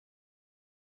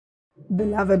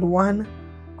Beloved one,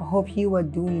 I hope you are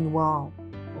doing well.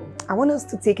 I want us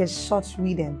to take a short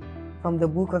reading from the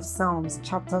book of Psalms,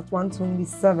 chapter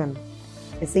 127.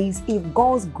 It says, if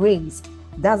God's grace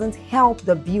doesn't help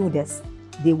the builders,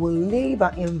 they will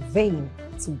labor in vain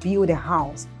to build a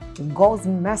house. If God's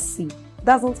mercy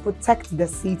doesn't protect the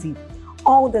city,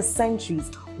 all the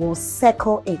sentries will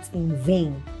circle it in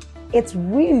vain. It's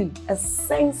really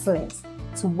senseless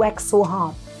to work so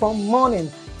hard from morning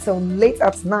till late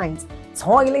at night,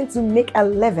 toiling to make a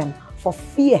living for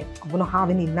fear of not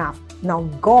having enough. Now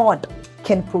God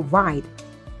can provide.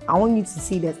 I want you to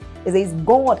see this. It says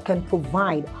God can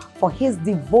provide for his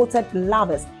devoted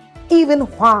lovers even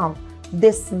while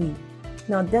they sleep.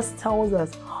 Now this tells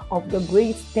us of the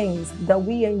great things that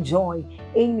we enjoy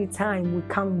anytime we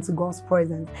come into God's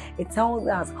presence. It tells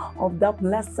us of the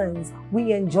blessings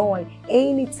we enjoy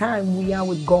anytime we are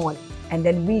with God. And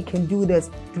then we can do this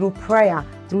through prayer,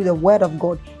 through the word of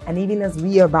God, and even as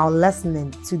we are about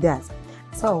listening to that.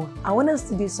 So I want us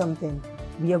to do something.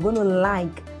 We are going to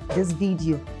like this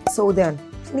video. So then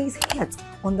please hit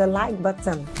on the like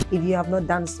button if you have not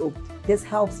done so. This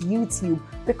helps YouTube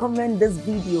recommend this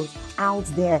video out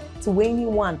there to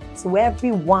anyone, so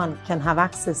everyone can have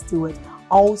access to it.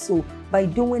 Also, by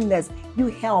doing this, you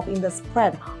help in the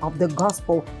spread of the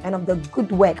gospel and of the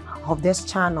good work of this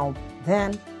channel.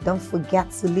 Then don't forget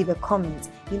to leave a comment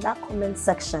in that comment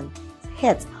section.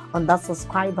 Hit on that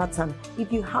subscribe button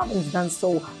if you haven't done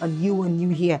so and you are new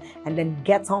here, and then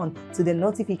get on to the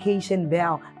notification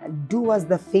bell and do us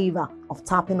the favor of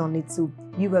tapping on it too.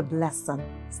 You are blessed.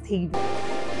 Stay.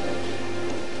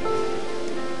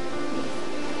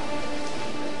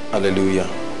 Hallelujah.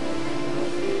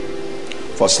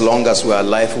 For as long as we are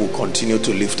alive, we will continue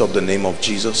to lift up the name of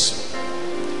Jesus.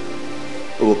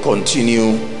 We will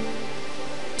continue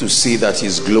to see that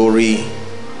his glory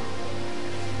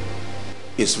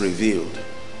is revealed.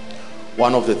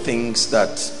 One of the things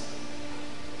that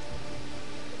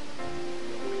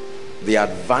the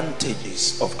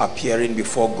advantages of appearing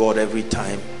before God every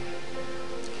time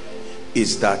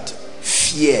is that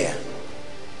fear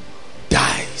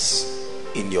dies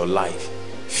in your life.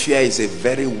 Fear is a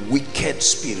very wicked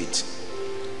spirit.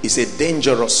 It's a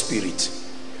dangerous spirit.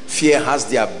 Fear has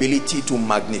the ability to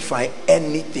magnify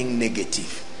anything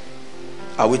negative.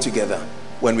 Are we together?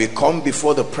 When we come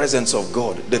before the presence of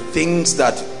God, the things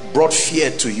that brought fear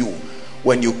to you,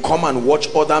 when you come and watch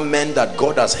other men that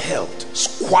God has helped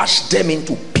squash them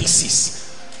into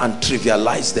pieces and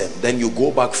trivialize them, then you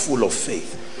go back full of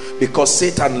faith. Because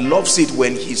Satan loves it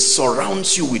when he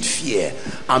surrounds you with fear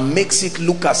and makes it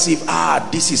look as if,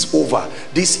 this is over.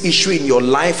 This issue in your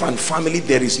life and family,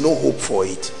 there is no hope for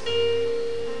it.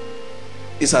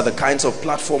 These are the kinds of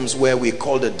platforms where we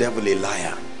call the devil a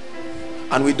liar.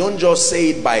 And we don't just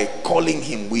say it by calling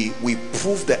him, we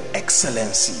prove the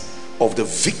excellency of the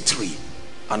victory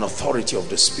and authority of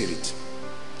the Spirit.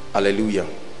 Hallelujah.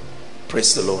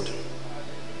 Praise the Lord.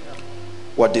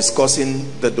 We're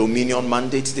discussing the dominion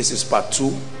mandate. This is part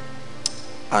 2.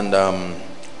 And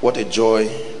what a joy.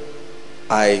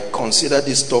 I consider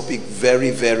this topic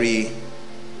very, very,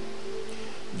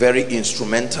 very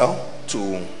instrumental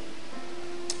to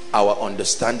our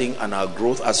understanding and our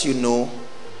growth. As you know,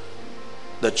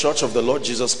 the Church of the Lord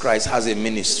Jesus Christ has a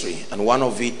ministry, and one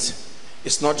of it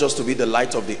is not just to be the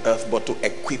light of the earth, but to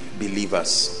equip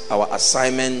believers. Our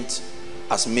assignment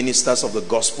as ministers of the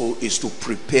gospel is to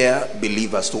prepare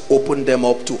believers, to open them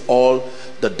up to all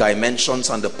the dimensions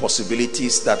and the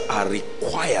possibilities that are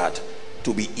required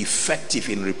to be effective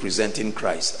in representing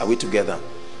Christ. Are we together?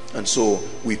 And so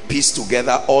we piece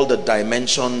together all the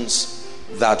dimensions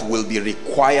that will be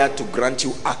required to grant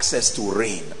you access to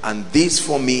reign. And this,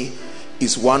 for me,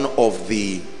 is one of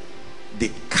the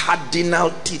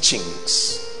cardinal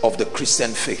teachings of the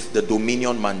Christian faith, the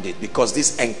dominion mandate, because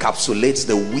this encapsulates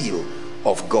the will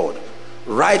of God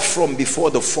right from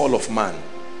before the fall of man,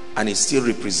 and it still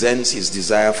represents his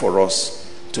desire for us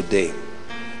today.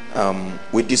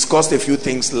 We discussed a few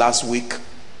things last week.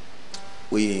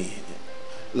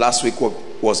 Last week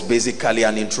was basically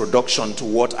an introduction to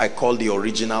what I call the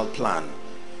original plan.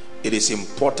 It is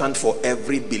important for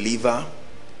every believer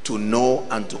to know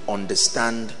and to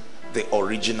understand the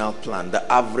original plan.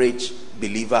 The average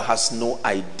believer has no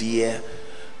idea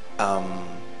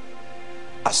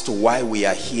as to why we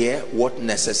are here, what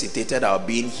necessitated our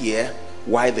being here,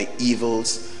 why the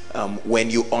evils.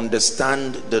 When you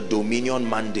understand the dominion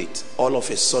mandate, all of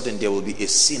a sudden there will be a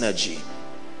synergy.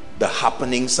 The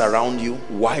happenings around you,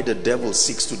 why the devil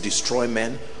seeks to destroy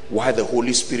men, why the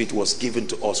Holy Spirit was given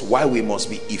to us, why we must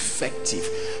be effective.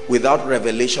 Without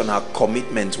revelation, our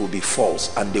commitment will be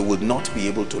false and they will not be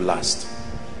able to last.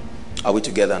 Are we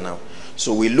together now?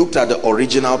 So we looked at the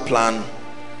original plan,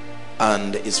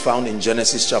 and it's found in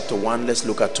Genesis chapter 1. Let's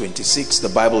look at 26. The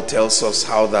Bible tells us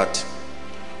how that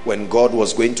when God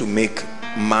was going to make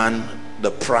man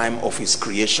the prime of his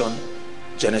creation,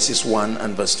 Genesis 1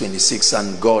 and verse 26,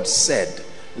 and God said,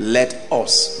 let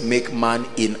us make man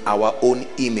in our own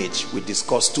image. We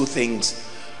discussed two things.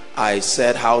 I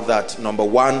said how that, number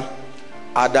one,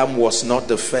 Adam was not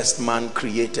the first man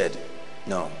created.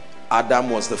 No, Adam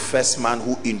was the first man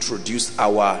who introduced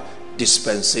our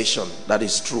dispensation. That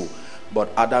is true. But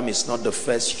Adam is not the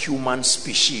first human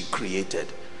species created.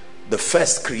 The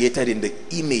first created in the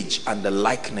image and the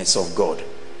likeness of God.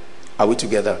 Are we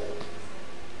together?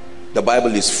 The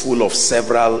Bible is full of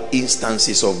several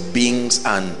instances of beings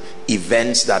and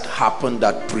events that happened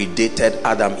that predated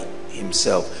Adam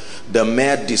himself. The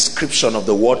mere description of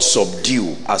the word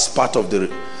subdue as part of the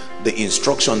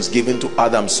instructions given to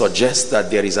Adam suggests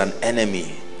that there is an enemy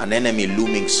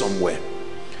looming somewhere.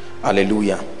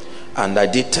 Hallelujah. And I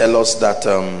did tell us that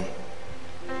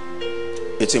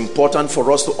it's important for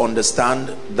us to understand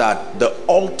that the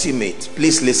ultimate,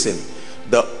 please listen,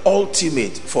 the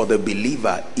ultimate for the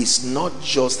believer is not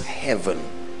just heaven.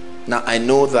 Now I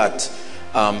know that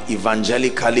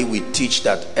evangelically we teach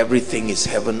that everything is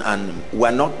heaven, and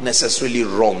we're not necessarily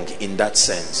wrong in that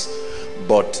sense,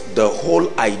 but the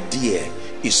whole idea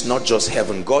is not just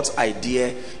heaven. God's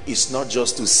idea is not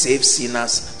just to save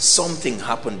sinners. Something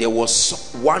happened. There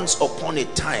was once upon a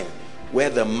time where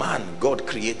the man God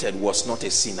created was not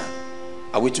a sinner.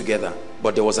 Are we together?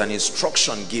 But there was an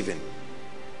instruction given.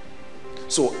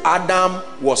 So Adam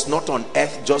was not on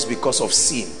earth just because of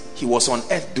sin. He was on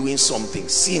earth doing something.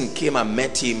 Sin came and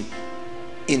met him,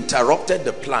 interrupted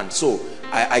the plan. So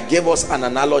I gave us an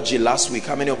analogy last week.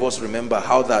 How many of us remember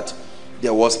how that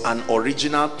there was an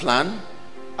original plan?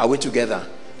 Are we together?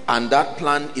 And that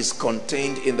plan is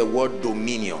contained in the word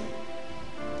dominion,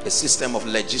 a system of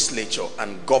legislature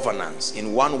and governance.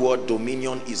 In one word,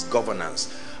 dominion is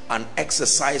governance, an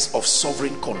exercise of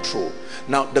sovereign control.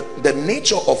 Now the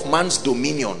nature of man's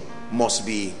dominion must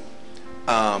be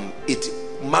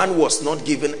man was not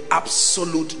given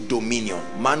absolute dominion.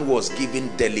 Man was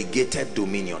given delegated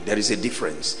dominion. There is a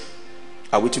difference.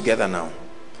 Are we together now?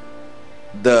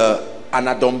 An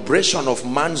adumbration of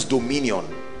man's dominion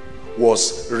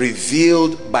was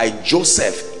revealed by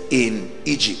Joseph in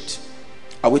Egypt.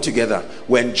 Are we together?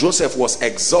 When Joseph was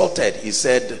exalted, he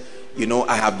said, you know,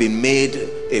 I have been made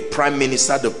a prime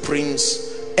minister, the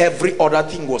prince. Every other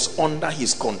thing was under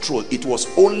his control. It was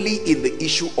only in the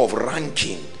issue of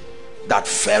ranking that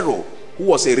Pharaoh, who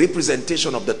was a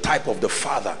representation of the type of the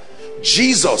father,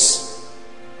 Joseph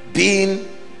being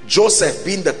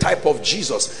the type of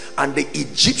Jesus, and the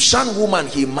Egyptian woman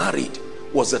he married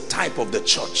was the type of the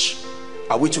church.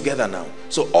 Are we together now?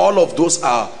 So all of those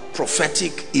are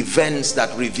prophetic events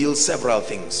that reveal several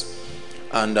things.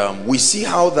 And we see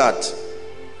how that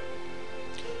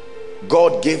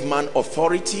God gave man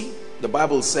authority. The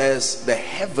Bible says the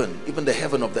heaven, even the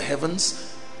heaven of the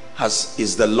heavens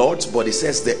is the Lord's, but it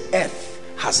says the earth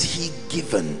has he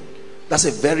given. That's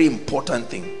a very important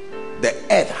thing. The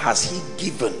earth has he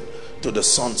given to the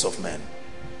sons of men.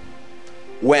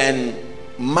 When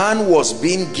man was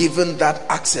being given that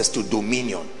access to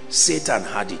dominion, Satan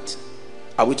had it.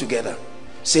 Are we together?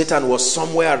 Satan was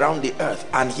somewhere around the earth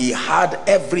and he had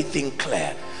everything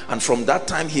clear. And from that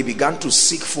time he began to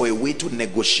seek for a way to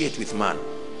negotiate with man.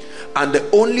 And the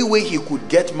only way he could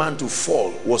get man to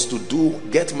fall was to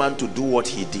get man to do what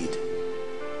he did.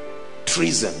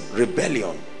 Treason,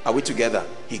 rebellion. Are we together?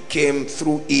 He came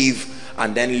through Eve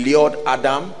and then lured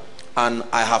Adam. And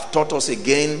I have taught us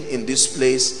again in this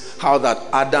place how that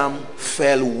Adam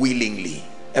fell willingly.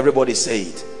 Everybody say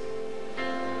it.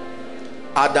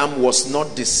 Adam was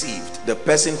not deceived. The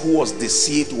person who was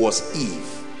deceived was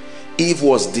Eve. Eve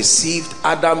was deceived.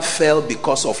 Adam fell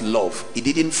because of love. He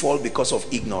didn't fall because of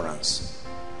ignorance.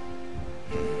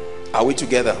 Are we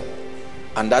together?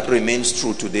 And that remains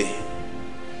true today.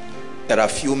 There are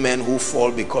few men who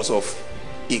fall because of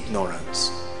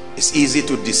ignorance. It's easy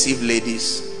to deceive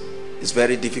ladies. It's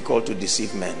very difficult to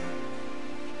deceive men.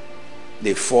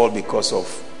 They fall because of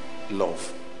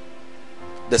love.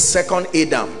 The second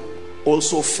Adam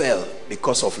also fell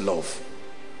because of love.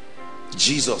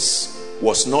 Jesus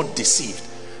was not deceived.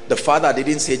 The Father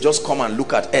didn't say just come and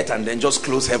look at earth and then just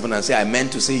close heaven and say I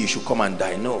meant to say you should come and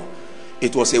die. No,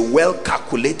 it was a well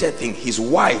calculated thing. His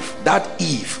wife, that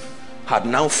Eve, had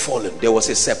now fallen. There was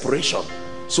a separation.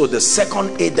 So the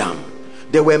second Adam,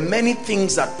 there were many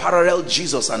things that parallel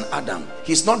Jesus and Adam.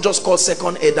 He's not just called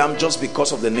second Adam just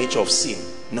because of the nature of sin.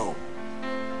 No.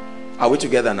 Are we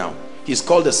together now? He's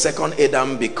called the second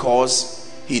Adam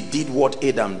because he did what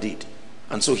Adam did.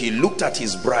 And so he looked at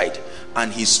his bride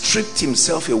and he stripped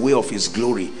himself away of his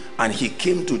glory, and he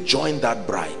came to join that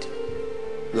bride,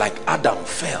 like Adam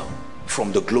fell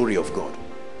from the glory of God.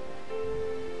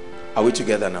 Are we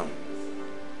together now?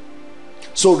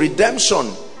 So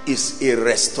redemption is a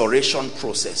restoration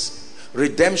process.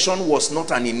 Redemption was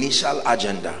not an initial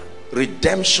agenda.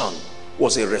 Redemption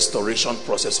was a restoration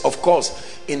process. Of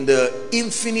course, in the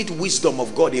infinite wisdom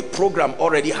of God, a program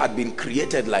already had been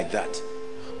created like that.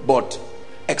 But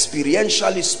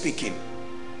experientially speaking,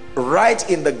 right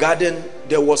in the garden,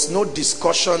 there was no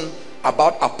discussion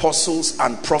about apostles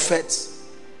and prophets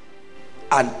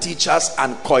and teachers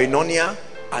and koinonia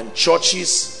and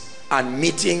churches and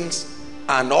meetings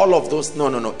and all of those.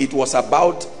 No. It was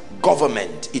about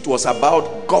government. It was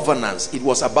about governance. It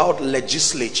was about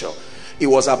legislature. It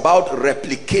was about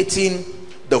replicating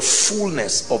the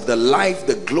fullness of the life,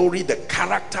 the glory, the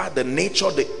character, the nature,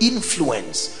 the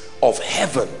influence of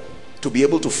heaven to be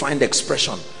able to find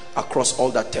expression across all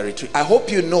that territory. I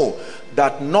hope you know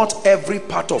that not every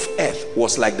part of earth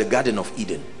was like the Garden of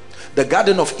Eden. The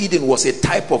Garden of Eden was a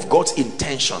type of God's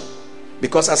intention,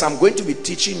 because as I'm going to be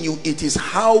teaching you, it is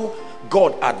how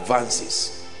God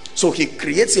advances. So he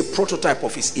creates a prototype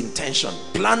of his intention,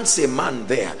 plants a man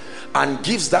there, and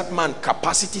gives that man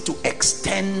capacity to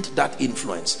extend that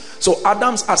influence. So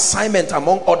Adam's assignment,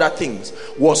 among other things,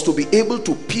 was to be able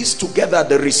to piece together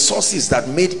the resources that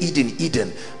made Eden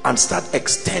Eden and start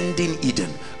extending Eden.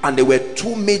 And there were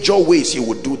two major ways he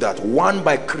would do that. One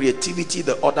by creativity,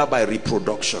 the other by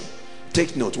reproduction.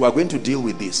 Take note, we are going to deal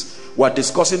with this. We are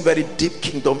discussing very deep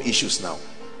kingdom issues now.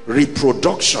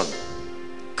 Reproduction,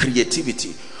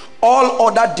 creativity. All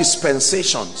other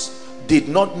dispensations did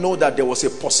not know that there was a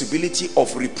possibility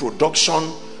of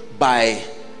reproduction by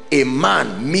a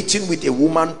man meeting with a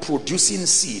woman producing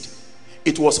seed.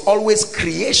 It was always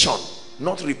creation,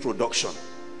 not reproduction.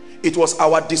 It was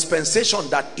our dispensation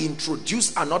that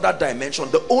introduced another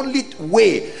dimension. The only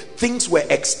way things were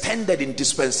extended in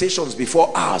dispensations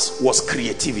before ours was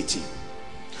creativity.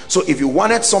 So if you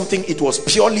wanted something, it was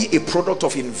purely a product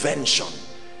of invention.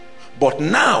 But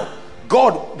now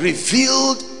God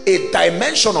revealed a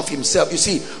dimension of himself. You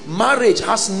see, marriage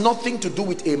has nothing to do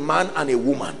with a man and a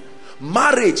woman.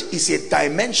 Marriage is a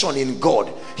dimension in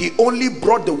God. He only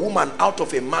brought the woman out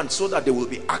of a man so that there will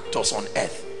be actors on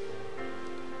earth.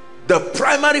 The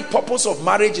primary purpose of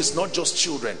marriage is not just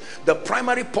children. The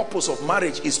primary purpose of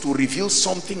marriage is to reveal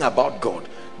something about God.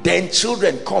 Then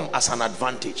children come as an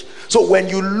advantage. So when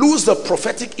you lose the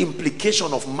prophetic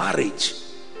implication of marriage,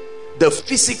 the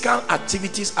physical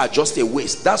activities are just a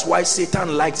waste. That's why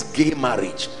Satan likes gay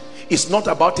marriage. It's not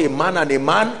about a man and a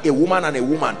man, a woman and a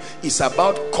woman. It's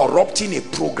about corrupting a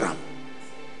program.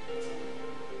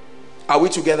 Are we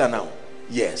together now?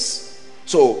 Yes.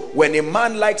 So when a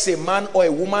man likes a man or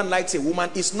a woman likes a woman,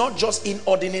 it's not just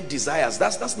inordinate desires.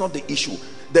 That's not the issue.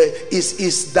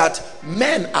 Is that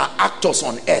men are actors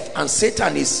on earth, and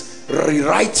Satan is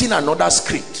rewriting another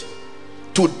script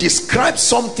to describe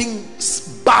something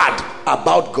bad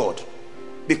about God.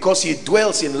 Because he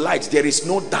dwells in light, there is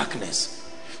no darkness.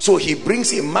 So he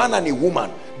brings a man and a woman.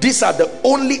 These are the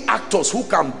only actors who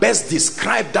can best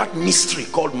describe that mystery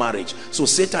called marriage. So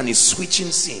Satan is switching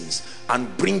scenes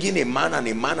and bringing a man and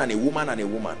a man and a woman and a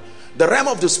woman. The realm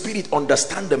of the spirit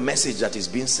understand the message that is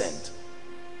being sent.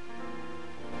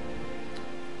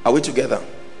 Are we together?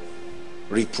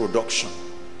 Reproduction.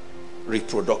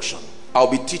 Reproduction. I'll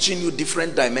be teaching you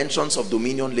different dimensions of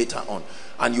dominion later on,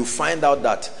 and you find out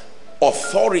that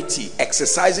authority,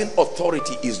 exercising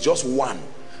authority, is just one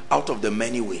out of the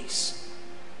many ways.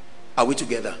 Are we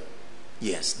together?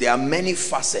 Yes, there are many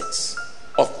facets.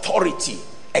 Authority,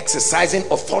 exercising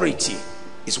authority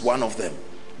is one of them.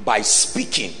 By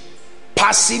speaking,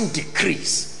 passing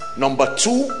decrees. Number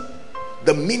two,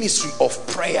 the ministry of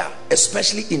prayer,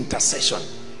 especially intercession,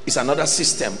 is another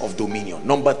system of dominion.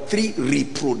 Number three,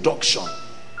 reproduction.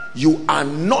 You are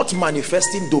not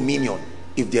manifesting dominion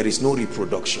if there is no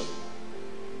reproduction.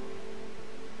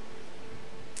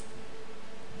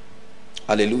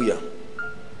 Hallelujah.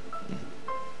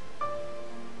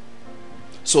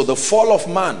 So the fall of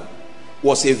man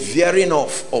was a veering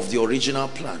off of the original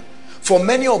plan. For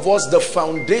many of us, the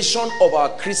foundation of our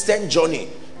Christian journey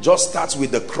just starts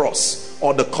with the cross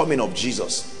or the coming of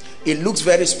Jesus. It looks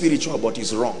very spiritual, but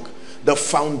it's wrong. The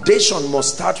foundation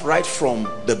must start right from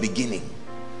the beginning.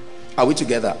 Are we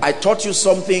together? I taught you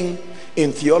something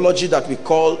in theology that we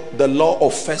call the law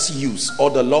of first use,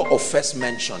 or the law of first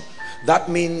mention. That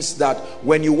means that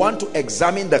when you want to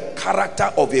examine the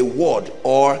character of a word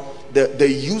or the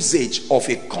usage of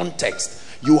a context,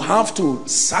 you have to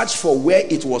search for where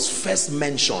it was first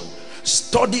mentioned.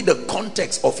 Study the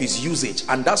context of his usage,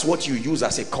 and that's what you use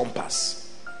as a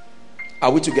compass.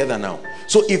 Are we together now?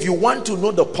 So if you want to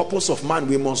know the purpose of man,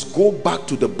 we must go back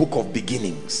to the book of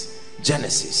beginnings,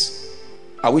 Genesis.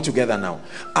 Are we together now?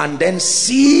 And then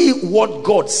see what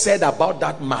God said about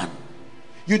that man.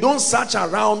 You don't search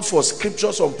around for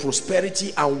scriptures on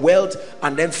prosperity and wealth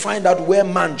and then find out where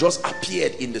man just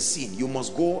appeared in the scene. You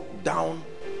must go down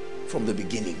from the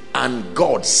beginning. And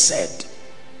God said,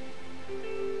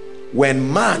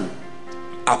 when man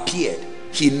appeared,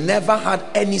 he never had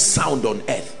any sound on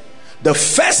earth. The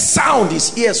first sound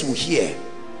his ears would hear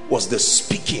was the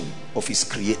speaking of his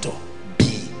creator.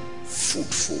 Be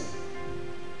fruitful,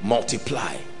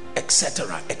 multiply,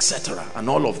 etc., etc., and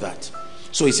all of that.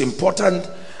 So it's important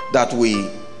that we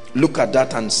look at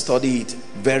that and study it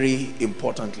very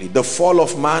importantly. The fall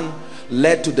of man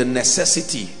led to the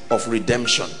necessity of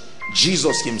redemption.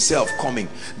 Jesus himself coming.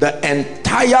 The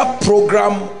entire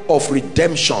program of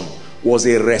redemption was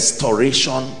a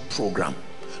restoration program.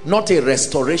 Not a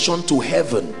restoration to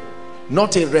heaven.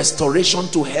 Not a restoration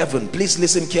to heaven. Please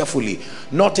listen carefully.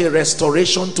 Not a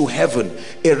restoration to heaven.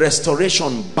 A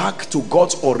restoration back to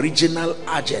God's original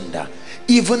agenda.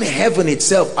 Even heaven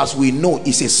itself, as we know,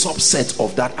 is a subset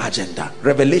of that agenda.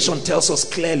 Revelation tells us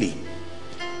clearly.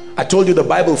 I told you the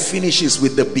Bible finishes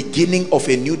with the beginning of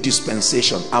a new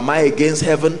dispensation. Am I against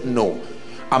heaven? No.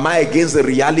 Am I against the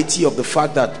reality of the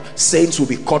fact that saints will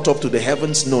be caught up to the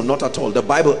heavens? No, not at all. The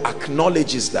Bible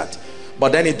acknowledges that.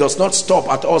 But then it does not stop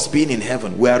at us being in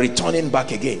heaven. We are returning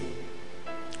back again,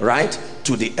 right,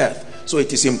 to the earth. So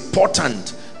it is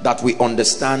important that we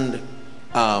understand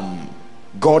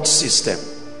God's system.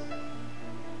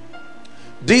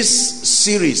 This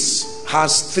series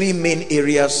has three main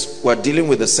areas. We're dealing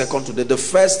with the second today. The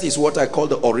first is what I call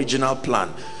the original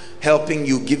plan, helping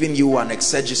you, giving you an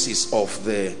exegesis of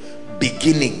the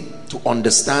beginning to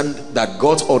understand that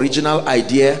God's original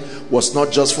idea was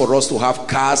not just for us to have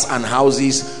cars and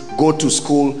houses, go to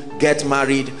school, get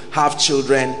married, have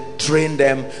children, train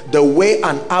them. The way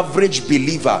an average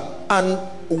believer, and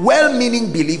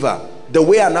well-meaning believer, the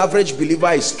way an average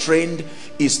believer is trained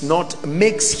is not,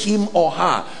 makes him or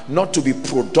her not to be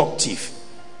productive.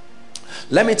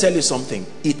 Let me tell you something.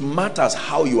 It matters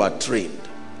how you are trained,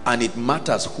 and it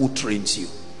matters who trains you.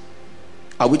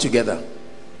 Are we together?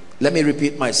 Let me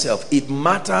repeat myself. It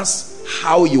matters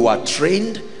how you are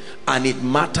trained, and it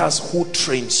matters who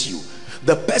trains you.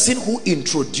 The person who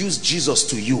introduced Jesus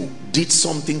to you did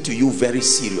something to you very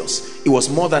serious. It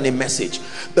was more than a message.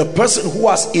 The person who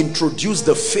has introduced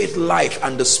the faith life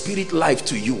and the spirit life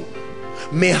to you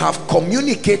may have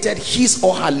communicated his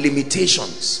or her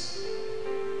limitations.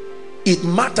 It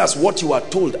matters what you are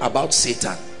told about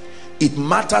Satan. It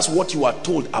matters what you are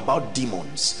told about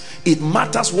demons. It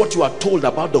matters what you are told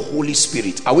about the Holy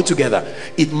Spirit. Are we together?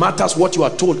 It matters what you are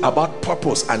told about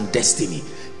purpose and destiny.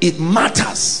 It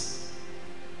matters.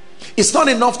 It's not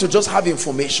enough to just have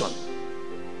information.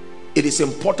 It is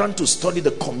important to study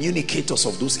the communicators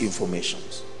of those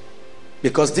informations,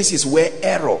 because this is where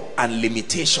error and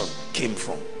limitation came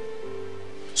from.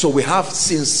 So we have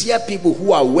sincere people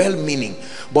who are well-meaning,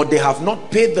 but they have not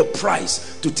paid the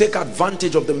price to take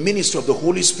advantage of the ministry of the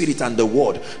Holy Spirit and the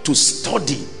Word to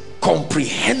study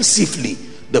comprehensively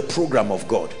the program of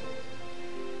God.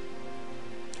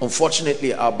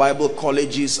 Unfortunately, our Bible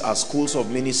colleges, our schools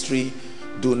of ministry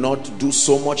do not do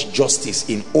so much justice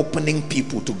in opening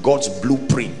people to God's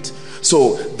blueprint.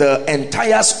 So the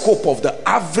entire scope of the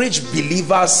average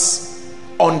believer's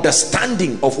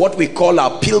understanding of what we call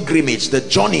our pilgrimage, the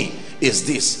journey, is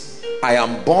this: I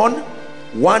am born,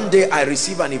 one day I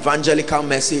receive an evangelical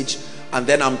message, and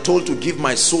then I'm told to give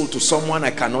my soul to someone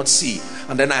I cannot see,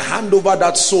 and then I hand over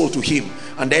that soul to him,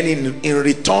 and then in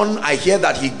return I hear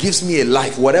that he gives me a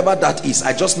life, whatever that is.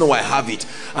 I just know I have it,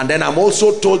 and then I'm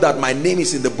also told that my name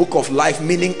is in the book of life,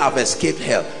 meaning I've escaped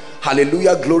hell.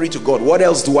 Hallelujah, glory to God. What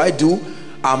else do?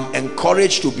 I'm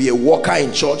encouraged to be a worker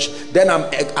in church. Then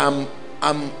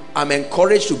I'm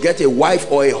encouraged to get a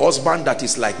wife or a husband that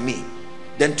is like me.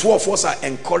 Then two of us are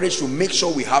encouraged to make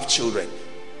sure we have children.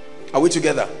 Are we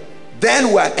together?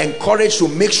 Then we are encouraged to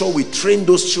make sure we train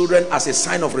those children as a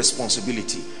sign of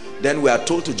responsibility. Then we are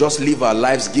told to just live our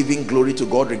lives giving glory to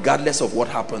God regardless of what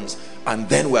happens. And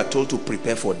then we are told to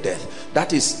prepare for death.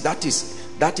 That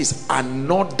is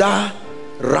another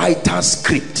writer's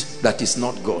script that is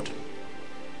not God.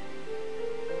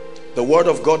 The word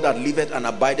of God that liveth and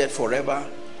abideth forever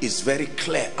is very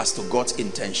clear as to God's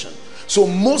intention. So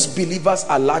most believers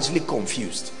are largely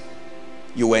confused.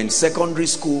 You were in secondary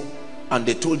school and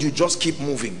they told you just keep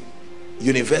moving.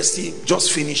 University,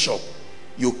 just finish up.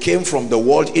 You came from the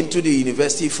world into the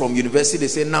university. From university, they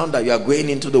say now that you are going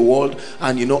into the world,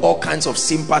 and you know, all kinds of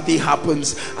sympathy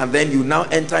happens, and then you now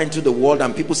enter into the world,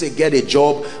 and people say get a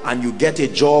job, and you get a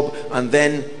job, and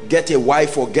then get a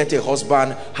wife or get a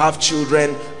husband, have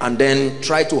children, and then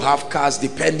try to have cars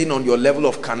depending on your level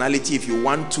of carnality. If you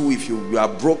want to, if you are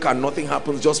broke and nothing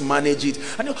happens, just manage it.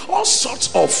 And all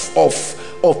sorts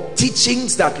of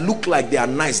teachings that look like they are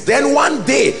nice. Then one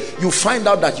day you find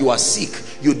out that you are sick.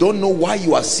 You don't know why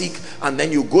you are sick, and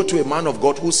then you go to a man of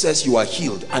God who says you are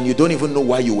healed, and you don't even know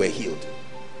why you were healed.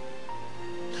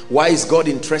 Why is God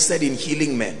interested in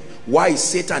healing men? Why is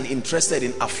Satan interested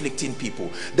in afflicting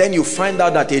people? Then you find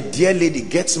out that a dear lady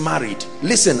gets married.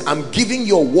 Listen, I'm giving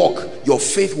your walk, your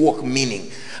faith walk,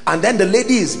 meaning. And then the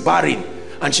lady is barren,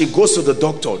 and she goes to the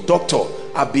doctor. Doctor,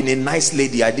 I've been a nice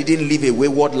lady, I didn't live a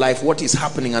wayward life, what is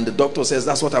happening? And the doctor says,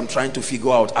 that's what I'm trying to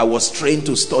figure out. I was trained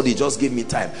to study, just give me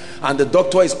time. And the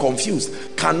doctor is confused,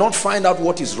 cannot find out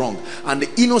what is wrong. And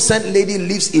the innocent lady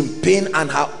lives in pain, and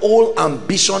her whole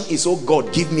ambition is, oh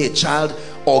God, give me a child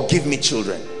or give me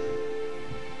children.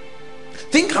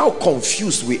 Think how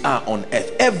confused we are on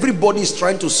earth. Everybody is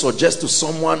trying to suggest to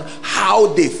someone how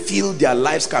they feel their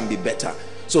lives can be better.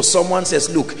 So someone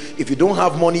says, look, if you don't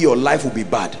have money, your life will be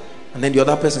bad. And then the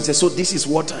other person says, so this is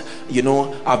what, you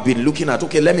know, I've been looking at.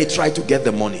 Okay, let me try to get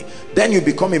the money. Then you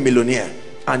become a millionaire,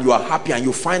 and you are happy, and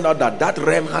you find out that that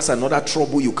realm has another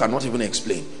trouble you cannot even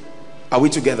explain. Are we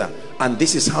together? And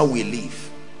this is how we live.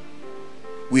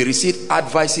 We receive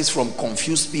advices from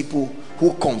confused people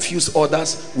who confuse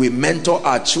others. We mentor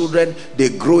our children, they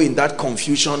grow in that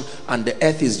confusion, and the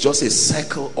earth is just a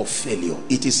cycle of failure.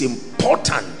 It is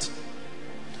important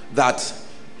that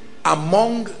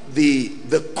among the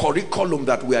curriculum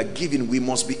that we are given, we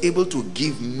must be able to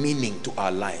give meaning to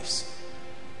our lives.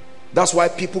 That's why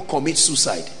people commit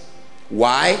suicide.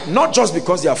 Why? Not just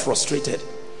because they are frustrated.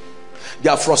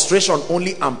 Their frustration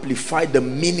only amplifies the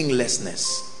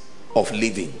meaninglessness of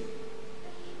living.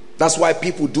 That's why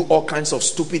people do all kinds of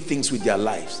stupid things with their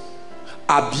lives.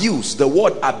 Abuse, the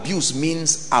word abuse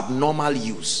means abnormal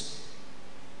use.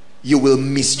 You will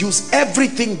misuse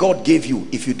everything God gave you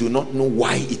if you do not know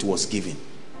why it was given.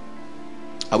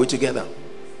 Are we together?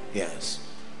 Yes.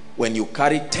 When you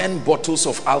carry 10 bottles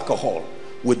of alcohol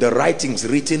with the writings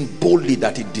written boldly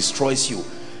that it destroys you,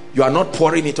 you are not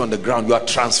pouring it on the ground, you are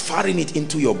transferring it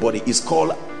into your body. It's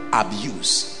called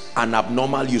abuse, an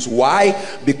abnormal use. Why?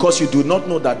 Because you do not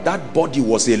know that that body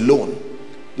was a loan.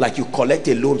 Like you collect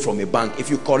a loan from a bank.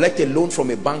 If you collect a loan from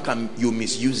a bank and you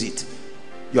misuse it,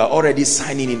 you are already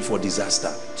signing in for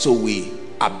disaster. So we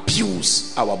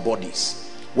abuse our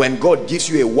bodies. When God gives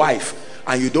you a wife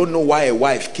and you don't know why a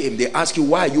wife came, they ask you,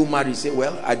 why are you married? You say,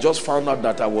 well, I just found out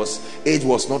that age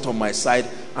was not on my side,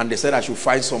 and they said I should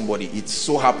find somebody. It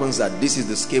so happens that this is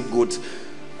the scapegoat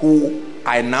who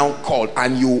I now call,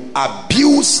 and you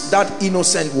abuse that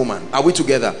innocent woman. Are we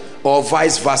together? Or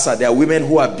vice versa. There are women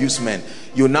who abuse men.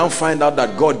 You now find out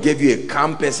that God gave you a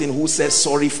calm person who says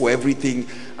sorry for everything,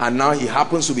 and now he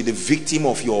happens to be the victim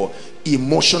of your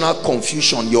emotional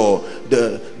confusion,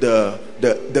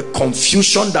 the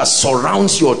confusion that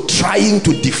surrounds your trying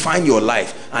to define your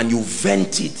life, and you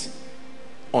vent it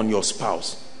on your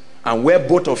spouse. And where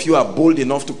both of you are bold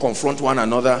enough to confront one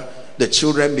another, the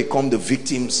children become the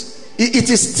victims. It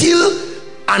is still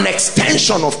an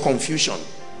extension of confusion.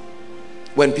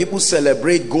 When people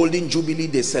celebrate Golden Jubilee,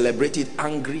 they celebrate it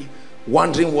angry,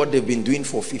 wondering what they've been doing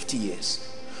for 50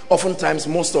 years. Oftentimes,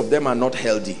 most of them are not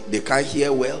healthy. They can't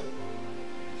hear well.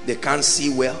 They can't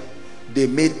see well. They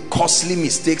made costly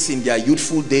mistakes in their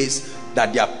youthful days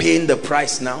that they are paying the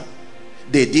price now.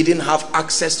 They didn't have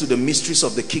access to the mysteries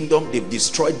of the kingdom. They've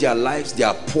destroyed their lives. They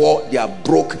are poor. They are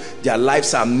broke. Their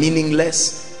lives are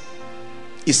meaningless.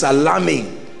 It's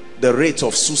alarming, the rate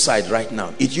of suicide right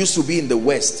now. It used to be in the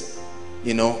West,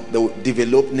 you know, the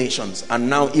developed nations, and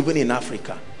now even in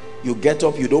Africa, you get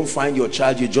up, you don't find your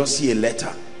child, you just see a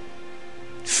letter,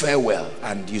 farewell,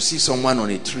 and you see someone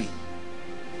on a tree.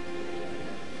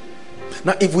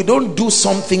 Now, if we don't do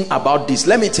something about this,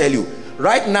 let me tell you,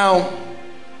 right now,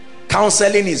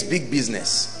 counseling is big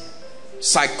business.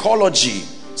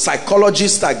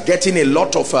 Psychologists are getting a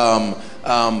lot of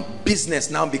business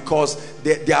now, because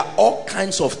there are all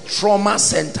kinds of trauma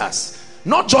centers,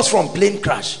 not just from plane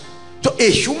crash. So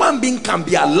a human being can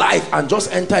be alive and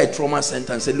just enter a trauma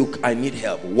center and say, look, I need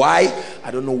help. Why? I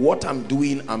don't know what I'm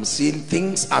doing. I'm seeing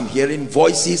things, I'm hearing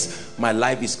voices, my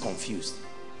life is confused.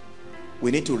 We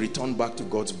need to return back to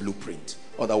God's blueprint.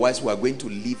 Otherwise, we are going to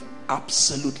live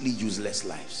absolutely useless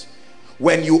lives.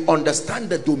 When you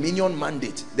understand the dominion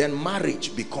mandate, then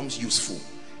marriage becomes useful.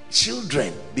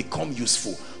 Children become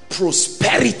useful.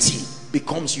 Prosperity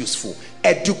becomes useful.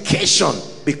 Education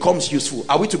becomes useful.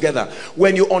 Are we together?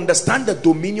 When you understand the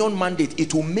dominion mandate,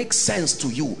 it will make sense to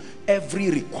you. Every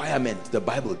requirement the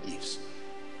Bible gives.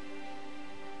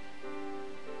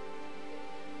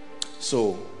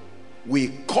 So we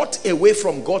cut away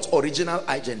from God's original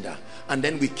agenda, and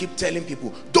then we keep telling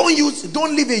people,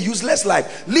 don't live a useless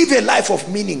life, live a life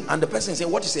of meaning. And the person say,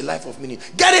 what is a life of meaning?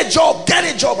 Get a job.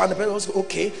 And the person goes,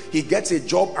 okay. He gets a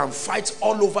job and fights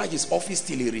all over his office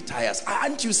till he retires.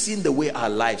 Aren't you seeing the way our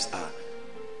lives are?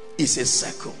 It's a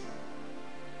circle.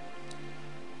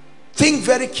 Think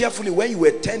very carefully when you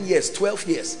were 10 years, 12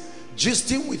 years,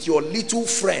 gisting with your little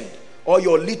friend or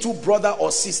your little brother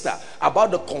or sister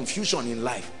about the confusion in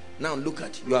life. Now look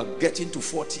at you, are getting to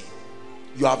 40.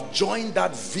 You have joined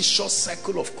that vicious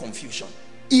circle of confusion.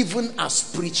 Even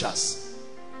as preachers,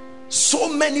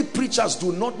 so many preachers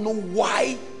do not know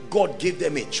why God gave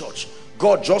them a church.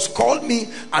 God just called me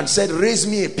and said, raise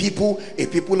me a people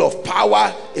of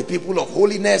power, a people of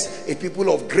holiness, a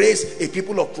people of grace, a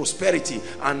people of prosperity.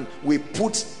 And we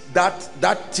put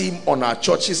that team on our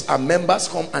churches, and members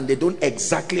come and they don't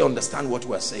exactly understand what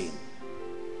we're saying.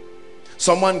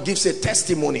 Someone gives a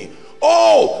testimony,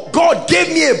 oh, God gave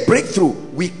me a breakthrough.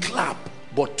 We clap,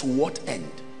 but to what end?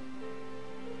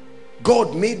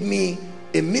 God made me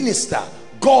a minister.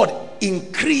 God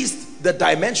increased the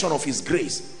dimension of his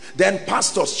grace. Then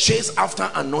pastors chase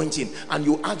after anointing, and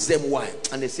you ask them why,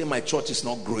 and they say, my church is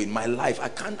not growing, my life, I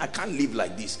can't live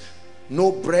like this.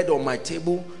 No bread on my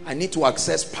table. I need to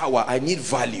access power. I need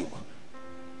value.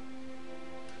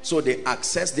 So they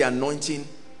access the anointing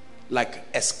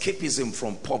like escapism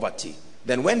from poverty.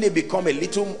 Then when they become a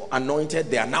little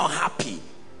anointed, they are now happy.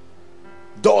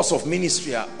 Doors of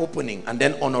ministry are opening, and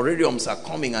then honorariums are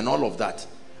coming and all of that.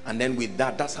 And then with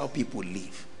that, that's how people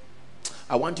live.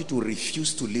 I want you to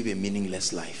refuse to live a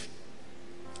meaningless life.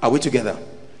 Are we together?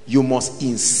 You must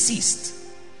insist.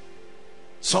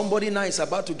 Somebody now is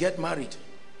about to get married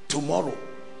tomorrow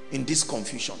in this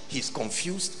confusion. He's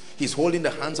confused. He's holding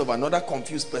the hands of another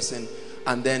confused person,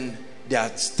 and then they are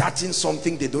starting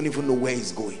something they don't even know where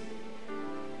it's going.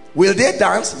 Will they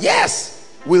dance?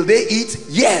 Yes. Will they eat?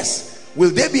 Yes.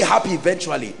 Will they be happy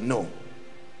eventually? No.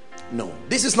 No.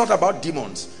 This is not about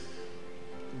demons.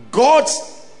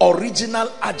 God's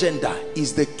original agenda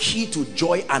is the key to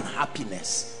joy and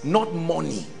happiness, not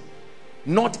money,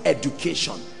 not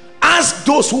education. Ask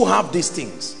those who have these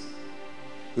things.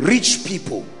 Rich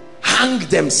people hang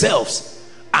themselves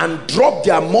and drop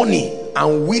their money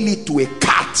and will it to a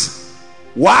cat.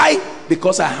 Why?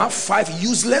 Because I have 5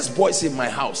 useless boys in my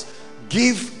house.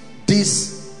 Give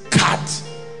this cat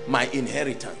my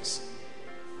inheritance.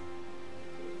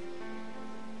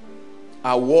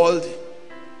 Our world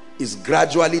is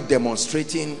gradually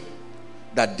demonstrating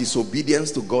that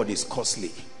disobedience to God is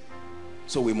costly.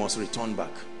 So we must return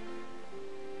back.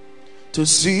 To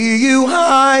see you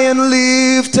high and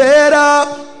lifted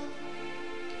up,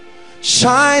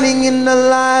 shining in the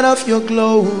light of your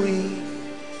glory.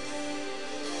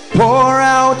 Pour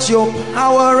out your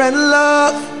power and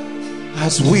love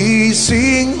as we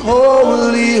sing,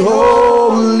 holy,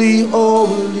 holy,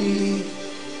 holy.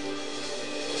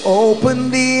 Open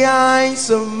the eyes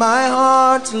of my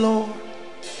heart, Lord.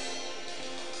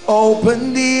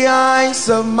 Open the eyes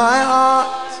of my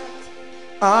heart.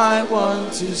 I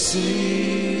want to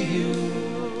see you.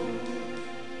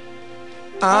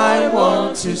 I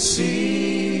want to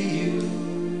see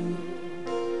you.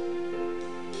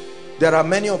 There are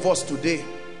many of us today,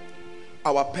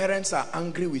 our parents are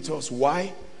angry with us.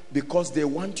 Why? Because they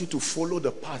want you to follow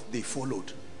the path they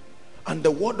followed. And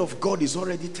the word of God is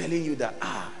already telling you that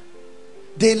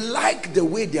they like the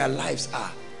way their lives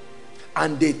are,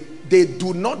 and they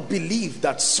do not believe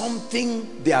that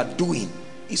something they are doing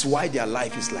is why their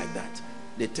life is like that.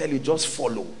 They tell you, just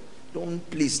follow.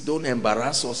 Please don't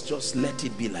embarrass us, just let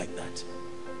it be like that.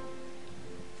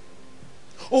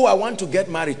 Oh, I want to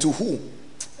get married. To who?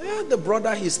 The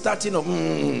brother is starting up.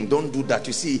 Don't do that.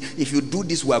 You see, if you do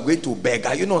this, we are going to beg.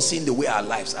 Are you not seeing the way our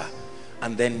lives are?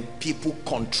 And then people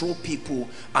control people,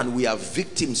 and we are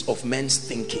victims of men's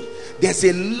thinking. There's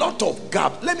a lot of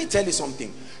gap. Let me tell you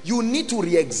something. You need to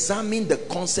re-examine the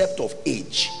concept of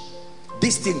age.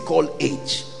 This thing called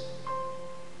age.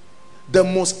 The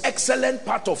most excellent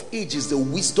part of age is the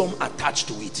wisdom attached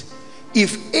to it.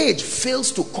 If age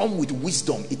fails to come with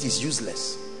wisdom, it is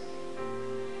useless.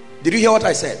 Did you hear what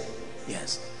I said?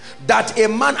 Yes. That a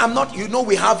man, I'm not, you know,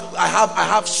 I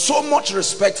have so much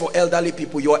respect for elderly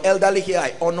people. You're elderly here,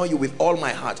 I honor you with all my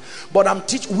heart. But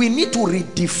we need to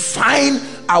redefine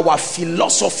our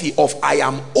philosophy of I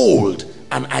am old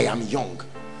and I am young.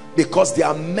 Because there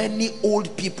are many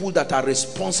old people that are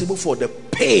responsible for the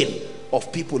pain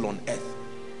of people on earth.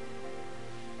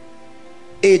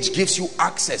 Age gives you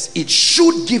access. It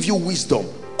should give you wisdom.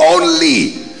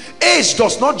 Only age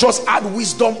does not just add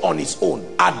wisdom on its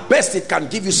own. At best, it can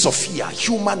give you Sophia,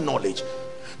 human knowledge.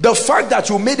 The fact that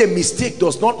you made a mistake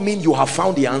does not mean you have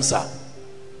found the answer.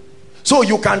 So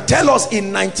you can tell us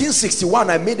in 1961,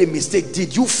 I made a mistake.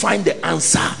 Did you find the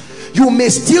answer? You may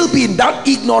still be in that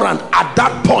ignorant at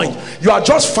that point. You are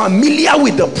just familiar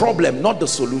with the problem, not the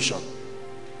solution.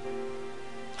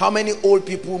 How many old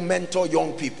people mentor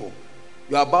young people?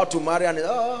 You are about to marry and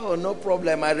oh, no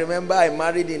problem. I remember I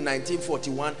married in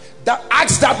 1941.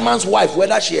 Ask that man's wife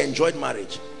whether she enjoyed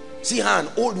marriage. See her, an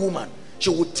old woman. She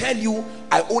would tell you,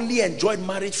 I only enjoyed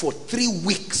marriage for 3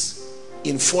 weeks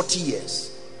in 40 years.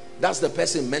 That's the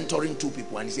person mentoring 2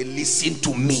 people, and he said, listen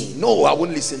to me. No, I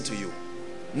won't listen to you.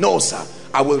 No, sir.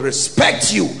 I will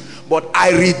respect you, but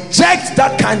I reject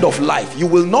that kind of life. You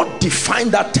will not define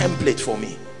that template for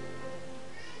me.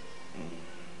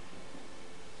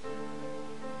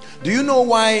 Do you know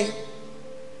why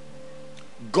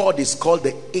God is called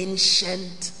the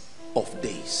Ancient of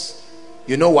Days?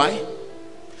 You know why?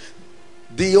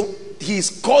 He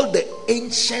is called the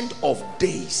Ancient of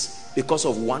Days because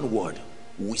of one word: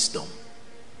 wisdom.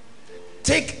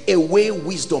 Take away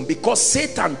wisdom, because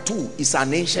Satan too is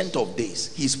an ancient of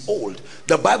days. He's old.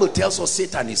 The Bible tells us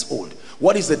Satan is old.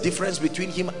 What is the difference between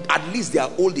him? At least they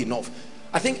are old enough.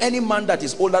 I think any man that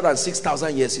is older than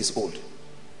 6,000 years is old.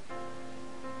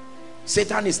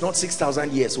 Satan is not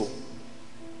 6,000 years old.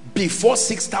 Before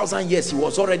 6,000 years, he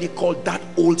was already called that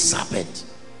old serpent.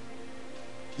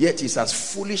 Yet he's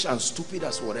as foolish and stupid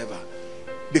as whatever.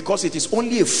 Because it is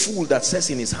only a fool that says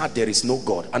in his heart there is no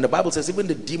God. And the Bible says even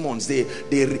the demons, they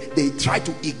try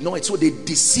to ignore it. So they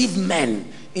deceive men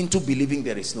into believing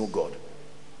there is no God.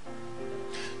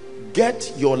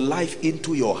 Get your life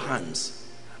into your hands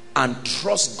and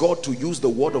trust God to use the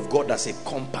word of God as a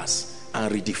compass and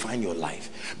redefine your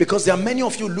life. Because there are many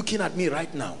of you looking at me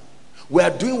right now. We are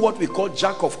doing what we call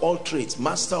jack of all trades,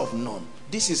 master of none.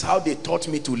 This is how they taught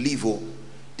me to live. Oh,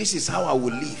 this is how I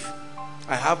will live.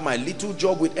 I have my little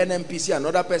job with NMPC.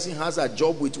 Another person has a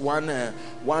job with one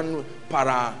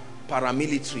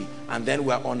paramilitary, and then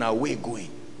we are on our way going.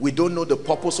 We don't know the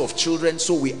purpose of children,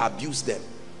 so we abuse them.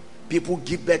 People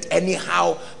give birth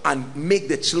anyhow and make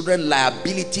the children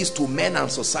liabilities to men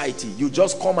and society. You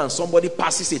just come and somebody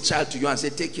passes a child to you and say,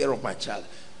 take care of my child.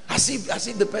 As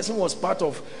if the person was part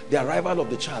of the arrival of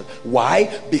the child.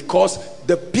 Why? Because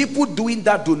the people doing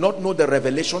that do not know the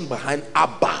revelation behind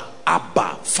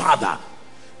Abba, Father.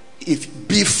 If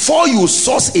before you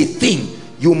source a thing,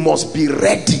 you must be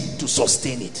ready to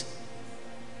sustain it.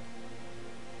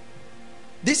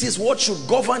 This is what should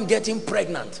govern getting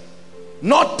pregnant.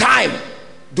 Not time.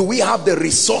 Do we have the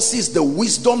resources, the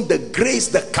wisdom, the grace,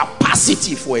 the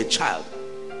capacity for a child?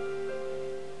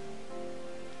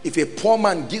 If a poor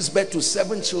man gives birth to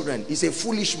 7 children, he's a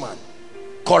foolish man.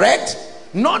 Correct?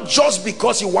 Not just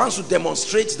because he wants to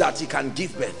demonstrate that he can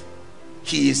give birth.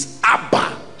 He is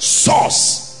Abba,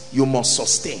 source. You must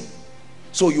sustain.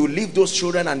 So you leave those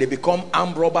children and they become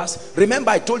armed robbers. Remember,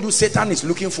 I told you Satan is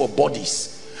looking for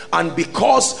bodies. And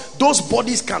because those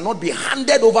bodies cannot be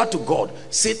handed over to God,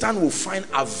 Satan will find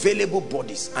available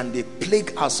bodies, and they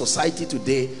plague our society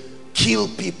today. Kill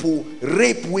people,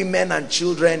 rape women and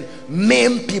children,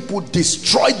 maim people,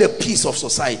 destroy the peace of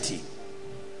society.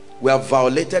 We have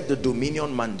violated the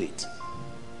dominion mandate.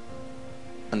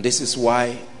 And this is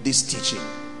why this teaching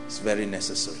is very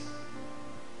necessary.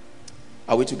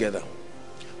 Are we together?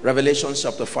 Revelation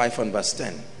chapter 5 and verse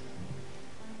 10.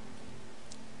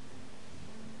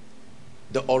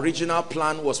 The original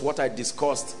plan was what I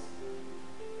discussed.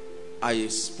 I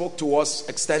spoke to us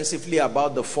extensively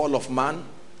about the fall of man,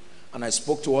 and I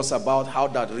spoke to us about how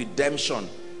that redemption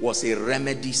was a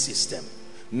remedy system.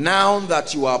 Now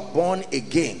that you are born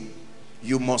again,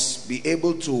 you must be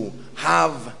able to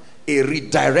have a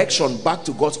redirection back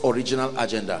to God's original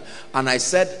agenda. And I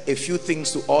said a few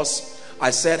things to us. I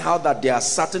said how that there are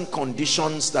certain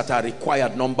conditions that are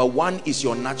required. Number one is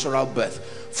your natural birth.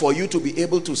 For you to be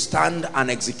able to stand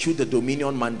and execute the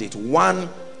dominion mandate, one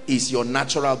is your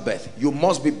natural birth. You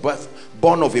must be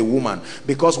born of a woman,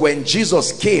 because when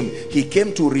Jesus came, he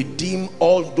came to redeem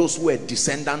all those who were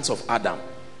descendants of Adam.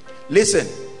 Listen,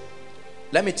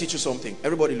 let me teach you something.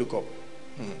 Everybody look up.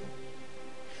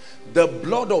 The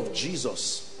blood of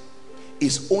Jesus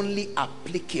is only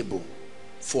applicable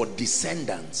for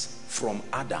descendants from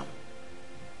Adam.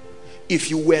 If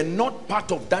you were not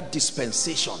part of that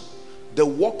dispensation, the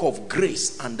work of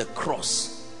grace and the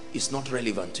cross is not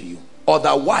relevant to you.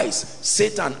 Otherwise,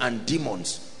 Satan and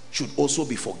demons should also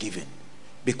be forgiven.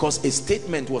 Because a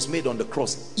statement was made on the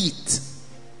cross: it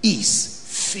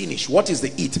is finished. What is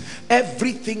the it?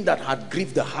 Everything that had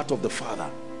grieved the heart of the Father,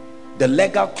 the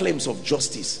legal claims of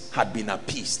justice, had been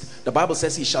appeased. The Bible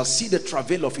says he shall see the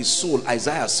travail of his soul,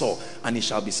 Isaiah saw, and he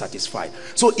shall be satisfied.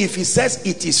 So if he says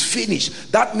it is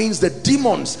finished, that means the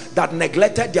demons that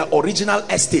neglected their original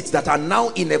estates, that are now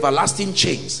in everlasting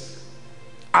chains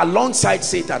alongside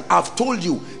Satan. I've told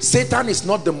you, Satan is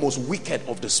not the most wicked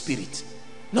of the spirit.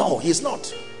 No, he's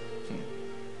not.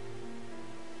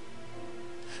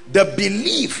 The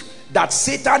belief that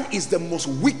Satan is the most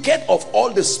wicked of all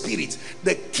the spirits,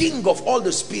 the king of all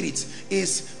the spirits,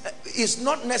 is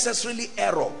not necessarily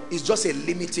error. It's just a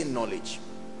limiting knowledge.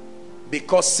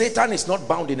 Because Satan is not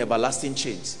bound in everlasting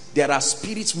chains. There are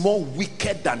spirits more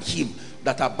wicked than him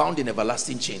that are bound in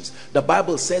everlasting chains. The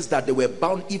Bible says that they were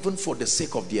bound even for the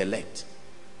sake of the elect.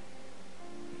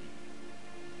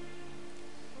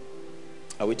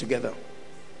 Are we together?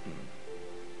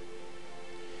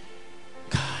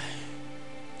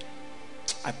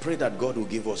 I pray that God will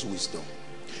give us wisdom.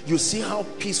 You see how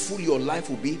peaceful your life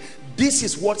will be. This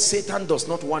is what Satan does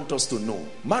not want us to know.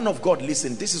 Man of God,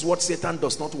 listen, this is what Satan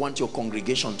does not want your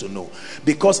congregation to know.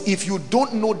 Because if you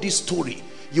don't know this story,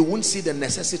 you won't see the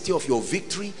necessity of your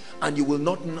victory, and you will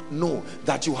not know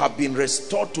that you have been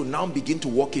restored to now begin to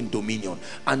walk in dominion.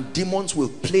 And demons will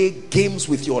play games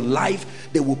with your life.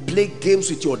 They will play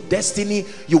games with your destiny.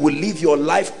 You will live your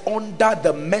life under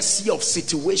the mercy of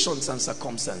situations and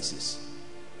circumstances.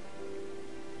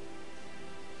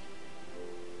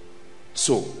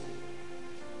 So,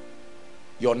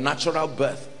 your natural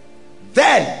birth,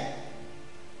 then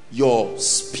your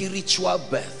spiritual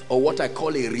birth, or what I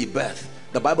call a rebirth.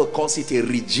 The Bible calls it a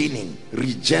regening,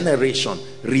 regeneration,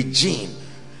 regene.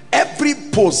 Every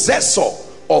possessor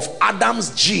of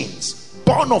Adam's genes,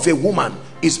 born of a woman,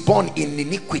 is born in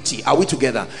iniquity. Are we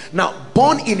together? Now,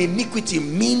 born in iniquity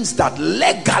means that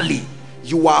legally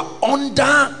you are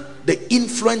under the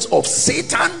influence of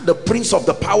Satan, the prince of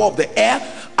the power of the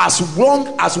air, as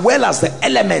well as the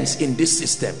elements in this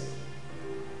system.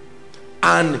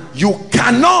 And you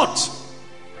cannot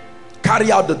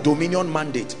carry out the dominion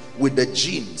mandate with the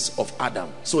genes of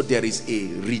Adam. So there is a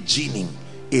regening,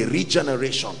 a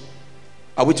regeneration.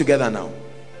 Are we together now?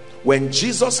 When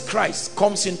Jesus Christ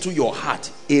comes into your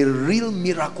heart, a real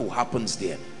miracle happens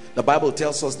there. The Bible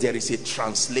tells us there is a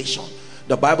translation.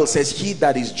 The Bible says he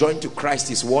that is joined to Christ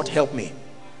is what? Help me.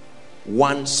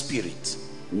 One spirit.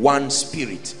 One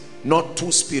spirit. Not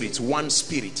two spirits, one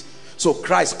spirit. So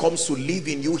Christ comes to live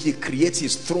in you. He creates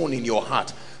his throne in your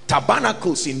heart,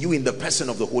 tabernacles in you in the person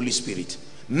of the Holy Spirit.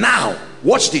 Now,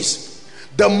 watch this.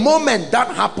 The moment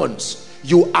that happens,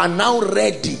 you are now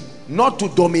ready not to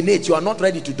dominate. You are not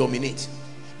ready to dominate.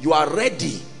 You are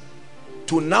ready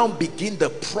to now begin the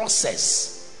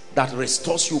process that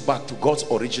restores you back to God's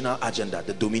original agenda,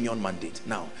 the dominion mandate.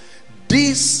 Now,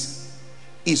 this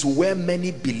is where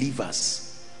many believers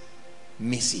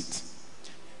miss it.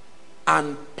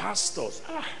 And pastors,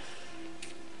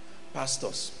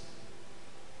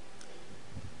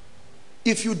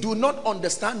 if you do not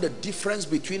understand the difference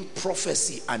between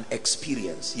prophecy and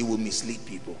experience, you will mislead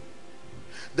people.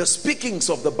 The speakings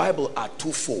of the Bible are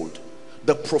twofold: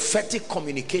 the prophetic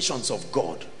communications of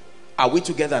God. Are we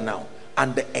together now?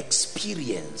 And the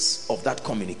experience of that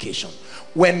communication.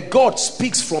 When God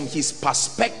speaks from his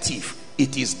perspective,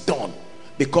 it is done.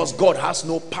 Because God has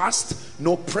no past,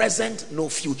 no present, no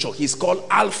future. He's called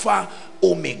Alpha,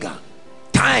 Omega.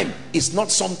 Time is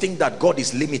not something that God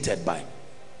is limited by.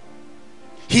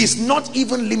 He is not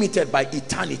even limited by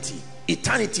eternity.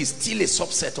 Eternity is still a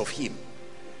subset of him.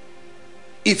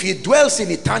 If he dwells in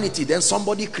eternity, then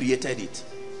somebody created it.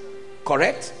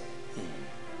 Correct?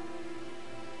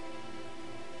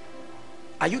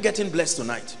 Are you getting blessed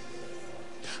tonight?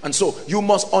 And so you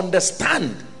must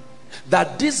understand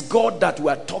that this God that we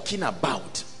are talking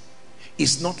about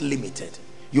is not limited.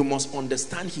 You must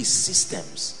understand his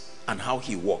systems and how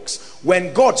he works.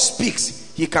 When God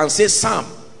speaks, he can say, Sam,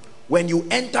 when you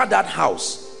enter that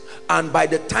house, and by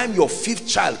the time your 5th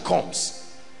child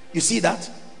comes, you see that?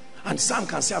 And Sam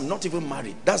can say, I'm not even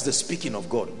married. That's the speaking of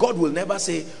God. God will never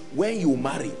say, when you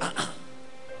marry.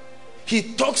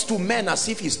 He talks to men as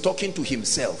if he's talking to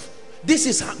himself. This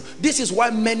is why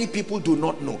many people do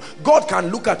not know. God can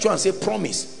look at you and say,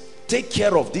 promise, take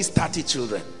care of these 30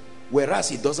 children. Whereas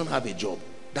he doesn't have a job.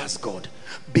 That's God.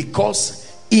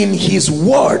 Because in his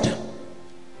word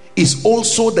is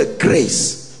also the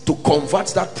grace to convert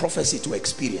that prophecy to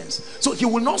experience. So he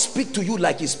will not speak to you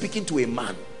like he's speaking to a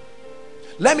man.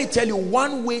 Let me tell you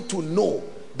one way to know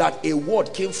that a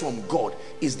word came from God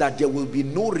is that there will be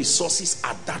no resources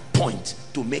at that point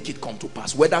to make it come to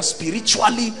pass, whether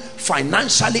spiritually,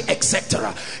 financially,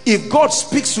 etc. If God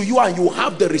speaks to you and you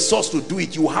have the resource to do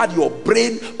it, you had your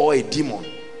brain or a demon.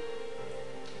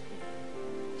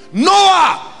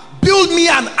 Noah, build me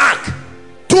an ark.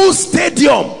 Two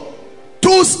stadium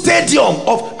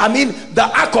of,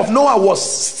 the ark of Noah was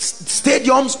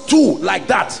stadiums, two like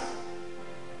that,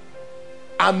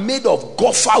 are made of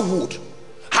gopher wood.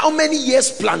 How many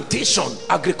years plantation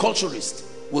agriculturist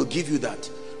will give you that?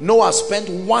 Noah spent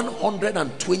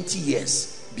 120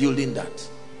 years building that.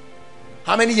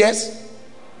 How many years?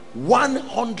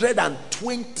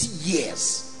 120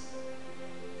 years.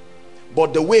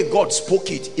 But the way God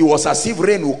spoke it, it was as if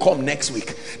rain will come next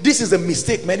week. This is a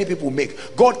mistake many people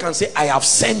make. God can say, I have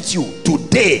sent you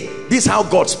today. This is how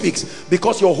God speaks,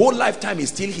 because your whole lifetime is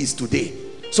still his today.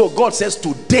 So God says,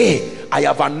 today I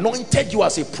have anointed you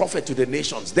as a prophet to the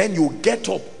nations. Then you get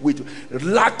up with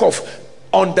lack of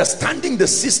understanding the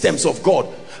systems of God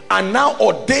and now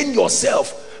ordain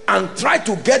yourself and try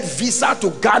to get visa to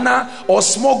Ghana or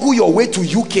smuggle your way to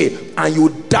UK, and you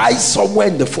die somewhere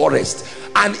in the forest.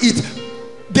 And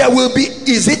there will be,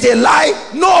 is it a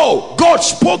lie? No, God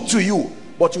spoke to you,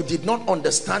 but you did not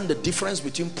understand the difference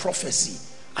between prophecy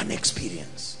and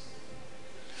experience.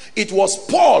 It was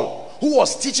Paul who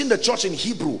was teaching the church in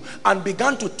Hebrew and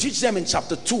began to teach them in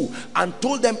chapter 2 and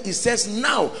told them, he says,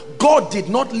 now God did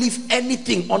not leave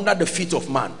anything under the feet of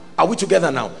man. Are we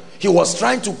together now? He was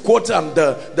trying to quote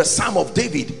the Psalm of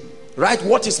David, right?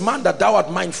 What is man that thou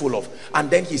art mindful of? And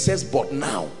then he says, but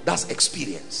now, that's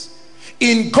experience.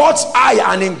 In God's eye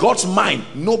and in God's mind,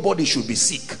 nobody should be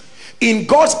sick. In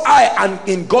God's eye and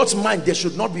in God's mind, there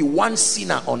should not be one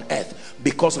sinner on earth,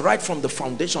 because right from the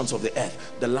foundations of the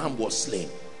earth, the Lamb was slain.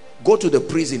 Go to the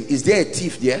prison. Is there a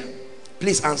thief there?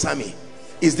 Please answer me.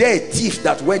 Is there a thief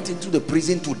that went into the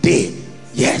prison today?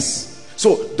 Yes.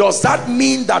 So does that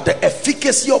mean that the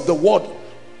efficacy of the word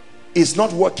is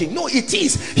not working? No, it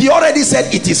is. He already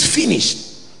said it is finished.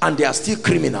 And there are still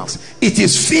criminals. It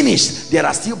is finished. There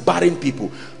are still barren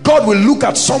people. God will look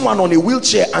at someone on a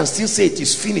wheelchair and still say it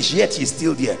is finished, yet he's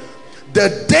still there.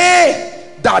 The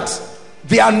day that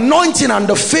the anointing and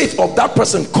the faith of that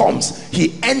person comes,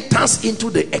 he enters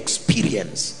into the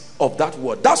experience of that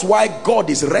word. That's why God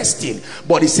is resting.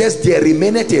 But he says there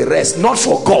remaineth a rest, not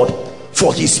for God,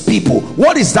 for his people.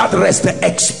 What is that rest? The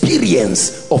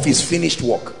experience of his finished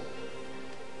work.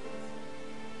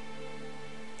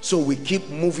 So we keep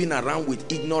moving around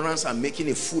with ignorance and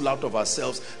making a fool out of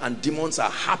ourselves, and demons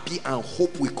are happy and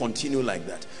hope we continue like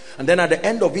that. And then at the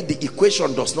end of it, the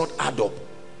equation does not add up,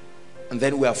 and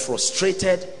then we are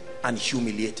frustrated and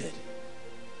humiliated.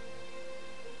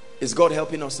 Is God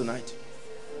helping us tonight?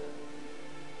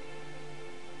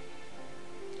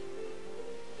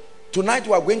 Tonight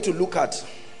we are going to look at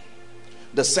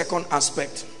the second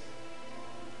aspect,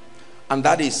 and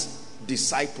that is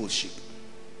discipleship.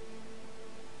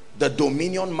 The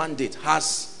dominion mandate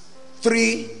has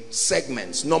 3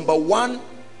 segments. Number 1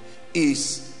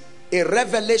 is a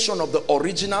revelation of the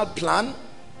original plan,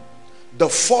 the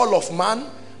fall of man,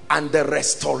 and the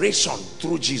restoration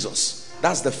through Jesus.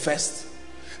 That's the first.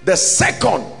 The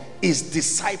second is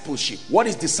discipleship. What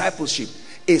is discipleship?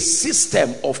 A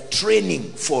system of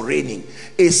training for reigning,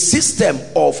 a system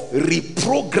of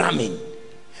reprogramming,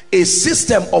 a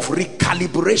system of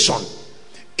recalibration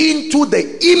into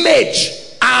the image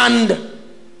and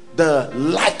the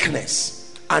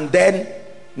likeness. And then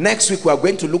next week we are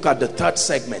going to look at the third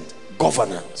segment,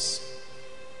 governance.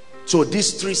 So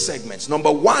these 3 segments.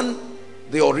 Number 1,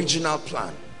 the original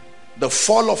plan, the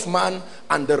fall of man,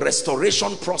 and the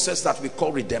restoration process that we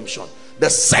call redemption. The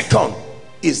second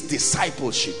is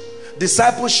discipleship.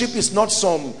 Discipleship is not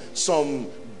some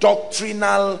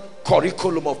doctrinal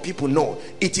curriculum of people. No,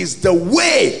 it is the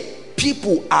way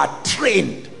people are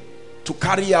trained to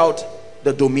carry out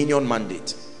the dominion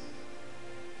mandate.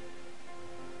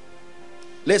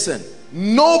 Listen,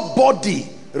 nobody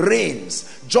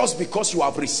reigns just because you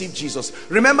have received Jesus.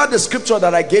 Remember the scripture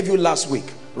that I gave you last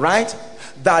week, right?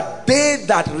 That they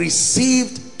that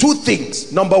received 2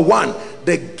 things. Number 1,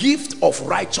 the gift of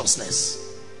righteousness.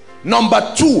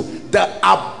 Number 2, the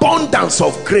abundance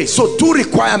of grace. So 2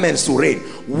 requirements to reign.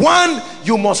 1,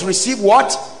 you must receive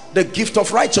what? The gift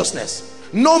of righteousness.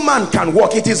 No man can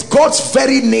walk. It is God's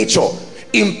very nature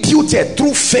imputed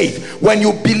through faith. When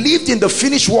you believed in the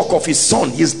finished work of his son,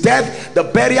 his death, the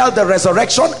burial, the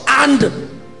resurrection, and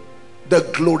the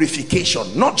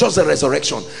glorification. Not just the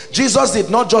resurrection. Jesus did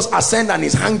not just ascend and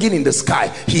is hanging in the sky.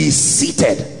 He is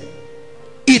seated.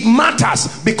 It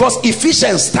matters because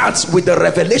Ephesians starts with the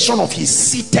revelation of his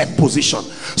seated position.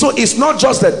 So it's not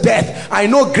just the death. I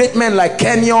know great men like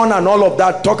Kenyon and all of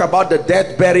that talk about the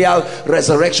death, burial,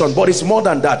 resurrection, but it's more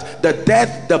than that. The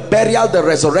death, the burial, the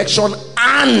resurrection,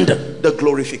 and the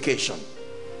glorification.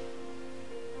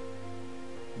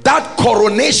 That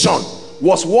coronation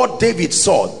was what David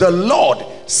saw. The Lord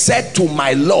said to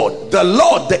my Lord, the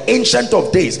Lord, the Ancient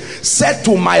of Days, said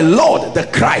to my Lord, the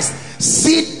Christ,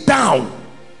 sit down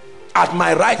at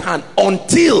my right hand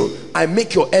until I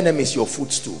make your enemies your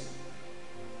footstool.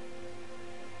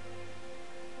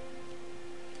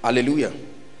 Hallelujah.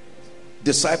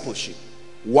 Discipleship.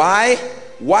 Why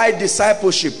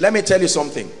discipleship? Let me tell you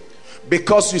something.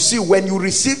 Because you see, when you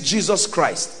receive Jesus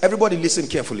Christ, everybody listen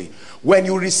carefully, when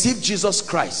you receive Jesus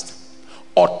Christ,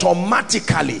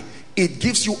 automatically it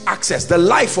gives you access. The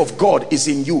life of God is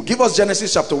in you. Give us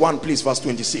Genesis chapter 1 please, verse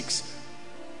 26.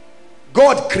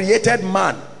 God created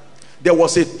man. There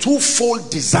was a twofold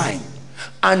design,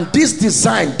 and this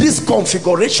design, this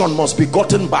configuration must be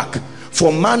gotten back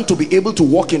for man to be able to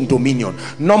walk in dominion.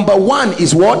 Number one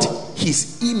is what?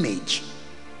 His image.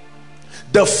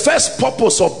 The first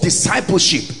purpose of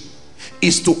discipleship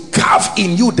is to carve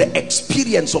in you the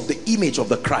experience of the image of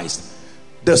the Christ,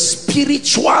 the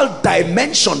spiritual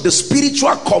dimension, the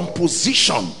spiritual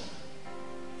composition.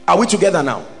 Are we together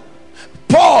now?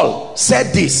 Paul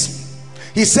said this.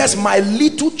 He says, my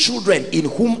little children in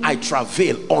whom I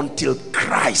travail until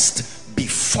Christ be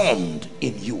formed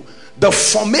in you. The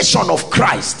formation of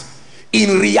Christ,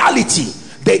 in reality,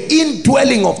 the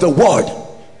indwelling of the word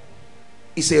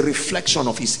is a reflection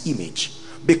of his image.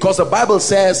 Because the Bible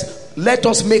says, let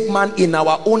us make man in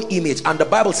our own image. And the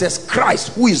Bible says Christ,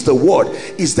 who is the word,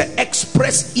 is the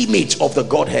express image of the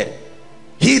Godhead.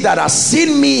 He that has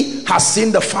seen me has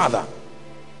seen the Father.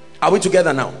 Are we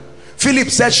together now? Philip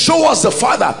said, show us the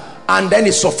Father, and then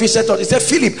it's sufficient. He said,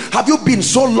 Philip, have you been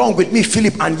so long with me,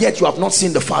 Philip, and yet you have not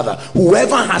seen the Father?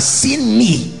 Whoever has seen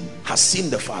me has seen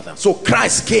the Father. So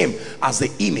Christ came as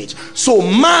the image. So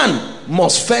man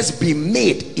must first be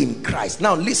made in Christ.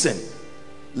 Now listen,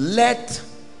 let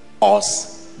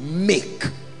us make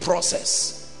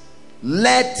process.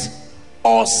 Let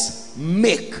us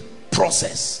make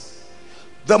process.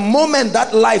 The moment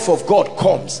that life of God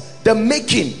comes, the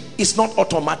making is not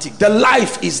automatic. The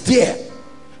life is there.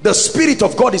 The Spirit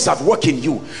of God is at work in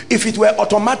you. If it were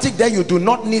automatic, then you do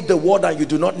not need the word and you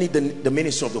do not need the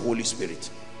ministry of the Holy Spirit.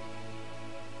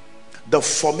 The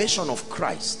formation of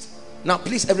Christ. Now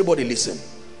please everybody listen.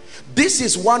 This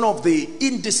is one of the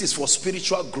indices for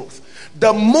spiritual growth.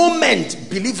 The moment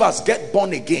believers get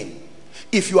born again,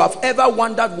 if you have ever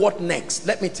wondered what next,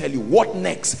 let me tell you, what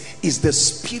next is the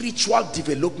spiritual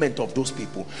development of those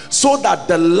people, so that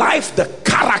the life, the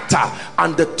character,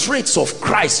 and the traits of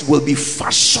Christ will be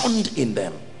fashioned in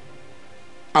them.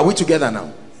 Are we together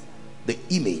now? The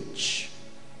image.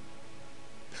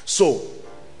 So,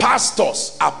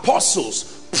 pastors,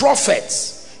 apostles,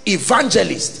 prophets,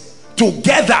 evangelists,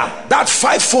 together, that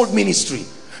fivefold ministry,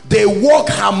 they work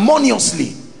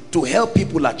harmoniously to help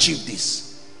people achieve this.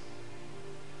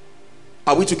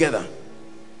 Are we together?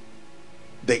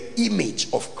 The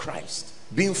image of Christ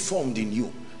being formed in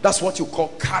you. That's what you call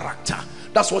character.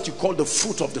 That's what you call the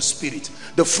fruit of the Spirit,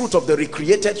 the fruit of the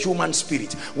recreated human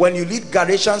spirit. When you read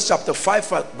Galatians chapter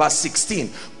 5 verse 16,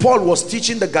 Paul was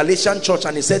teaching the Galatian church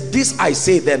and he said, this I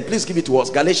say then, please give it to us,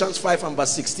 Galatians 5 and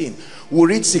verse 16. We'll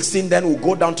read 16, then we'll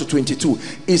go down to 22.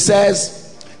 He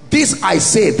says, this I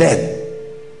say then,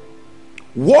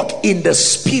 walk in the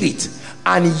Spirit,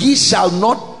 and ye shall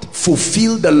not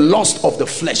fulfill the lust of the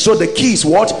flesh. So the key is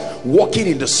what? Walking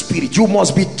in the Spirit. You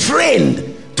must be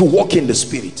trained to walk in the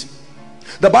Spirit.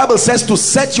 The Bible says to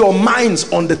set your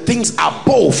minds on the things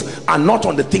above and not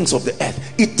on the things of the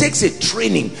earth. It takes a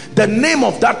training. The name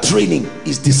of that training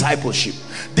is discipleship.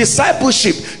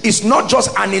 Discipleship is not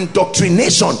just an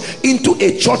indoctrination into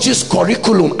a church's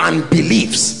curriculum and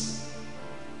beliefs.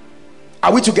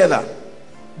 Are we together?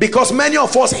 Because many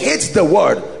of us hate the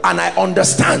word, and I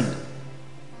understand,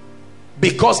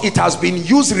 because it has been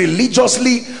used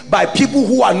religiously by people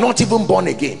who are not even born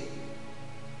again.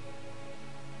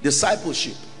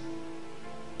 Discipleship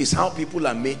is how people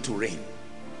are made to reign.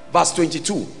 Verse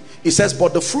 22, it says,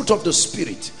 but the fruit of the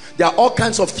Spirit, there are all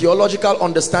kinds of theological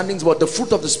understandings, but the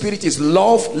fruit of the Spirit is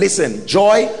love, listen,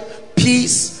 joy,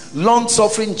 peace,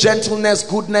 long-suffering, gentleness,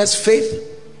 goodness,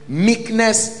 faith,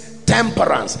 meekness,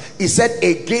 temperance. He said,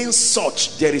 against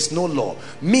such there is no law,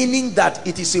 meaning that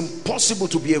it is impossible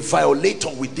to be a violator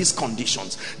with these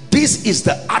conditions. This is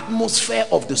the atmosphere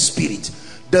of the Spirit.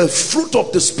 The fruit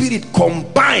of the Spirit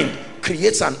combined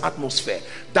creates an atmosphere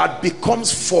that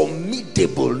becomes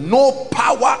formidable. No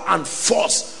power and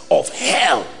force of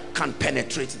hell can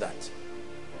penetrate that.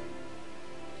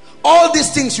 All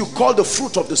these things you call the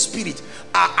fruit of the Spirit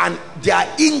and they are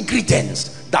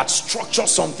ingredients that structure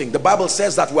something. The Bible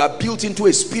says that we are built into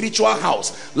a spiritual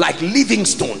house like living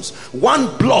stones,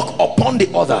 one block upon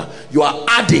the other. You are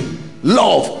adding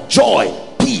love, joy,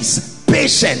 peace,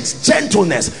 patience,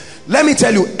 gentleness. Let me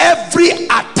tell you, every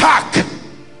attack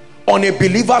on a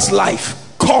believer's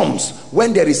life comes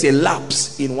when there is a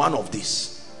lapse in one of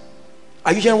these.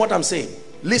 Are you hearing what I'm saying?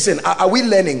 Listen, are we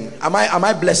learning? Am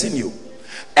I blessing you?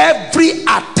 Every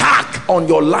attack on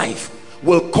your life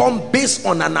will come based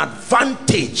on an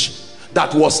advantage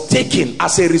that was taken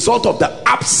as a result of the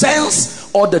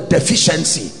absence or the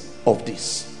deficiency of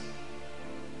this.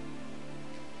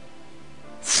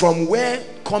 From where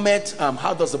cometh,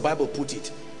 how does the Bible put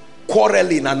it?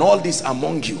 Quarreling and all this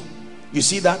among you. You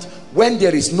see that? When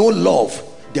there is no love,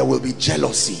 there will be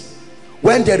jealousy.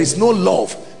 When there is no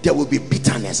love, there will be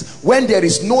bitterness. When there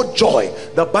is no joy,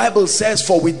 the Bible says,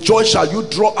 for with joy shall you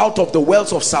draw out of the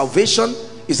wells of salvation.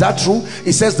 Is that true?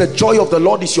 It says the joy of the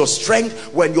Lord is your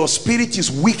strength. When your spirit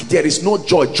is weak, there is no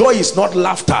joy. Joy is not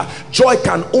laughter. Joy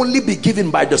can only be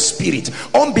given by the Spirit.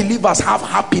 Unbelievers have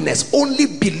happiness. Only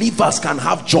believers can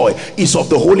have joy. It's of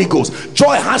the Holy Ghost.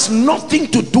 Joy has nothing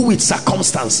to do with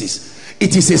circumstances.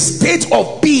 It is a state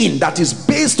of being that is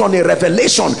based on a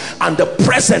revelation and the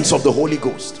presence of the Holy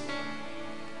Ghost.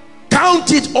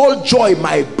 Count it all joy,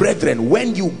 my brethren,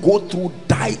 when you go through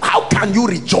die. How can you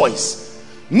rejoice?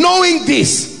 Knowing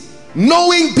this,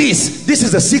 this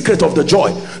is the secret of the joy.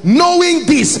 Knowing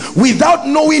this, without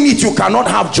knowing it, you cannot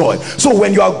have joy. So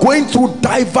when you are going through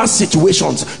diverse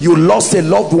situations, you lost a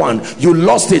loved one, you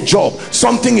lost a job,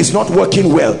 something is not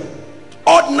working well,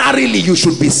 ordinarily you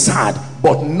should be sad.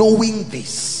 But knowing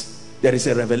this, there is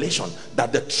a revelation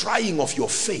that the trying of your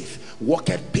faith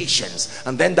worketh patience,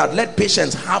 and then that let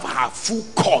patience have her full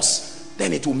course,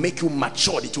 then it will make you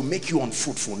matured, it will make you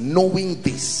unfruitful. Knowing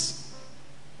this.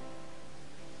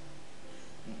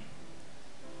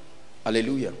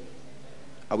 Hallelujah.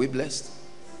 Are we blessed?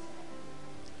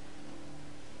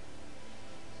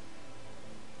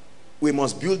 We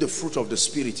must build the fruit of the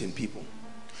Spirit in people.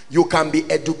 You can be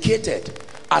educated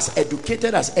as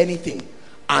anything,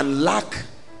 and lack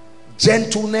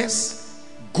gentleness,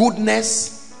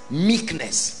 goodness,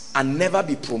 meekness, and never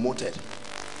be promoted.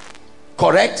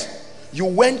 Correct? You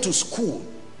went to school,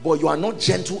 but you are not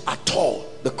gentle at all.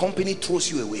 The company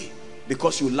throws you away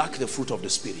because you lack the fruit of the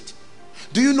Spirit.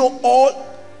 Do you know all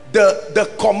the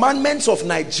commandments of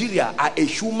Nigeria are a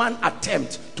human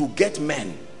attempt to get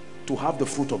men to have the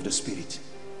fruit of the Spirit?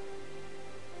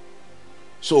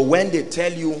 So when they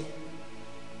tell you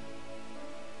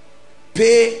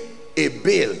pay a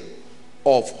bill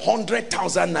of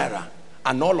 100,000 naira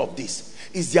and all of this,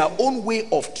 is their own way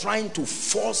of trying to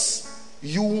force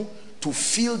you to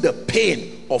feel the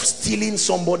pain of stealing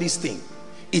somebody's thing.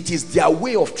 It is their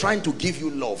way of trying to give you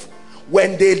love.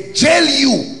 When they jail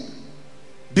you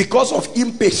because of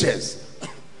impatience,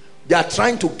 they are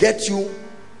trying to get you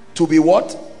to be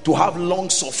what? To have long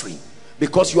suffering,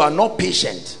 because you are not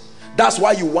patient. That's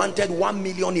why you wanted 1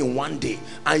 million in one day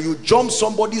and you jumped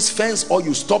somebody's fence, or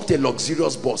you stopped a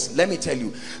luxurious bus. Let me tell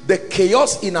you, the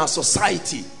chaos in our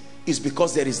society is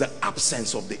because there is the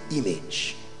absence of the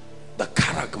image, the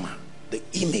charagma, the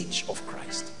image of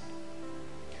Christ.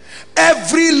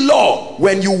 Every law,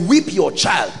 when you whip your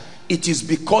child, it is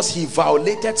because he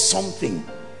violated something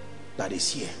that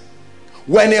is here.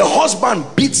 When a husband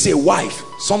beats a wife,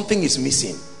 something is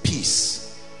missing.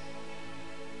 Peace.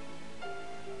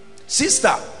 Sister,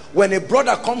 when a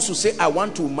brother comes to say, I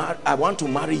want to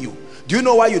marry you, do you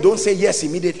know why you don't say yes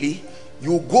immediately?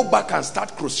 You go back and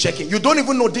start cross-checking. You don't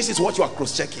even know this is what you are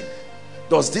cross-checking.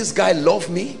 Does this guy love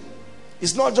me?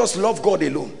 It's not just love God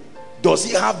alone. Does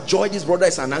he have joy? This brother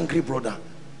is an angry brother.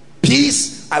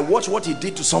 Peace. I watched what he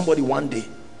did to somebody one day.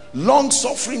 Long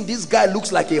suffering. This guy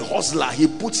looks like a hustler. He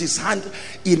puts his hand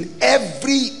in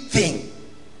everything.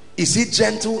 Is he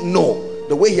gentle? No.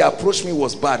 The way he approached me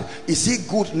was bad. Is he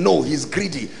good? No. He's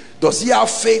greedy. Does he have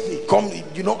faith? Come,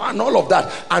 you know, and all of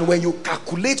that. And when you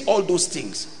calculate all those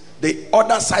things, the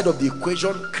other side of the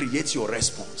equation creates your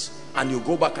response, and you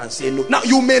go back and say no. Now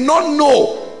you may not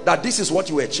know that this is what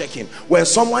you were checking. When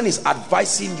someone is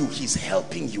advising you, he's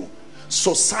helping you.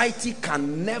 Society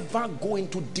can never go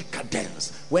into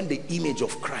decadence when the image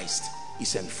of Christ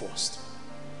is enforced.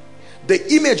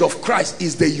 The image of Christ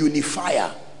is the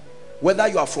unifier. Whether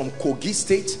you are from Kogi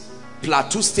State,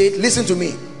 Plateau State, listen to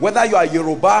me, whether you are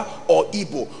Yoruba or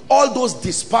Igbo, all those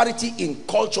disparity in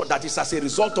culture that is as a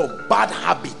result of bad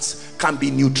habits can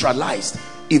be neutralized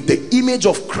if the image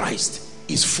of Christ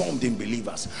is formed in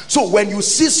believers. So when you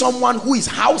see someone who is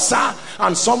Hausa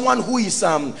and someone who is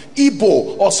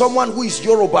Igbo, or someone who is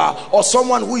Yoruba, or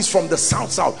someone who is from the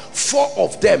south, four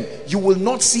of them, you will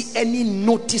not see any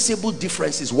noticeable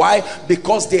differences. Why?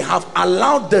 Because they have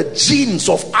allowed the genes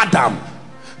of Adam,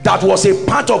 that was a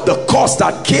part of the curse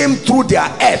that came through their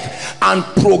earth, and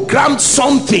programmed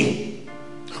something.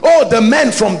 Oh, the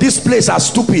men from this place are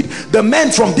stupid, the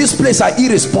men from this place are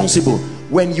irresponsible.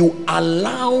 When you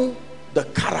allow the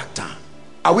character,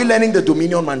 are we learning the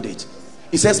dominion mandate?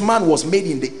 It says man was made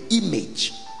in the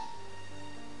image.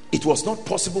 It was not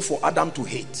possible for Adam to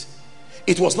hate.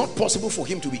 It was not possible for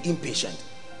him to be impatient.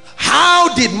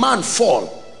 How did man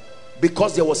fall?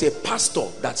 Because there was a pastor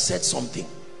that said something.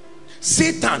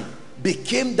 Satan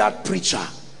became that preacher.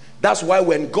 That's why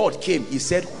when God came, he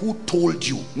said, who told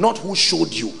you, not who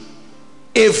showed you.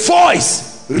 A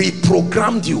voice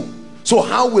reprogrammed you. So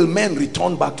how will men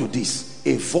return back to this?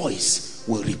 A voice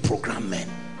will reprogram men.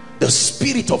 The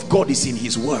Spirit of God is in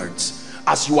his words.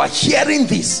 As you are hearing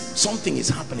this, something is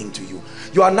happening to you.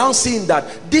 You are now seeing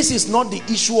that this is not the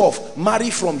issue of marry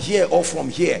from here or from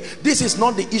here. This is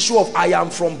not the issue of I am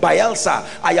from Bayelsa,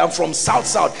 I am from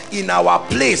South. In our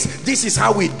place, this is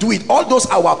how we do it. All those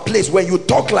our place, when you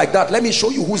talk like that, let me show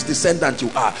you whose descendant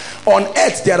you are. On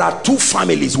earth there are two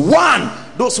families. One,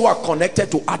 those who are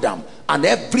connected to Adam and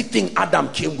everything Adam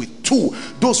came with. Two,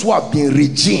 those who have been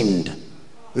regened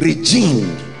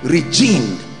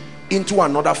into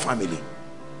another family.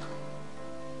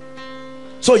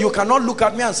 So you cannot look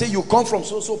at me and say you come from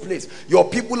so place, your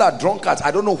people are drunkards,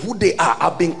 I don't know who they are,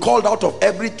 I've been called out of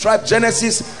every tribe.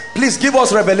 Genesis, please give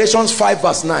us Revelations 5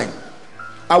 verse 9.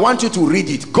 I want you to read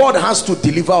it. God has to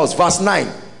deliver us. Verse 9.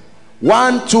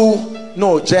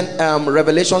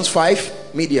 Revelations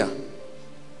 5, media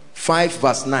 5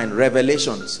 verse 9.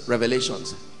 Revelations.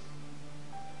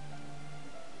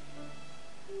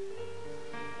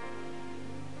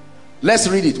 Let's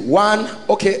read it.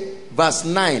 Verse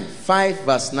 9. 5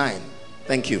 verse 9.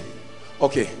 Thank you.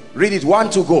 Okay, read it. 1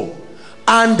 to go.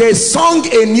 And they sung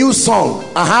a new song,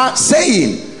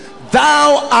 saying,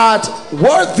 thou art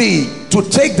worthy to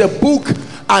take the book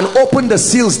and open the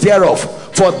seals thereof,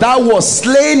 for thou wast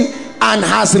slain and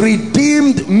hast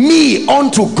redeemed me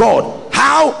unto God.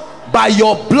 How? By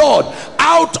your blood,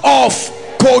 out of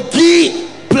Kogi,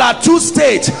 Plateau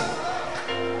State,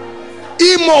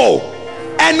 Imo,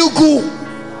 Enugu,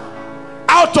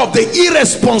 out of the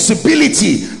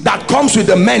irresponsibility that comes with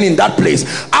the men in that place,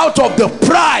 out of the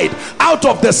pride, out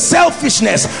of the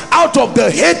selfishness, out of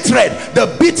the hatred, the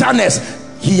bitterness,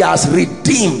 he has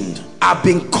redeemed. I've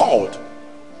been called.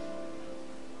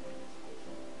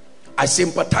 I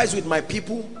sympathize with my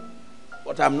people,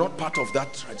 but I'm not part of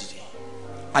that tragedy.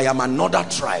 I am another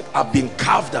tribe. I've been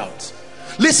carved out.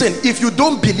 Listen, if you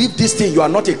don't believe this thing, you are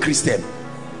not a Christian.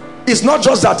 It's not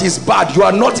just that it's bad, you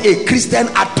are not a Christian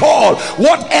at all.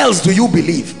 What else do you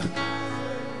believe?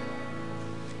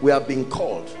 We have been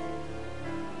called.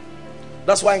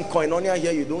 That's why in Koinonia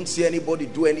here, you don't see anybody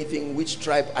do anything. Which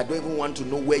tribe? I don't even want to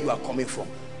know where you are coming from.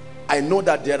 I know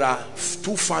that there are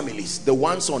two families, the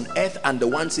ones on earth and the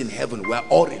ones in heaven. We are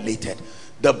all related.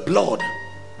 The blood,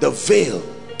 the veil,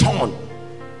 torn,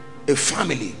 a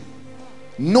family.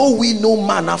 Know we no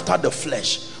man after the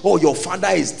flesh. Oh, your father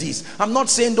is this. I'm not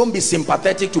saying don't be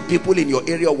sympathetic to people in your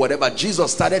area or whatever.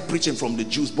 Jesus started preaching from the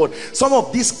Jews, but some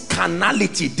of this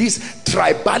carnality, this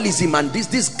tribalism, and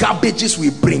these garbages we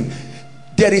bring.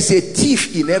 There is a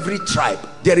thief in every tribe.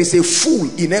 There is a fool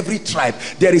in every tribe.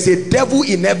 There is a devil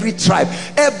in every tribe.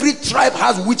 Every tribe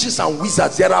has witches and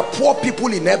wizards. There are poor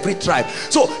people in every tribe.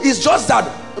 So it's just that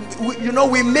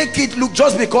we make it look,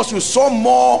 just because you saw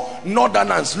more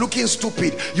northerners looking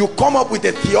stupid, you come up with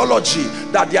a theology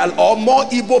that there are or more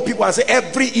Igbo people and say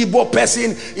every Igbo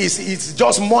person is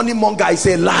just money monger. It's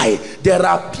a lie. There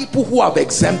are people who have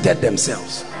exempted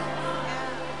themselves,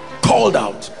 called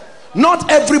out.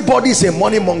 Not everybody is a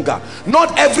money monger.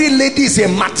 Not every lady is a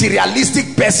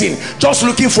materialistic person just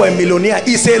looking for a millionaire.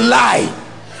 It's a lie.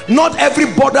 Not every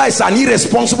brother is an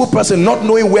irresponsible person not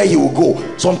knowing where he will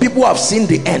go. Some people have seen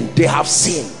the end. They have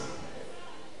seen.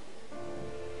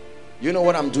 You know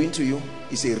what I'm doing to you?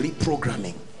 It's a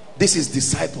reprogramming. This is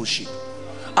discipleship.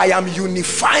 I am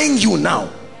unifying you now.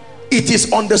 It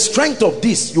is on the strength of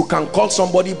this you can call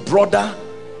somebody brother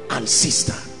and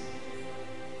sister.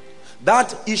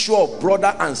 That issue of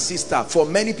brother and sister for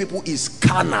many people is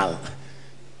carnal.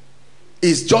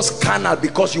 It's just carnal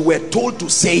because you were told to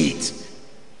say it.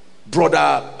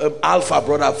 Brother Alpha,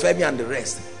 Brother Femi and the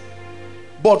rest.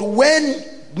 But when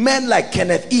men like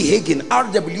Kenneth E. Hagin,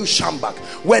 R.W. Schambach,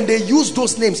 when they used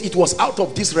those names, it was out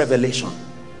of this revelation.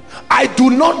 I do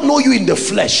not know you in the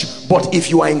flesh, but if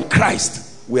you are in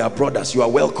Christ, we are brothers. You are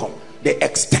welcome. They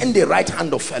extend the right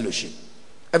hand of fellowship.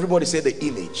 Everybody say the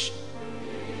image.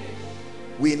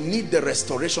 We need the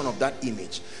restoration of that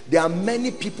image. There are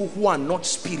many people who are not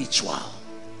spiritual.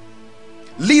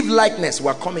 Live likeness,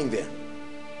 we're coming there.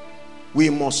 We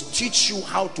must teach you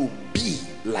how to be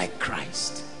like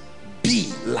Christ.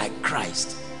 Be like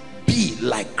Christ. Be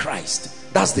like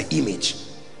Christ. That's the image.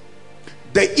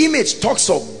 The image talks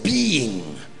of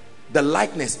being. The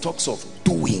likeness talks of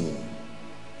doing.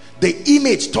 The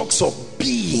image talks of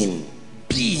being.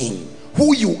 Being.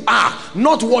 Who you are,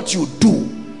 not what you do.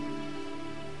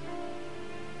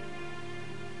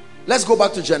 Let's go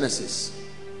back to Genesis.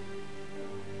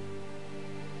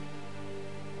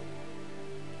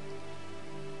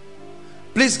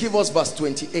 Please give us verse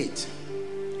 28.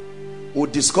 We'll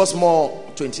discuss more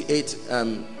 28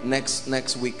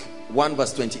 next week. 1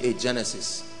 verse 28,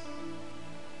 Genesis.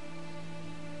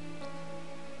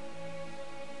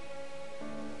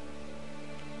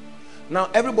 Now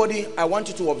everybody, I want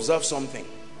you to observe something.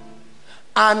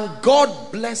 And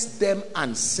God blessed them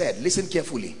and said, listen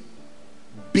carefully,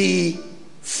 be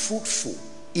fruitful.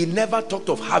 He never talked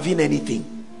of having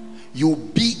anything. You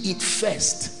be it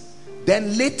first.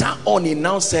 Then later on he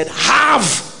now said,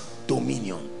 have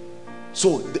dominion.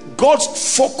 So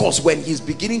God's focus when he's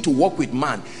beginning to work with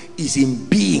man is in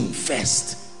being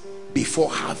first before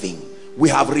having. We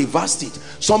have reversed it.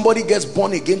 Somebody gets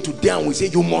born again today and we say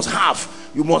you must have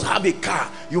a car,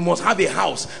 you must have a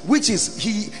house, which is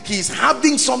he's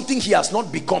having something he has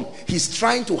not become. He's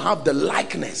trying to have the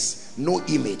likeness, no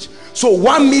image. So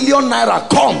 1 million naira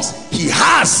comes, he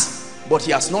has, but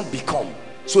he has not become,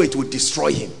 so it will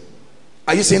destroy him.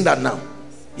 Are you saying that now?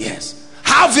 Yes.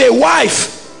 Have a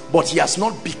wife, but he has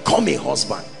not become a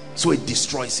husband, so it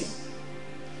destroys him.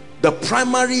 The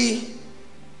primary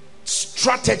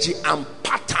strategy and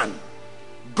pattern,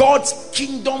 God's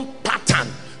kingdom pattern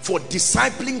for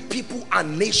discipling people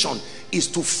and nation, is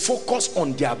to focus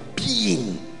on their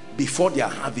being before their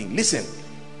having. Listen,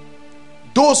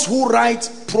 those who write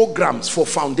programs for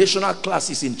foundational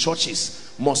classes in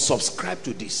churches must subscribe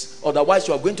to this. Otherwise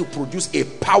you are going to produce a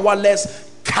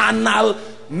powerless, carnal,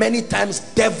 many times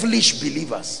devilish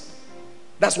believers.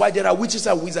 That's why there are witches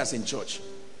and wizards in church,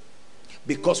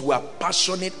 because we are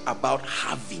passionate about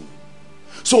having.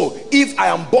 So if I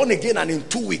am born again and in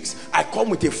 2 weeks I come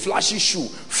with a flashy shoe,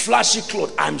 flashy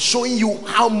cloth, I'm showing you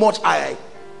how much I,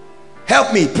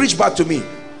 help me, preach back to me,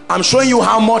 I'm showing you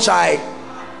how much I,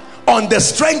 on the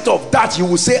strength of that you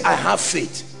will say I have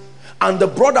faith. And the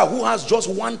brother who has just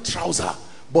one trouser,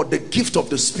 but the gift of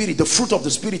the Spirit, the fruit of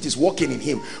the Spirit is working in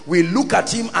him, we look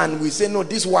at him and we say, no,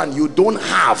 this one you don't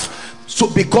have.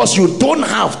 So because you don't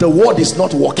have, the word is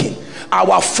not working.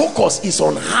 Our focus is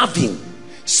on having.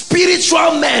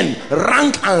 Spiritual men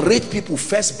rank and rate people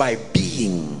first by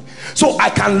being. So I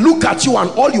can look at you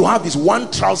and all you have is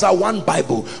one trouser, one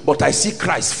Bible, but I see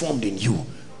Christ formed in you.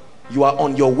 You are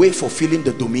on your way fulfilling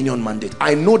the dominion mandate.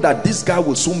 I know that this guy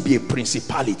will soon be a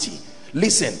principality.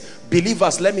 Listen,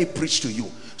 believers, let me preach to you.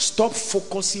 Stop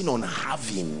focusing on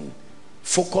having.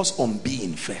 Focus on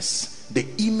being first. The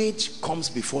image comes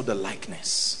before the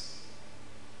likeness.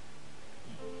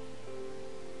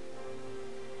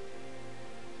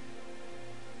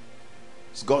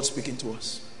 Is God speaking to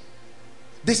us?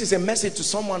 This is a message to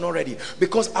someone already,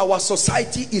 because our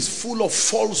society is full of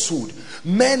falsehood.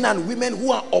 Men and women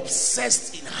who are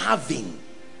obsessed in having.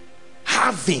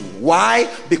 Why?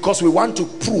 Because we want to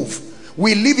prove.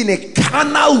 We live in a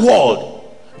carnal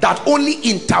world that only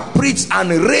interprets and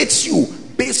rates you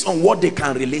based on what they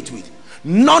can relate with.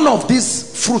 None of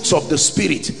these fruits of the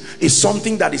Spirit is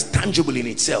something that is tangible in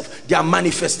itself. Their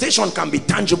manifestation can be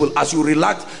tangible as you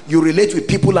relate with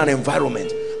people and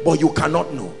environment, but you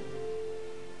cannot know.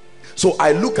 So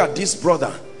I look at this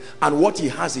brother, and what he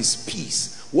has is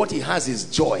peace, what he has is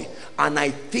joy, and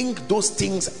I think those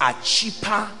things are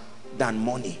cheaper than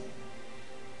money.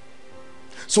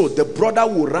 So the brother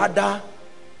would rather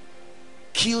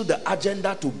kill the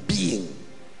agenda to being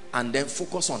and then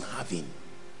focus on having.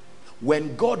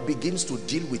 When God begins to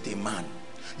deal with a man,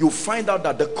 you find out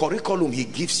that the curriculum he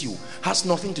gives you has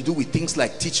nothing to do with things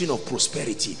like teaching of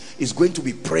prosperity. It's going to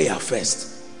be prayer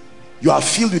first. You are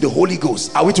filled with the Holy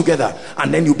Ghost. Are we together?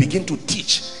 And then you begin to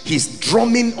teach. He's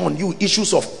drumming on you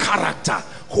issues of character,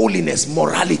 holiness,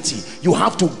 morality. You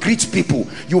have to greet people.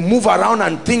 You move around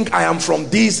and think, I am from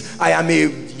this, I am a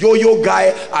yo-yo guy,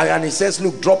 and he says,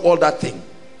 look, drop all that thing.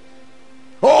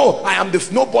 Oh, I am the,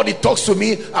 nobody talks to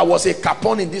me. I was a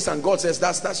capon in this, and God says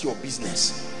that's your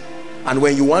business. And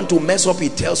when you want to mess up, he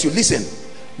tells you, listen,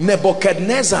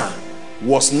 Nebuchadnezzar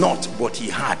was not, but he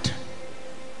had.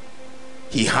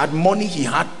 He had money, he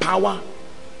had power,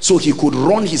 so he could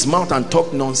run his mouth and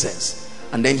talk nonsense.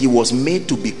 And then he was made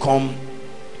to become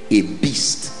a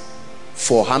beast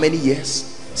for how many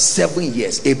years? 7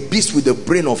 years. A beast with the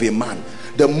brain of a man.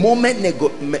 The moment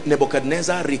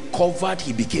Nebuchadnezzar recovered,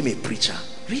 he became a preacher.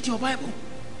 Read your Bible.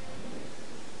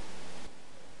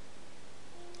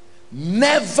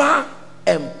 Never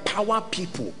empower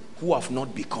people who have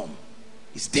not become.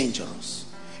 It's dangerous.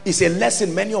 It's a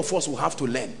lesson many of us will have to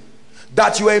learn.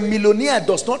 That you are a millionaire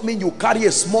does not mean you carry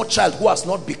a small child who has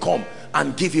not become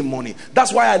and give him money.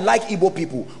 That's why I like Igbo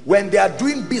people. When they are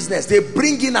doing business, they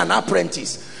bring in an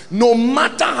apprentice. No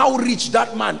matter how rich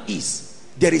that man is,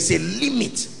 there is a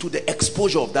limit to the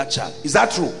exposure of that child. Is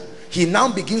that true? He now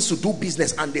begins to do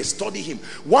business and they study him.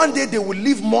 One day they will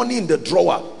leave money in the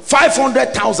drawer,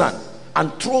 500,000,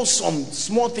 and throw some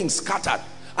small things scattered.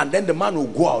 And then the man will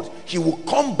go out. He will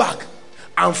come back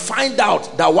and find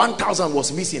out that 1,000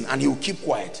 was missing, and he will keep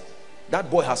quiet. That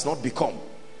boy has not become.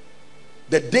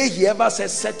 The day he ever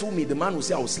says, settle me, the man will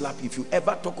say, I will slap you. If you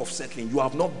ever talk of settling, you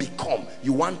have not become.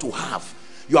 You want to have.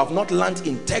 You have not learned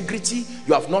integrity.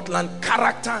 You have not learned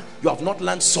character. You have not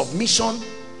learned submission.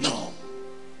 No.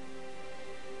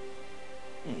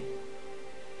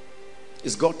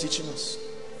 Is God teaching us?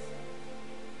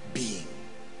 Being.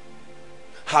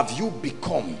 Have you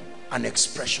become an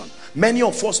expression? Many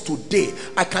of us today,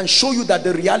 I can show you that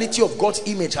the reality of God's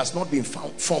image has not been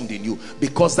formed in you,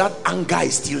 because that anger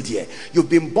is still there. You've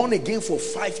been born again for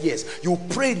 5 years. You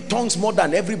pray in tongues more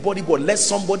than everybody, but let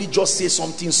somebody just say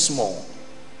something small.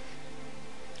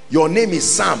 Your name is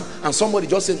Sam, and somebody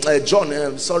just said,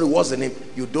 John, sorry, what's the name?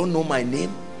 You don't know my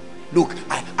name? Look,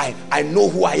 I know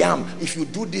who I am. If you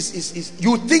do this,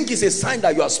 you think it's a sign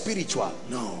that you are spiritual.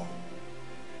 No.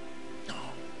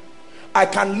 I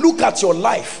can look at your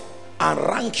life and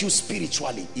rank you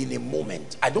spiritually in a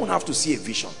moment. I don't have to see a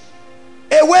vision.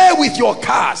 Away with your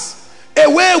cars,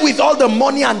 away with all the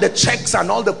money and the checks and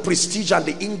all the prestige and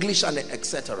the English and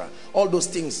etc. All those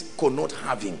things connote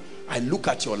having. I look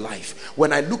at your life.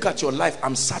 When I look at your life,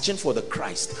 I'm searching for the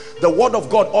Christ. The word of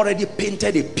God already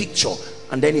painted a picture,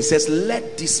 and then he says,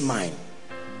 let this mind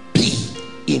be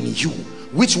in you,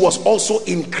 which was also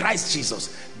in Christ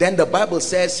Jesus. Then the Bible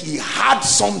says he had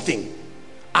something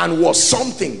and was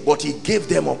something, but he gave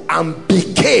them up and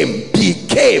became,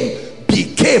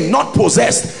 not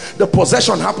possessed. The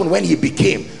possession happened when he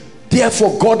became.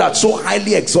 Therefore God had so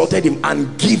highly exalted him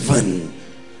and given.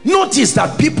 Notice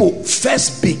that people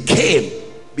first became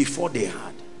before they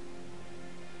had.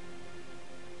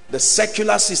 The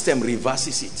secular system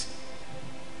reverses it.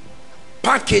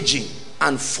 Packaging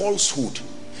and falsehood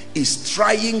is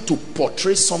trying to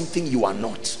portray something you are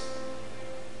not.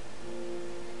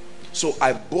 So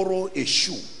I borrow a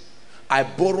shoe, I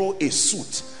borrow a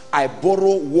suit, I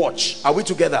borrow watch. Are we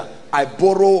together? I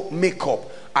borrow makeup,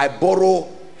 I borrow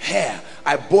hair,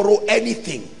 I borrow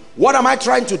anything. What am I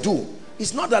trying to do?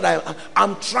 It's not that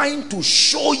I'm trying to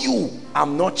show you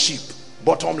I'm not cheap.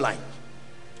 Bottom line.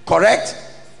 Correct?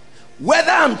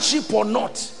 Whether I'm cheap or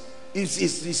not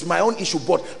is my own issue,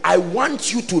 but I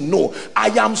want you to know I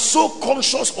am so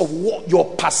conscious of what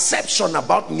your perception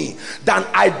about me that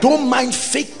I don't mind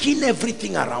faking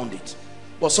everything around it.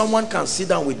 But someone can sit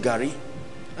down with Gary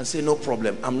and say, no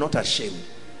problem, I'm not ashamed.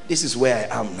 This is where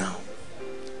I am now.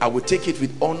 I will take it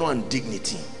with honor and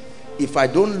dignity. If I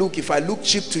look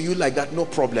cheap to you like that, no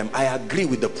problem. I agree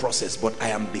with the process, but I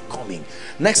am becoming.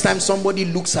 Next time somebody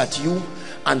looks at you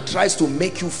and tries to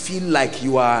make you feel like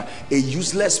you are a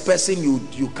useless person,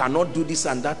 you cannot do this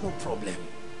and that, no problem.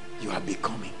 You are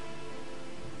becoming.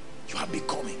 You are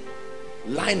becoming.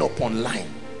 Line upon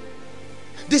line.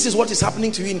 This is what is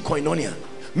happening to you in Koinonia.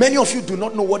 Many of you do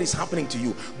not know what is happening to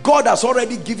you. God has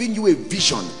already given you a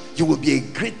vision. You will be a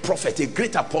great prophet, a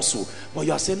great apostle. But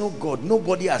you are saying, oh God,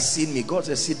 nobody has seen me. God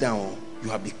says, sit down. You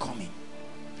are becoming.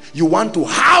 You want to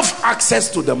have access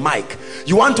to the mic.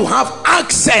 You want to have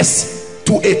access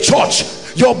to a church.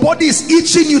 Your body is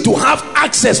itching you to have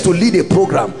access to lead a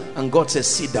program. And God says,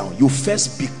 sit down. You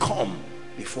first become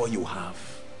before you have.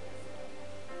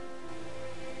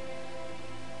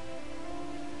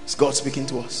 Is God speaking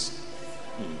to us?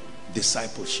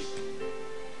 Discipleship.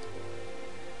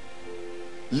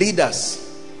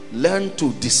 Leaders, learn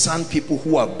to discern people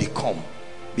who have become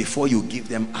before you give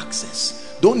them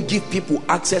access. Don't give people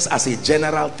access as a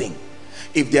general thing.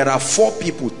 If there are 4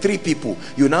 people, 3 people,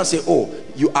 you now say, oh,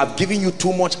 you have given you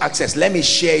too much access, let me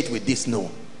share it with this. No.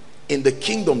 In the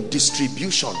kingdom,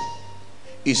 distribution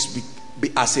is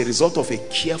as a result of a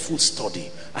careful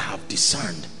study. I have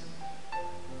discerned.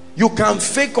 You can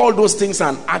fake all those things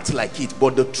and act like it,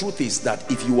 but the truth is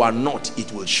that if you are not,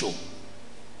 it will show.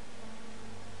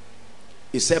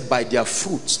 He said, by their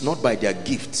fruits, not by their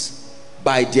gifts.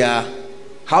 By their,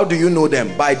 how do you know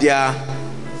them? By their,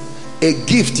 a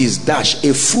gift is dash,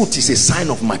 a fruit is a sign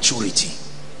of maturity.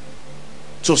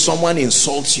 So someone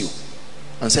insults you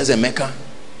and says, Emeka,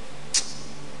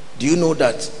 do you know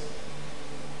that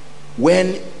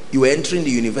when you were entering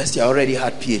the university, I already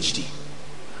had PhD?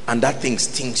 And that thing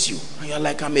stings you. And you're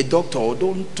like, I'm a doctor,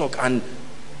 don't talk. And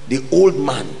the old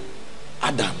man,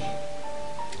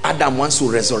 Adam wants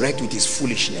to resurrect with his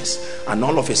foolishness. And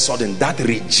all of a sudden, that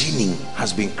regining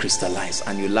has been crystallized.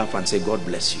 And you laugh and say, God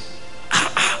bless you.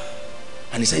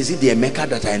 And he says, is it the Emeka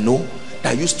that I know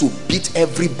that used to beat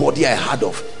everybody I heard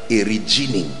of? A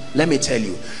regining. Let me tell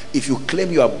you, if you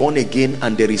claim you are born again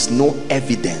and there is no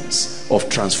evidence of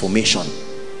transformation,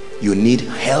 you need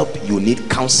help, you need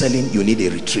counseling, you need a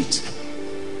retreat.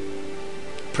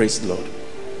 Praise the Lord.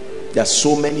 There are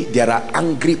so many. There are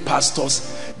angry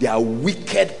pastors, there are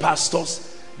wicked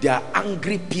pastors, there are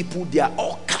angry people, there are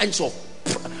all kinds of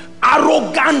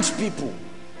arrogant people.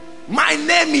 My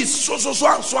name is so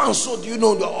and so. Do you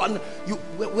know?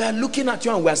 We are looking at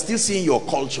you and we are still seeing your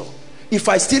culture. If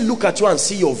I still look at you and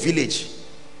see your village,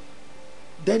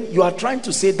 then you are trying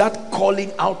to say that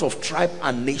calling out of tribe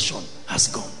and nation has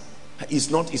gone. It's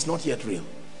not yet real.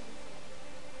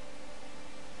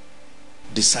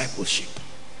 Discipleship,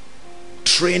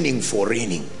 training for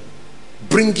reigning,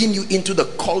 bringing you into the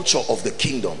culture of the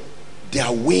kingdom,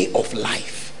 their way of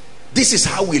life. This is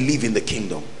how we live in the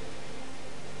kingdom.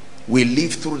 We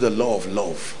live through the law of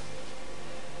love.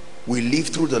 We live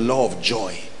through the law of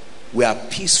joy. We are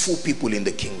peaceful people in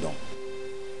the kingdom.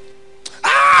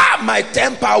 My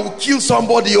temper will kill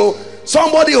somebody. Oh,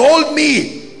 somebody hold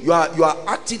me. You are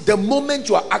acting, the moment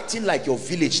you are acting like your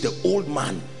village, the old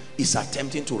man is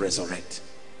attempting to resurrect.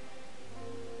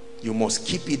 You must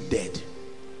keep it dead.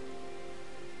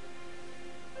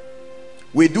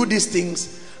 We do these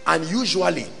things, and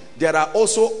usually there are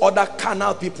also other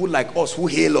carnal people like us who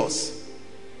hail us.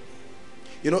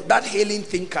 You know, that hailing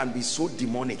thing can be so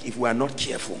demonic if we are not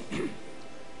careful.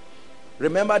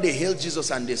 Remember, they hailed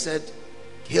Jesus and they said,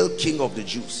 "Hail King of the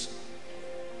Jews."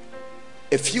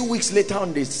 A few weeks later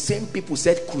on, the same people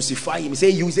said, "Crucify him." You say,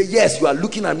 "Yes, you are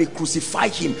looking at me, crucify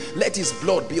him. Let his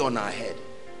blood be on our head."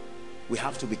 We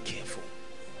have to be careful.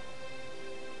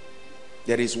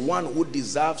 There is one who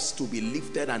deserves to be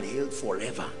lifted and hailed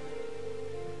forever.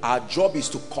 Our job is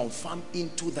to conform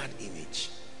into that image.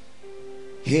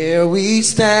 Here we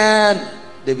stand,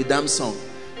 David Dam song,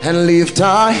 and lift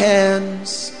our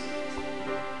hands,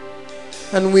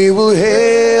 and we will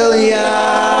hail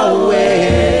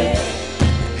Yahweh,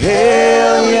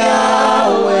 hail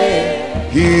Yahweh.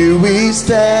 Here we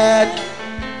stand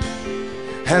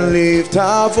and lift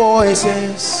our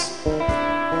voices.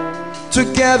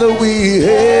 Together we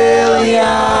hail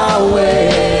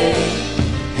Yahweh,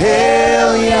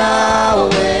 hail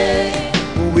Yahweh.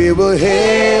 We will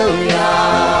hail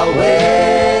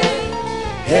Yahweh,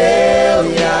 hail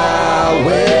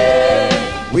Yahweh.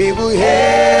 We will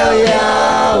hail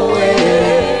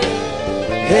Yahweh,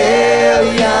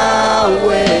 hail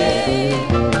Yahweh,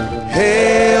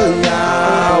 hail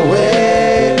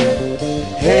Yahweh,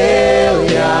 hail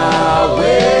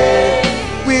Yahweh.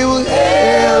 We will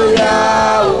hail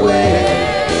Yahweh,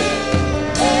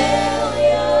 hail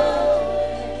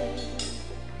Yahweh.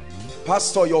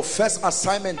 Pastor, your first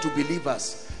assignment to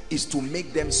believers is to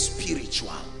make them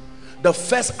spiritual. The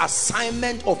first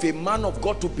assignment of a man of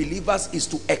God to believers is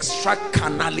to extract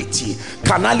carnality.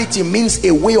 Carnality means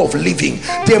a way of living.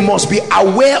 They must be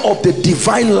aware of the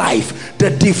divine life,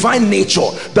 the divine nature,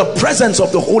 the presence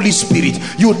of the Holy Spirit.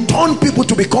 You turn people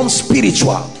to become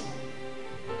spiritual.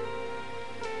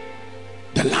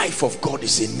 The life of God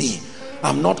is in me.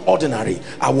 I'm not ordinary.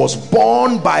 I was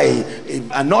born by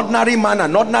an ordinary man,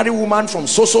 an ordinary woman from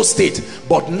so-so state,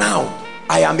 but now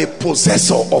I am a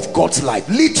possessor of God's life.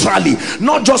 Literally,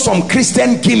 not just some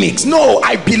Christian gimmicks. No,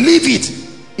 I believe it.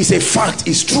 It's a fact,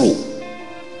 it's true.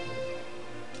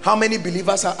 How many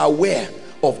believers are aware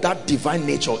of that divine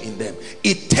nature in them?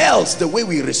 It tells the way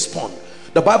we respond.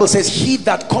 The Bible says, he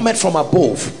that cometh from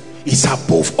above is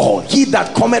above all. He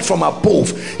that cometh from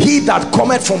above, he that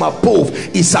cometh from above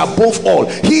is above all.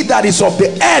 He that is of the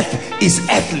earth is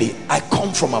earthly. I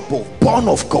come from above, born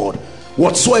of God.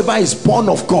 Whatsoever is born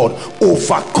of God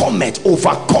overcometh.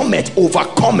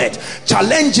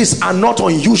 Challenges are not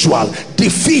unusual.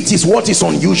 Defeat is what is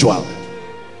unusual.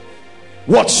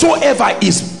 Whatsoever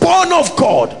is born of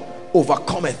God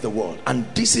overcometh the world, and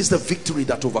this is the victory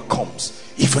that overcomes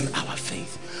even our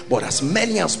faith. But as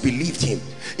many as believed him,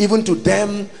 even to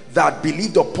them that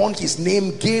believed upon his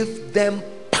name, gave them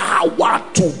power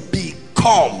to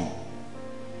become.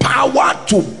 Power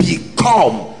to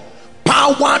become.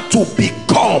 Power to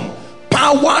become.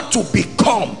 Power to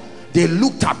become. They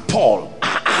looked at Paul.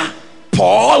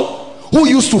 Paul, who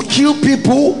used to kill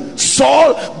people,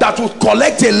 Saul, that would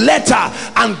collect a letter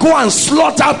and go and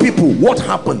slaughter people. What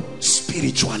happened?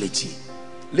 Spirituality.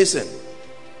 Listen,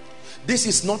 this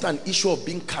is not an issue of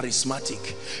being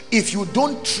charismatic. If you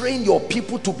don't train your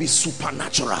people to be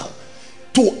supernatural,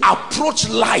 to approach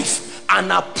life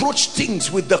and approach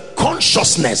things with the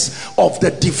consciousness of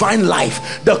the divine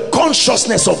life, the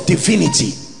consciousness of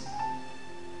divinity.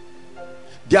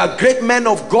 There are great men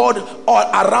of God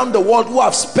all around the world who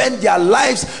have spent their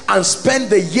lives and spent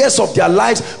the years of their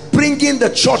lives bringing the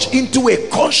church into a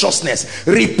consciousness,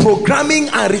 reprogramming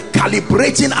and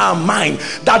recalibrating our mind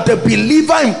that the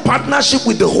believer in partnership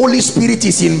with the Holy Spirit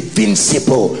is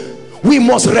invincible. We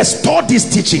must restore these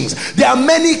teachings. There are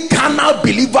many carnal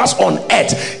believers on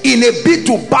earth. In a bid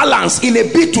to balance, in a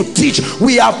bid to teach,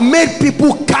 we have made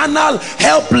people carnal,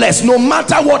 helpless. No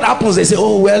matter what happens, they say,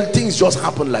 oh well, things just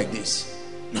happen like this.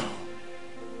 No.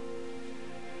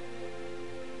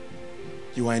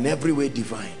 You are in every way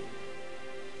divine.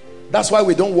 That's why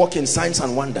we don't walk in signs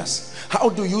and wonders. How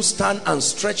do you stand and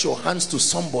stretch your hands to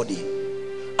somebody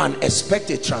and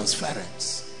expect a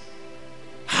transference?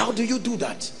 How do you do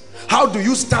that? How do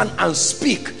you stand and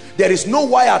speak? There is no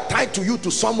wire tied to you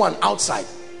to someone outside.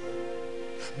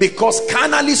 Because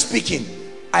carnally speaking,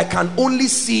 I can only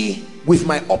see with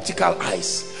my optical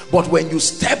eyes. But when you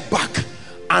step back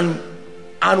and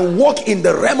walk in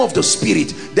the realm of the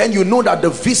spirit, then you know that the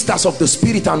vistas of the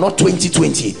spirit are not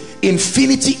 20/20.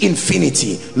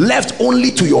 Infinity, left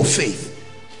only to your faith.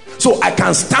 So I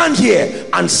can stand here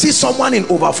and see someone in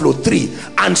overflow 3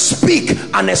 and speak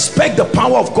and expect the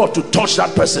power of God to touch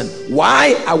that person.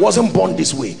 Why? I wasn't born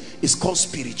this way. It's called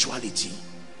spirituality.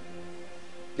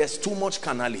 There's too much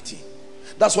carnality.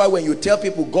 That's why when you tell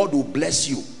people God will bless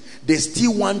you, they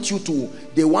still want you to,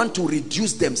 they want to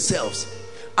reduce themselves.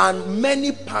 And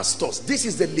many pastors, this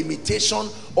is the limitation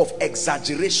of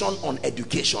exaggeration on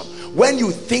education. When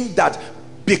you think that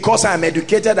because I am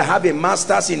educated, I have a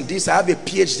master's in this, I have a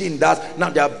PhD in that.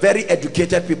 Now there are very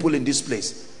educated people in this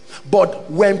place. But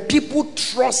when people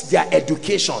trust their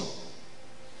education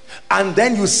and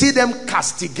then you see them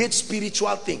castigate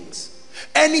spiritual things,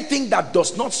 anything that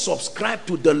does not subscribe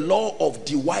to the law of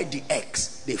dy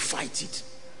dx, they fight it.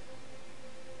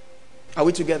 Are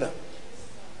we together?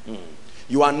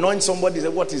 You anoint somebody, say,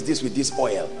 what is this with this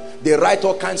oil? They write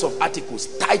all kinds of articles.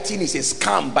 Tithing is a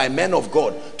scam by men of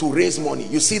God to raise money.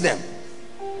 You see them.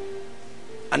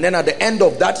 And then at the end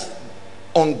of that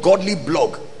ungodly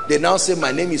blog, they now say,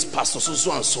 my name is Pastor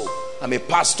so and so. I'm a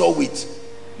pastor with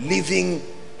Living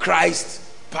Christ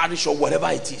Parish or whatever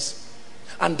it is.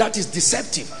 And that is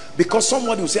deceptive, because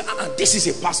somebody will say, this is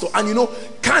a pastor. And you know,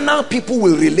 carnal people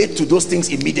will relate to those things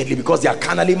immediately because they are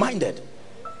carnally minded.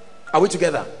 Are we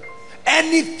together?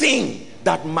 Anything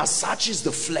that massages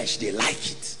the flesh, they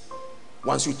like it.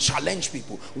 Once you challenge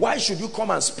people, why should you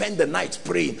come and spend the night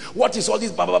praying? What is all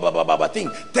this thing?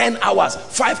 10 hours,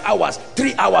 5 hours,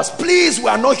 3 hours. Please, we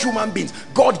are not human beings.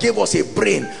 God gave us a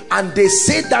brain. And they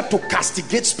say that to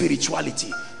castigate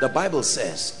spirituality. The Bible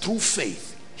says, through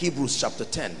faith, Hebrews chapter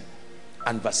 10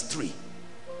 and verse 3.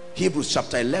 Hebrews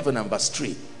chapter 11 and verse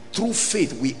 3. Through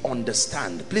faith we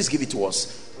understand. Please give it to us.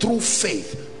 Through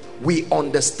faith we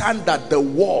understand that the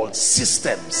world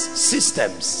systems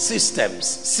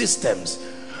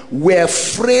were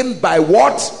framed by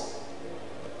what?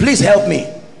 Please help me.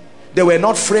 They were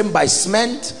not framed by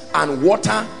cement and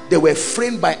water. They were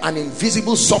framed by an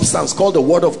invisible substance called the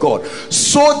word of God,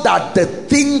 so that the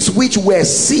things which were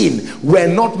seen were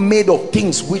not made of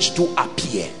things which do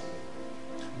appear.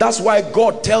 That's why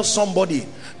God tells somebody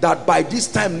that by this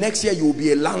time next year you will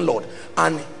be a landlord,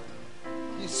 and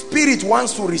spirit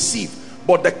wants to receive,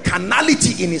 but the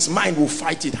carnality in his mind will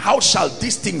fight it. How shall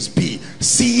these things be,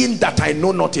 seeing that I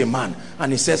know not a man?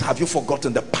 And he says, have you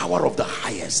forgotten the power of the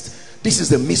highest? This is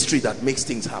the mystery that makes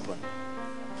things happen.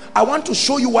 I want to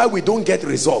show you why we don't get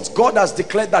results. God has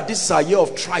declared that this is our year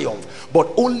of triumph, but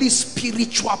only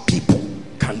spiritual people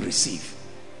can receive.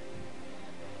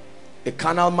 A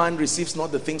carnal man receives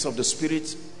not the things of the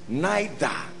spirit,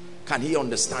 neither can he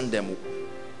understand them.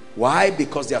 Why?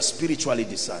 Because they are spiritually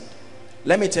discerned.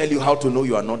 Let me tell you how to know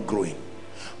you are not growing.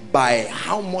 By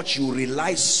how much you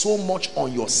rely so much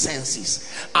on your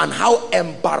senses, and how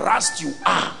embarrassed you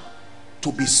are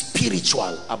to be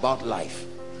spiritual about life.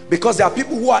 Because there are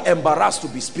people who are embarrassed to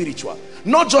be spiritual.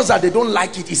 Not just that they don't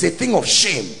like it, it's a thing of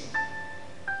shame.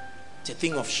 It's a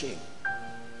thing of shame.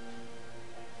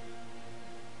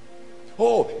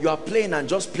 Oh, you are playing and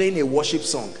just playing a worship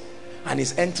song and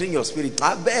it's entering your spirit.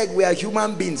 I beg, we are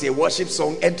human beings. A worship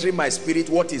song entering my spirit,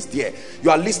 what is there? You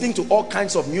are listening to all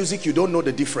kinds of music, you don't know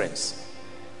the difference.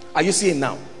 Are you seeing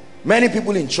now? Many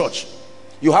people in church,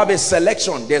 you have a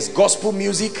selection. There's gospel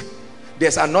music,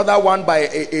 there's another one by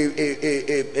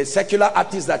a secular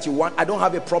artist that you want. I don't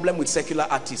have a problem with secular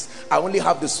artists. I only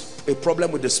have a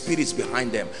problem with the spirits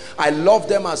behind them. I love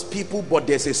them as people, but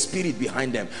there's a spirit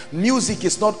behind them. Music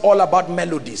is not all about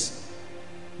melodies.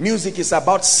 Music is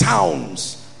about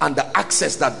sounds and the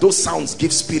access that those sounds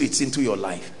give spirits into your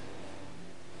life.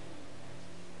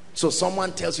 So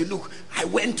someone tells you, look, I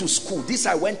went to school.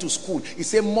 I went to school. He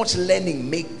said, much learning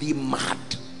make thee mad.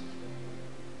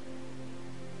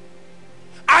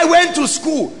 I went to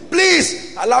school.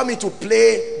 Please allow me to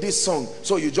play this song.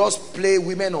 So you just play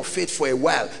Women of Faith for a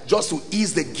while, just to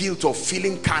ease the guilt of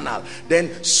feeling carnal.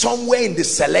 Then somewhere in the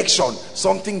selection,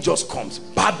 something just comes.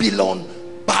 Babylon,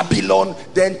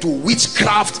 then to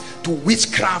witchcraft,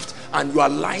 and you are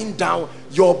lying down.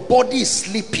 Your body is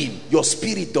sleeping. Your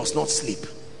spirit does not sleep.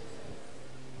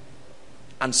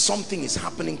 And something is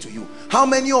happening to you. How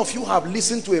many of you have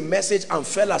listened to a message and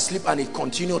fell asleep and it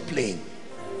continued playing?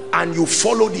 And you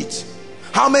followed it?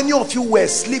 How many of you were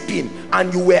sleeping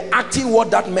and you were acting what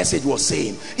that message was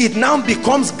saying? It now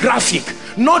becomes graphic.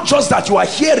 Not just that you are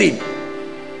hearing.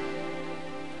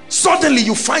 Suddenly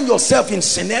you find yourself in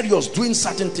scenarios doing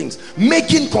certain things,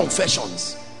 making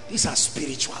confessions. These are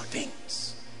spiritual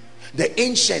things. The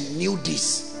ancient knew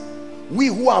this. We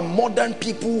who are modern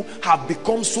people have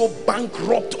become so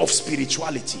bankrupt of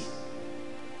spirituality.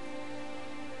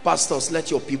 Pastors,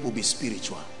 let your people be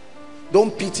spiritual.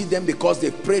 Don't pity them because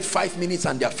they prayed 5 minutes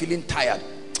and they are feeling tired.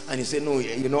 And you say, no,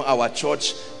 you know, our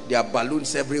church, there are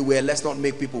balloons everywhere. Let's not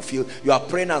make people feel. You are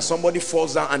praying and somebody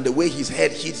falls down and the way his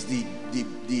head hits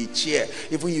the chair,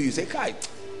 even you say, Kai,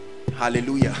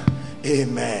 hallelujah,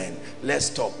 amen, let's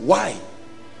talk. Why?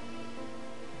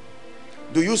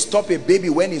 Do you stop a baby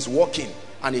when he's walking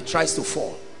and he tries to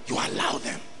fall? You allow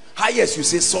them. Yes, you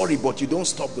say sorry, but you don't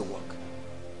stop the work.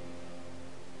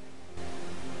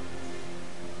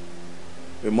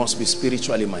 We must be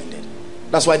spiritually minded.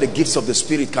 That's why the gifts of the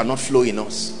Spirit cannot flow in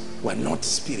us. We're not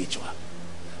spiritual.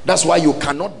 That's why you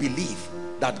cannot believe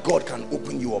that God can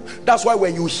open you up. That's why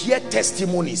when you hear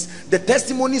testimonies, the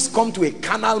testimonies come to a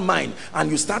carnal mind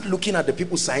and you start looking at the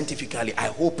people scientifically. I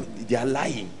hope they are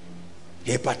lying.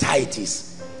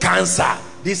 Hepatitis, cancer,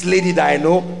 this lady that I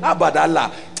know,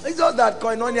 Abadallah. It's just that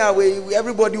koinonia where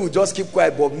everybody will just keep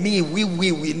quiet, but me,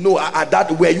 we know. At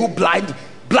that, were you blind?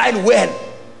 Blind when?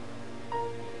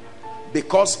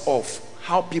 Because of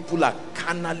how people are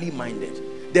carnally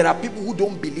minded. There are people who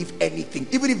don't believe anything.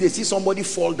 Even if they see somebody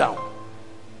fall down,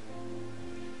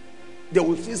 they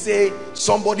will say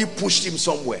somebody pushed him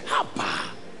somewhere. Hapa.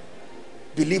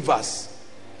 Believers.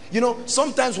 You know,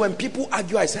 sometimes when people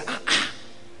argue, I say,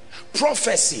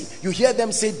 prophecy. You hear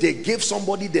them say they gave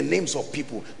somebody the names of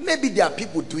people. Maybe there are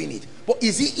people doing it. But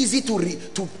is it easy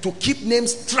to keep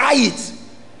names? Try it.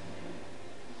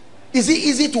 Is it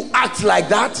easy to act like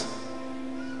that?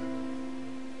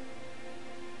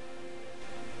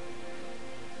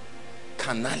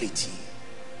 Carnality,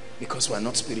 because we are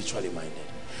not spiritually minded.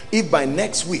 If by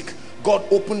next week God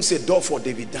opens a door for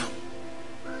David Dam,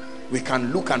 we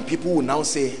can look and people will now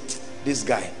say, this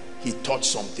guy, he touched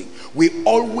something. We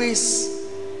always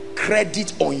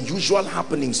credit unusual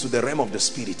happenings to the realm of the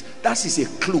spirit. That is a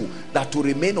clue that to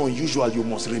remain unusual, you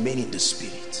must remain in the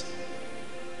spirit.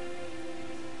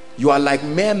 You are like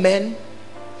mere men,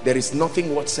 there is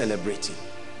nothing worth celebrating.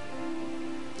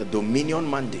 The dominion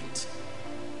mandate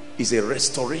is a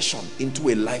restoration into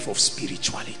a life of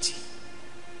spirituality.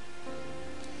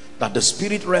 That the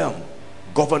spirit realm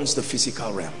governs the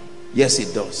physical realm. Yes,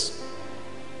 it does.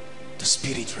 The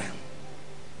spirit realm.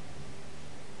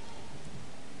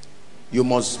 You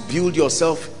must build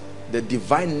yourself the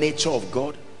divine nature of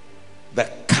God, the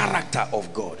character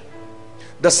of God.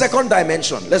 The second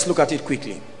dimension, let's look at it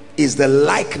quickly, is the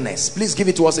likeness. Please give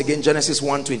it to us again. Genesis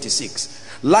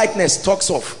 1:26. Likeness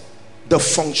talks of the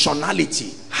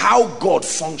functionality, how God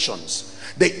functions.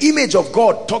 The image of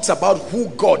God talks about who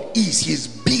God is, his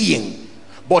being,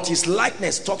 but his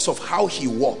likeness talks of how he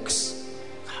walks.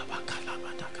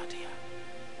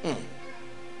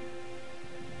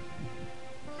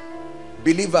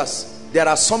 Believers, there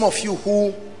are some of you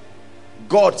who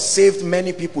God saved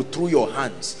many people through your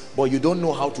hands, but you don't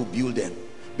know how to build them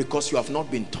because you have not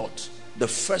been taught. The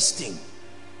first thing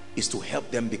is to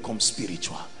help them become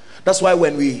spiritual. That's why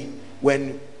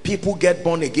when people get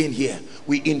born again here,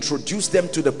 we introduce them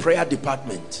to the prayer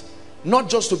department, not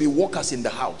just to be workers in the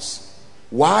house.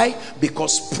 Why?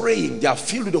 Because praying, they are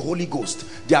filled with the Holy Ghost.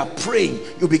 They are praying.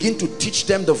 You begin to teach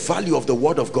them the value of the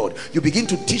Word of God. You begin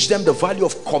to teach them the value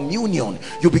of communion.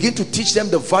 You begin to teach them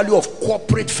the value of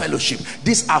corporate fellowship.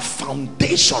 These are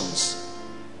foundations.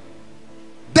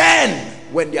 Then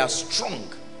when they are strong,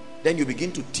 then you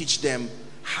begin to teach them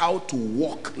how to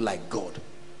walk like God.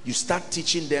 You start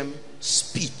teaching them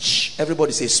speech.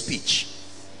 Everybody say speech.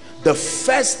 The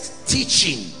first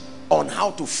teaching on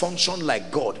how to function like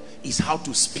God is how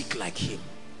to speak like Him.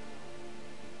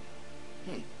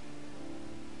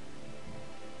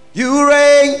 You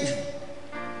reign,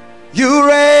 you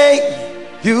reign,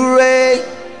 you reign,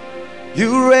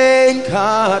 you reign,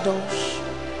 Kadosh.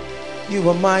 You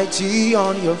are mighty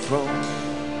on your throne.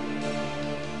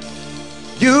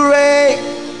 You reign,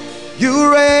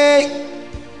 you reign,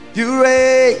 you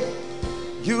reign,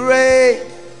 you reign,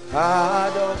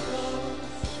 Kadosh.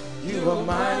 You are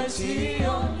mighty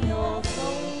on your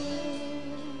throne.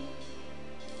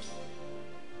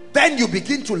 Then you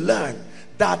begin to learn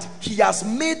that He has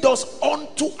made us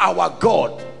unto our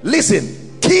God.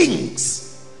 Listen,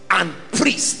 kings and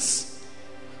priests.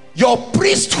 Your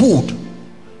priesthood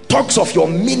talks of your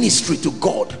ministry to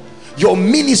God, your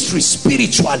ministry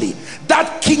spiritually.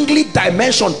 That kingly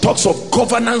dimension talks of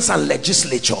governance and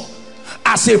legislature.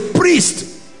 As a priest,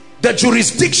 the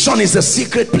jurisdiction is a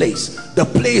secret place, the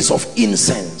place of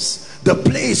incense, the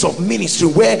place of ministry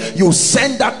where you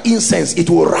send that incense, it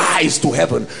will rise to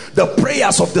heaven. The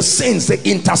prayers of the saints, the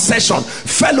intercession,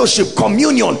 fellowship,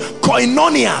 communion,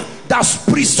 koinonia, that's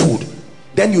priesthood.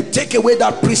 Then you take away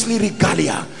that priestly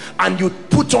regalia and you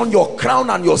put on your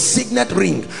crown and your signet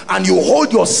ring and you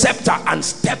hold your scepter and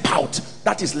step out.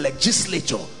 That is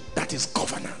legislature, that is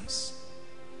governance.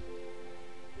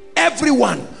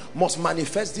 Everyone must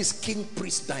manifest this king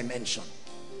priest dimension.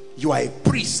 You are a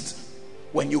priest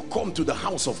when you come to the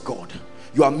house of God.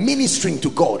 You are ministering to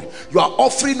God. You are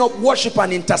offering up worship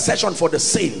and intercession for the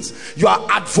saints. You are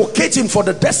advocating for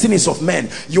the destinies of men.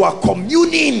 You are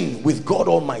communing with God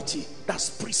Almighty. That's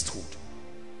priesthood.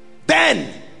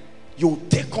 Then you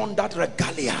take on that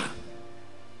regalia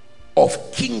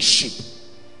of kingship,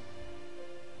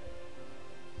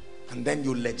 and then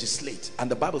you legislate. And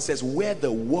the Bible says where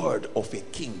the word of a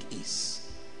king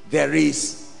is, there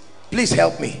is, please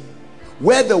help me,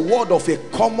 where the word of a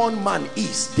common man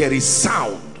is, there is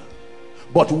sound.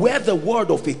 But where the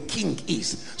word of a king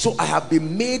is, so I have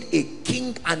been made a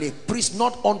king and a priest,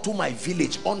 not unto my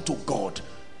village, unto God.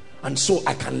 And so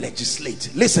I can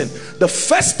legislate. Listen, the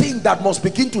first thing that must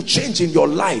begin to change in your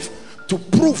life to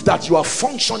prove that you are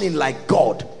functioning like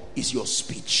God is your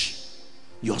speech.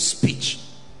 Your speech.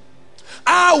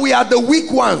 We are the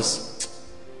weak ones.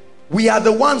 We are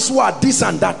the ones who are this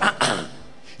and that.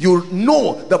 You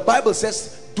know, the Bible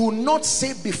says, do not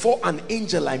say before an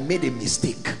angel I made a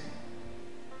mistake.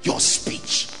 Your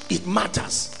speech, it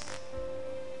matters.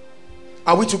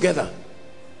 Are we together?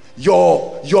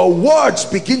 Your words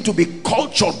begin to be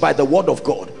cultured by the word of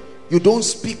God. You don't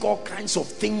speak all kinds of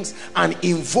things and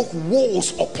invoke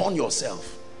woes upon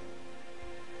yourself.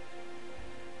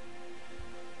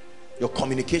 Your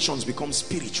communications become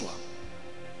spiritual.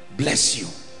 Bless you.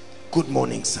 Good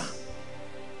morning, sir.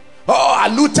 Oh,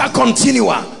 aluta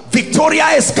continua. Victoria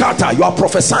Escata, you are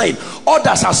prophesying.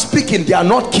 Others are speaking, they are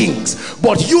not kings.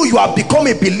 But you have become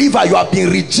a believer. You have been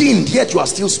redeemed, yet you are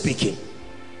still speaking.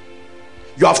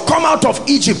 You have come out of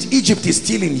Egypt. Egypt is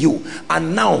still in you.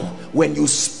 And now, when you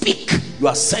speak, you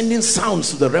are sending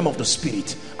sounds to the realm of the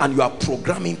spirit. And you are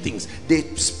programming things. They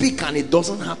speak and it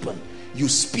doesn't happen. You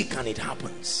speak and it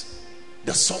happens.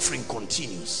 The suffering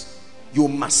continues. You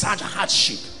massage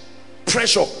hardship.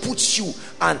 Pressure puts you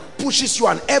and pushes you,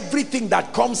 and everything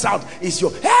that comes out is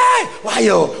your hey, why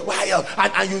you,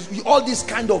 and you all this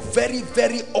kind of very,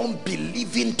 very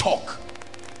unbelieving talk.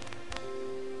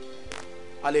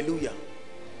 Hallelujah.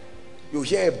 You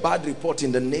hear a bad report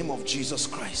in the name of Jesus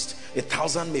Christ.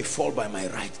 1,000 may fall by my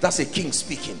right. That's a king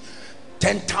speaking.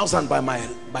 10,000 by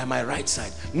my right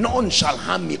side. None shall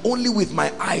harm me. Only with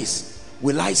my eyes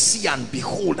will I see and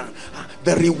behold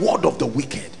the reward of the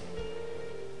wicked.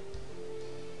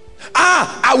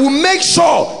 I will make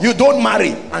sure you don't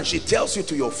marry. And she tells you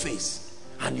to your face,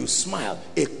 and you smile.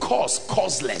 A cause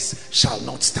causeless shall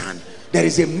not stand. There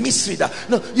is a mystery that,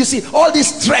 no, you see, all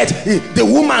this threat, the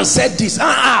woman said this,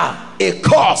 a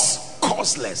cause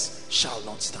causeless shall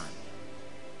not stand.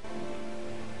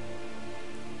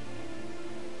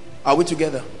 Are we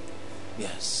together?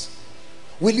 Yes.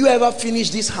 Will you ever finish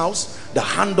this house? The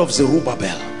hand of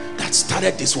Zerubbabel. that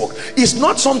started this work. It's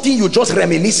not something you just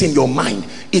reminisce in your mind.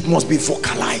 It must be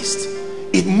vocalized.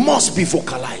 It must be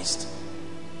vocalized.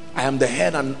 I am the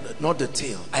head and not the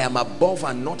tail. I am above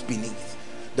and not beneath.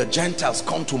 The Gentiles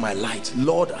come to my light.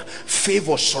 Lord,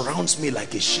 favor surrounds me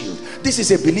like a shield. This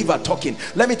is a believer talking.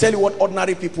 Let me tell you what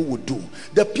ordinary people would do.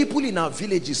 The people in our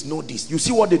villages know this. You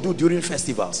see what they do during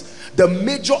festivals. The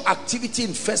major activity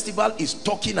in festival is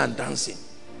talking and dancing.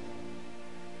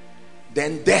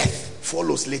 Then death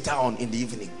follows later on in the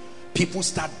evening. People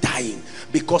start dying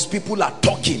because people are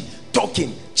talking,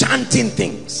 chanting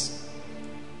things.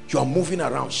 You are moving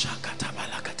around.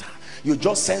 You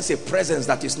just sense a presence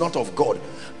that is not of God.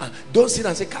 Don't sit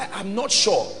and say, I'm not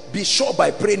sure. Be sure by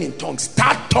praying in tongues.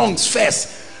 Start tongues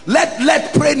first.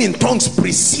 Let praying in tongues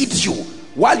precede you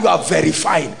while you are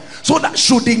verifying. So that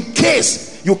should in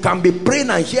case you can be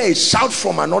praying and hear a shout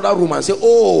from another room and say,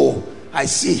 oh, I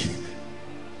see.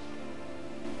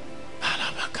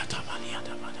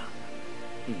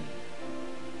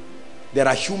 There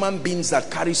are human beings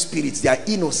that carry spirits. They are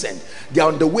innocent. They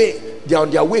are on the way. They are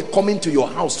on their way coming to your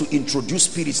house to introduce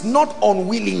spirits, not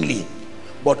unwillingly,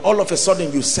 but all of a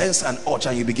sudden you sense an urge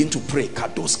and you begin to pray.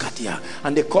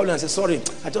 And they call you and say, sorry,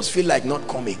 I just feel like not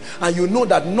coming. And you know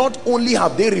that not only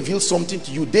have they revealed something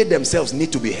to you, they themselves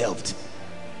need to be helped.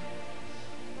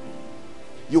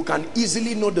 You can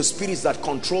easily know the spirits that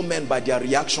control men by their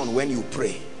reaction when you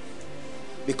pray,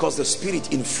 because the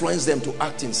spirit influences them to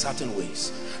act in certain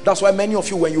ways. That's why many of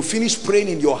you, when you finish praying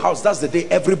in your house, that's the day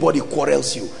everybody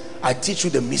quarrels you. I teach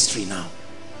you the mystery now.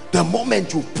 The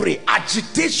moment you pray,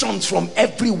 agitations from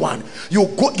everyone. You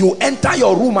enter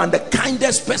your room and the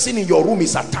kindest person in your room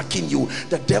is attacking you.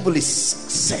 The devil is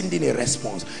sending a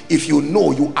response. If you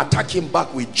know, you attack him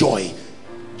back with joy.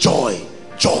 Joy.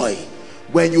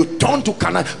 When you turn to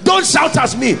Canaan, don't shout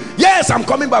at me. Yes, I'm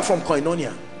coming back from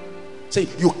Koinonia. Say,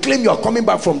 you claim you are coming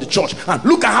back from the church, and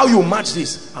look at how you match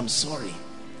this. I'm sorry.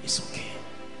 It's okay.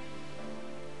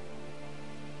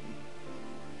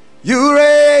 You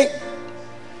reign,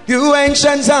 you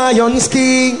ancient Zion's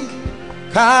king.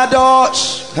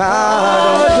 Kadosh,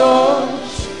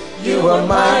 Kadosh, you are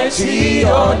mighty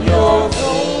on your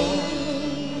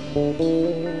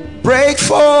throne. Break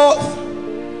forth,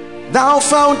 thou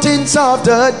fountains of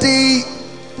the deep,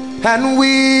 and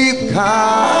weep,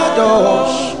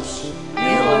 Kadosh.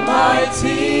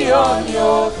 Mighty on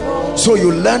your throne. So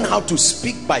you learn how to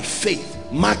speak by faith.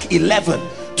 Mark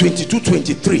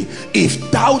 11:22-23. If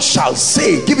thou shalt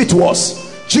say, give it to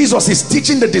us. Jesus is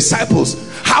teaching the disciples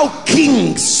how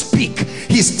kings speak.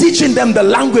 He's teaching them the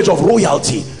language of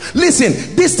royalty. Listen,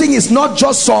 this thing is not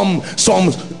just some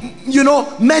you know,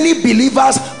 many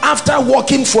believers, after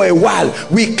walking for a while,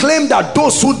 we claim that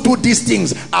those who do these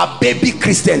things are baby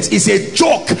Christians. It's a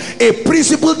joke, a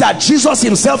principle that Jesus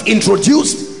himself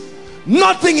introduced.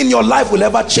 Nothing in your life will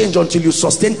ever change until you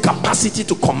sustain capacity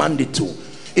to command it to.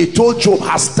 He told Job,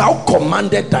 hast thou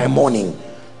commanded thy morning?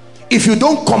 If you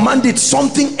don't command it,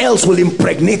 something else will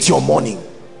impregnate your morning.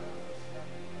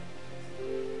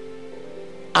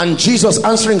 And Jesus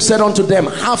answering said unto them,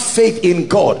 have faith in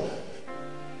God.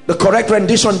 The correct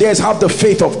rendition there is, have the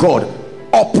faith of God.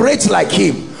 Operate like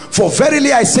him. For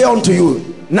verily I say unto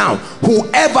you, now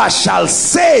whoever shall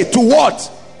say to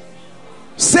what?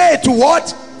 Say to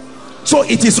what? So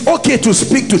it is okay to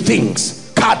speak to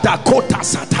things. Not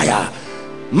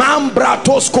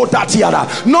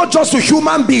just to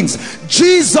human beings.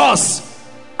 Jesus,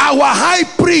 our high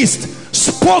priest,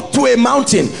 spoke to a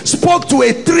mountain, spoke to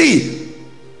a tree.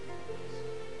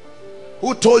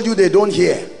 Who told you they don't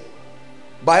hear?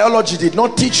 Biology did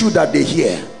not teach you that they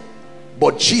hear,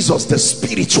 but Jesus, the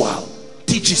spiritual,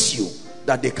 teaches you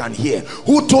that they can hear.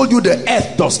 Who told you the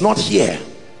earth does not hear?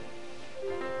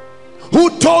 Who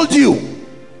told you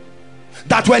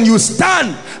that when you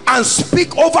stand and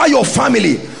speak over your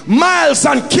family, miles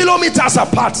and kilometers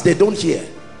apart, they don't hear?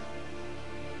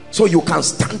 So you can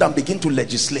stand and begin to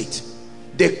legislate.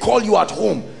 They call you at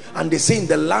home and they say, in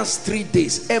the last 3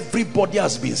 days everybody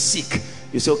has been sick.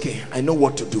 You say, okay, I know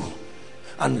what to do.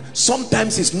 And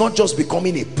sometimes it's not just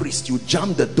becoming a priest. You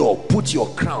jam the door, put your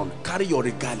crown, carry your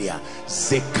regalia. I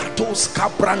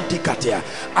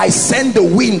send the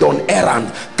wind on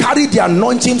errand, carry the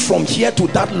anointing from here to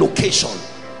that location.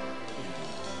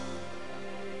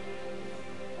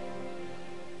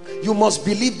 You must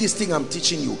believe this thing I'm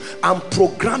teaching you. I'm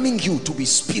programming you to be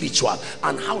spiritual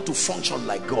and how to function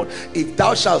like God. If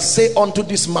thou shalt say unto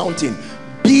this mountain,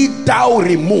 be thou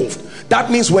removed. That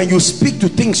means when you speak to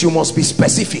things, you must be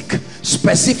specific.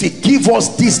 Give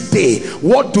us this day.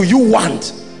 What do you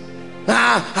want?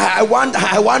 I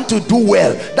want to do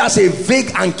well. That's a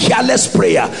vague and careless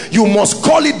prayer. You must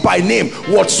call it by name.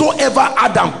 Whatsoever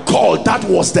Adam called, that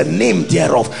was the name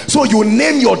thereof. So you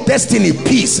name your destiny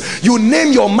peace, you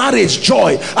name your marriage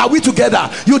joy. Are we together?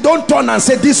 You don't turn and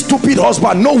say, this stupid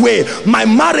husband, no way, my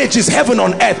marriage is heaven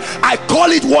on earth. I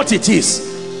call it what it is.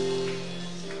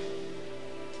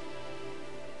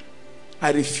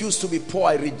 I refuse to be poor.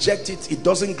 I reject it. It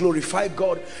doesn't glorify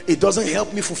God. It doesn't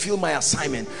help me fulfill my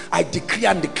assignment. I decree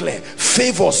and declare,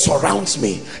 favor surrounds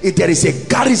me. If there is a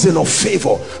garrison of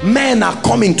favor, men are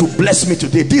coming to bless me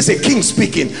today. This is a king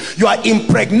speaking. You are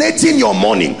impregnating your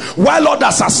morning. While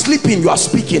others are sleeping, you are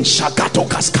speaking. Shagato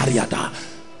kaskariada.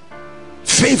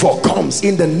 Favor comes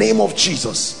in the name of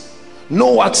Jesus.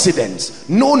 No accidents,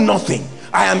 no nothing.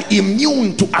 I am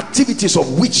immune to activities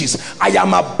of witches. I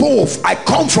am above. I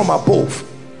come from above.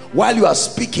 While you are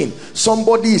speaking,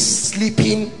 somebody is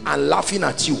sleeping and laughing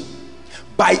at you.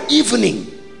 By evening,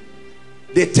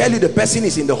 they tell you the person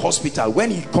is in the hospital.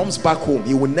 When he comes back home,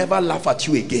 he will never laugh at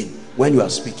you again when you are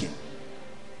speaking.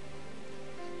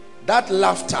 That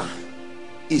laughter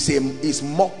is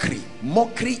mockery.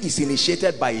 Mockery is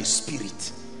initiated by a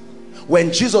spirit.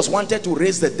 When Jesus wanted to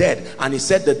raise the dead and he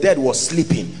said the dead was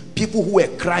sleeping, people who were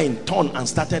crying turned and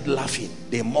started laughing.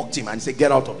 They mocked him and said,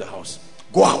 get out of the house.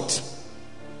 Go out.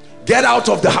 Get out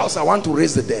of the house. I want to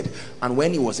raise the dead. And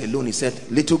when he was alone, he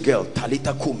said, little girl,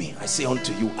 Talita Kumi, I say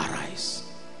unto you, arise.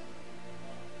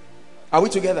 Are we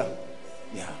together?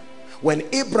 Yeah. When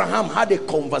Abraham had a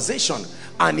conversation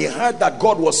and he heard that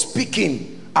God was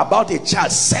speaking about a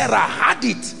child, Sarah had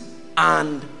it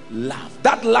and laughed.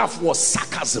 That laugh was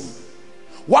sarcasm.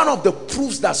 One of the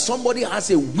proofs that somebody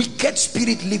has a wicked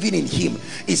spirit living in him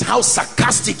is how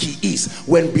sarcastic he is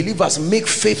when believers make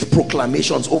faith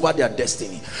proclamations over their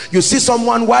destiny. You see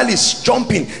someone while he's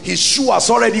jumping, his shoe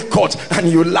has already caught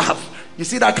and you laugh. You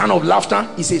see that kind of laughter?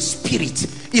 It's a spirit.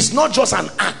 It's not just an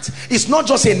act. It's not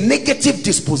just a negative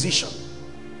disposition.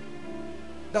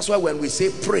 That's why when we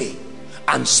say pray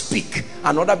and speak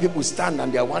and other people stand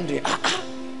and they're wondering,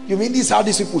 you mean this is how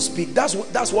these people speak?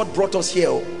 That's what brought us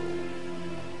here.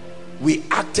 We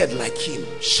acted like him.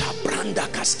 Shabranda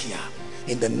Kaskia.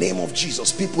 In the name of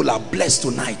Jesus, people are blessed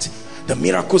tonight. The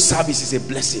miracle service is a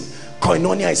blessing.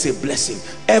 Koinonia is a blessing.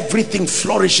 Everything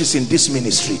flourishes in this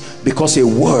ministry because a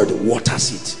word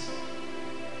waters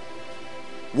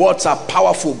it. Words are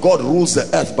powerful. God rules the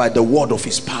earth by the word of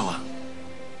his power.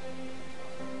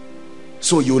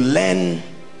 So you learn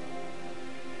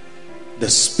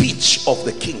the speech of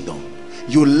the kingdom.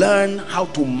 You learn how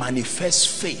to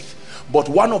manifest faith. But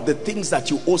one of the things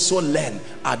that you also learn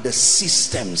are the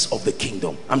systems of the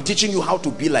kingdom. I'm teaching you how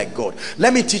to be like God.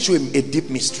 Let me teach you a deep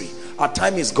mystery. Our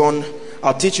time is gone.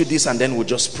 I'll teach you this and then we'll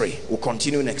just pray. We'll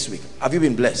continue next week. Have you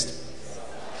been blessed?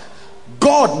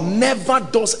 God never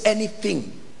does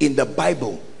anything in the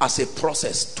Bible as a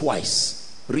process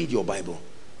twice. Read your Bible.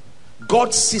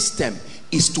 God's system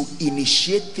is to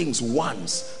initiate things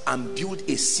once and build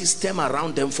a system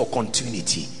around them for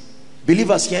continuity.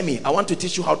 Believers, hear me. I want to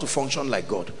teach you how to function like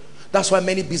God. That's why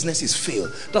many businesses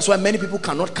fail. That's why many people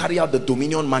cannot carry out the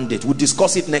dominion mandate. We'll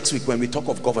discuss it next week when we talk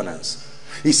of governance.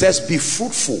 He says be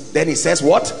fruitful. Then he says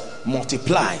what?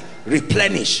 Multiply,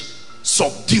 replenish,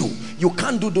 subdue. You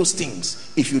can't do those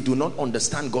things if you do not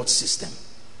understand God's system.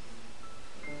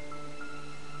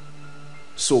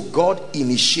 So God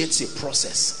initiates a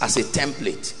process as a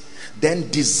template, then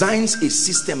designs a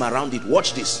system around it.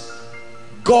 Watch this.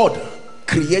 God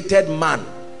created man,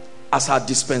 as our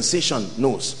dispensation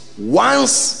knows,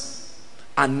 once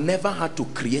and never had to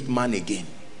create man again.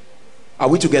 Are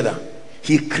we together?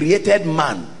 He created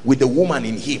man with the woman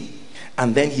in him,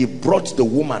 and then he brought the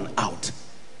woman out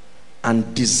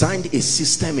and designed a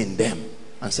system in them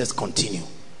and says continue.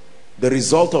 The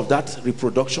result of that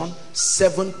reproduction,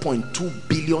 7.2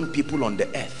 billion people on the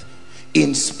earth.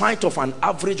 In spite of an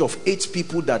average of 8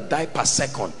 people that die per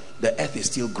second, the earth is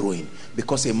still growing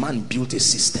because a man built a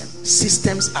system.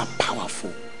 Systems are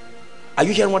powerful. Are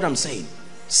you hearing what I'm saying?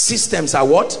 Systems are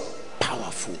what?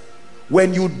 Powerful.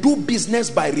 When you do business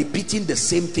by repeating the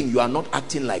same thing, you are not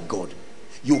acting like God.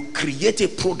 You create a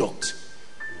product.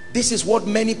 This is what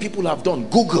many people have done.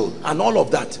 Google and all of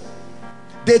that.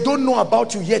 They don't know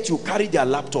about you yet you carry their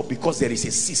laptop because there is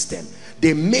a system.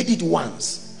 They made it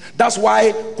once. That's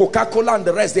why Coca-Cola and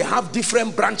the rest, they have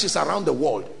different branches around the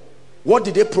world. What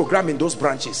did they program in those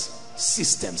branches?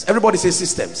 Systems. Everybody say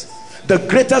systems. The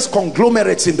greatest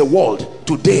conglomerates in the world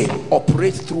today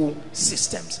operate through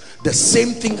systems. The same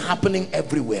thing happening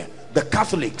everywhere. The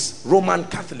Catholics, Roman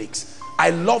Catholics, I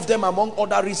love them among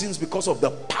other reasons because of the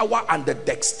power and the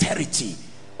dexterity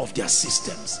of their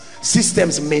systems.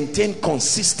 Systems maintain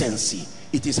consistency.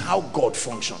 It is how God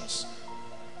functions.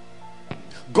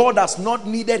 God has not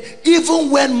needed, even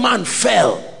when man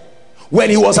fell, when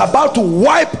he was about to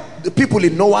wipe the people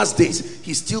in Noah's days,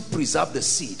 he still preserved the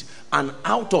seed. And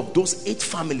out of those 8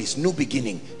 families, new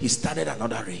beginning, he started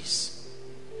another race.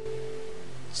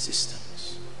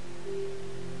 Systems.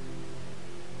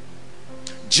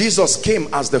 Jesus came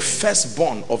as the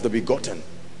firstborn of the begotten.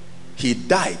 He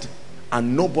died,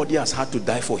 and nobody has had to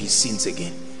die for his sins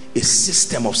again. A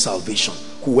system of salvation.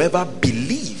 Whoever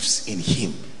believes in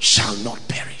him shall not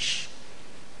perish.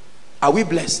 Are we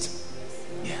blessed?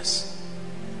 Yes.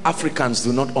 Africans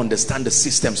do not understand the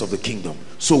systems of the kingdom,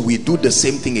 so we do the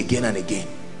same thing again and again.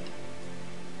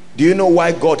 Do you know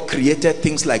why God created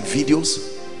things like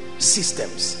videos?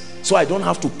 Systems. So I don't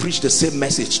have to preach the same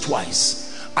message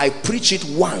twice. I preach it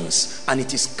once and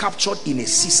it is captured in a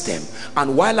system,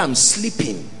 and while I'm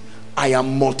sleeping I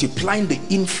am multiplying the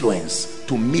influence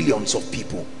to millions of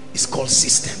people. It's called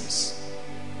systems.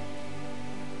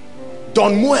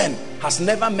 Don Moen has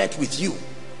never met with you,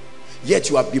 yet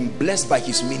you have been blessed by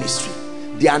his ministry.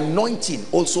 The anointing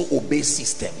also obeys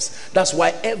systems. That's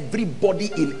why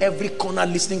everybody in every corner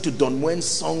listening to Don Moen's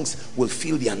songs will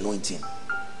feel the anointing.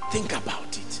 Think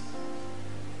about it.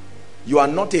 You are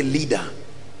not a leader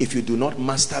if you do not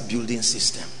master building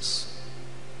systems.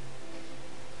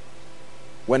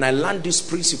 When I learned this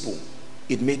principle,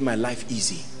 it made my life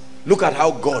easy. Look at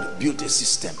how God built a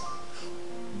system.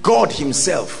 God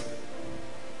himself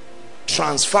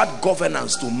transferred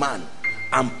governance to man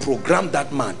and programmed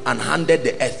that man and handed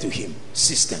the earth to him.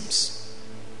 Systems.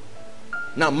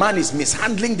 Now man is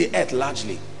mishandling the earth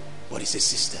largely, but it's a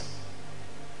system.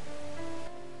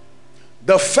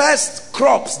 The first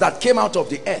crops that came out of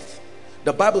the earth,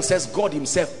 the Bible says God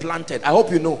himself planted. I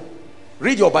hope you know.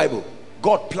 Read your Bible.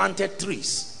 God planted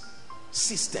trees.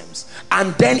 Systems.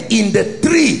 And then in the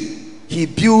tree he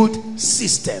built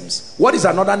systems. What is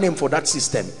another name for that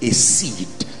system? A seed.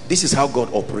 This is how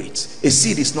God operates. A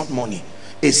seed is not money.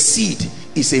 A seed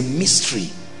is a mystery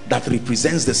that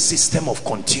represents the system of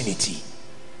continuity.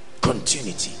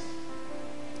 Continuity.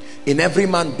 In every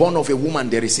man born of a woman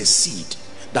there is a seed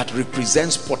that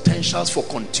represents potentials for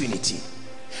continuity.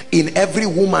 In every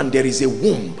woman there is a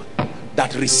womb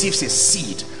that receives a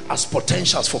seed as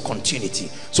potentials for continuity.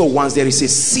 So once there is a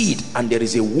seed and there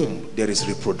is a womb, there is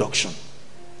reproduction.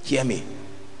 Hear me.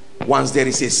 Once there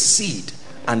is a seed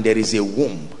and there is a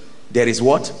womb, there is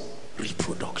what?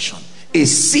 Reproduction. A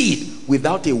seed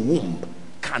without a womb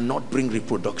cannot bring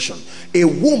reproduction. A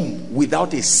womb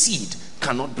without a seed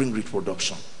cannot bring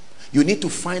reproduction. You need to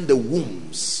find the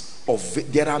wombs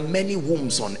of, there are many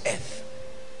wombs on earth.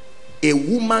 A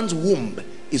woman's womb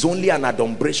is only an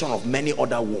adumbration of many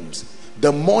other wombs.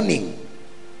 The morning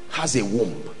has a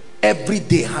womb. Every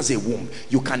day has a womb.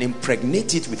 You can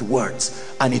impregnate it with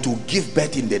words and it will give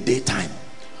birth in the daytime.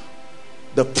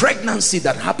 The pregnancy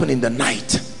that happened in the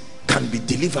night can be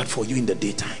delivered for you in the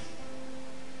daytime.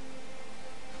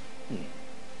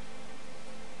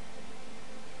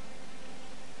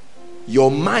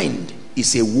 Your mind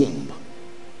is a womb.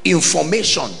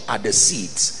 Information are the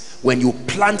seeds. When you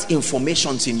plant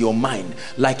informations in your mind,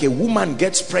 like a woman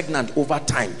gets pregnant over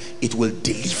time, it will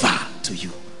deliver to you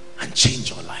and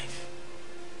change your life.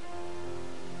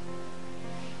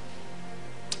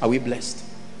 Are we blessed?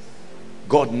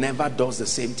 God never does the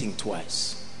same thing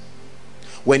twice.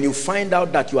 When you find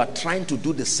out that you are trying to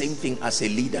do the same thing as a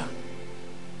leader,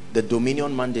 the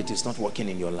dominion mandate is not working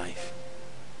in your life.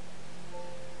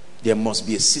 There must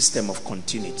be a system of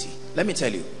continuity. Let me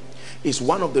tell you, it's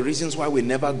one of the reasons why we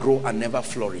never grow and never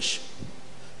flourish.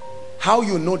 How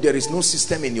you know there is no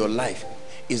system in your life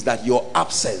is that your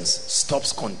absence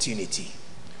stops continuity.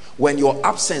 When your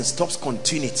absence stops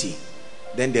continuity,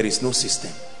 then there is no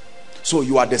system. So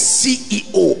you are the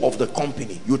CEO of the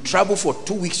company. You travel for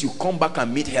 2 weeks, you come back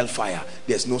and meet hellfire.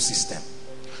 There's no system.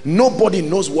 Nobody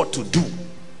knows what to do.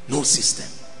 No system.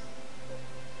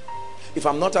 If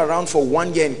I'm not around for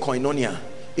 1 year in Koinonia,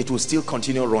 it will still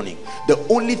continue running. The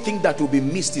only thing that will be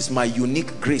missed is my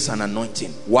unique grace and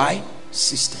anointing. Why?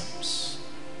 Systems.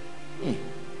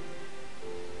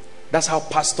 That's how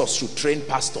pastors should train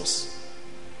pastors.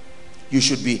 You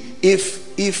should be,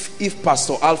 if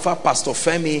Pastor Alpha, Pastor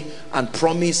Femi and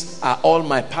Promise are all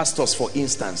my pastors, for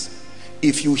instance,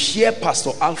 if you hear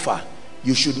Pastor Alpha,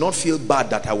 you should not feel bad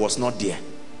that I was not there.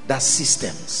 That's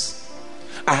systems.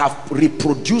 I have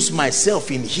reproduced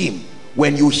myself in him.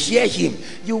 When you hear him,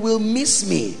 you will miss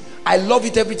me. I love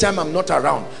it every time I'm not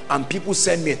around and people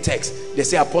send me a text. They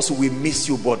say, Apostle, we miss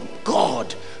you, but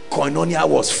God, Koinonia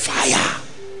was fire.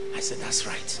 I said, that's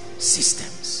right.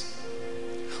 Systems.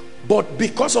 But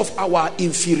because of our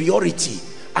inferiority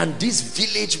and these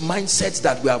village mindsets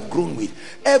that we have grown with,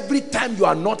 every time you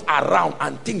are not around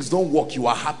and things don't work, you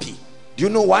are happy. Do you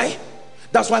know why?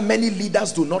 That's why many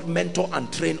leaders do not mentor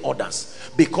and train others,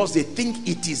 because they think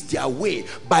it is their way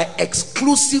by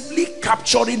exclusively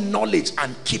capturing knowledge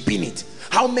and keeping it.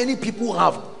 How many people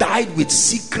have died with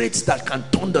secrets that can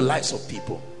turn the lives of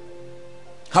people?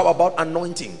 How about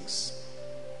anointings?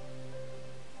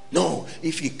 No,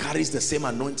 if he carries the same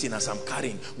anointing as I'm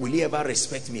carrying, will he ever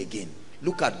respect me again?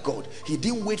 Look at God. He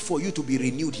didn't wait for you to be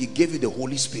renewed. He gave you the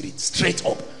Holy Spirit straight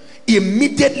up.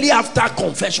 Immediately after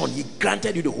confession, he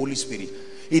granted you the Holy Spirit.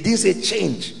 He didn't say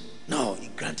change. No, he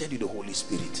granted you the Holy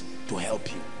Spirit to help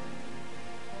you.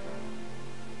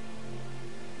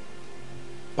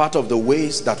 Part of the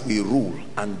ways that we rule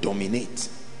and dominate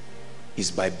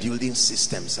is by building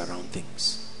systems around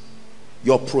things.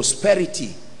 Your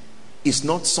prosperity is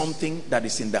not something that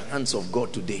is in the hands of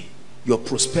God today. Your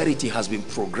prosperity has been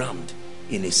programmed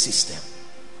in a system.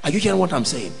 Are you hearing what I'm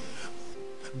saying?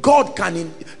 God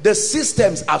can, the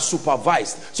systems are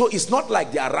supervised, so it's not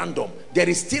like they are random. There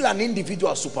is still an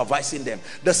individual supervising them.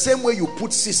 The same way you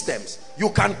put systems, you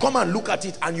can come and look at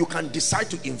it and you can decide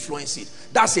to influence it.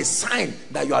 That's a sign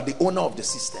that you are the owner of the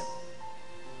system.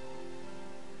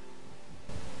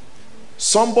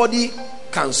 Somebody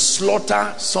can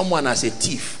slaughter someone as a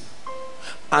thief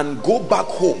and go back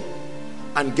home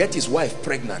and get his wife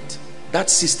pregnant. That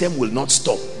system will not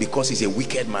stop because he's a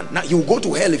wicked man. Now he will go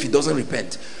to hell if he doesn't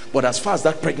repent. But as far as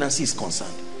that pregnancy is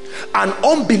concerned, an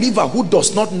unbeliever who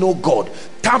does not know God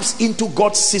taps into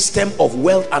God's system of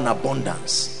wealth and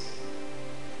abundance.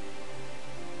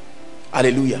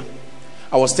 Hallelujah.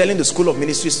 I was telling the School of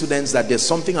Ministry students that there's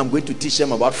something I'm going to teach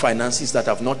them about finances that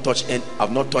I've not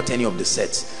taught any of the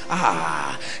sets.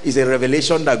 It's a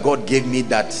revelation that God gave me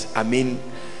that, I mean,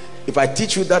 if I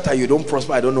teach you that and you don't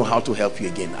prosper, I don't know how to help you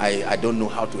again. I don't know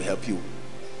how to help you.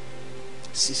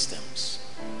 Systems.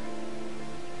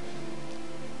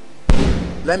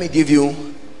 Let me give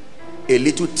you a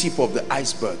little tip of the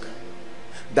iceberg.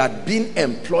 That being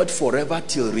employed forever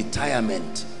till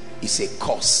retirement is a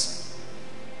curse.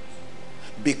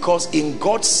 Because in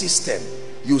God's system,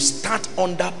 you start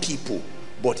under people,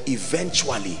 but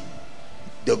eventually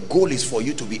the goal is for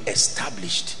you to be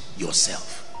established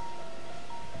yourself.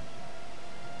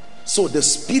 So the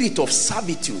spirit of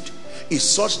servitude is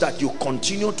such that you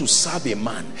continue to serve a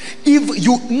man. If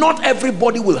you, not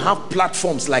everybody will have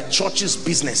platforms like churches,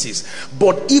 businesses,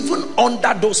 but even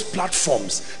under those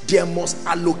platforms, there must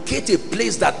allocate a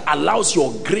place that allows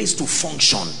your grace to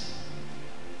function.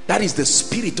 That is the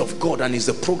spirit of God and is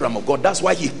the program of God. That's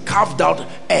why he carved out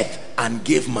earth and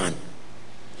gave man.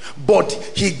 But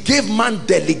he gave man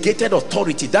delegated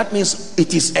authority. That means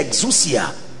it is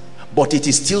exousia, but it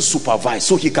is still supervised.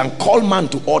 So he can call man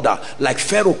to order, like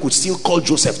Pharaoh could still call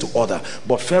Joseph to order,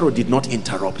 but Pharaoh did not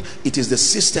interrupt. It is the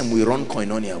system we run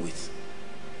koinonia with.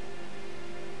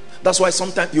 That's why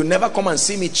sometimes you never come and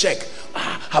see me check,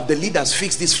 have the leaders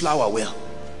fixed this flower well?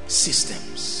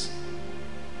 Systems.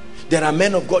 There are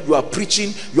men of God, you are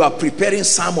preaching, you are preparing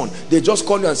sermon, they just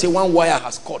call you and say one wire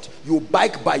has cut. You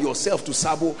bike by yourself to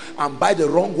Sabo and buy the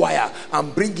wrong wire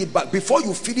and bring it back. Before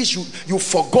you finish, you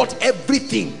forgot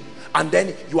everything. And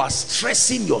then you are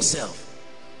stressing yourself.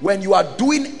 When you are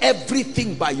doing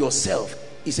everything by yourself,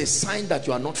 it's a sign that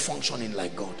you are not functioning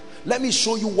like God. Let me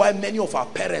show you why many of our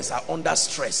parents are under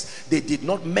stress. They did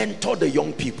not mentor the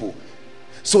young people,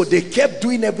 so they kept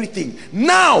doing everything.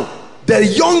 Now the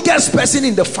youngest person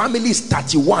in the family is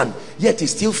 31, yet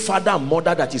it's still father and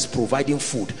mother that is providing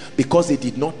food, because they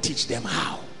did not teach them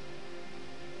how.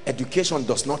 Education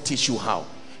does not teach you how.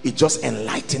 It just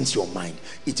enlightens your mind.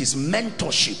 It is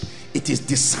mentorship, it is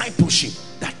discipleship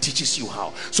that teaches you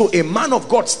how. So a man of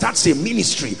God starts a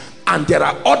ministry and there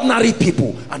are ordinary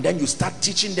people, and then you start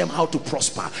teaching them how to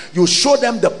prosper. You show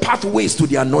them the pathways to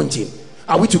the anointing.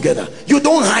 Are we together? You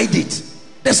don't hide it.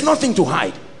 There's nothing to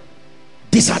hide.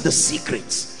 These are the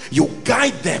secrets. You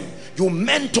guide them, you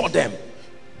mentor them.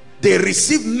 They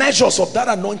receive measures of that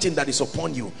anointing that is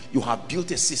upon you. You have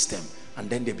built a system, and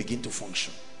then they begin to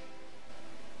function.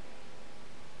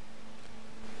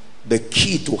 The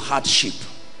key to hardship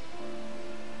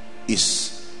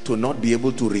is to not be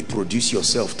able to reproduce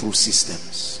yourself through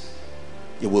systems.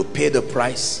 You will pay the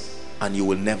price and you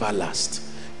will never last.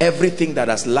 Everything that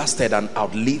has lasted and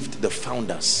outlived the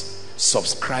founders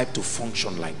subscribe to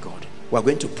function like God. We are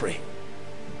going to pray.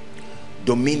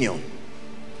 Dominion.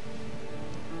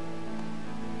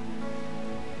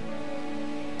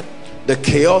 The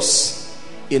chaos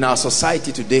in our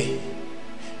society today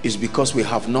is because we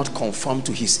have not conformed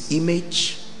to his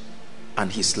image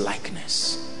and his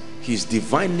likeness. his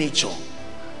divine nature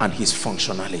and his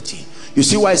functionality. You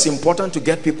see why it's important to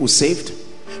get people saved?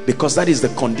 Because that is the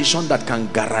condition that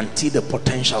can guarantee the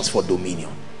potentials for dominion.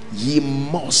 Ye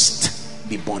must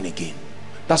be born again.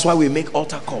 That's why we make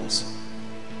altar calls.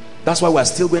 That's why we're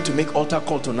still going to make altar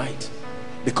call tonight,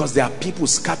 because there are people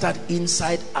scattered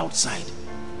inside, outside,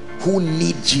 who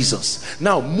need Jesus.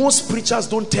 Now, most preachers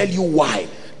don't tell you why.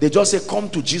 They just say, come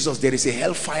to Jesus. There is a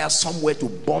hellfire somewhere to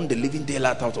burn the living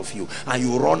daylight out of you, and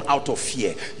you run out of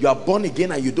fear. You are born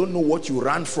again and you don't know what you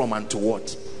ran from and to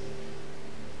what.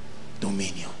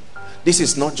 Dominion. This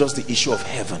is not just the issue of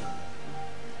heaven.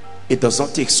 It does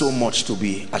not take so much to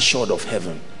be assured of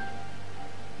heaven,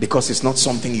 because it's not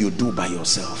something you do by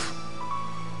yourself.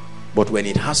 But when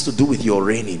it has to do with your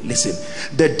reigning, listen,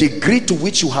 the degree to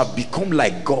which you have become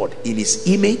like God in his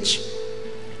image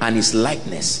and his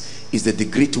likeness is the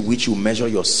degree to which you measure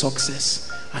your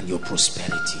success and your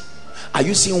prosperity. Are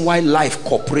you seeing why life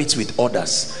cooperates with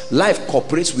others? Life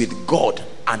cooperates with God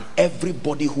and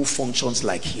everybody who functions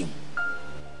like him.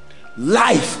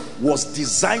 Life was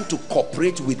designed to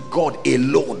cooperate with God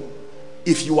alone.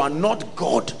 If you are not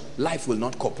God, life will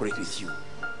not cooperate with you.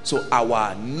 So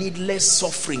our needless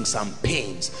sufferings and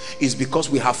pains is because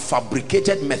we have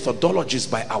fabricated methodologies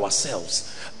by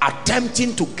ourselves,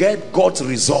 attempting to get God's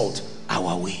result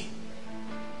our way.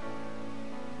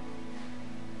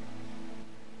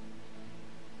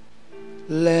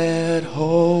 Let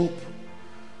hope,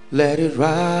 let it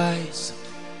rise.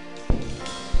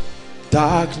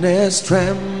 Darkness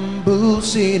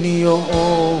trembles in your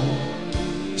home.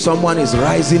 Someone is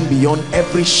rising beyond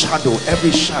every shadow,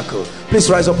 every shackle. Please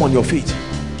rise up on your feet.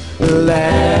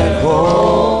 Let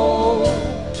hope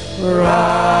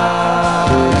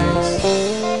rise.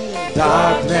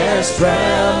 Darkness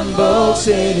trembles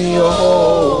in your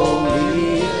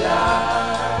holy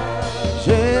light.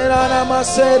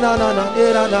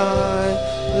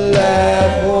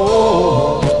 Let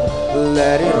hope,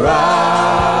 let it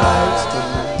rise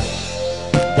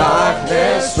tonight.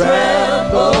 Darkness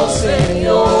trembles in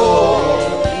your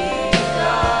light.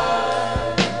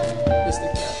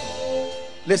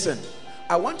 Listen,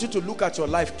 I want you to look at your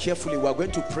life carefully. We are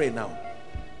going to pray now.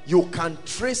 You can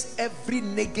trace every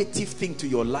negative thing to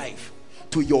your life,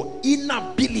 to your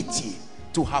inability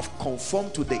to have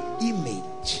conformed to the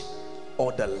image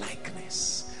or the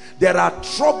likeness. There are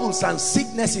troubles and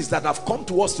sicknesses that have come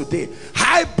to us today.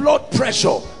 High blood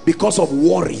pressure because of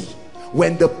worry.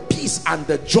 When the peace and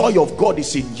the joy of God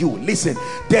is in you, listen,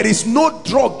 there is no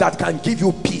drug that can give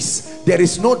you peace. There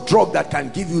is no drug that can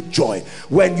give you joy.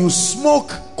 When you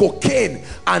smoke cocaine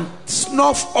and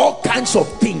snuff all kinds of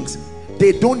things,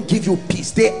 they don't give you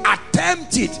peace. They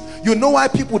attempt it. You know why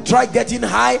people try getting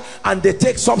high and they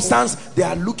take substance? They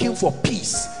are looking for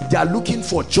peace. They are looking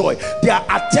for joy. They are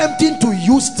attempting to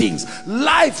use things.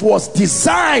 Life was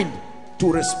designed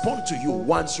to respond to you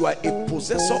once you are a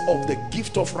possessor of the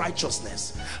gift of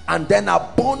righteousness, and then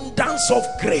abundance of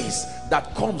grace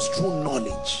that comes through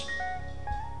knowledge.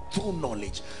 Through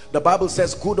knowledge. The Bible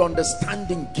says good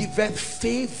understanding giveth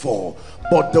favor,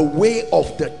 but the way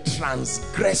of the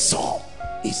transgressor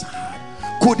is hard.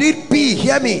 Could it be,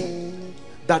 hear me,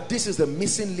 that this is the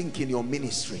missing link in your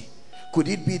ministry? Could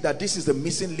it be that this is the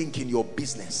missing link in your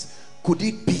business? Could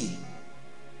it be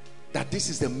that this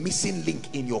is the missing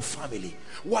link in your family?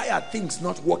 Why are things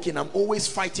not working? I'm always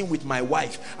fighting with my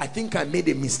wife. I think I made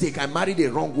a mistake. I married a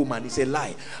wrong woman. It's a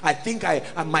lie. I think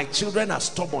my children are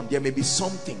stubborn. There may be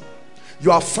something.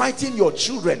 You are fighting your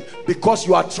children because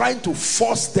you are trying to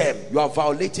force them. You are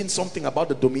violating something about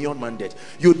the dominion mandate.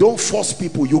 You don't force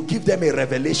people. You give them a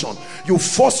revelation. You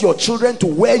force your children to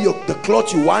wear the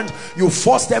clothes you want. You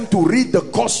force them to read the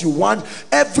course you want.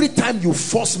 Every time you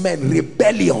force men,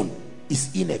 rebellion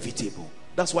is inevitable.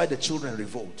 That's why the children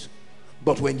revolt.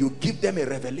 But when you give them a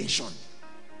revelation,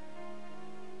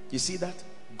 you see that?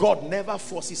 God never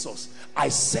forces us. I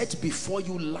set before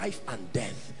you life and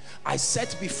death. I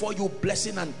set before you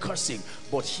blessing and cursing.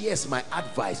 But here's my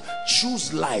advice.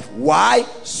 Choose life. Why?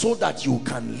 So that you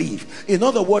can live. In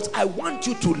other words, I want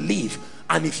you to live.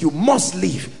 And if you must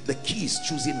live, the key is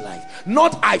choosing life.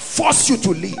 Not I force you to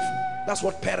live. That's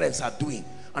what parents are doing.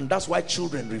 And that's why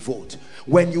children revolt.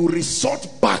 When you resort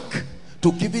back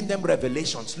to giving them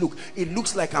revelations, look, it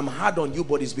looks like I'm hard on you,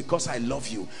 but it's because I love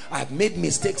you. I've made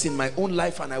mistakes in my own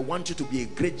life and I want you to be a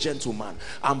great gentleman.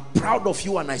 I'm proud of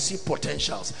you and I see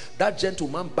potentials. That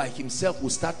gentleman by himself will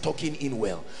start talking in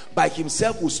well. By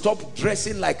himself will stop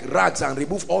dressing like rags and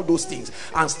remove all those things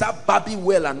and start babbling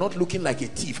well and not looking like a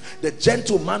thief. The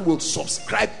gentleman will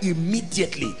subscribe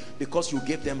immediately because you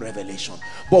gave them revelation.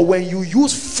 But when you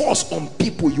use force on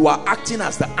people, you are acting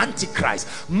as the Antichrist.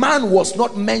 Man was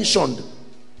not mentioned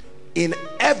In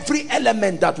every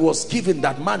element that was given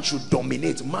that man should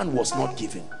dominate, man was not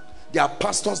given. There are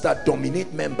pastors that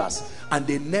dominate members and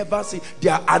they never see, they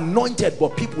are anointed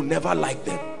but people never like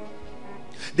them.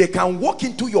 They can walk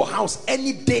into your house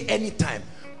any day, anytime.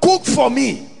 Cook for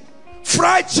me,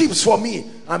 fry chips for me.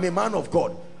 I'm a man of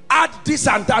God. Add this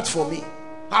and that for me.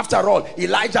 After all,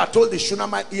 Elijah told the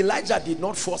Shunammite, Elijah did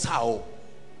not force her.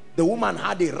 The woman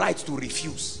had a right to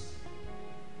refuse.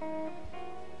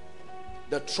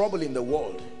 The trouble in the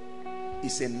world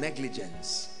is a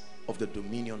negligence of the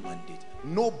dominion mandate.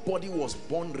 Nobody was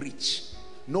born rich.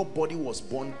 Nobody was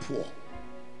born poor.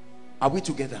 Are we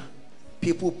together?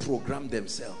 People program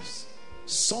themselves.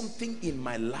 Something in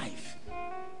my life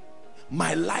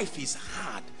is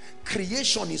hard.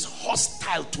 Creation is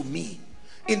hostile to me.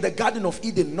 In the Garden of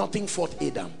Eden, nothing fought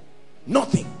Adam.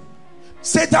 Nothing.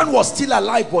 Satan was still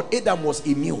alive, but Adam was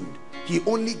immune. He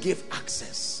only gave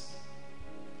access.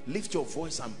 Lift your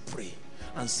voice and pray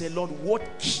and say, Lord, what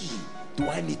key do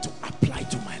I need to apply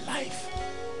to my life?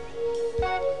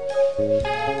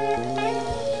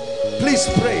 Please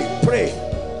pray.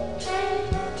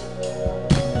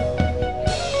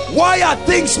 Why are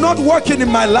things not working in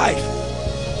my life?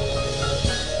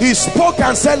 He spoke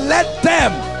and said, let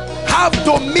them have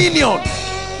dominion.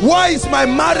 Why is my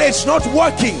marriage not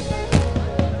working?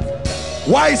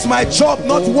 Why is my job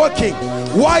not working?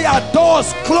 Why are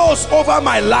doors closed over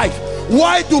my life?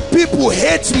 Why do people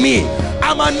hate me?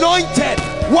 I'm anointed.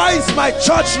 Why is my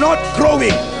church not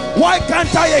growing? Why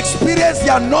can't I experience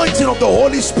the anointing of the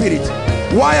Holy Spirit?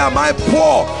 Why am I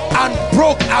poor and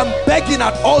broke and begging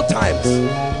at all times?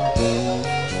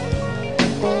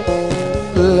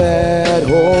 Let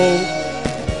hope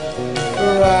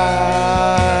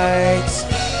rise.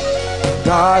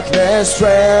 Darkness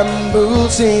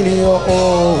trembles in your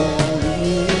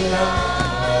holy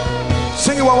light.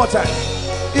 Sing it one more time.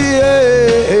 Yeah,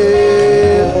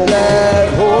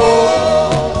 let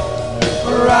hope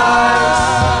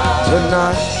rise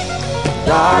tonight.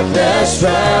 Darkness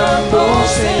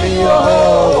trembles in your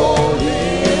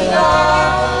holy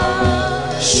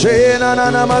light.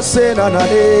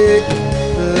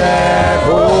 Let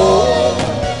hope,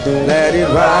 let it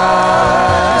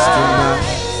rise tonight.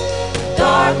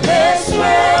 Darkness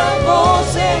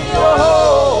trembles in your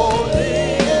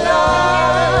holy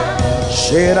light.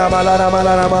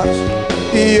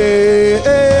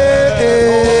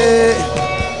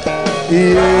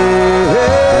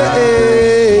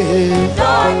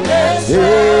 Darkness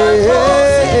trembles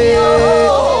in your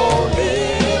holy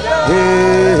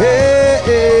light.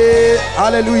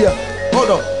 Hallelujah. Hold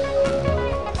on.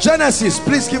 Genesis,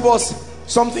 please give us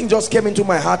something. Just came into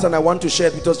my heart and I want to share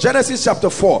it with us. Genesis chapter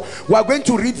 4. We are going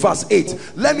to read verse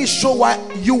 8. Let me show why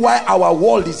our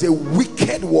world is a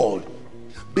wicked world.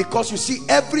 Because you see,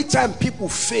 every time people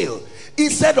fail,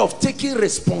 instead of taking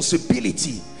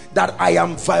responsibility that I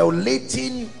am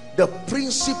violating the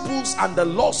principles and the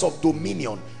laws of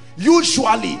dominion,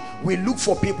 usually we look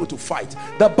for people to fight.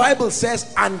 The Bible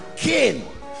says, and Cain,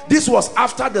 this was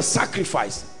after the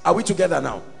sacrifice. Are we together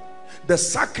now? The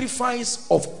sacrifice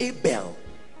of Abel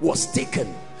was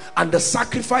taken and the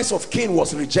sacrifice of Cain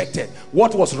was rejected.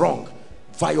 What was wrong?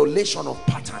 Violation of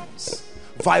patterns,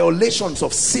 violations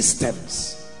of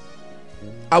systems.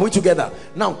 Are we together?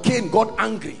 Now Cain got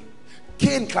angry.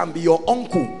 Cain can be your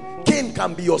uncle. Cain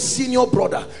can be your senior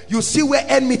brother. You see where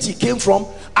enmity came from?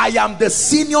 I am the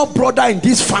senior brother in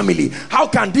this family. How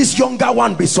can this younger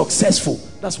one be successful?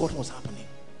 That's what was happening.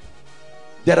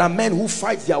 There are men who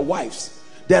fight their wives.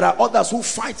 There are others who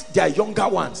fight their younger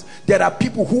ones. There are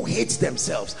people who hate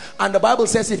themselves. And the Bible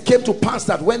says it came to pass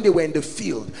that when they were in the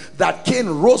field, that Cain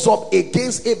rose up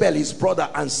against Abel his brother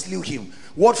and slew him.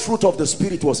 What fruit of the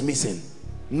Spirit was missing?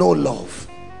 No love.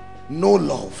 No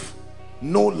love.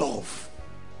 No love.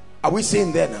 Are we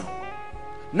seeing there now?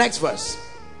 Next verse.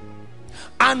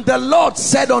 And the Lord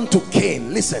said unto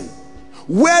Cain, listen,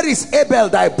 where is Abel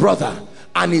thy brother?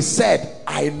 And he said,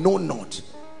 I know not.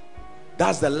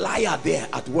 That's the liar there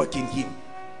at work in him.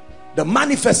 The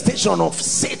manifestation of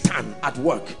Satan at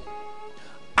work.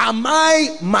 Am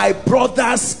I my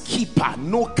brother's keeper?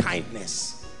 No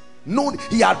kindness. No,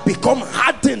 he had become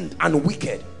hardened and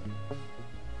wicked.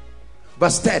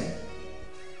 Verse 10.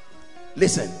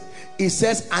 Listen. It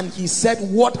says, and he said,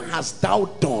 what hast thou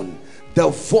done? The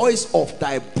voice of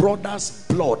thy brother's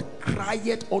blood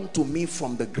crieth unto me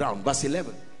from the ground. Verse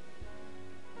 11.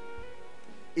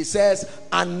 It says,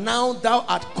 and now thou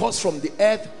art caused from the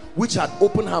earth, which had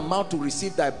opened her mouth to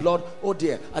receive thy blood. Oh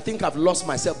dear, I think I've lost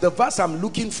myself. The verse I'm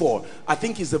looking for, I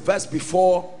think is the verse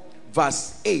before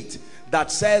verse 8,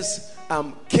 that says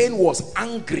Cain was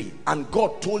angry and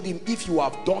God told him, if you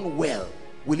have done well,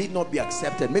 will it not be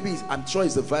accepted? Maybe I'm sure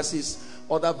it's the verses,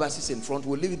 other verses in front.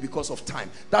 We'll leave it because of time.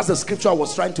 That's the scripture I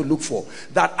was trying to look for.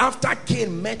 That after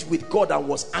Cain met with God and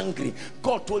was angry,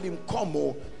 God told him, come,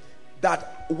 oh,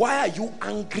 that why are you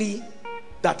angry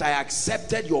that I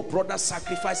accepted your brother's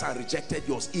sacrifice and rejected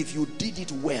yours? If you did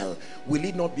it well, will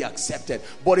it not be accepted?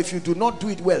 But if you do not do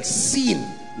it well, sin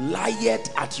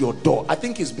lieth at your door. I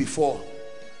think it's before.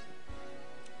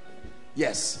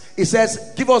 Yes, it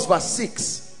says, give us verse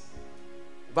 6.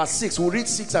 Verse 6, we'll read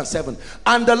 6 and 7.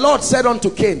 And the Lord said unto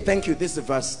Cain, thank you, this is the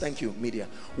verse, thank you, media.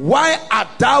 Why art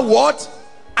thou what?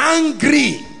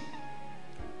 Angry.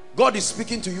 God is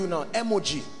speaking to you now,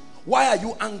 emoji. Why are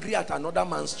you angry at another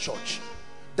man's church?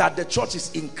 That the church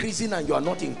is increasing and you are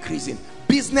not increasing.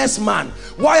 Businessman,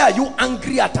 why are you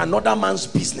angry at another man's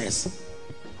business?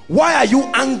 Why are you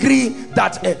angry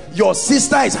that your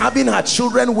sister is having her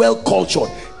children well cultured?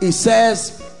 It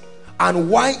says, and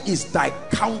why is thy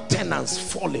countenance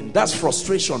fallen? That's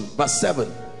frustration. Verse 7.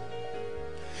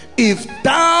 If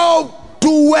thou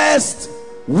doest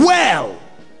well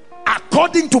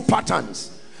according to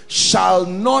patterns, shall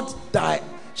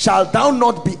thou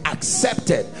not be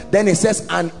accepted? Then it says,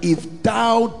 and if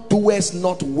thou doest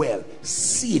not well,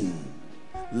 sin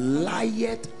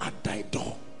lieth at thy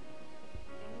door.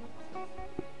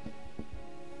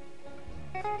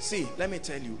 See, let me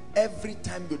tell you, every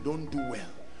time you don't do well,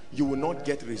 you will not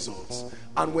get results.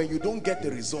 And when you don't get the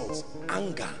results,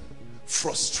 anger,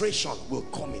 frustration will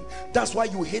come in. That's why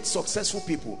you hate successful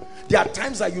people. There are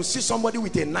times that you see somebody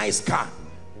with a nice car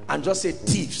and just say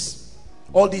thieves.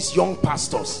 All these young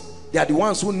pastors, they are the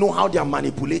ones who know how they are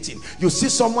manipulating. You see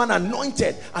someone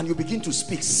anointed and you begin to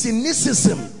speak.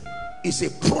 Cynicism is a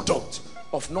product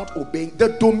of not obeying.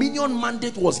 The dominion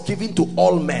mandate was given to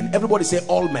all men. Everybody say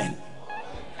all men.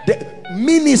 The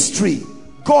ministry,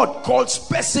 God called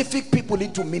specific people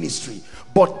into ministry,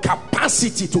 but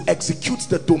capacity to execute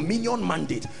the dominion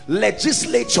mandate,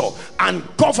 legislature and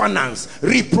governance,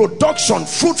 reproduction,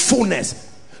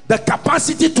 fruitfulness, the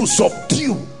capacity to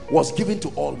subdue was given to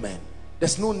all men.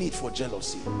 There's no need for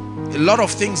jealousy. A lot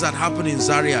of things that happen in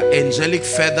Zaria, angelic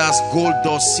feathers, gold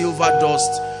dust, silver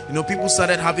dust, you know, people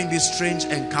started having these strange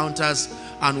encounters.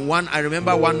 And I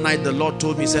remember one night the Lord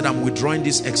told me, he said, I'm withdrawing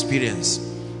this experience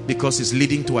because it's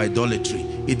leading to idolatry.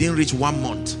 It didn't reach 1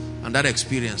 month and that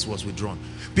experience was withdrawn.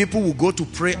 People will go to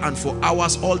pray and for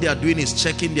hours all they are doing is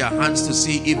checking their hands to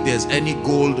see if there's any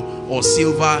gold or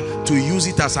silver, to use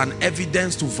it as an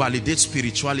evidence to validate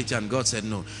spirituality. And God said,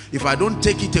 no, if I don't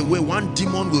take it away, one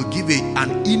demon will give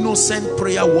an innocent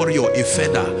prayer warrior a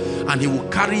feather and he will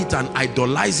carry it and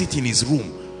idolize it in his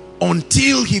room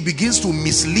until he begins to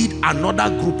mislead another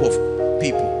group of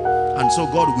people. And so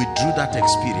God withdrew that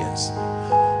experience.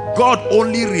 God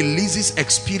only releases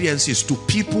experiences to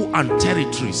people and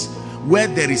territories where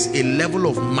there is a level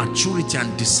of maturity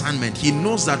and discernment. He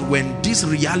knows that when this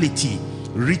reality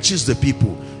reaches the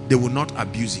people, they will not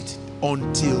abuse it.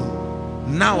 Until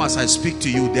now, as I speak to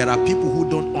you, there are people who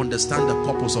don't understand the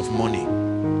purpose of money,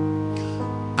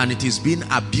 and it is being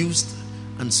abused.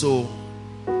 And so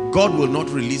God will not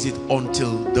release it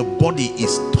until the body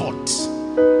is taught.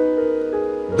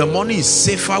 The money is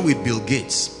safer with Bill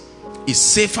Gates, is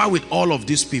safer with all of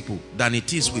these people than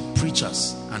it is with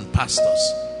preachers and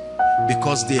pastors,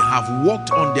 because they have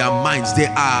worked on their minds. They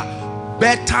are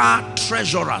better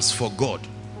treasurers for God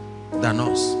than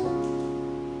us.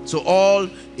 So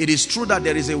it is true that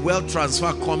there is a wealth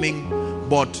transfer coming,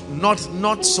 but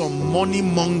not some money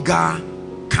monger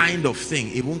kind of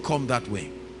thing. It won't come that way.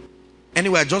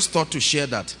 Anyway, I just thought to share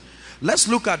that. Let's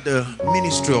look at the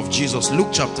ministry of Jesus. Luke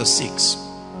chapter 6.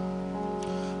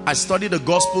 I study the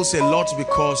Gospels a lot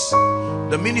because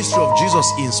the ministry of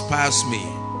Jesus inspires me.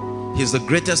 He's the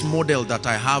greatest model that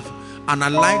I have, and I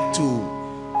like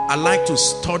to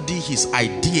study his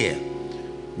idea.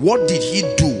 What did he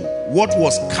do? What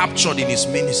was captured in his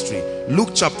ministry?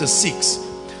 Luke chapter 6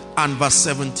 and verse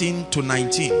 17 to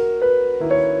 19.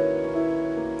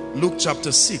 Luke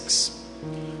chapter 6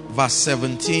 verse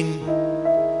 17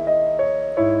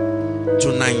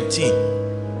 to 19.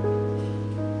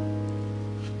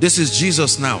 This is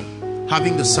Jesus now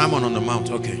having the Sermon on the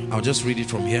Mount. Okay, I'll just read it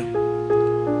from here.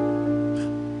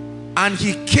 And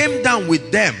he came down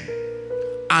with them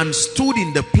and stood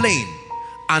in the plain,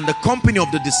 and the company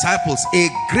of the disciples, a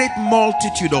great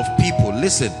multitude of people,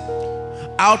 listen,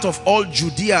 out of all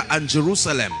Judea and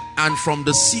Jerusalem, and from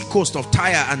the sea coast of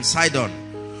Tyre and Sidon,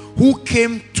 who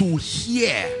came to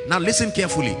hear. Now listen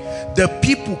carefully. The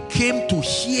people came to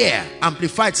hear.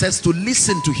 Amplified says to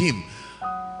listen to him.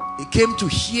 He came to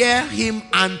hear him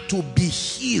and to be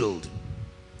healed.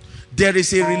 There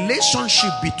is a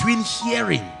relationship between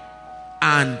hearing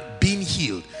and being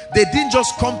healed. They didn't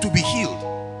just come to be healed.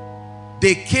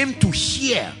 They came to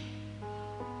hear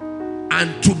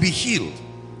and to be healed.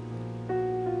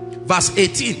 Verse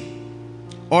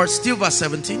 18, or still verse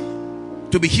 17,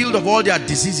 to be healed of all their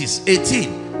diseases. 18,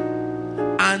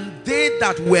 and they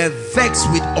that were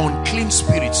vexed with unclean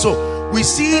spirits. So we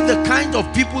see the kind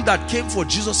of people that came for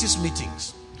Jesus's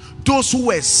meetings. Those who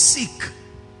were sick.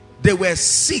 They were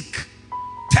sick,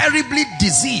 terribly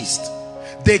diseased.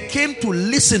 They came to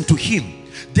listen to him.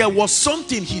 There was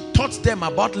something he taught them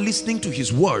about listening to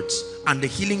his words and the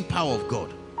healing power of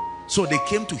God. So they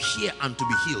came to hear and to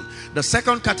be healed. The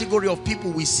second category of people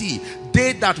we see,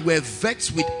 they that were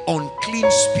vexed with unclean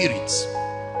spirits,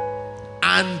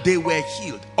 and they were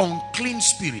healed. Unclean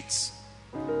spirits.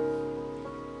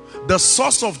 The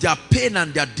source of their pain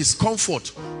and their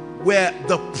discomfort were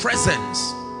the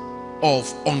presence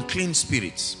of unclean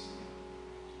spirits.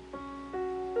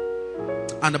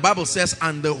 And the Bible says,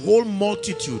 and the whole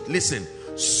multitude, listen,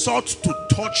 sought to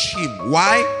touch him.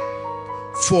 Why?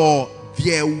 For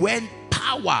there went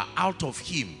power out of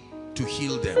him to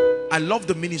heal them. I love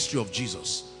the ministry of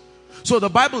Jesus. So the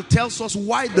Bible tells us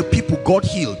why the people got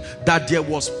healed. That there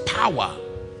was power.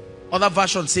 Other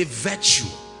versions say virtue.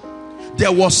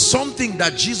 There was something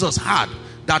that Jesus had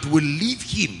that will lead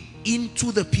him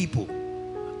into the people.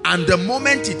 And the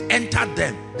moment it entered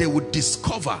them, they would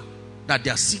discover that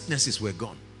their sicknesses were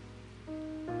gone.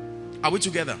 Are we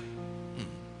together?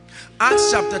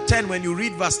 Acts chapter 10, when you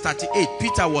read verse 38,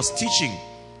 Peter was teaching.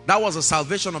 That was the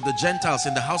salvation of the Gentiles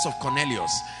in the house of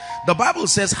Cornelius. The Bible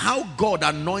says how God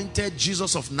anointed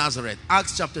Jesus of Nazareth.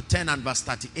 Acts chapter 10 and verse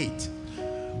 38.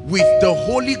 With the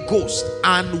Holy Ghost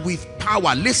and with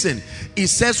power. Listen, it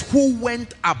says who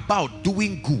went about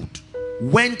doing good.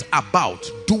 Went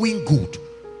about doing good.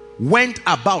 Went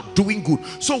about doing good.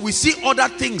 So we see other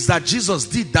things that Jesus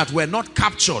did that were not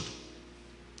captured.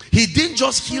 He didn't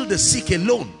just heal the sick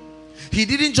alone. He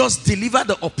didn't just deliver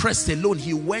the oppressed alone.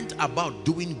 He went about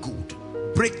doing good.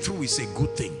 Breakthrough is a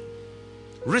good thing.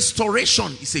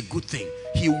 Restoration is a good thing.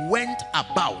 He went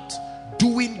about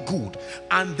doing good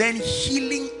and then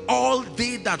healing all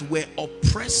they that were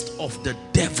oppressed of the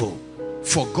devil,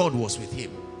 for God was with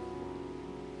him.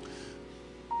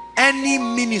 Any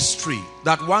ministry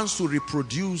that wants to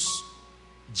reproduce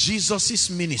Jesus's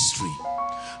ministry,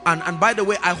 and by the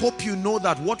way, I hope you know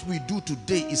that what we do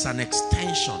today is an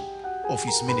extension of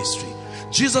his ministry.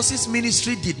 Jesus's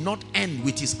ministry did not end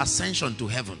with his ascension to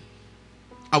heaven.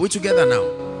 Are we together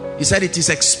now? He said, it is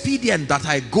expedient that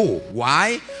I go.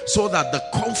 Why? So that the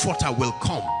Comforter will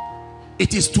come.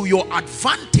 It is to your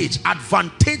advantage,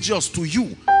 advantageous to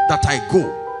you that I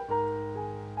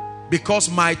go. Because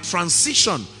my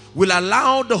transition will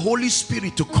allow the Holy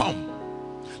Spirit to come.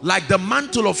 Like the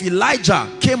mantle of Elijah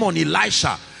came on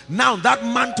Elisha. Now that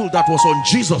mantle that was on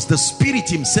Jesus, the Spirit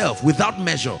himself, without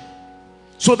measure,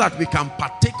 so that we can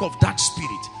partake of that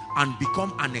Spirit and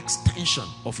become an extension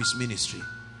of his ministry.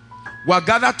 We are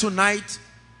gathered tonight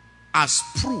as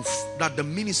proof that the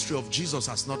ministry of Jesus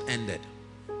has not ended.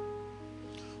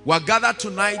 We are gathered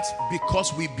tonight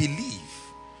because we believe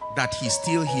that he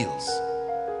still heals.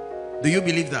 Do you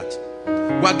believe that?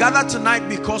 We are gathered tonight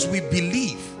because we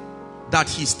believe that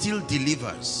he still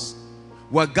delivers.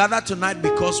 We are gathered tonight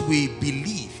because we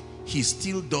believe he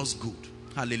still does good.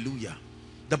 Hallelujah.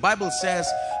 The Bible says,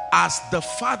 as the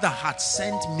Father had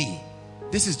sent me,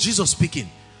 this is Jesus speaking,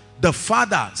 the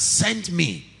Father sent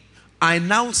me, I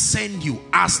now send you.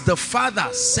 As the Father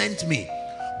sent me,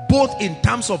 both in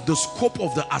terms of the scope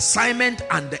of the assignment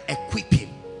and the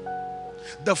equipping.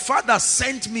 The Father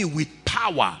sent me with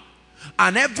power,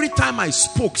 and every time I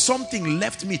spoke, something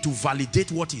left me to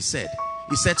validate what he said.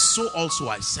 He said, so also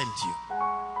I sent you.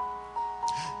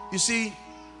 You see,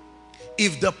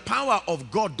 if the power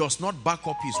of God does not back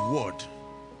up his word,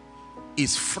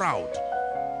 it's fraud.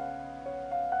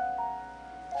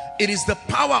 It is the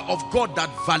power of God that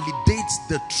validates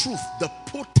the truth, the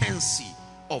potency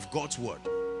of God's word.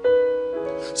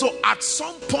 So at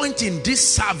some point in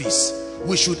this service,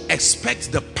 we should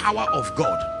expect the power of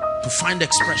God to find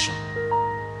expression.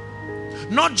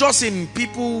 Not just in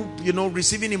people, you know,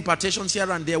 receiving impartations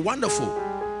here and there, wonderful.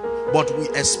 But we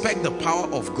expect the power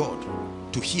of God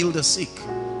to heal the sick.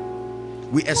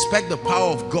 We expect the power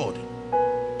of God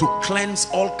to cleanse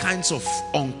all kinds of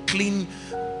unclean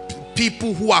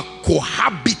people who are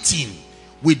cohabiting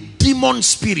with demon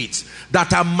spirits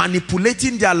that are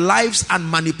manipulating their lives and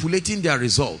manipulating their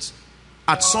results.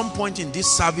 At some point in this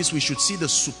service, we should see the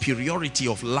superiority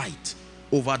of light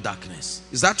over darkness.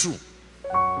 Is that true?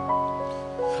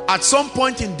 At some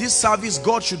point in this service,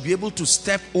 God should be able to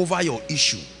step over your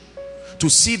issue to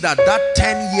see that that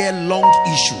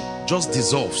 10-year-long issue just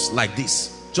dissolves like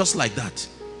this, just like that.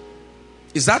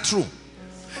 Is that true?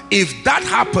 If that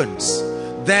happens,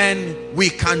 then we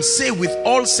can say with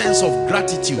all sense of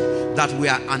gratitude that we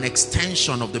are an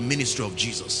extension of the ministry of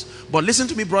Jesus. But listen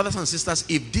to me, brothers and sisters,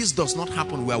 if this does not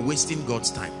happen, we are wasting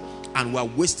God's time, and we are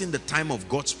wasting the time of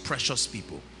God's precious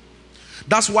people.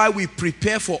 That's why we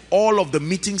prepare for all of the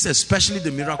meetings, especially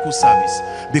the miracle service,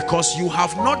 because you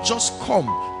have not just come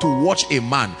to watch a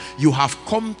man, you have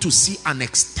come to see an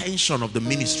extension of the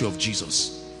ministry of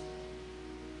Jesus.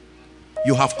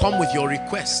 You have come with your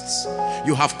requests,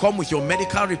 you have come with your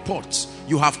medical reports,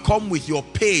 you have come with your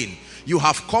pain, you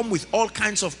have come with all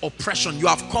kinds of oppression, you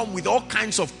have come with all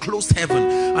kinds of closed heaven,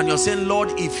 and you're saying, Lord,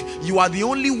 if you are the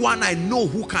only one I know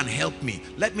who can help me,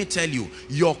 let me tell you,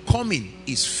 your coming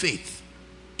is faith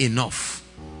enough.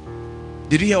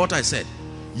 Did you hear what I said?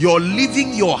 Your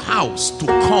leaving your house to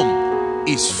come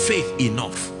is faith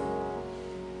enough.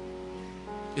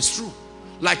 It's true.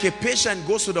 Like a patient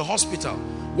goes to the hospital.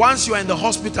 Once you are in the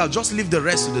hospital, just leave the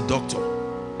rest to the doctor.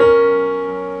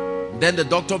 Then the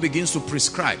doctor begins to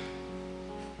prescribe.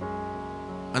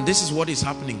 And this is what is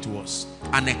happening to us.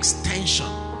 An extension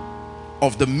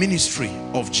of the ministry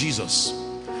of Jesus.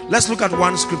 Let's look at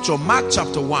one scripture. Mark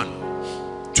chapter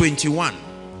 1, 21.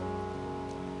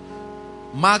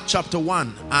 Mark chapter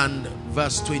 1 and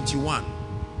verse 21.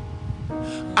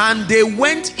 And they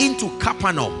went into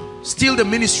Capernaum, still the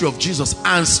ministry of Jesus,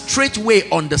 and straightway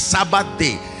on the Sabbath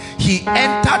day he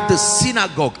entered the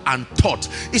synagogue and taught.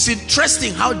 It's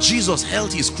interesting how Jesus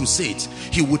held his crusades.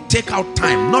 He would take out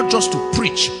time not just to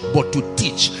preach but to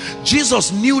teach.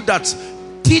 Jesus knew that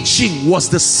teaching was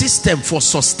the system for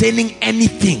sustaining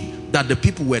anything that the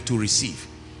people were to receive.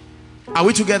 Are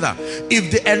we together?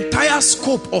 If the entire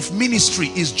scope of ministry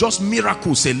is just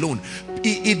miracles alone,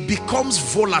 it becomes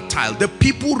volatile. The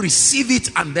people receive it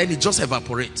and then it just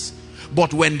evaporates.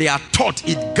 But when they are taught,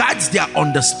 it guides their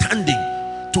understanding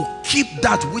to keep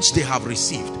that which they have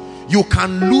received. You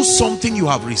can lose something you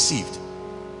have received.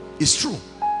 It's true.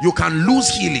 You can lose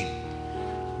healing.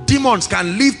 Demons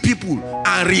can leave people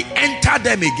and re-enter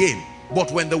them again.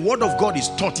 But when the word of God is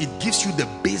taught, it gives you the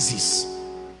basis.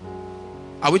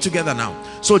 Are we together now?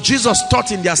 So Jesus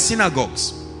taught in their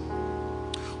synagogues.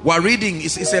 We're reading,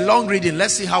 it's a long reading.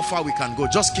 Let's see how far we can go.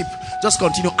 Just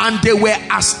continue. And they were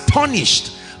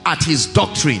astonished at his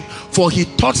doctrine, for he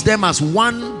taught them as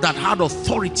one that had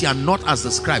authority and not as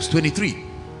the scribes. 23.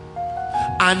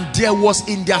 And there was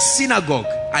in their synagogue,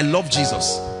 I love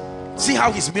Jesus. See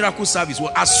how his miracle service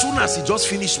was. As soon as he just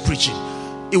finished preaching,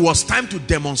 it was time to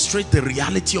demonstrate the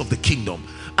reality of the kingdom.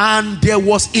 And there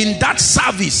was in that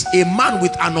service a man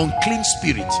with an unclean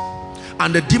spirit,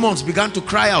 and the demons began to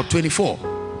cry out. 24.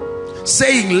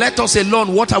 Saying, let us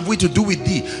alone, what have we to do with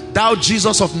thee, thou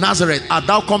Jesus of Nazareth? Art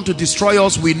thou come to destroy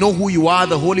us? We know who you are,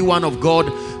 the Holy One of God,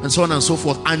 and so on and so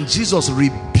forth. And Jesus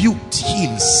rebuked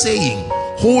him, saying,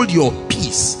 hold your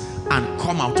peace and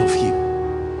come out of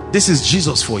him. This is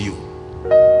Jesus for you.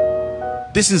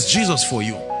 This is Jesus for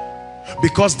you.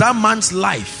 Because that man's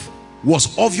life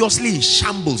was obviously in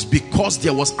shambles, because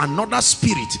there was another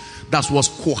spirit that was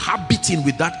cohabiting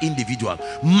with that individual,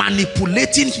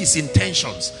 manipulating his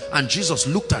intentions. And Jesus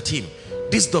looked at him.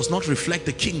 This does not reflect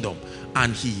the kingdom,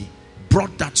 and he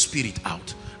brought that spirit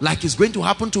out. Like it's going to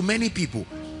happen to many people.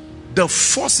 The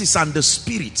forces and the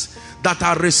spirits that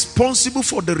are responsible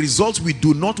for the results we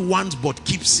do not want but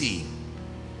keep seeing,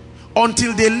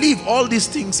 until they leave, all these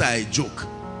things are a joke.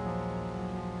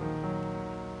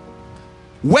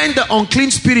 When the unclean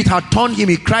spirit had turned him,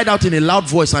 he cried out in a loud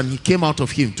voice and he came out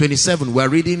of him. 27, we're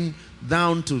reading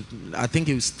down to, I think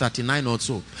it was 39 or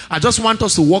so. I just want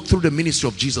us to walk through the ministry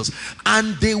of Jesus.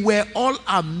 And they were all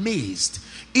amazed,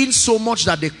 in so much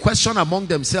that they questioned among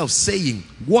themselves, saying,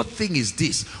 what thing is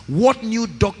this? What new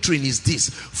doctrine is this?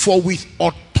 For with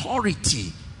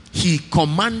authority he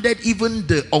commanded even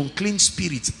the unclean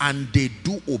spirits, and they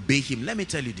do obey him. Let me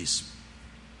tell you this.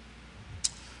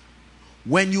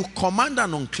 When you command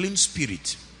an unclean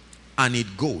spirit and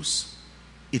it goes,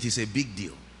 it is a big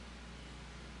deal.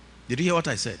 Did you hear what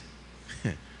I said?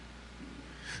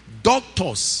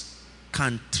 Doctors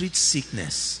can treat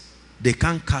sickness, they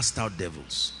can't cast out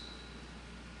devils.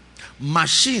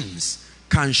 Machines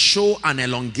can show an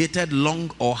elongated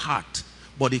lung or heart,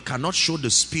 but it cannot show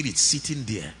the spirit sitting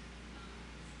there.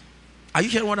 Are you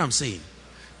hearing what I'm saying?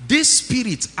 These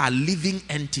spirits are living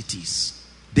entities.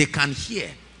 They can hear.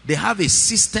 They have a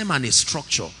system and a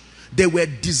structure. They were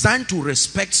designed to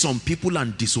respect some people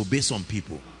and disobey some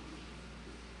people.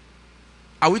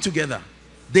 Are we together?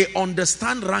 They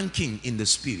understand ranking in the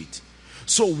spirit.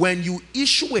 So when you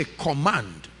issue a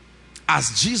command,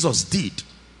 as Jesus did,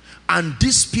 and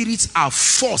these spirits are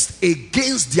forced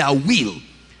against their will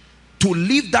to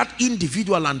leave that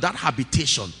individual and that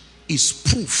habitation, is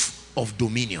proof of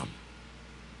dominion.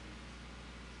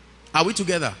 Are we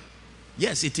together?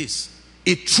 Yes, it is.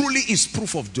 It truly is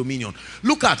proof of dominion.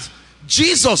 Look at,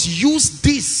 Jesus used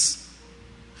this.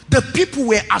 The people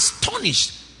were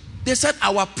astonished. They said,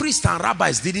 our priests and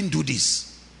rabbis didn't do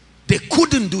this. They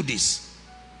couldn't do this.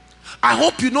 I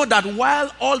hope you know that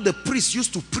while all the priests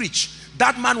used to preach,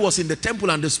 that man was in the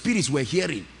temple and the spirits were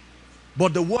hearing.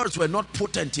 But the words were not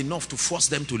potent enough to force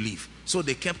them to leave. So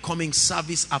they kept coming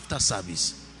service after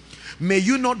service. May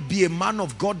you not be a man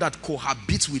of God that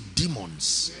cohabits with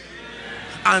demons.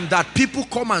 And that people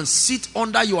come and sit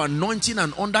under your anointing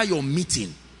and under your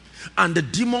meeting. And the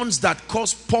demons that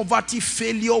cause poverty,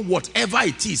 failure, whatever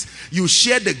it is, you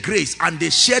share the grace and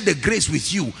they share the grace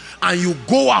with you. And you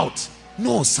go out.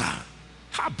 No, sir.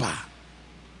 Haba.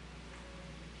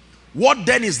 What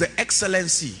then is the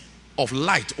excellency of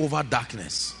light over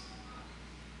darkness?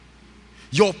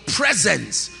 Your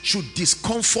presence should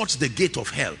discomfort the gate of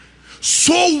hell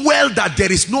so well that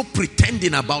there is no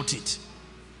pretending about it.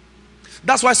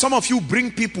 That's why some of you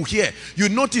bring people here. You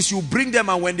notice you bring them,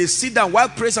 and when they sit down while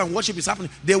praise and worship is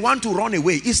happening, they want to run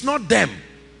away. It's not them.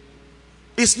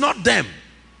 It's not them.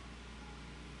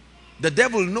 The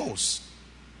devil knows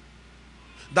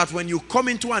that when you come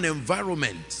into an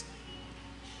environment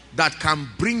that can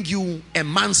bring you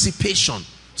emancipation,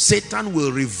 Satan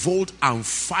will revolt and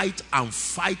fight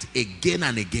again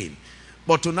and again.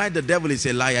 But tonight the devil is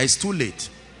a liar. It's too late.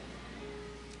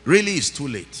 Really, it's too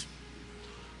late.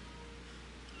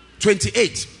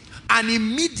 28. And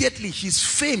immediately his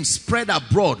fame spread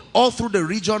abroad all through the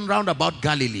region round about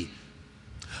Galilee.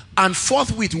 And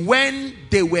forthwith, when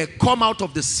they were come out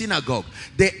of the synagogue,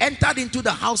 they entered into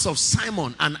the house of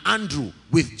Simon and Andrew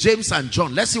with James and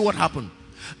John. Let's see what happened.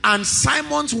 And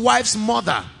Simon's wife's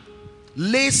mother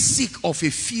lay sick of a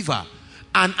fever,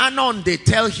 and anon they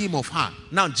tell him of her.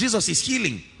 Now Jesus is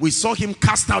healing. We saw him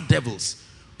cast out devils.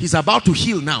 He's about to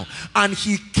heal now. And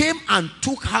he came and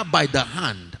took her by the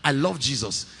hand. I love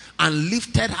Jesus. And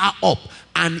lifted her up.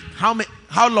 And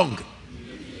how long?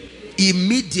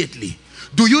 Immediately.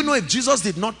 Do you know if Jesus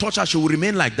did not touch her, she would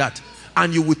remain like that?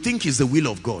 And you would think it's the will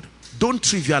of God. Don't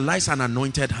trivialize an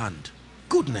anointed hand.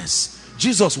 Goodness.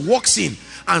 Jesus walks in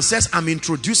and says, I'm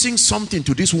introducing something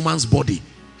to this woman's body,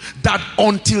 that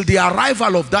until the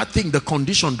arrival of that thing, the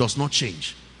condition does not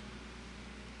change.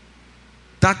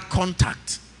 That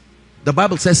contact. The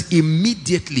Bible says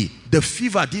immediately the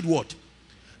fever did what?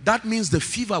 That means the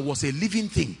fever was a living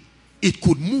thing. It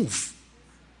could move.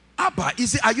 Abba,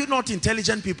 are you not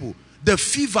intelligent people? The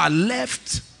fever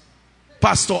left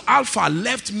Pastor Alpha,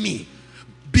 left me.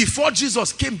 Before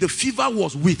Jesus came, the fever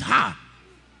was with her.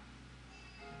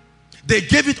 They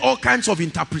gave it all kinds of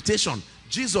interpretation.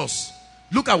 Jesus,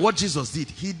 look at what Jesus did.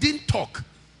 He didn't talk.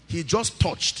 He just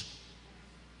touched.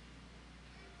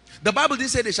 The Bible didn't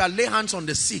say they shall lay hands on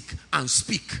the sick and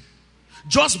speak.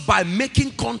 Just by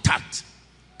making contact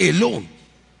alone.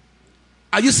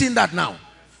 Are you seeing that now?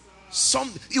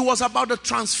 It was about the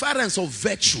transference of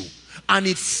virtue, and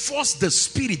it forced the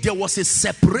spirit. There was a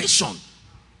separation.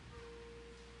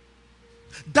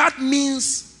 That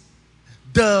means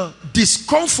the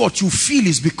discomfort you feel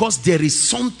is because there is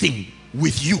something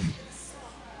with you.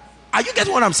 Are you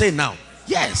getting what I'm saying now?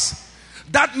 Yes.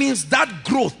 That means that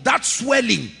growth, that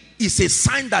swelling is a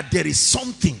sign that there is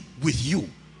something with you.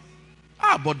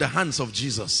 But the hands of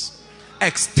Jesus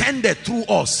extended through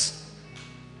us.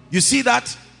 You see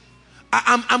that?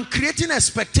 I'm creating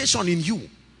expectation in you.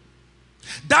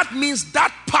 That means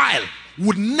that pile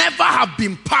would never have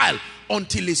been piled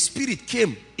until a spirit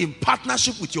came in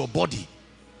partnership with your body.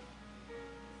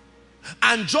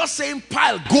 And just saying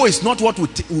pile go is not what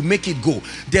will make it go.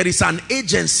 There is an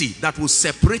agency that will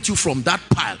separate you from that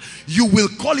pile. You will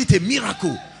call it a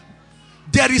miracle.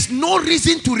 There is no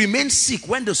reason to remain sick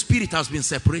when the spirit has been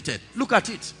separated. Look at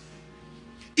it.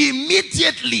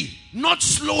 Immediately, not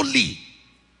slowly.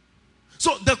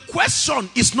 So the question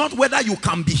is not whether you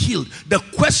can be healed. The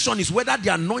question is whether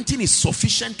the anointing is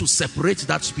sufficient to separate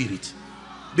that spirit.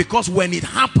 Because when it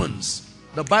happens,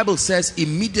 the Bible says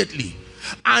immediately.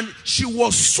 And she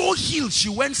was so healed, she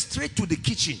went straight to the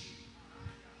kitchen.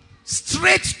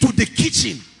 Straight to the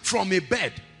kitchen from a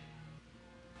bed.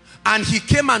 And he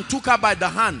came and took her by the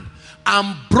hand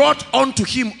and brought unto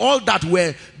him all that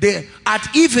were there at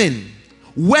even.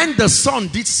 When the sun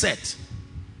did set,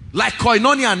 like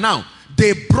koinonia now,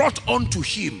 they brought unto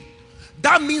him.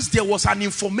 That means there was an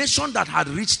information that had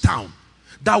reached town,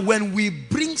 that when we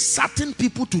bring certain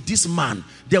people to this man,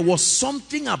 there was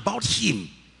something about him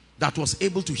that was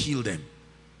able to heal them.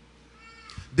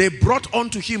 They brought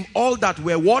unto him all that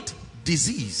were what?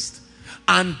 Diseased.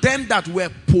 And them that were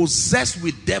possessed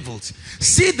with devils.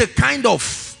 See the kind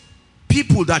of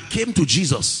people that came to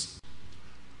Jesus.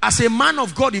 As a man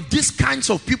of God, if these kinds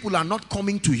of people are not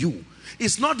coming to you,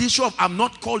 it's not the issue of I'm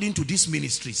not called into this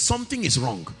ministry. Something is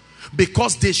wrong.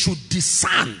 Because they should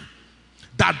discern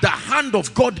that the hand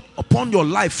of God upon your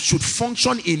life should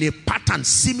function in a pattern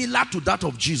similar to that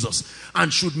of Jesus,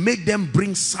 and should make them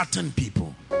bring certain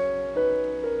people.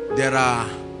 There are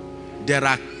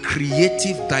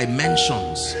creative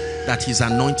dimensions that his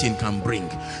anointing can bring.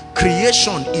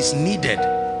 Creation is needed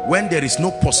when there is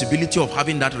no possibility of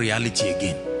having that reality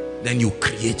again. Then you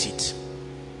create it.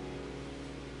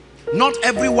 Not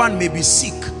everyone may be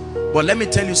sick, but let me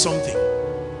tell you something.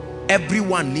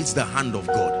 Everyone needs the hand of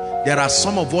God. There are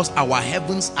some of us, our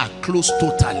heavens are closed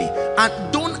totally.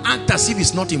 And don't act as if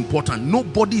it's not important.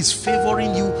 Nobody is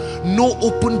favoring you. No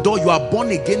open door. You are born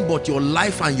again, but your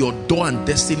life and your door and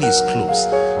destiny is closed.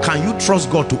 Can you trust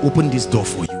God to open this door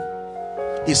for you?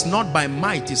 It's not by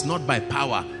might. It's not by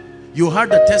power. You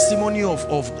heard the testimony of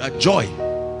Joy.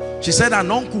 She said an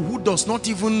uncle who does not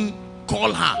even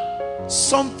call her.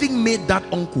 Something made that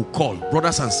uncle call,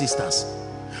 brothers and sisters.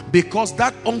 Because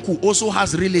that uncle also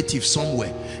has relatives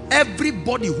somewhere.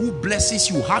 Everybody who blesses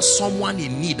you has someone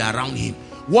in need around him.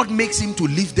 What makes him to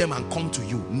leave them and come to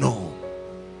you? No.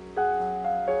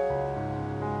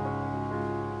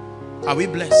 Are we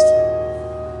blessed?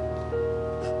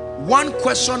 One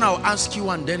question I'll ask you,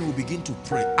 and then we'll begin to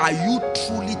pray. Are you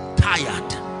truly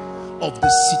tired of the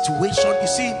situation? You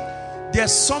see,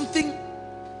 there's something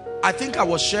I think I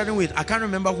was sharing with, I can't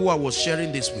remember who I was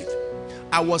sharing this with.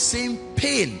 I was saying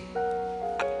pain.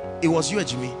 It was you,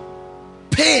 Jimmy.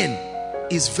 Pain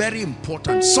is very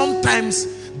important. Sometimes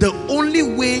the only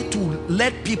way to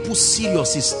let people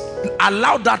serious is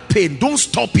allow that pain. Don't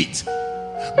stop it.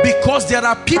 Because there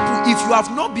are people, if you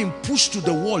have not been pushed to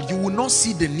the wall, you will not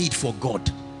see the need for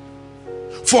God.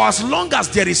 For as long as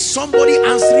there is somebody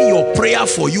answering your prayer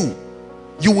for you,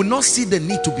 you will not see the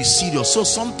need to be serious. So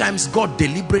sometimes God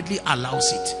deliberately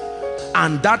allows it.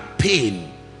 And that pain,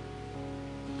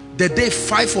 the day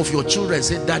 5 of your children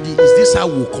said, Daddy, is this how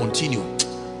we'll continue?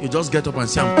 You just get up and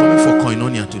say, I'm coming for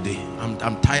koinonia today.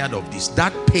 I'm tired of this.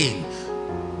 That pain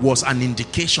was an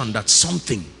indication that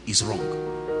something is wrong.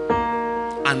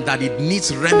 And that it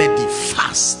needs remedy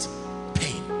fast.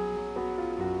 Pain.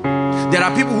 There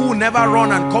are people who will never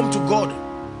run and come to God.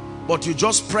 But you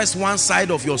just press one side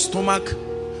of your stomach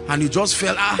and you just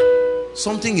felt,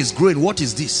 something is growing. What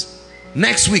is this?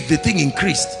 Next week the thing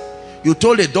increased. You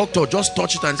told a doctor, just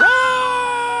touch it and say,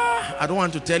 I don't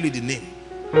want to tell you the name.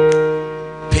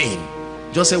 Pain.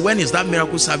 Just say, when is that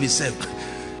miracle service served?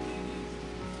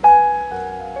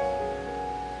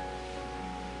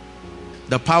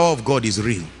 The power of God is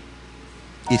real.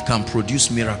 It can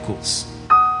produce miracles.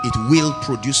 It will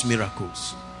produce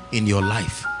miracles in your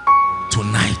life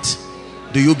tonight.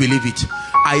 Do you believe it?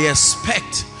 I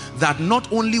expect that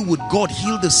not only would God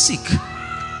heal the sick,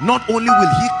 not only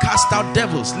will he cast out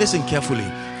devils, listen carefully,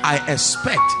 I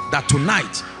expect that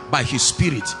tonight by his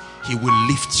spirit he will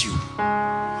lift you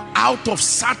out of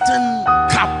certain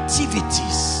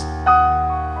captivities,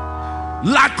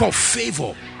 lack of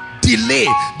favor, delay.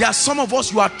 There are some of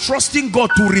us, you are trusting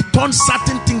God to return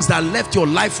certain things that left your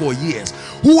life for years.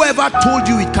 Whoever told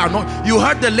you it cannot? You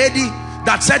heard the lady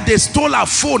that said they stole her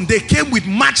phone. They came with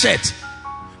machete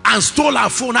and stole her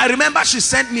phone. I remember she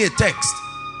sent me a text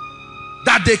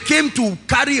that they came to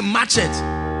carry a machete.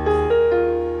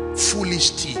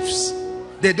 Foolish thieves.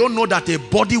 They don't know that a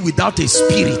body without a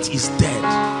spirit is dead.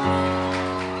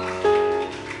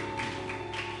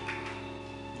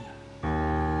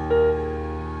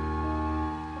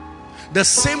 The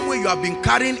same way you have been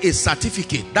carrying a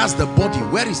certificate, that's the body.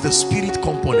 Where is the spirit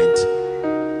component?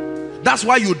 That's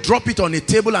why you drop it on a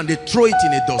table and they throw it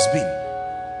in a dustbin.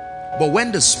 But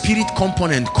when the spirit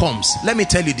component comes, let me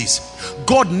tell you this,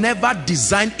 God never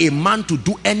designed a man to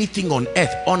do anything on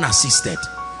earth unassisted.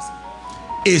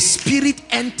 A spirit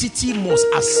entity must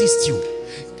assist you.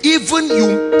 Even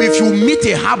if you meet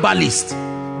a herbalist,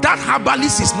 that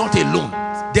herbalist is not alone.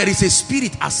 There is a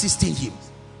spirit assisting him.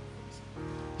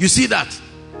 You see that?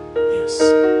 Yes.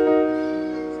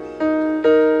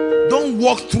 Don't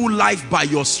walk through life by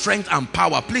your strength and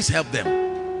power. Please help them.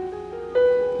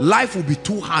 Life will be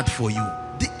too hard for you.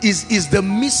 This is the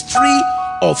mystery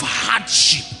of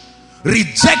hardship.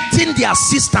 Rejecting the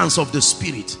assistance of the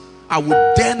spirit. I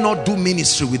would dare not do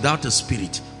ministry without the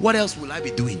spirit. What else will I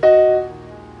be doing?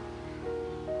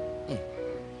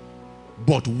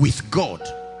 But with God,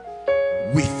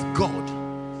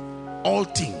 all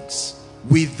things,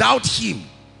 without him,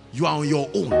 you are on your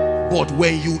own. But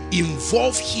when you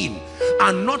involve him,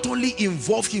 and not only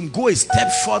involve him, go a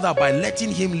step further by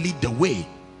letting him lead the way,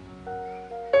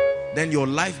 then your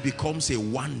life becomes a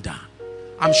wonder.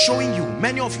 I'm showing you,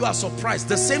 many of you are surprised.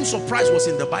 The same surprise was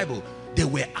in the Bible. They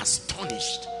were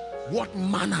astonished. What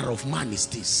manner of man is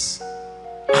this?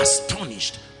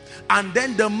 Astonished. And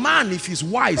then the man, if he's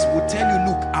wise, will tell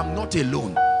you, look, I'm not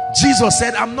alone. Jesus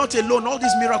said, I'm not alone. All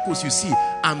these miracles you see,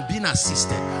 I'm being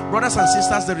assisted. Brothers and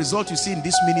sisters, the result you see in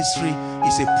this ministry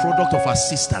is a product of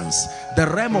assistance. The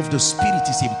realm of the spirit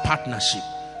is in partnership.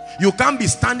 You can't be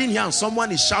standing here and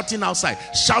someone is shouting outside,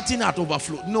 shouting at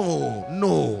overflow. No,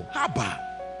 no. Haba.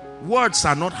 Words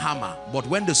are not hammer, but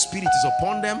when the spirit is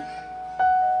upon them,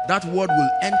 that word will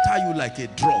enter you like a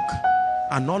drug,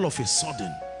 and all of a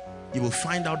sudden you will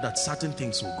find out that certain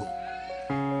things will go.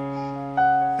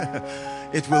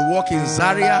 It will work in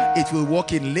Zaria, it will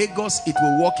work in Lagos, it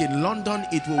will work in London,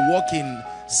 it will work in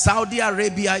Saudi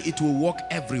Arabia, it will work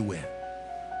everywhere.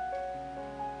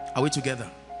 Are we together?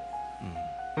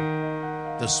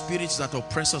 The spirits that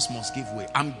oppress us must give way.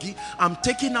 I'm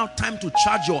taking out time to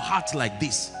charge your heart like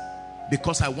this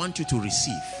because I want you to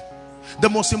receive. The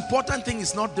most important thing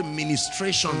is not the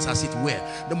ministrations, as it were.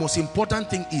 The most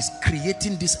important thing is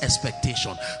creating this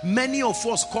expectation. Many of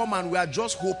us come and we are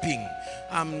just hoping,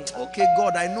 okay,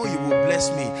 God, I know you will bless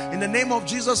me. In the name of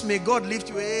Jesus, may God lift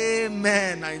you.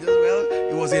 Amen. Well,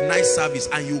 it was a nice service,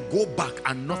 and you go back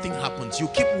and nothing happens. You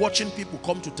keep watching people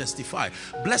come to testify.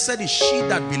 Blessed is she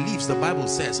that believes, the Bible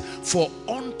says, for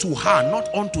unto her, not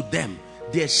unto them,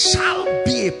 there shall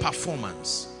be a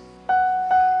performance.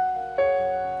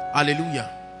 Hallelujah.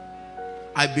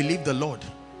 I believe the Lord.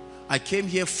 I came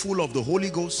here full of the Holy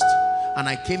Ghost, and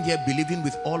I came here believing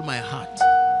with all my heart.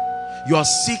 You are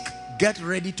sick, get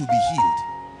ready to be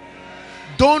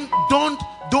healed.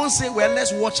 Don't say, well,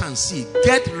 let's watch and see.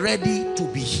 Get ready to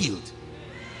be healed.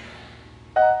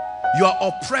 You are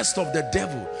oppressed of the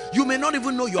devil. You may not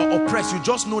even know you are oppressed. You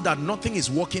just know that nothing is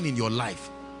working in your life.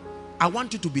 I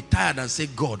want you to be tired and say,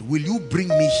 God, will you bring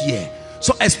me here?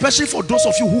 So especially for those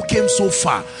of you who came so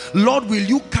far, Lord, will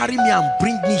you carry me and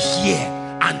bring me here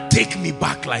and take me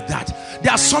back like that?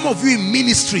 There are some of you in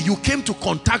ministry, you came to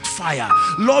contact fire.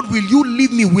 Lord, will you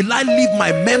leave me? Will I leave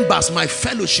my members, my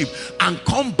fellowship, and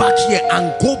come back here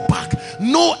and go back?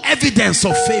 No evidence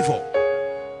of favor.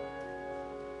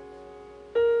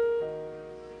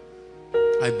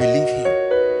 I believe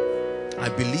him. I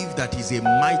believe that he's a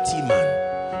mighty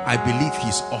man. I believe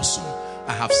he's awesome.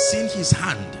 I have seen his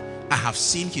hand. I have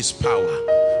seen his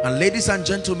power. And ladies and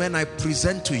gentlemen, I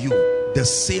present to you the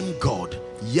same God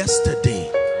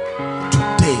yesterday,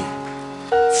 today,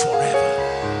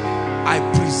 forever. I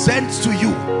present to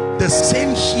you the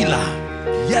same healer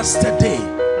yesterday,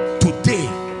 today,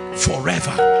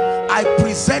 forever. I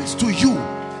present to you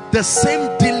the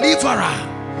same deliverer.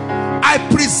 I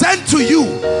present to you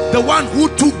the one who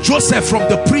took Joseph from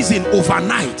the prison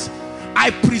overnight.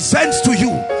 I present to you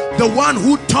the one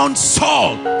who turned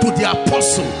Saul to the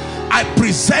apostle. I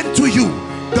present to you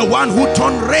the one who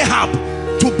turned Rahab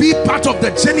to be part of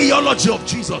the genealogy of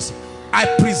Jesus. I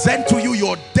present to you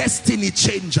your destiny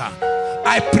changer.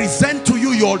 I present to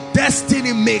you your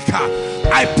destiny maker.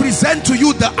 I present to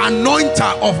you the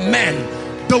anointer of men,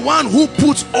 the one who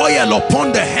puts oil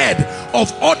upon the head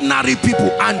of ordinary people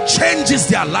and changes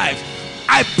their life.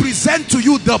 I present to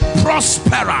you the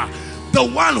prosperer, the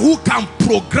one who can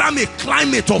program a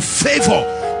climate of favor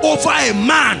over a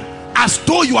man as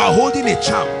though you are holding a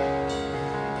charm.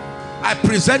 I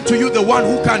present to you the one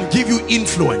who can give you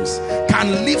influence,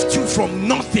 can lift you from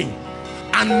nothing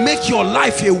and make your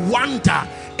life a wonder,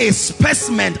 a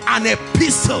specimen, an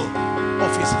epistle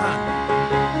of his hand.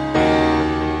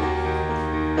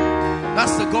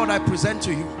 That's the God I present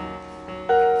to you.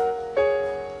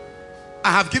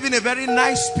 I have given a very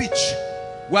nice speech.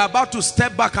 We're about to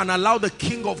step back and allow the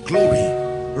King of Glory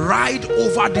ride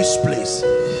over this place.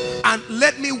 And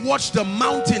let me watch the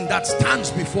mountain that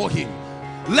stands before him.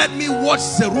 Let me watch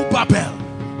Zerubbabel.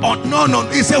 Oh, no.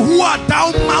 He said, who art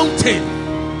thou, mountain?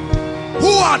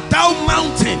 Who art thou,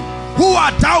 mountain? Who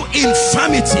art thou,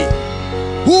 infirmity?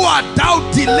 Who art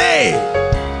thou, delay?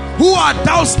 Who art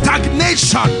thou,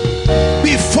 stagnation?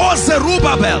 Before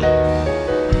Zerubbabel.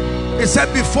 He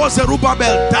said, before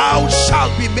Zerubbabel, thou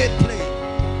shalt be made plain.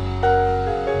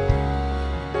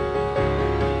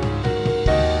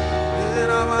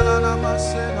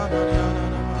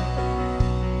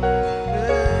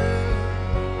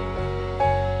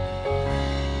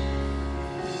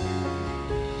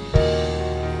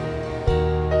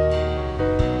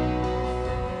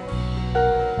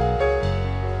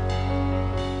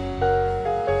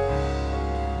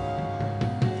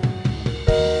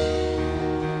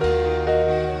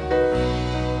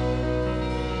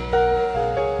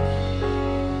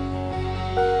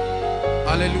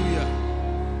 Hallelujah.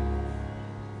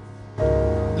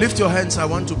 Lift your hands. I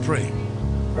want to pray.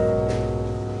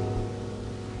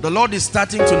 The Lord is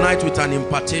starting tonight with an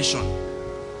impartation.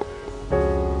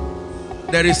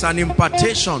 There is an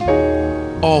impartation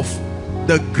of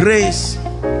the grace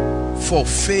for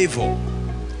favor.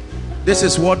 This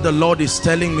is what the Lord is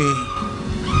telling me.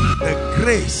 The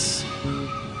grace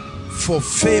for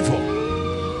favor.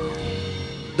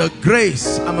 The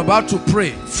grace, I'm about to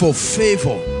pray for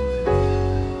favor.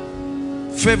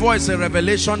 Favor is a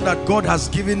revelation that God has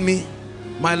given me.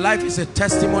 My life is a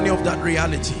testimony of that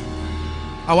reality.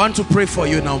 I want to pray for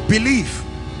you now. Believe.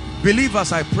 Believe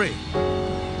as I pray.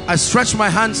 I stretch my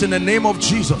hands in the name of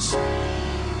Jesus.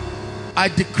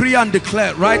 I decree and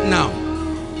declare right now,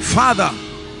 Father,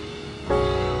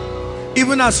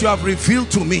 even as you have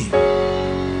revealed to me,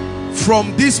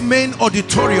 from this main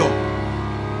auditorium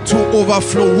to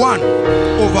overflow 1,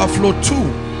 overflow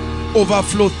 2,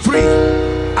 overflow 3,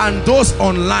 and those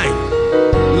online,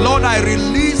 Lord, I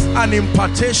release an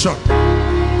impartation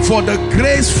for the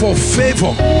grace for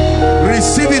favor.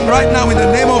 Receive it right now in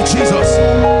the name of Jesus.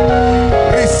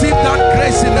 Receive that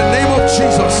grace in the name of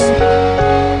Jesus.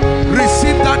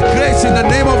 Receive that grace in the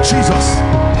name of Jesus.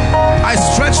 I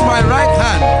stretch my right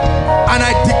hand and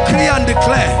I decree and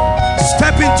declare,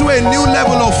 step into a new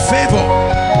level of favor.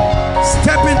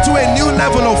 Step into a new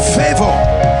level of favor.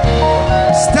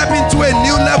 Step into a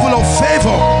new level of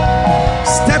favor.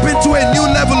 Step into a new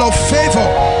level of favor.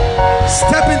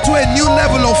 Step into a new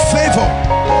level of favor.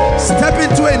 Step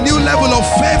into a new level of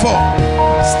favor.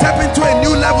 Step into a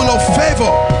new level of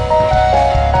favor.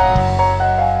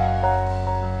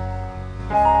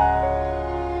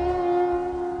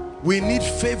 We need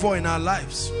favor in our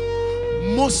lives.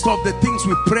 Most of the things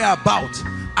we pray about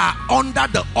are under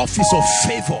the office of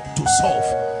favor to solve.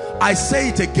 I say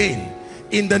it again,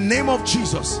 in the name of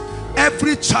Jesus,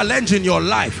 every challenge in your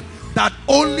life that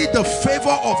only the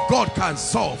favor of God can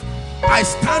solve, I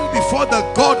stand before the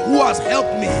God who has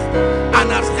helped me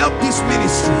and has helped this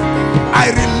ministry.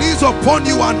 I release upon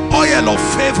you an oil of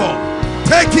favor.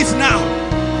 Take it now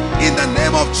in the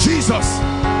name of Jesus.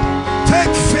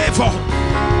 Take favor.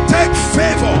 Take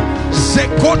favor.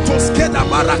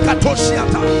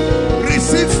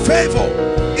 Receive favor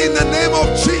in the name of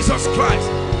Jesus Christ.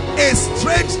 A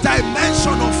strange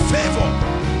dimension of favor.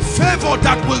 Favor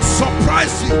that will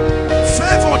surprise you.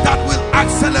 Favor that will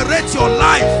accelerate your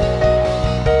life.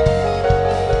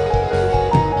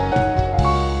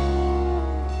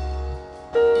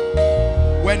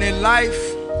 When a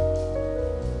life,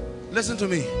 listen to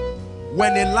me,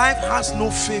 when a life has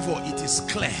no favor, it is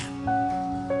clear.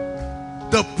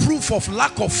 The proof of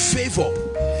lack of favor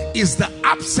is the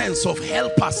absence of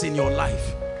helpers in your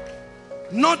life,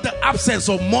 not the absence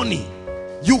of money.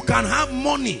 You can have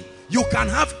money, you can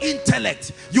have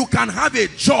intellect, you can have a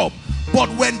job, but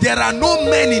when there are no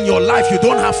men in your life, you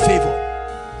don't have favor.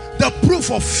 The proof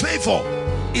of favor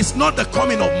is not the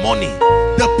coming of money.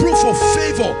 The proof of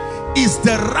favor is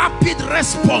the rapid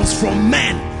response from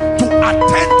men to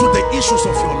attend to the issues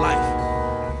of your life.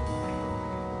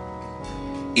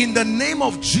 In the name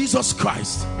of Jesus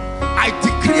Christ, I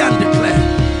decree and declare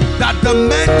that the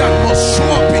men that must show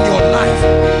up in your life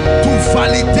to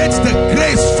validate the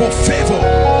grace for favor,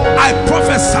 I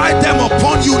prophesy them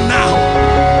upon you now.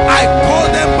 I call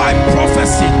them by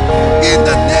prophecy in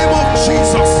the name of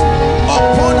Jesus,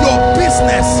 upon your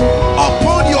business,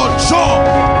 upon your job,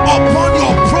 upon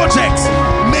your projects.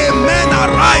 May men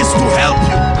arise to help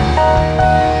you.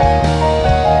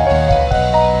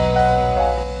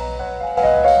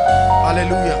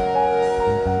 Hallelujah.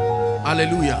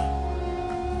 Hallelujah.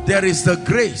 There is the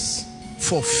grace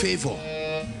for favor.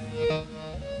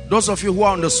 Those of you who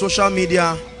are on the social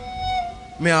media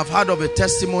may have heard of a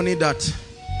testimony that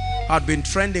had been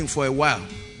trending for a while.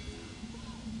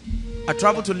 I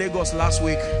traveled to Lagos last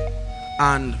week,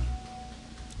 and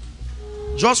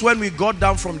just when we got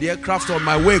down from the aircraft on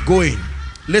my way going,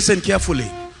 listen carefully,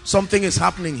 something is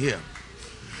happening here.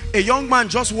 A young man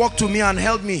just walked to me and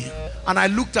held me, and I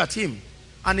looked at him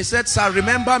and he said, "Sir,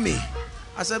 remember me?"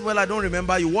 I said, "Well, I don't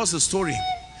remember you. What's the story?"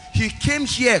 He came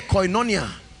here, Koinonia,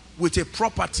 with a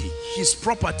property, his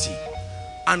property,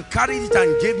 and carried it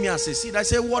and gave me as a seed. I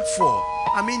said, "What for?"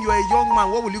 "I mean, you're a young man.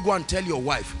 What will you go and tell your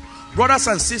wife?" Brothers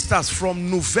and sisters,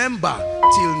 from November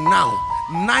till now,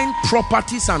 9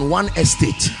 properties and 1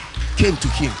 estate came to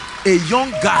him. A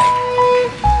young guy.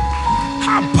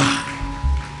 Abba.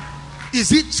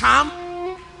 Is it charm?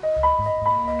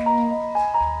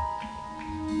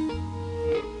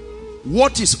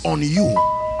 What is on you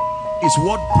is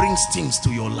what brings things to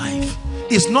your life.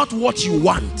 It's not what you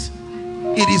want.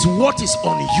 It is what is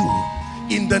on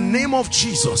you. In the name of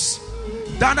Jesus,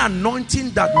 that anointing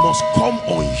that must come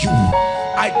on you,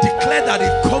 I declare that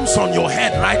it comes on your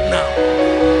head right now.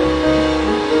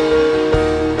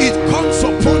 It comes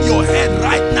upon your head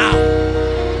right now,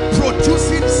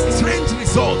 producing strange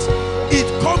results. It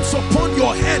comes upon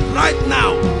your head right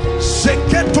now.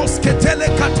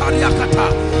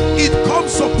 It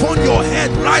comes upon your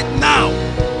head right now.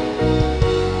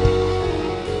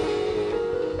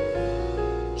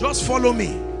 Just follow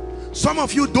me. Some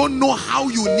of you don't know how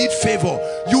you need favor.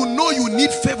 You know you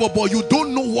need favor, but you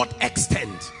don't know what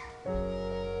extent.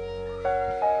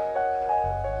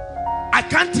 I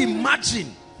can't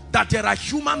imagine that there are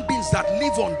human beings that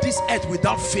live on this earth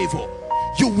without favor.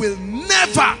 You will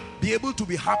never be able to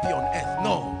be happy on earth.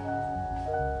 No.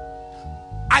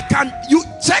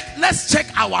 Let's check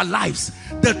our lives.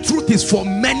 The truth is, for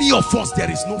many of us there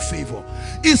is no favor.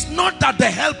 It's not that the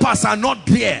helpers are not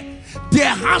there. There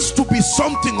has to be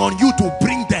something on you to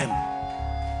bring them.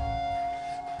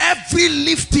 Every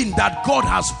lifting that God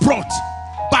has brought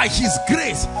by his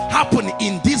grace happened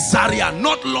in this Zaria,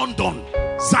 not London.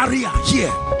 Zaria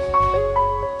here.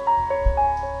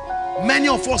 Many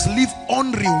of us live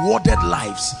unrewarded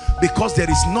lives because there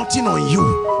is nothing on you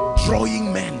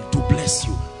drawing men to bless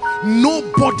you.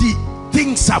 Nobody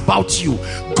thinks about you.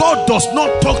 God does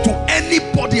not talk to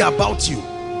anybody about you.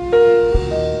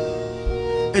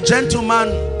 A gentleman,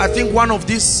 I think one of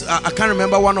these, I can't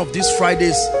remember, one of these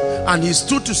Fridays, and he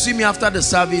stood to see me after the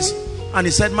service, and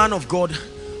he said, "Man of God,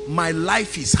 my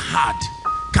life is hard.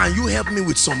 Can you help me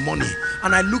with some money?"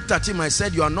 And I looked at him, I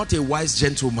said, "You are not a wise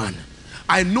gentleman.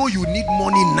 I know you need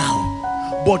money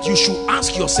now, but you should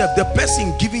ask yourself, the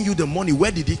person giving you the money,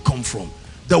 where did it come from?"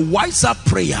 The wiser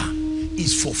prayer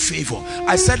is for favor.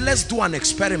 I said, let's do an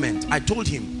experiment. I told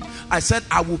him, I said,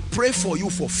 I will pray for you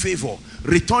for favor.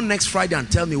 Return next Friday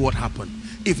and tell me what happened.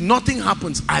 If nothing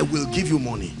happens, I will give you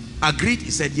money. Agreed?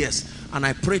 He said yes. And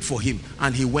I prayed for him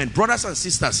and he went. Brothers and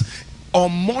sisters,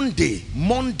 on Monday,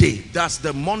 that's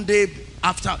the Monday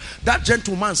after, that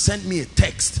gentleman sent me a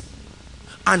text.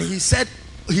 And he said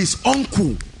his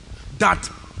uncle, that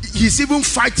he's even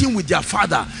fighting with their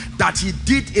father, that he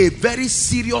did a very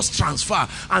serious transfer,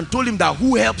 and told him that,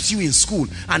 who helps you in school?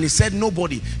 And he said,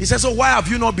 nobody. He said, so why have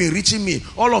you not been reaching me?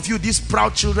 All of you, these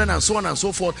proud children, and so on and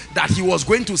so forth, that he was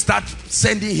going to start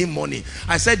sending him money.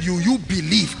 I said, you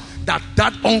believe that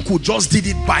that uncle just did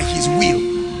it by his will?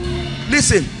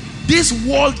 Listen, this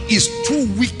world is too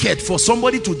wicked for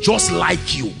somebody to just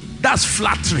like you. That's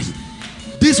flattery.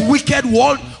 This wicked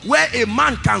world where a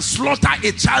man can slaughter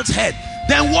a child's head,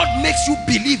 then what makes you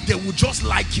believe they will just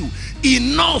like you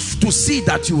enough to see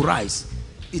that you rise?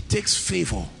 It takes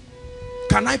favor.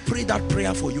 Can I pray that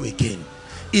prayer for you again?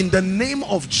 In the name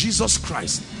of Jesus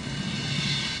Christ,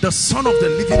 the Son of the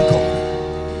living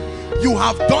God, you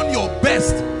have done your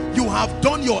best. You have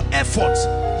done your efforts.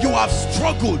 You have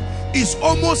struggled. It's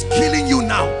almost killing you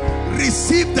now.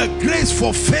 Receive the grace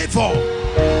for favor.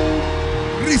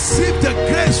 Receive the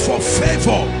grace for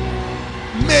favor.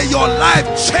 May your life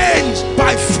change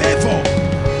by favor.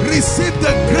 Receive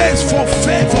the grace for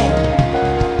favor.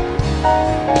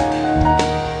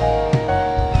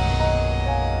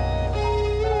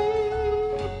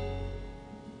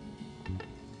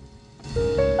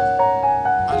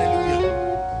 Hallelujah.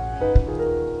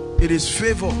 It is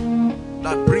favor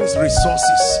that brings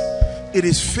resources. It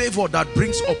is favor that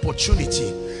brings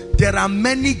opportunity. There are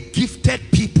many gifted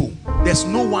people. There's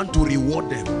no one to reward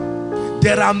them.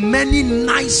 There are many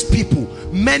nice people,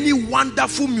 many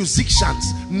wonderful musicians,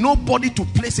 nobody to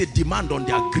place a demand on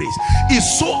their grace.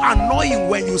 It's so annoying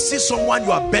when you see someone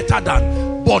you are better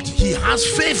than, but he has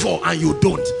favor and you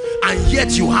don't, and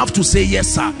yet you have to say yes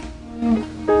sir.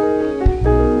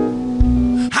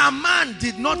 Haman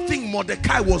did not think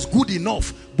Mordecai was good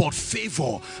enough, but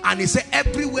favor. And he said,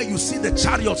 everywhere you see the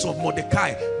chariots of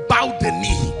Mordecai, bow the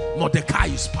knee. Mordecai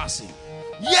is passing.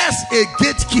 Yes, a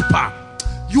gatekeeper.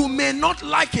 You may not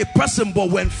like a person, but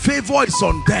when favor is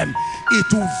on them,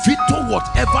 it will veto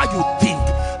whatever you think.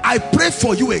 I pray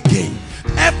for you again.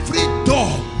 Every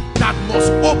door that must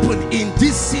open in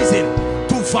this season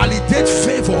to validate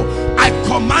favor, I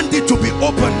command it to be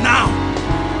open now.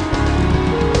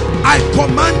 I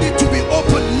command it to be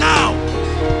open now.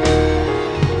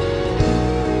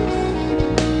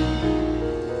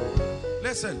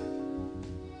 Listen,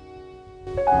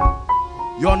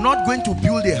 you're not going to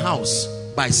build a house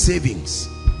by savings.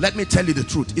 Let me tell you the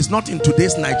truth. It's not in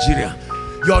today's Nigeria.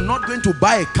 You're not going to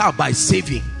buy a car by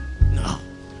saving. No.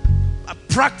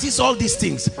 Practice all these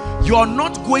things. You're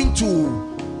not going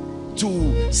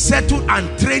to settle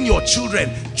and train your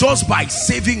children just by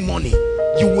saving money.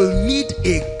 You will need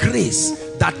a grace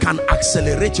that can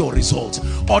accelerate your results.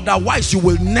 Otherwise, you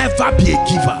will never be a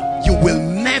giver. You will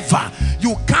never.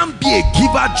 You can't be a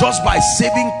giver just by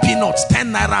saving peanuts,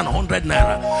 10 naira and 100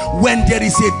 naira. When there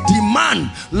is a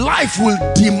demand, life will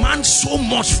demand so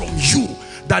much from you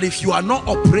that if you are not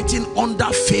operating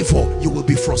under favor, you will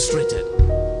be frustrated.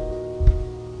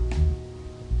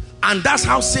 And that's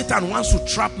how Satan wants to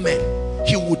trap men.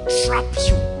 He would trap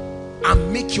you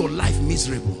and make your life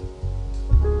miserable.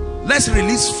 Let's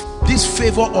release this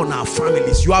favor on our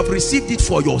families. You have received it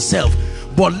for yourself,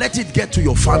 but let it get to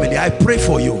your family. I pray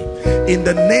for you in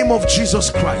the name of Jesus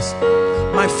Christ.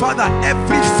 My Father,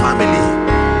 every family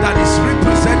that is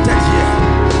represented here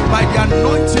by the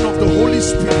anointing of the Holy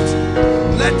Spirit,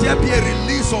 let there be a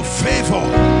release of favor.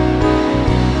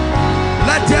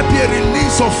 Let there be a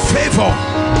release of favor.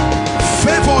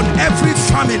 Favor on every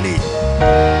family.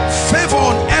 Favor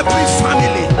on every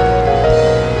family.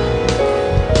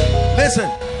 Listen,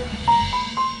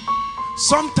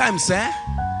 sometimes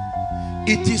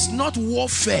it is not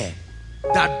warfare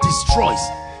that destroys.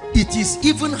 It is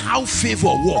even how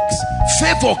favor works.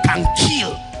 Favor can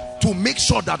kill to make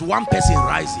sure that one person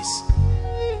rises.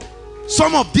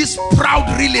 Some of these proud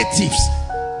relatives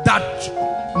that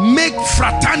make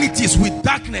fraternities with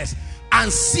darkness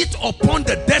and sit upon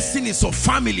the destinies of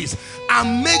families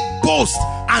and make boast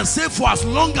and say, for as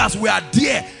long as we are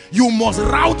there, you must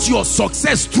route your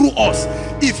success through us.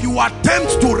 If you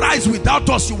attempt to rise without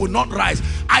us, you will not rise.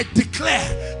 I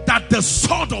declare that the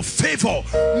sword of favor,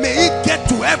 may it get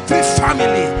to every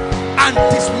family and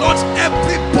dislodge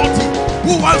everybody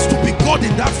who wants to be God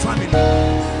in that family.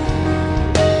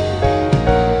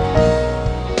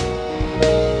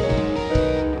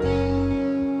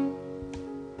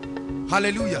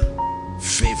 Hallelujah.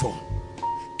 Favor.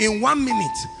 In 1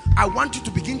 minute, I want you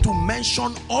to begin to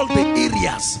mention all the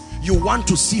areas you want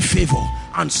to see favor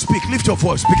and speak. Lift your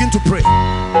voice. Begin to pray.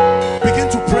 Begin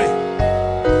to pray.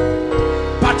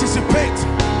 Participate.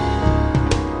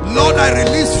 Lord, I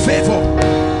release favor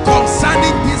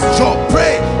concerning this job.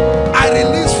 Pray. I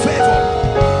release favor.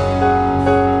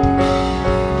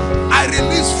 I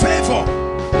release favor.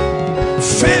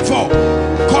 Favor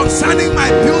concerning my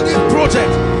building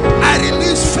project. I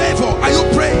release favor. Are you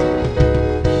praying?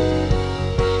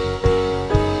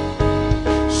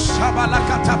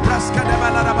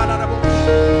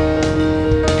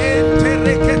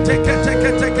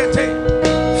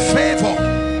 Favor.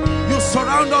 You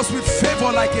surround us with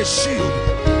favor like a shield.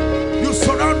 You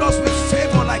surround us with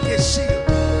favor like a shield.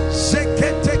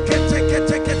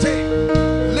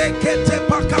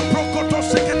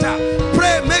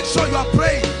 Pray. Make sure you are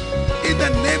praying in the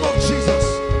name of Jesus.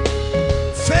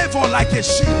 Favor like a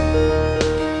shield.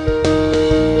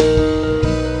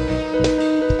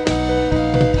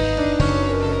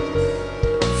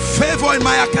 Favor in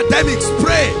my academics.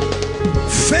 Pray.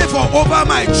 Favor over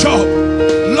my job.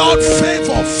 Lord,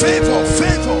 favor, favor,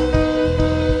 favor.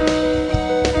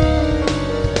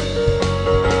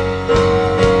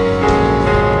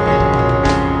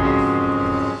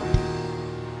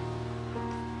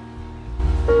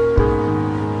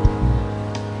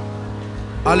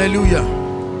 Hallelujah.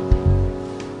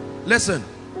 Listen,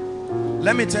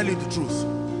 let me tell you the truth.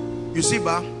 You see,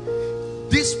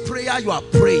 this prayer you are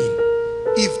praying,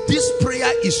 if this prayer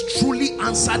is truly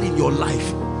answered in your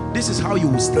life, this is how you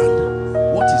will stand.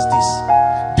 What is this?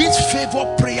 This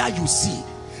favor prayer you see,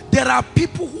 there are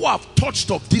people who have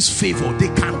touched of this favor. They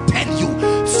can tell you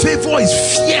favor is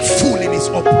fearful in its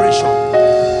operation.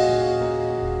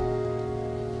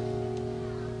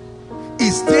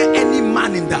 Is there any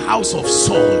man in the house of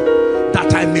Saul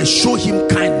that I may show him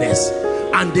kindness?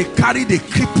 And they carried a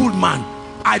crippled man.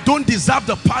 I don't deserve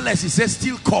the palace. He said,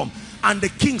 still come. And the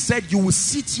king said, you will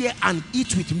sit here and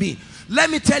eat with me. Let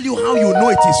me tell you how you know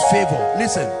it is favor.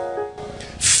 Listen,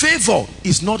 favor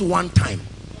is not one time.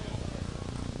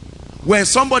 When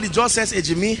somebody just says, hey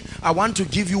Jimmy, I want to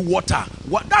give you water,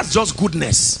 that's just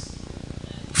goodness.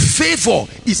 Favor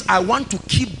is, I want to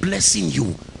keep blessing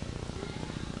you.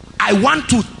 I want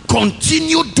to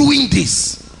continue doing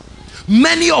this.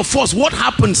 Many of us, what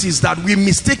happens is that we're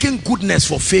mistaking goodness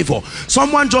for favor.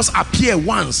 Someone just appears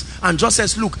once and just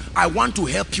says, look, I want to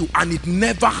help you, and it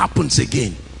never happens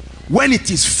again. When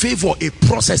it is favor, a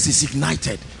process is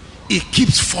ignited. It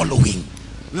keeps following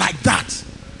like that.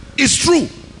 It's true.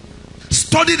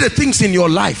 Study the things in your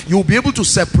life. You'll be able to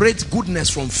separate goodness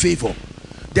from favor.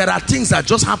 There are things that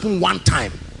just happen one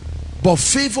time, but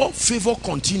favor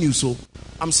continues. So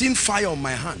I'm seeing fire on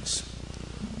my hands,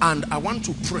 and I want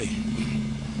to pray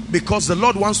because the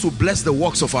Lord wants to bless the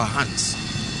works of our hands.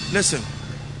 Listen,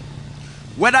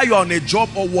 whether you're on a job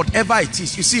or whatever it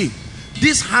is, you see,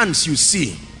 these hands you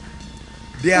see,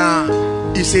 they are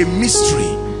is a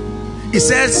mystery. It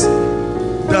says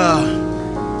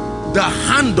the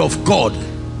hand of God,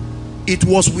 it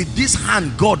was with this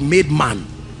hand God made man.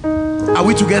 Are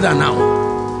we together now?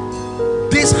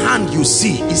 This hand you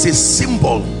see is a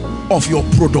symbol of your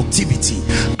productivity,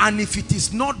 and if it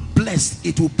is not blessed,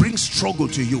 it will bring struggle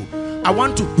to you. I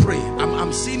want to pray.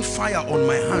 I'm seeing fire on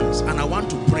my hands, and I want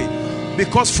to pray,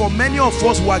 because for many of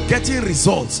us who are getting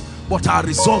results, but our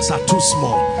results are too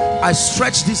small. I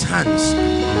stretch these hands.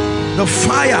 The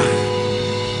fire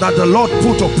that the Lord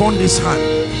put upon this hand,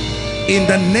 in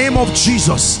the name of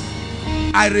Jesus,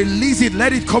 I release it.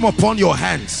 Let it come upon your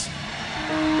hands.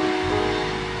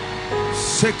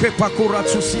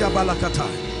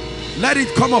 Let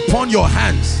it come upon your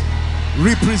hands,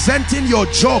 representing your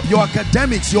job, your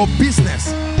academics, your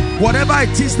business, whatever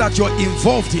it is that you're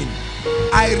involved in.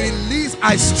 I release,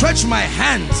 I stretch my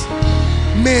hands.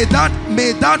 May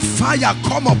that fire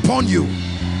come upon you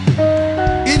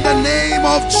in the name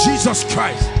of Jesus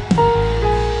Christ.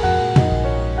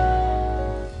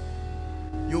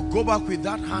 You go back with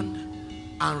that hand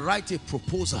and write a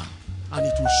proposal, and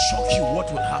it will shock you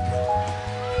what will happen.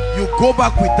 You go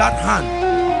back with that hand.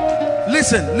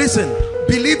 Listen,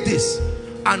 believe this,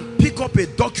 and pick up a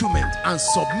document and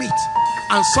submit,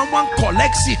 and someone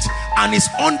collects it and is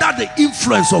under the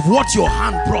influence of what your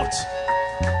hand brought.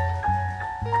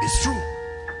 It's true.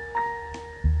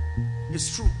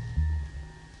 It's true.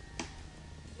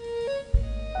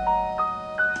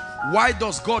 Why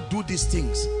does God do these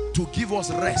things? To give us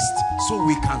rest so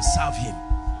we can serve him.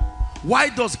 Why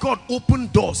does God open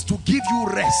doors? To give you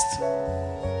rest.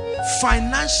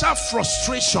 Financial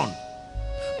frustration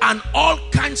and all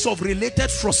kinds of related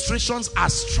frustrations are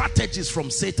strategies from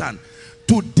Satan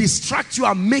to distract you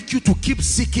and make you to keep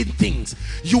seeking things.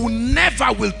 You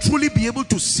never will truly be able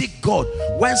to seek God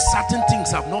when certain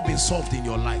things have not been solved in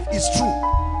your life. It's true.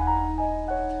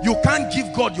 You can't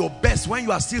give God your best when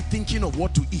you are still thinking of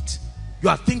what to eat. You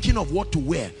are thinking of what to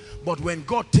wear. But when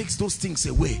God takes those things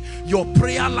away, your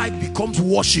prayer life becomes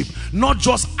worship, not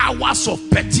just hours of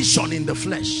petition in the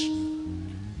flesh.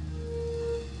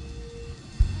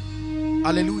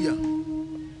 Hallelujah.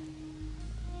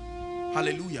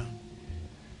 Hallelujah.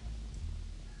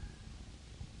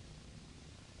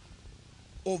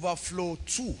 Overflow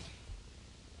 2.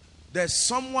 There's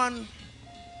someone,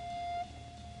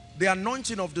 the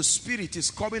anointing of the Spirit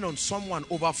is coming on someone.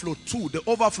 Overflow 2, the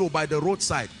overflow by the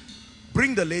roadside.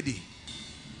 Bring the lady.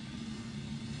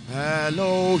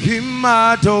 Elohim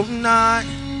Adonai,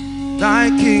 thy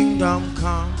kingdom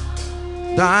come,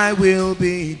 thy will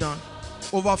be done.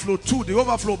 Overflow 2, the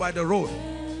overflow by the road.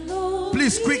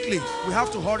 Please, quickly, we have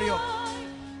to hurry up.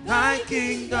 Thy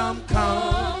kingdom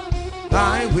come,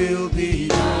 thy will be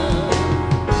done.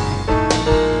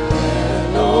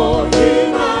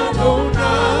 Elohim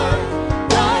Adonai,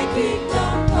 thy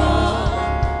kingdom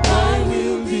come, thy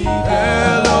will be done.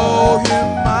 Elohim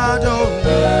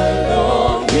Adonai,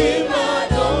 Elohim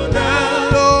Adonai,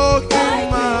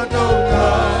 Elohim Adonai,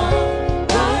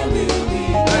 thy will be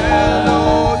done.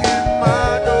 Elohim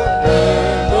Adonai,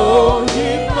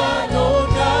 Elohim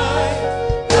Adonai,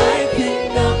 thy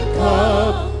kingdom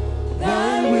come,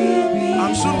 thy will be done.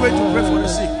 I'm soon going to pray for the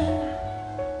sick.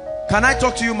 Can I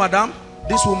talk to you, madam?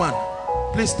 This woman,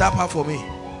 please tap her for me.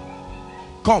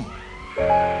 Come.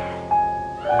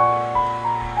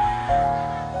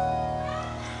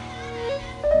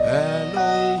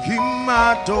 Elohim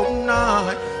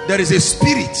Adonai. There is a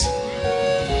spirit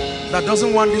that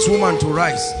doesn't want this woman to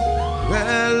rise.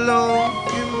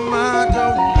 Elohim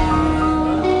Adonai,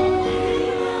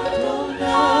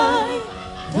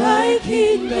 thy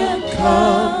kingdom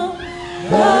come,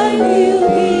 thy will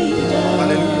be done.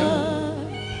 Hallelujah.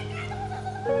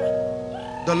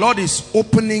 The Lord is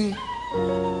opening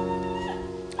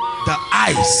the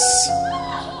eyes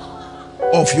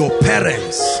of your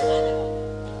parents.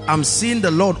 I'm seeing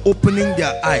the Lord opening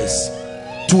their eyes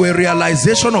to a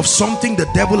realization of something the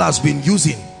devil has been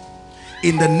using.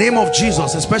 In the name of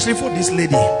Jesus, especially for this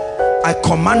lady, I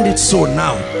command it so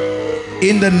now.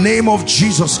 In the name of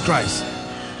Jesus Christ,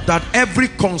 that every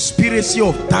conspiracy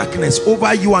of darkness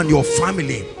over you and your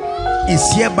family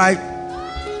is hereby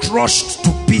crushed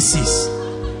to pieces.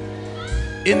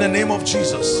 In the name of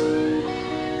Jesus.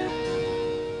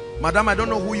 Madam, I don't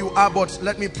know who you are, but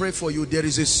let me pray for you. There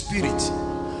is a spirit.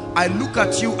 I look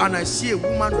at you and I see a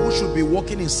woman who should be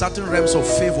walking in certain realms of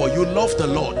favor. You love the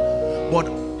Lord, but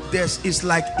it's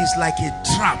like a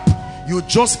trap. You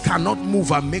just cannot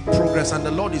move and make progress, and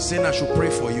the Lord is saying I should pray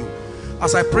for you.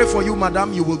 As I pray for you,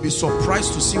 madam, you will be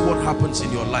surprised to see what happens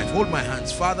in your life. Hold my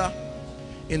hands. Father,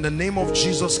 in the name of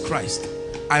Jesus Christ,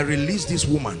 I release this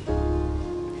woman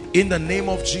In the name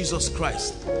of Jesus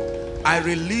Christ, I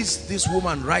release this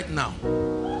woman right now.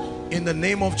 In the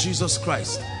name of Jesus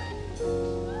Christ,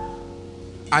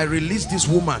 I release this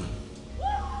woman.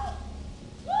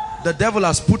 The devil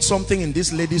has put something in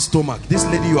this lady's stomach. This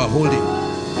lady you are holding,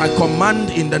 I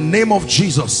command in the name of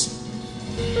Jesus,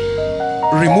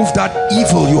 remove that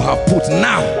evil you have put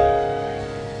now.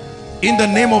 In the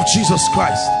name of Jesus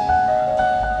Christ.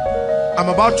 I'm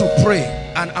about to pray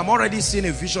and I'm already seeing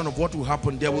a vision of what will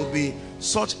happen. There will be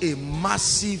such a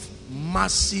massive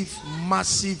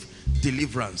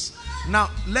deliverance. Now,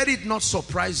 let it not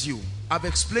surprise you. I've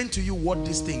explained to you what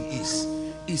this thing is.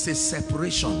 It's a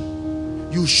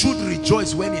separation. You should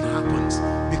rejoice when it happens,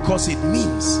 because it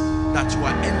means that you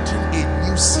are entering a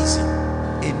new season.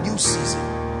 A new season.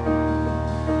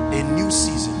 A new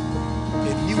season.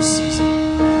 A new season.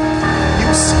 A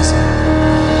new season.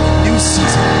 A new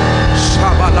season.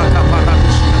 Shabalaka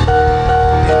Paradosh.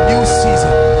 A new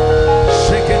season.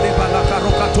 Shekele balaka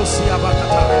rokatosi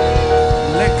abakata.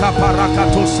 Leka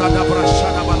parakatosa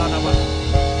dabrashada baladaba.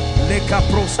 Leka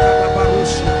proska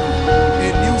dabarushi. A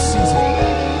new season.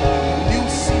 New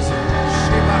season.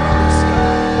 Shebaradosia.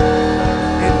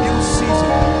 A new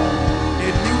season. A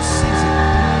new season.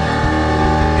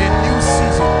 A new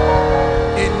season.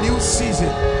 A new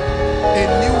season. A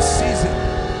new season.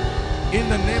 In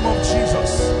the name of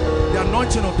Jesus. The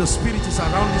anointing of the Spirit is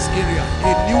around this area.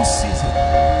 A new season.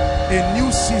 A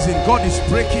new season. God is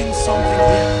breaking something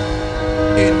here.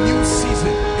 A new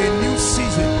season. A new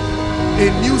season. A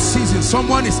new season.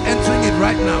 Someone is entering it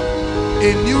right now.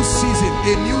 A new season.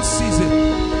 A new season.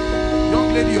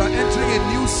 Young lady, you are entering a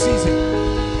new season.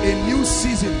 A new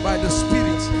season by the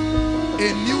Spirit.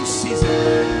 A new season.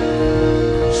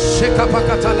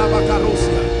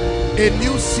 A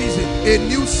new season. A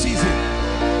new season.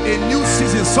 A new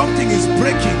season. Something is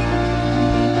breaking.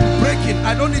 Breaking.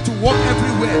 I don't need to walk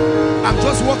everywhere. I'm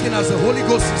just walking as the Holy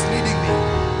Ghost is leading me.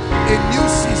 A new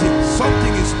season.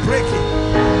 Something is breaking.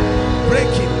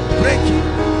 Breaking. Breaking.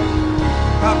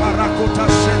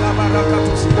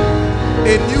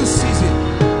 A new season.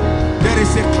 There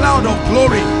is a cloud of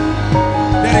glory.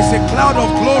 There is a cloud of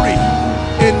glory.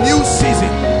 A new season.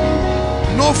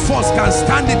 No force can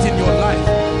stand it in your life.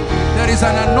 There is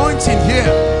an anointing here.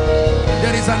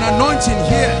 There is an anointing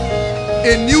here.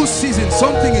 A new season.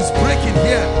 Something is breaking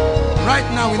here right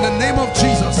now in the name of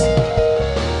Jesus.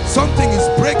 Something is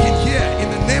breaking here in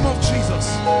the name of Jesus.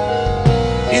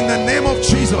 In the name of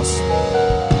Jesus.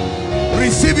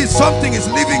 Receive it. Something is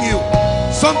leaving you.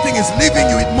 Something is leaving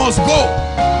you. It must go.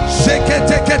 Shake it,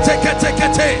 take it, take it, take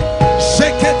it, take it.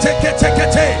 Shake it, take it, take it,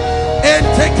 take it. And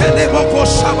take it.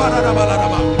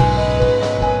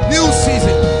 New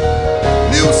season.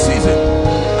 New season.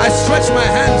 I stretch my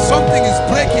hand. Something is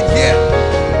breaking here.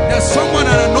 There's someone,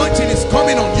 an anointing is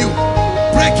coming on you.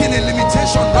 Breaking a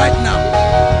limitation right now.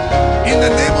 In the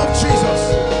name of Jesus.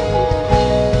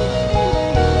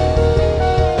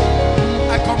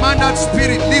 I command that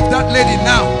spirit, leave that lady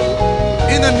now.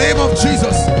 In the name of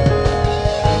Jesus.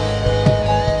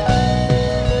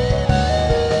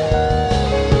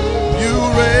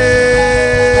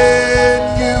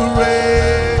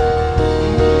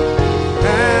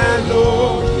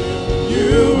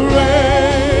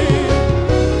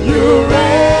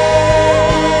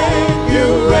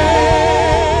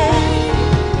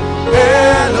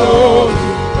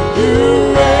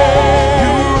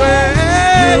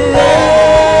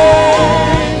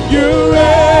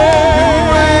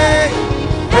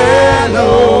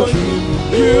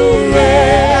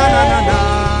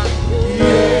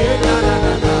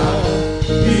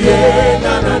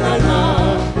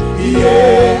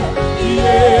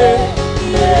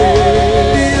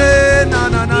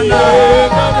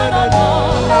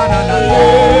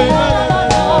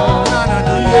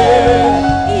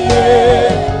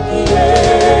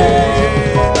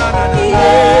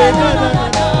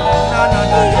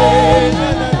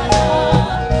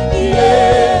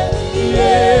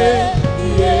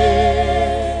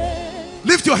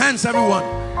 Everyone,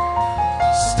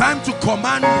 it's time to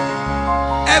command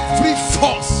every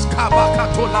force,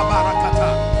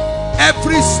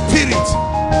 every spirit.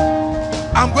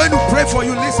 I'm going to pray for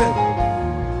you. Listen,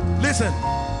 listen.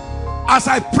 As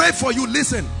I pray for you,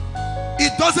 listen.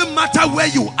 It doesn't matter where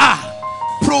you are,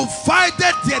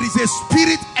 provided there is a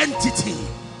spirit entity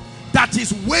that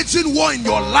is waging war in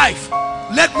your life.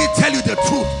 Let me tell you the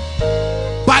truth.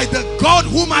 By the God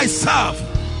whom I serve,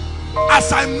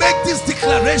 as I make this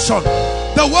declaration,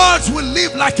 the words will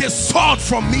live like a sword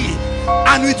from me,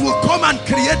 and it will come and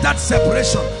create that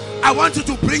separation. I want you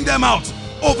to bring them out.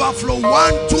 Overflow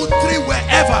 1, 2, 3,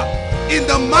 wherever. In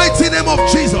the mighty name of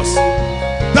Jesus,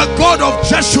 the God of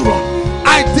Jeshurun,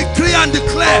 I decree and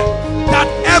declare that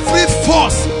every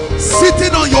force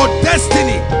sitting on your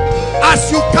destiny,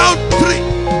 as you count 3,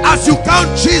 as you count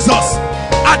Jesus,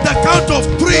 at the count of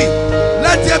 3,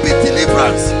 let there be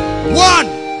deliverance. 1,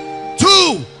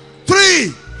 2,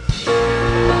 3.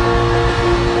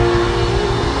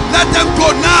 Let them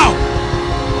go now.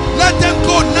 Let them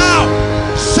go now.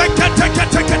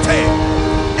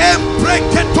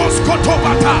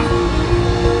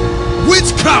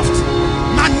 Witchcraft,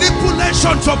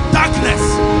 manipulations of darkness,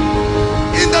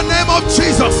 in the name of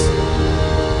Jesus,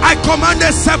 I command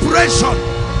a separation.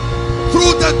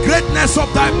 Through the greatness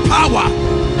of thy power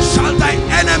shall thy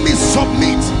enemies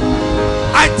submit.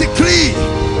 I decree,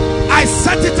 I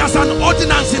set it as an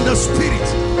ordinance in the spirit.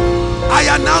 I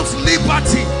announce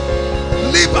liberty.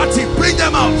 Liberty, bring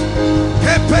them out.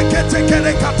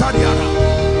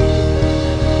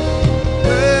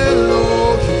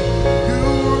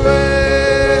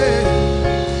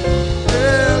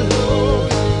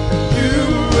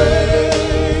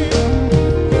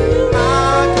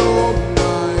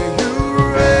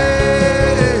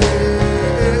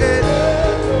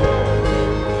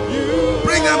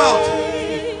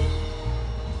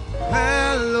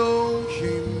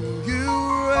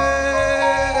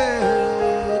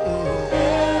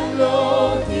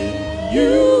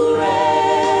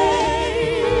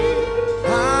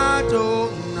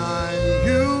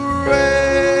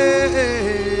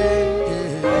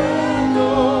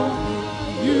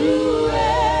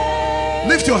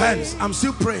 I'm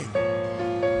still praying.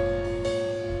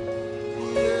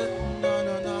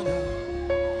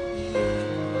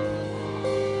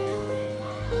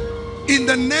 In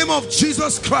the name of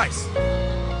Jesus Christ,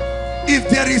 if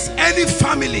there is any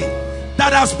family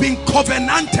that has been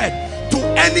covenanted to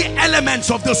any elements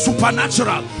of the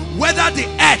supernatural, whether the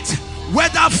earth,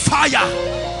 whether fire,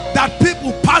 that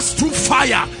people pass through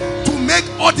fire to make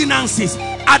ordinances,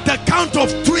 at the count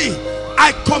of 3,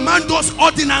 I command those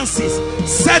ordinances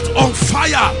set on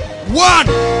fire. 1,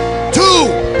 2,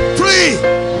 3.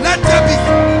 Let there be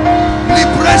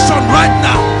liberation right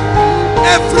now.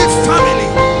 Every family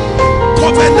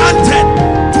covenanted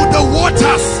to the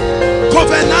waters,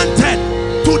 covenanted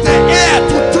to the air,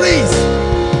 to trees,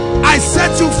 I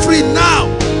set you free now.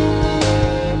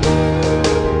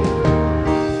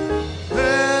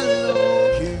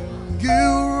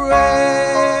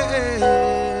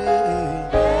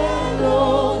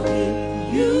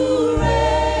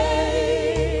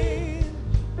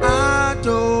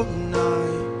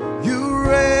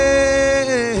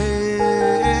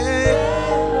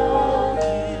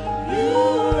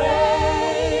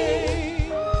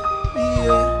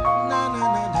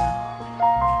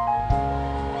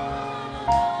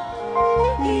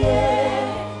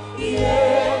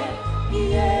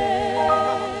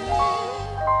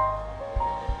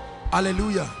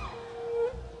 Hallelujah.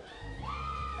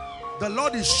 The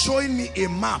Lord is showing me a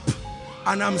map,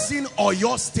 and I'm seeing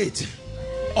Oyo State.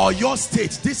 Oyo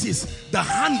State. This is the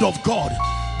hand of God,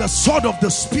 the sword of the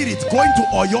Spirit going to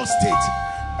Oyo State,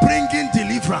 bringing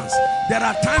deliverance. There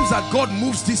are times that God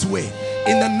moves this way.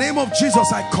 In the name of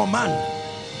Jesus, I command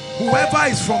whoever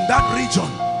is from that region,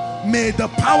 may the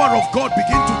power of God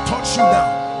begin to touch you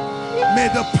now. May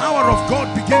the power of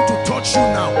God begin to touch you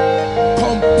now.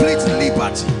 Complete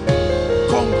liberty.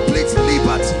 Complete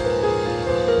liberty.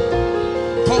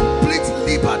 Complete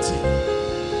liberty.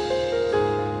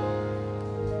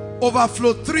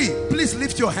 Overflow 3. Please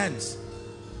lift your hands.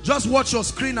 Just watch your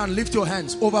screen and lift your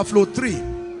hands. Overflow 3.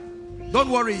 Don't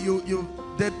worry, you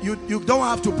don't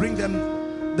have to bring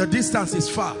them. The distance is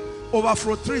far.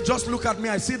 Overflow 3. Just look at me.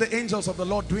 I see the angels of the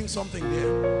Lord doing something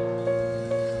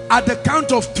there. At the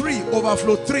count of 3,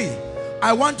 overflow 3,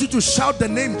 I want you to shout the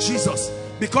name Jesus,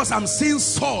 because I'm seeing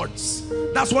swords.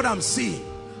 That's what I'm seeing.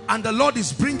 And the Lord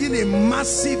is bringing a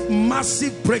massive,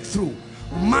 massive breakthrough,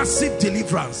 massive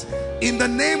deliverance. In the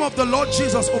name of the Lord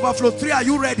Jesus, overflow 3, are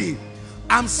you ready?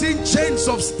 I'm seeing chains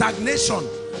of stagnation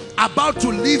about to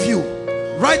leave you.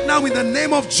 Right now, in the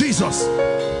name of Jesus,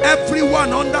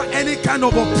 everyone under any kind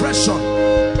of oppression,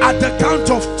 at the count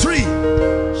of 3,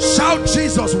 shout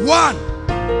Jesus. 1,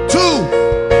 2,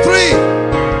 3.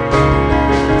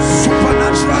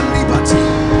 Supernatural liberty.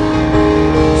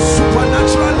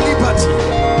 Supernatural liberty.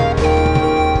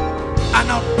 An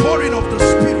outpouring of the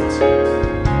Spirit.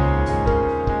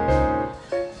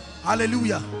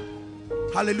 Hallelujah.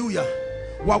 Hallelujah.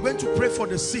 We are going to pray for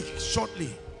the sick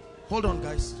shortly. Hold on,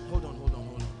 guys. Hold on.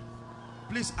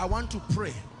 Please, I want to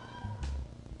pray.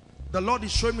 The Lord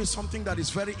is showing me something that is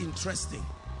very interesting.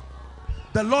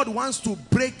 The Lord wants to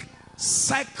break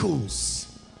cycles.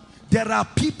 There are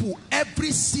people,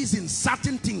 every season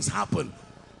certain things happen.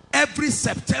 Every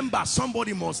September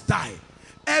somebody must die.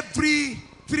 every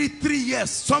three years,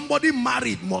 somebody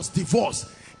married must divorce.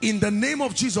 In the name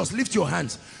of Jesus, lift your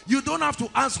hands. You don't have to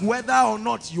ask whether or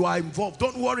not you are involved.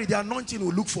 Don't worry, the anointing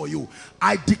will look for you.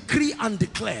 I decree and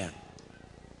declare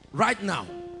right now,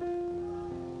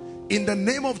 in the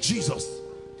name of Jesus,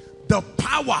 the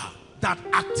power that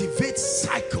activates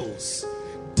cycles,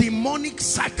 demonic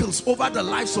cycles over the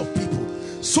lives of people,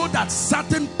 so that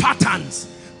certain patterns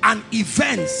and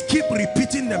events keep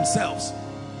repeating themselves.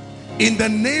 In the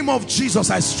name of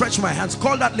Jesus, I stretch my hands.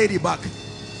 Call that lady back.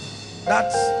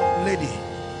 That lady,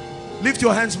 lift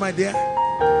your hands, my dear.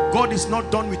 God is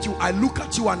not done with you. I look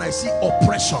at you and I see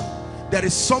oppression. There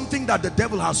is something that the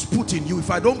devil has put in you. If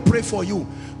I don't pray for you,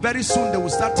 very soon they will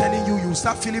start telling you, you will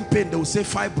start feeling pain. They will say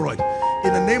fibroid.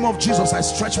 In the name of Jesus, I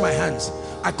stretch my hands.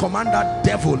 I command that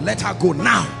devil, let her go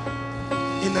now.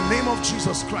 In the name of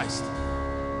Jesus Christ.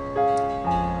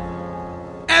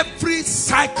 Every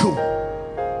cycle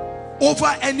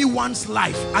over anyone's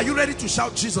life. Are you ready to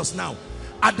shout Jesus now?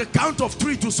 At the count of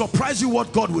 3 to surprise you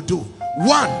what God will do.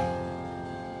 1,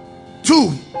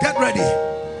 2, get ready.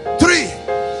 3.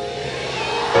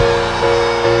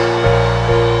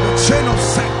 The chain of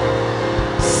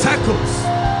cycles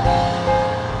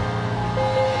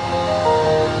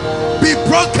be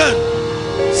broken.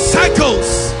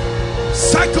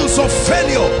 Cycles of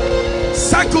failure,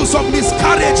 cycles of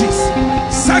miscarriages,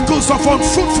 cycles of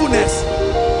unfruitfulness,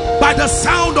 by the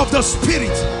sound of the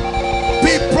Spirit,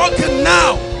 be broken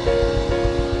now.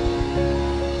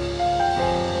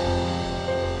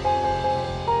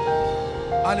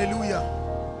 Hallelujah.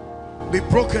 Be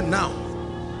broken now.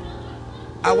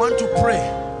 I want to pray.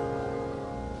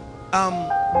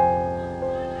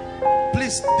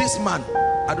 Please, this man,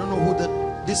 I don't know who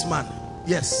this man,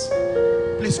 yes,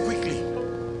 please quickly.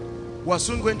 We're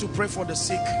soon going to pray for the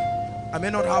sick. I may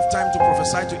not have time to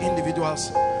prophesy to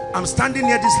individuals. I'm standing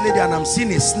near this lady and I'm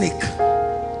seeing a snake.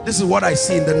 This is what I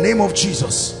see. In the name of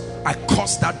Jesus, I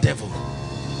curse that devil.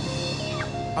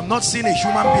 I'm not seeing a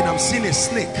human being, I'm seeing a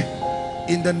snake.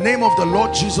 In the name of the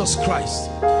Lord Jesus Christ.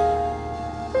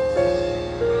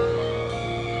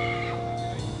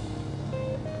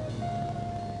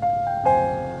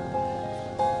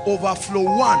 Overflow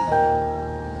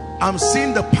 1. I'm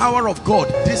seeing the power of God.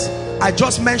 This, I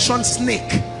just mentioned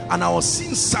snake and I was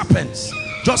seeing serpents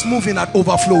just moving at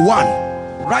overflow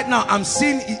 1. Right now I'm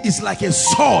seeing it's like a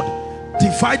sword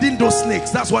dividing those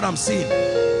snakes. That's what I'm seeing.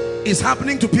 It's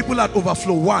happening to people at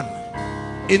overflow 1.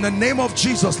 In the name of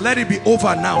Jesus, let it be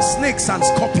over now. Snakes and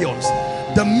scorpions,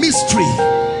 the mystery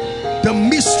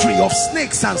of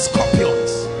snakes and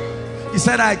scorpions. He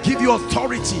said, I give you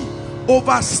authority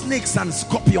over snakes and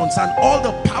scorpions and all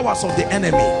the powers of the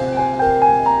enemy.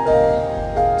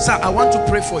 Sir, I want to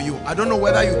pray for you. I don't know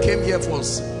whether you came here for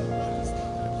us.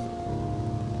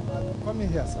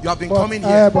 Here, sir. You have been coming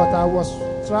here. But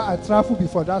I traveled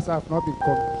before that, so I have not been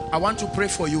coming. I want to pray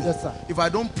for you. Yes, sir. If I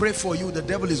don't pray for you, the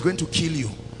devil is going to kill you.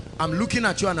 I'm looking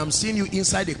at you and I'm seeing you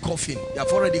inside a coffin. They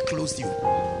have already closed you.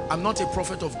 I'm not a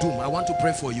prophet of doom. I want to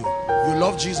pray for you. You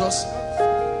love Jesus?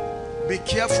 Be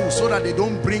careful so that they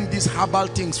don't bring these herbal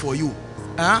things for you.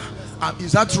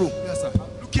 Is that true? Yes, sir.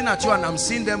 Looking at you and I'm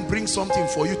seeing them bring something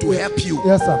for you to help you.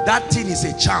 Yes, sir. That thing is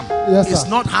a charm. Yes, it's sir.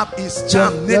 not herb, it's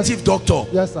charm. Yes, Native doctor.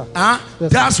 Yes, sir.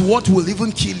 Yes, that's sir. what will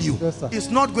even kill you. Yes, sir. It's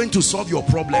not going to solve your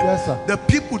problem. Yes, sir. The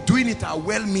people doing it are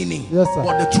well-meaning. Yes, sir.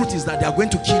 But the truth is that they are going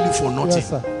to kill you for nothing. Yes,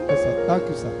 sir. Yes, sir. Thank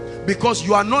you, sir. Because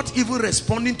you are not even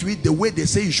responding to it the way they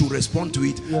say you should respond to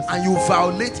it. Yes, and you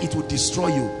violate it, will destroy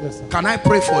you. Yes, sir. Can I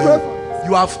pray for you?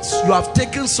 You have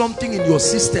taken something in your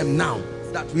system now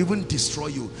that will even destroy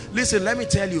you. Listen, let me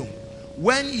tell you,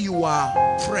 when you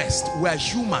are pressed, we are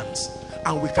humans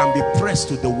and we can be pressed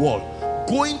to the wall.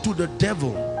 Going to the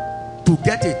devil to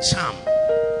get a charm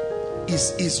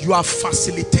is you are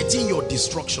facilitating your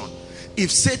destruction.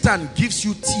 If Satan gives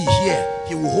you tea here,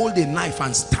 he will hold a knife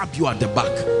and stab you at the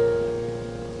back.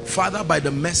 Father, by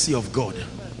the mercy of God,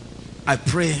 I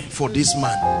pray for this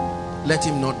man. Let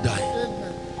him not die.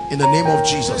 In the name of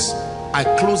Jesus, I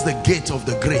close the gate of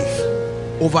the grave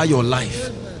over your life.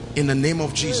 In the name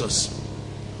of Jesus.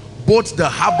 Both the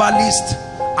herbalist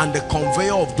and the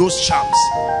conveyor of those charms,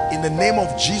 in the name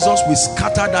of Jesus, we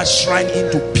scatter that shrine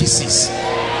into pieces.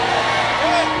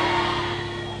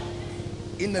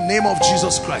 In the name of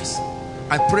Jesus Christ,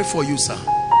 I pray for you, sir.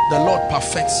 The Lord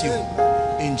perfects you.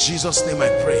 In Jesus' name I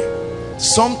pray.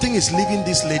 Something is leaving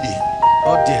this lady.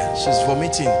 Oh dear, she's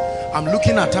vomiting. I'm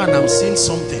looking at her and I'm seeing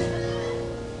something.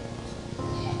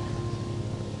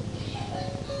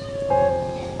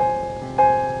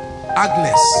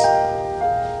 Agnes.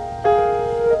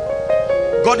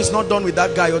 God is not done with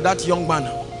that guy or that young man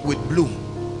with blue.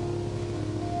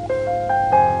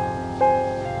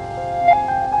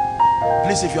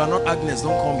 Please, if you are not Agnes,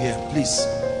 don't come here, please.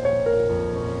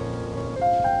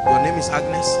 Your name is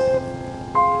Agnes?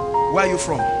 Where are you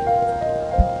from?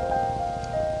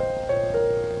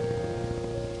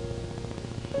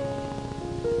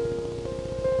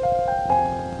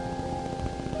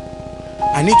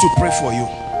 I need to pray for you.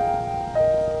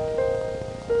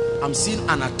 I'm seeing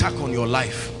an attack on your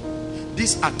life.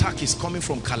 This attack is coming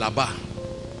from Calabar.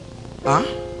 Huh?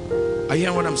 Are you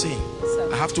hearing what I'm saying? Yes,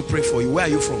 sir. I have to pray for you. Where are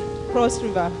you from? Cross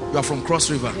River. You are from Cross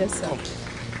River? Yes, sir.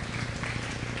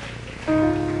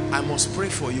 Come. I must pray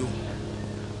for you.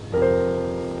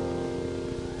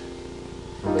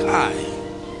 Kai.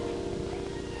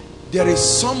 There is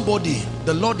somebody,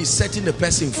 the Lord is setting the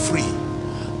person free.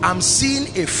 I'm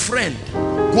seeing a friend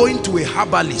going to a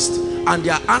herbalist and they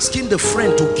are asking the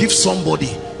friend to give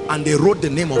somebody, and they wrote the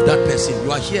name of that person.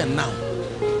 You are here now.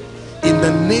 In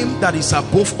the name that is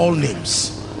above all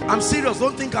names. I'm serious,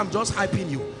 don't think I'm just hyping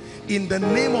you. In the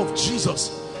name of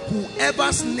Jesus,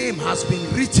 whoever's name has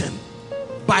been written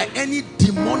by any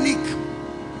demonic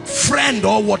friend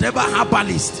or whatever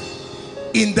herbalist,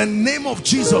 in the name of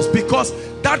Jesus, because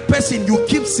that person, you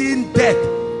keep seeing dead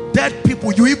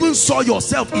people, you even saw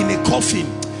yourself in a coffin.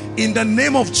 In the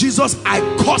name of Jesus, I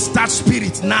curse that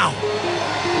spirit now.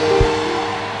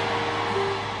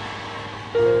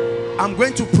 I'm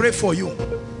going to pray for you,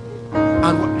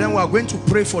 and then we are going to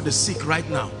pray for the sick right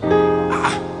now.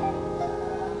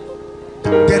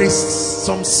 There is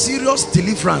some serious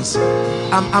deliverance.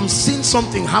 I'm seeing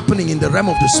something happening in the realm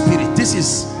of the spirit. This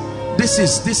is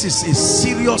a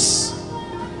serious.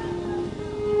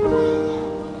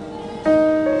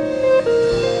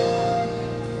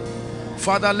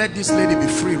 Father, let this lady be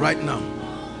free right now.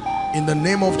 In the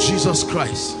name of Jesus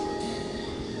Christ.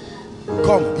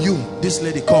 Come, you, this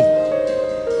lady, come.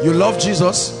 You love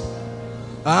Jesus?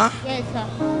 Huh? Yes, sir.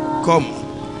 Come.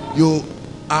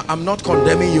 I'm not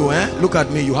condemning you, eh? Look at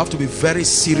me. You have to be very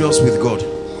serious with God.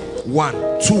 1,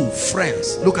 2,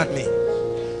 friends. Look at me.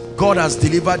 God has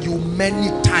delivered you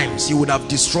many times. You would have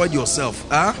destroyed yourself.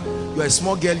 Huh? You're a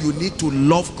small girl. You need to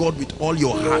love God with all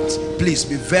your heart. Please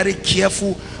be very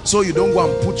careful so you don't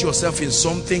go and put yourself in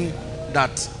something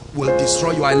that will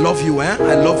destroy you. I love you, eh?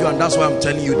 I love you, and that's why I'm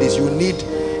telling you this. You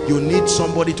need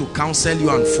somebody to counsel you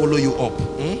and follow you up.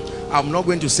 I'm not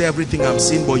going to say everything I'm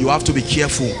seeing, but you have to be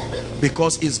careful,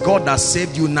 because it's God that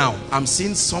saved you now. I'm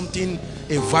seeing something,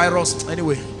 a virus.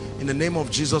 Anyway, in the name of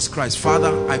Jesus Christ,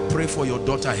 Father, I pray for your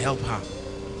daughter. Help her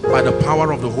by the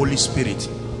power of the Holy Spirit.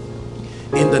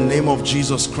 In the name of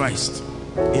Jesus Christ.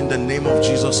 In the name of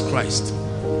Jesus Christ.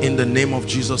 In the name of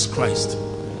Jesus Christ.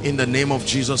 In the name of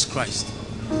Jesus Christ.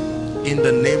 In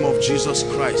the name of Jesus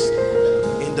Christ.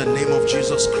 In the name of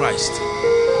Jesus Christ.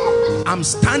 I'm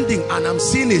standing and I'm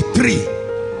seeing a tree,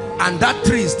 and that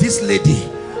tree is this lady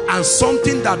and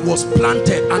something that was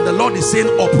planted, and the Lord is saying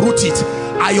uproot it.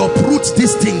 I uproot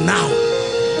this thing now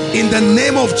in the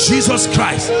name of Jesus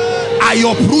Christ. I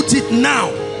uproot it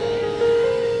now.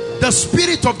 The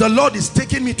Spirit of the Lord is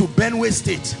taking me to Benue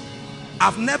State.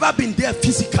 I've never been there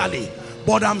physically,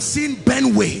 but I'm seeing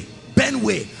Benue,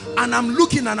 and I'm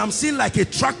looking and I'm seeing like a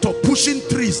tractor pushing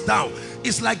trees down.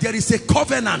 It's like there is a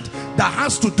covenant that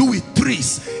has to do with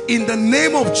trees. In the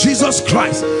name of Jesus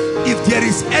Christ, if there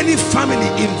is any family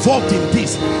involved in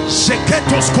this,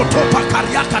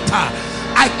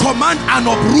 I command an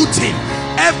uprooting.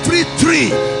 Every tree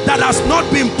that has not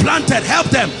been planted, help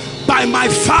them by my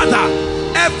Father.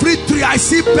 Every tree, I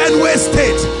see Benue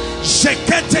State.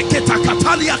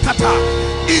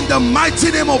 In the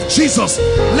mighty name of Jesus,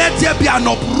 let there be an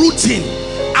uprooting,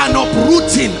 an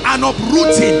uprooting, an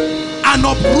uprooting, an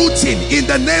uprooting in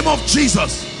the name of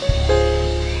Jesus.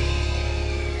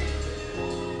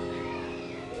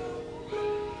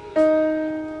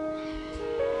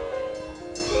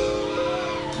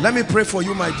 Let me pray for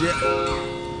you, my dear.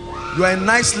 You are a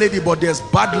nice lady, but there's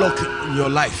bad luck in your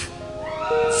life.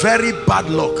 Very bad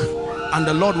luck, and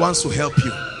the Lord wants to help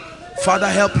you. Father,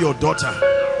 help your daughter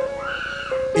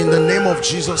in the name of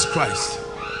Jesus Christ.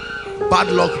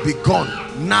 Bad luck be gone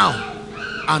now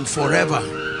and forever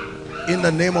in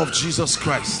the name of Jesus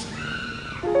Christ.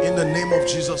 In the name of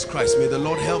Jesus Christ, may the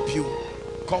Lord help you.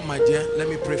 Come, my dear, let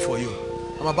me pray for you.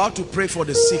 I'm about to pray for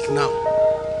the sick now.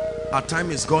 Our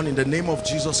time is gone. In the name of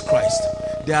Jesus Christ,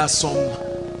 there are some,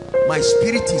 my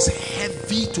spirit is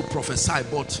heavy to prophesy,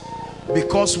 but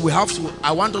because we have to,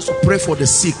 I want us to pray for the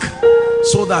sick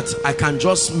so that I can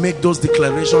just make those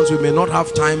declarations. We may not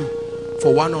have time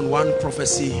for one-on-one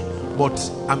prophecy, but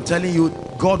I'm telling you,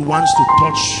 God wants to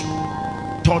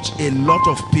touch a lot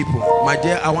of people. My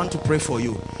dear, I want to pray for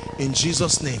you in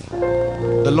Jesus' name.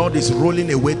 The Lord is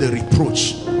rolling away the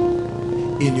reproach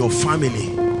in your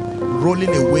family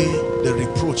rolling away the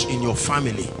reproach in your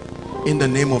family in the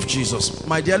name of Jesus.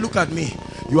 My dear, look at me.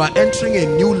 You are entering a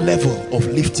new level of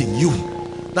lifting you.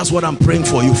 That's what I'm praying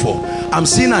for you for. I'm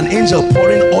seeing an angel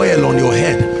pouring oil on your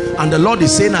head, and the Lord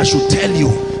is saying I should tell you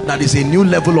that is a new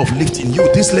level of lifting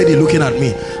you. This lady looking at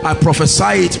me, I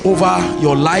prophesy it over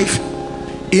your life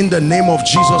in the name of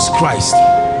Jesus Christ.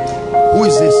 Who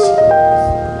is this?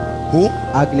 Who?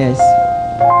 Agnes.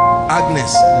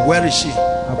 Agnes. Where is she?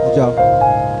 Abuja.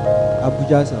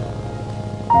 Abuja, sir.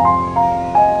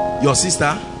 Your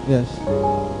sister? Yes.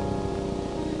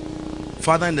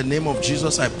 Father, in the name of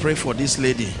Jesus, I pray for this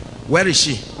lady. Where is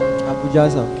she? Abuja,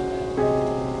 sir.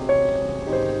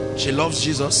 She loves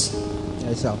Jesus?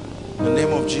 Yes, sir. In the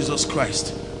name of Jesus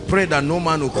Christ. Pray that no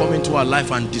man will come into her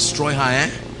life and destroy her,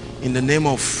 in the name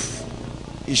of...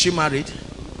 Is she married?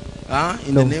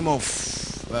 In the name of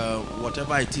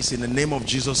whatever it is, in the name of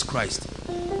Jesus Christ.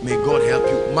 May God help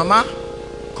you. Mama,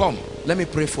 come. Let me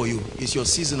pray for you. It's your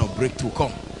season of breakthrough.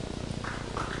 Come.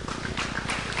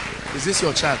 Is this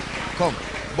your child? Come.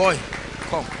 Boy,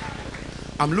 come.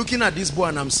 I'm looking at this boy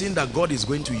and I'm seeing that God is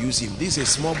going to use him. This is a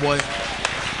small boy.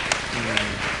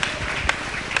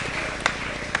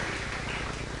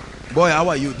 Boy, how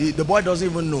are you? The boy doesn't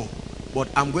even know, but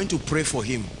I'm going to pray for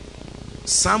him.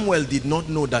 Samuel did not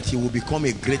know that he will become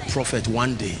a great prophet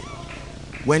one day.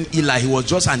 When Eli, he was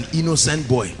just an innocent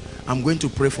boy. I'm going to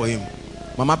pray for him.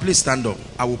 Mama, please stand up.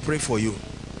 I will pray for you.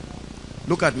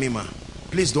 Look at me, ma.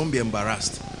 Please don't be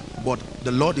embarrassed. But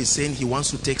the Lord is saying he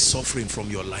wants to take suffering from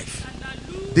your life.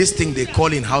 This thing they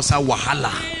call in Hausa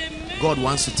wahala, God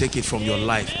wants to take it from your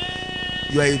life.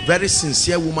 You are a very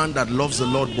sincere woman that loves the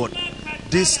Lord, but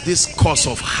this cause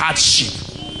of hardship,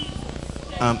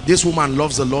 this woman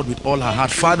loves the Lord with all her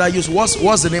heart. Father,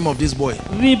 what's the name of this boy?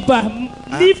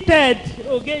 Lifted.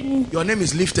 Okay. Your name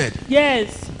is Lifted?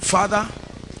 Yes. Father,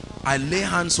 I lay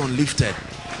hands on Lifted.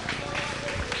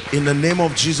 In the name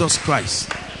of Jesus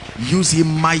Christ, use him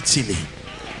mightily.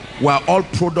 We are all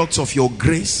products of your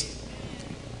grace.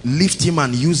 Lift him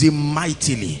and use him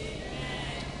mightily.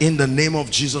 In the name of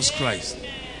Jesus Christ.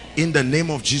 In the name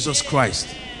of Jesus Christ.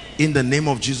 In the name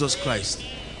of Jesus Christ.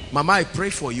 Mama, I pray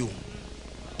for you.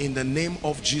 In the name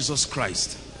of Jesus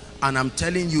Christ. And I'm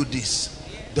telling you this.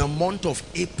 The month of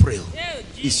April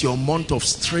is your month of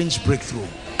strange breakthrough.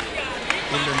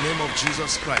 In the name of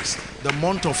Jesus Christ. The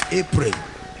month of April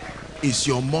is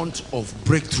your month of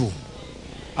breakthrough.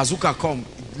 Azuka, come.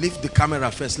 Leave the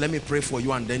camera first. Let me pray for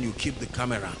you and then you keep the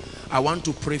camera. I want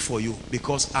to pray for you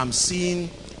because I'm seeing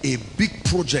a big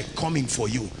project coming for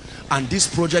you. And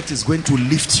this project is going to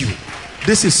lift you.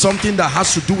 This is something that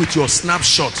has to do with your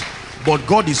snapshot. But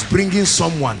God is bringing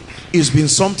someone. It's been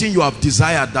something you have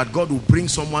desired, that God will bring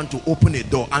someone to open a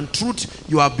door. And truth,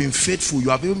 you have been faithful. You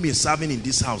have even been serving in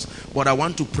this house. But I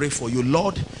want to pray for you.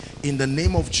 Lord, in the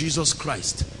name of Jesus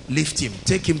Christ, lift him.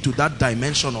 Take him to that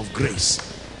dimension of grace.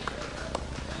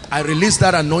 I release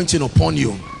that anointing upon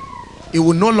you. It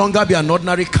will no longer be an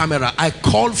ordinary camera. I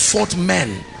call forth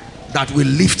men that will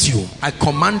lift you. I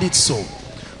command it so.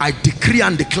 I decree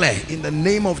and declare in the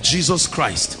name of Jesus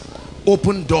Christ,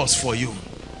 open doors for you.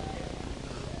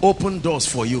 Open doors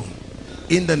for you.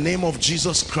 In the name of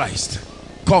Jesus Christ.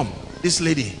 Come. This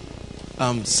lady,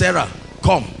 Sarah,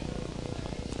 come.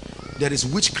 There is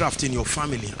witchcraft in your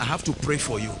family. I have to pray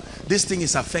for you. This thing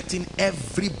is affecting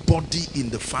everybody in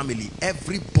the family.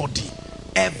 Everybody.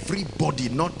 Everybody.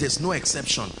 There's no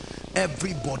exception.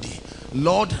 Everybody.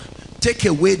 Lord, take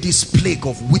away this plague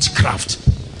of witchcraft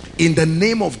in the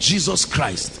name of Jesus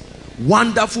Christ.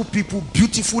 Wonderful people,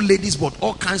 beautiful ladies, but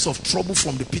all kinds of trouble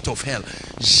from the pit of hell.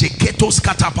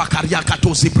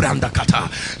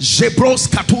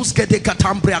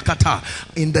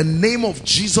 In the name of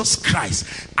Jesus Christ,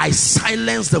 I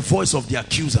silence the voice of the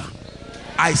accuser.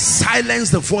 I silence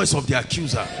the voice of the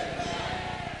accuser.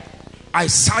 I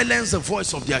silence the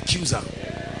voice of the accuser.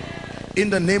 In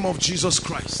the name of Jesus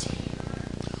Christ.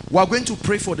 We are going to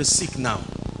pray for the sick now.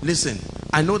 Listen,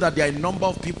 I know that there are a number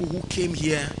of people who came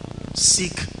here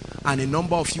sick, and a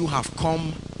number of you have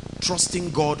come trusting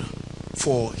God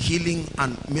for healing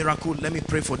and miracle. Let me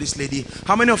pray for this lady.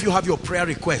 How many of you have your prayer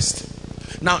request?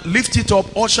 Now lift it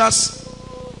up. Ushers,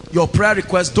 your prayer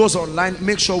request. Those online,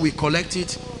 make sure we collect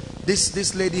it.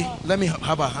 This lady, let me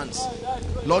have her hands.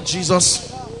 Lord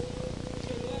Jesus,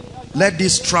 let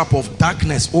this trap of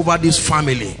darkness over this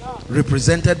family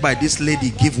represented by this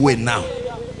lady give way now.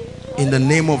 In the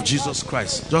name of Jesus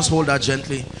Christ. Just hold her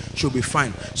gently. She'll be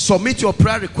fine. Submit your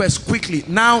prayer request quickly.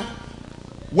 Now,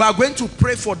 we are going to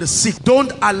pray for the sick.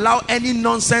 Don't allow any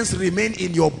nonsense remain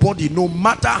in your body, no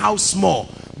matter how small.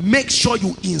 Make sure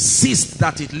you insist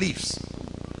that it leaves.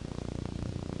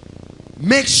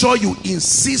 make sure you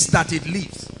insist that it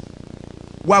leaves.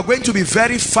 We are going to be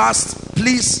very fast.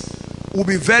 Please, we'll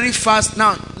be very fast.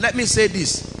 Now, let me say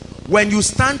this. When you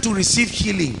stand to receive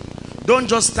healing, don't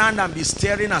just stand and be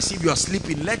staring as if you are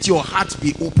sleeping. Let your heart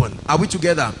be open. Are we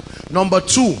together? Number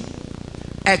 2,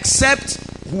 except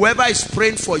whoever is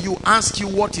praying for you ask you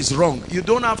what is wrong. You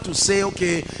don't have to say,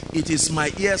 okay, it is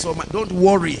my ears or my... Don't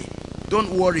worry.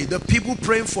 Don't worry. The people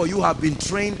praying for you have been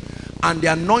trained, and the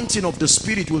anointing of the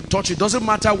Spirit will touch you. It doesn't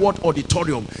matter what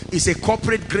auditorium. It's a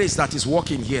corporate grace that is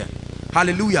working here.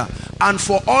 Hallelujah. And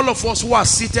for all of us who are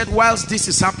seated whilst this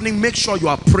is happening, make sure you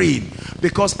are praying,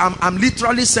 because I'm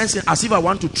literally sensing as if I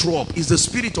want to throw up. It's the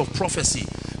spirit of prophecy.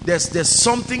 There's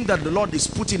something that the Lord is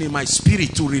putting in my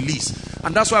spirit to release,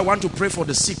 and that's why I want to pray for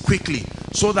the sick quickly,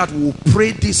 so that we'll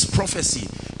pray this prophecy.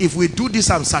 If we do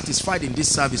this, I'm satisfied in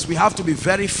this service. We have to be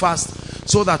very fast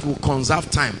so that we'll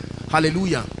conserve time.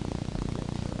 Hallelujah.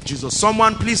 Jesus.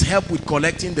 Someone please help with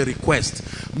collecting the request.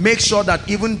 Make sure that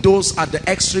even those at the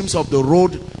extremes of the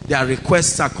road, their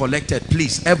requests are collected.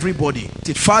 Please, everybody.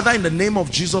 Father, in the name of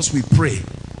Jesus, we pray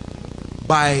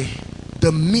by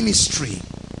the ministry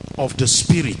of the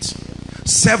Spirit,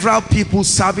 several people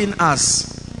serving as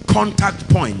contact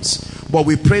points, but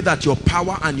we pray that your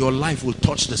power and your life will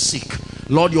touch the sick.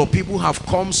 Lord, your people have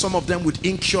come, some of them with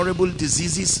incurable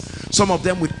diseases, some of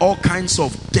them with all kinds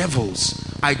of devils.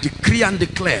 I decree and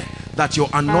declare that your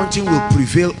anointing will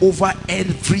prevail over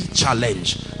every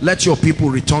challenge. Let your people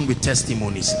return with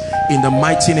testimonies in the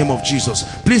mighty name of Jesus.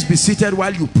 Please be seated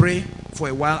while you pray for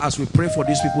a while as we pray for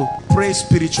these people. Pray,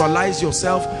 spiritualize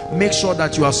yourself. Make sure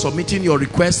that you are submitting your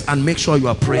request, and make sure you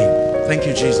are praying. Thank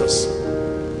you, Jesus.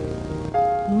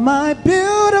 My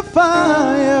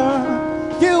beautifier,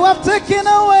 you have taken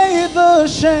away the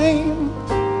shame,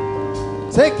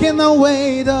 taken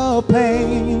away the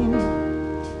pain.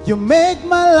 You make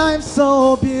my life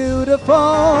so beautiful.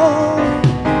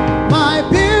 My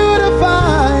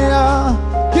beautifier,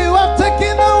 you have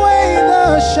taken away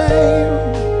the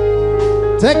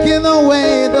shame, taken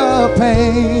away the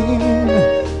pain.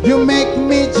 You make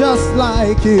me just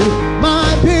like you.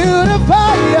 My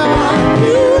beautifier,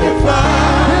 you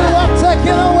have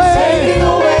taken away the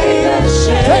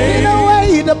shame, taken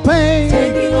away the pain,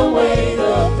 taking away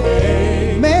the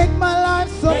pain. Make my life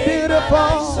so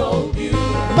beautiful.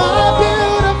 My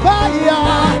beautifier,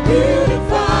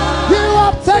 you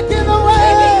have taken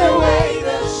away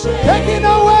the shame, taking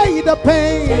away the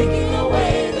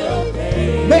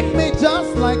pain, make me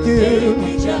just like you.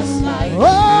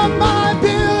 Oh, my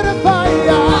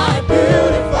beautifier,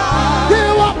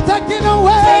 you have taken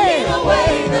away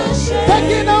the shame,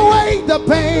 taking away the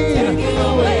pain,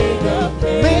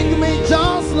 make me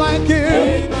just like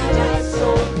you.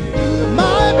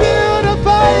 My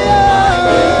beautifier,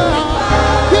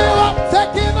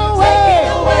 taking away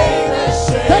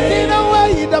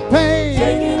the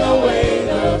pain,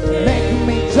 make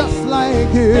me just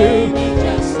like you.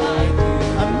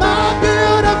 And my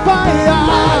beautifier,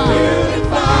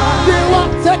 you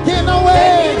are taking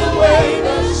away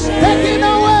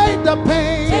the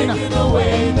pain,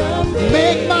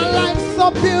 make my life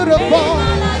so beautiful.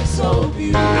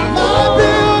 My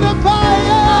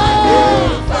beautifier,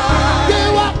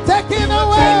 you are taking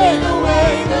away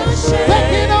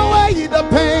the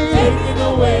pain,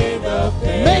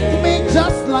 make me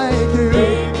just like you.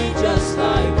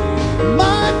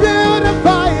 My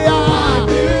beautifier,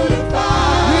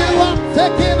 you are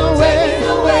taking away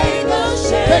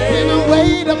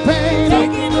the pain,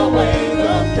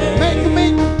 make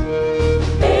me,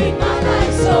 make my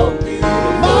life so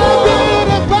beautiful. My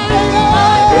beautifier,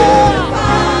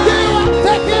 you are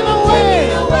taking away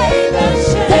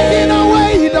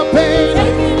the pain,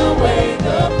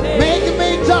 make me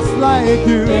just like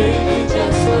you.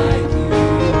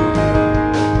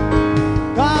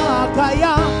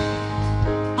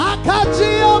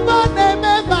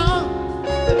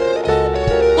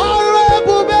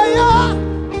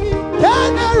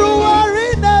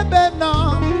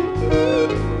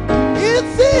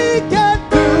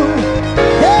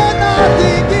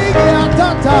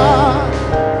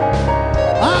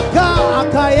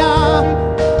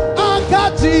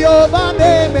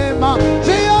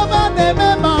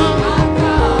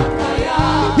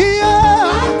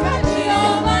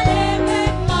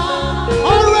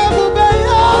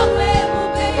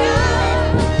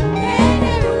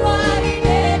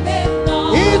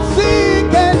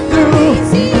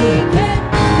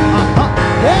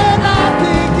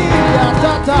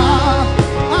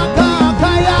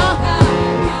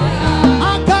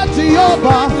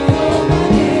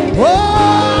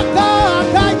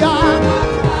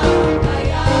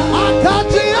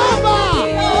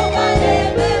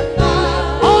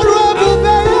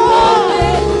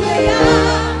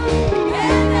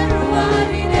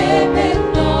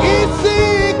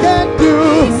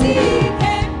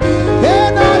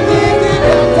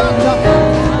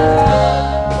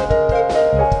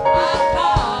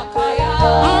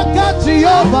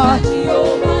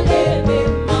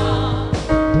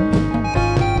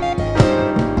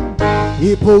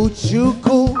 Ibu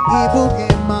Chuku, Ibu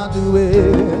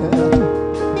Emmanuel.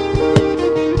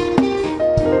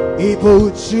 Ibu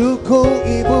Chuku,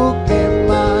 Ibu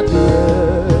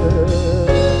Emmanuel.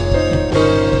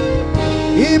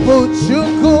 Ibu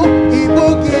Chuku, Ibu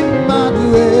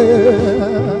Emmanuel.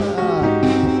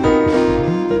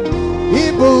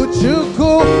 Ibu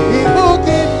Chuku, Ibu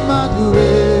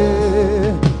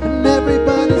Emmanuel. And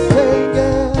everybody sing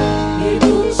it.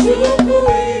 Ibu Chuku,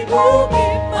 Ibu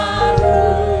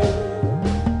Emmanuel.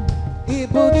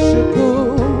 Ibu Chuku,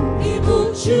 Ibu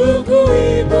Chuku,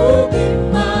 Ibu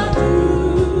Emmanuel.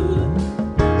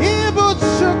 Ibu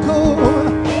Chuku,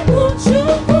 Ibu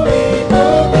Chuku, Ibu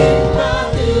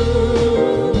Emmanuel.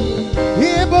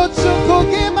 Ibu Chuku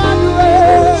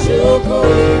Emmanuel. Chuku,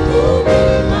 Ibu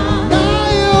Emmanuel. Now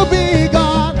you be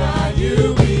God, Now you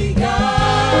be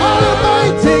God.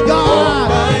 Almighty God.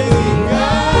 Almighty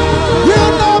God. You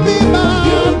know me, man.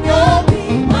 You know me,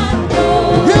 my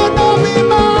Lord. You know me,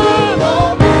 man. Know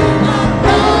me, my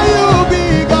Now you be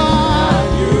God,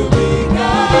 You be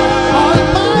God.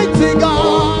 Almighty God.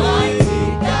 Almighty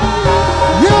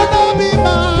God. You know me,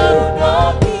 man. Know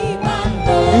me, my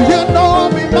Lord. You know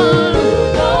me, man.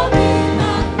 Know me,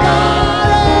 my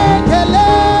Arekele,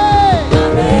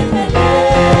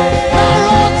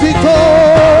 Arotito,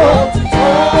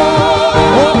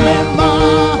 Omema.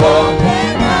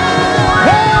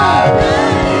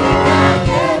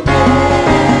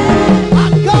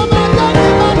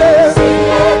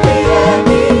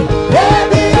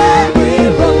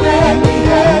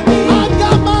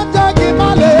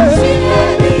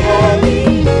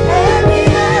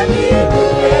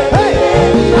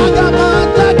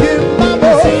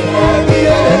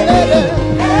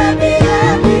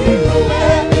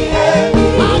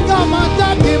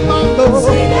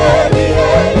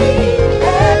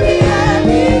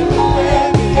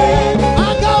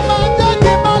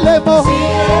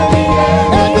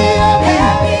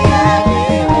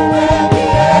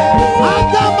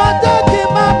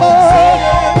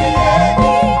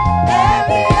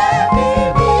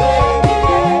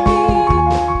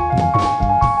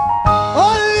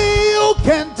 Only you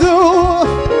can do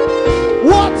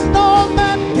what no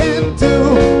man can do.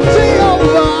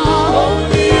 Jehovah,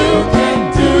 Only you can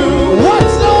do what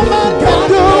no man can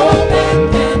do. man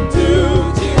can do,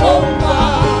 Jehovah.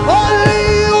 Only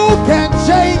you can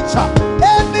change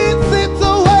any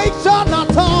situation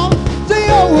at all.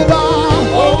 Jehovah,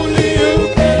 Only you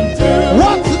can do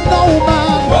what no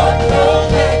man. what no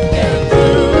man can do,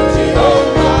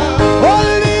 Jehovah.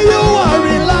 Only you are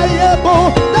reliable.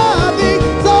 Daddy,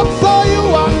 so you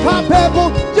are capable.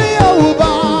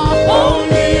 Jehovah,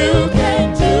 Only you can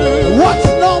do what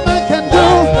no man can do.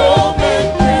 no man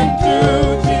can do,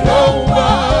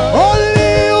 Jehovah. Only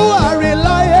you are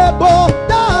reliable.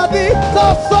 Daddy,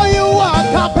 so you are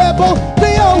capable.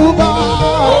 Jehovah,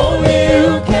 Only you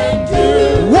can do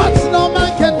what no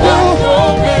man can do. no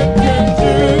man can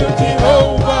do,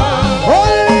 Jehovah.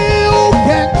 Only you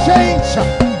can change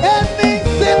any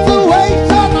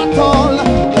situation at all.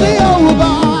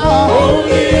 Jehovah,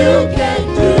 Only you can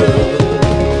do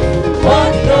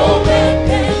what no man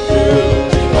can do,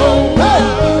 Jehovah.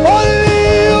 only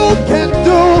you can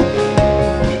do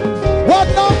what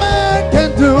no man can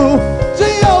do.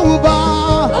 Jehovah,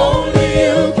 Only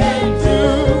you can do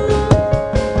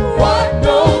what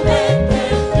no man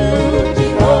can do,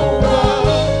 Jehovah.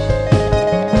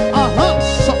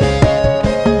 so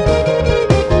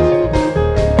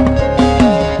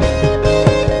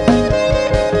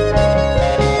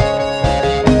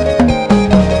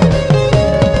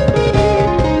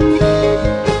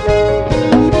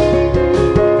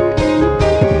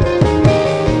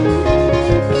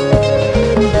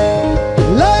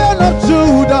Lion of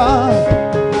Judah,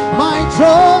 my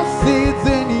trust is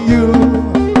in you.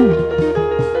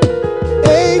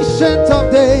 Ancient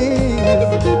of days,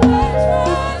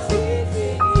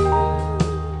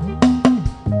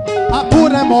 I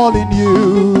put them all in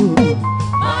you.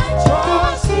 My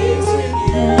trust is in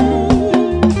you.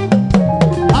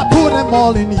 I put them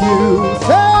all in you.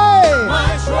 Say,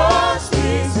 My trust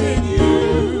is in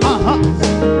you.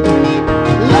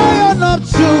 Lion of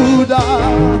Judah,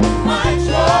 My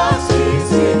trust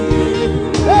is in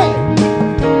you. hey,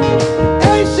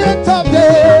 Ancient of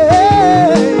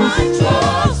days, My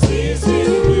trust is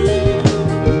in you.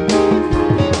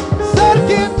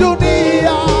 Sarkin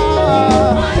Dunia.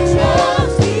 My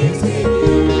trust is in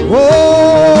you.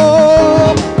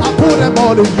 Oh, I put them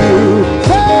all in you.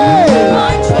 Say,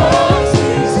 My trust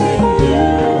is in you.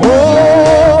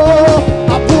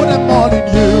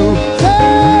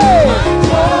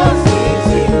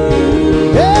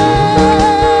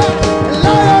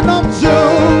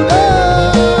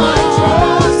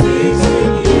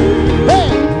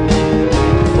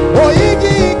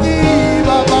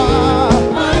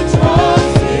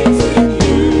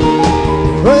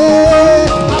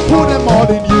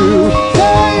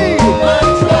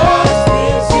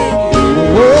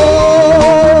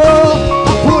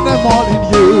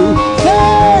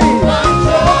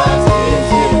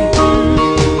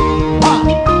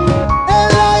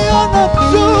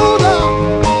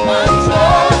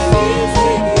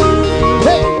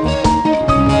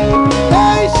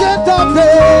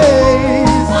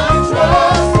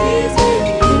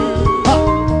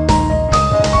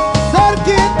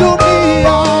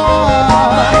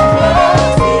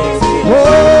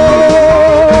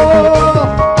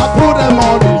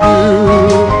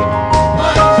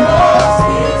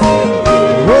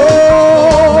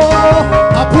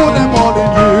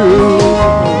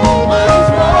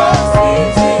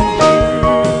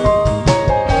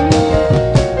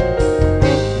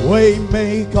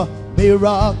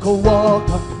 miracle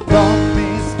worker,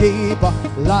 promise keeper,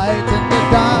 light in the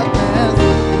darkness.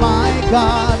 My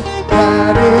God,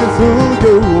 that is who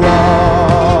you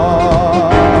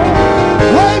are.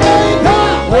 Waymaker,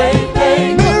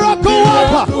 miracle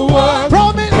worker,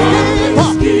 promise keeper,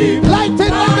 light in the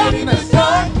darkness.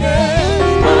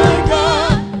 My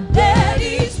God, that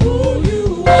is who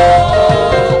you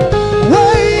are.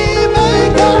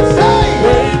 Waymaker, say,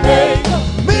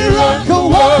 miracle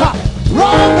worker,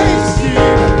 promise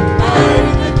keeper, Light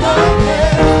in the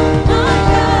darkness. My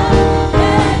God,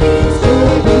 that is who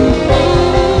you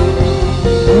are.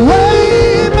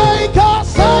 Waymaker,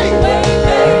 say,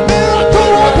 miracle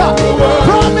worker,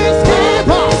 promise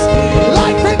keeper,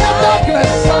 light in the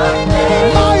darkness.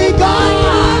 My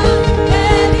God,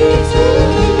 That is who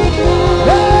you are.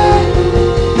 hey,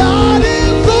 God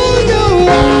is who you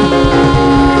are.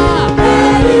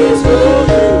 That is who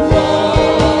you are.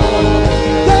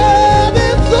 God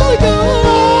is who you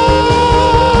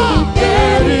are.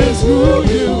 That is who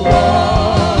you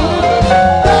are.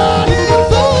 God is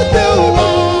who you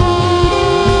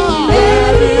are.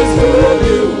 That is who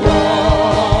you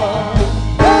are.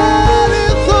 God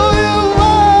is who you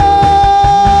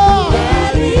are.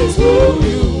 That is who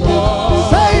you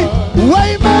are. Say,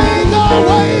 waymaker,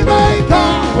 waymaker,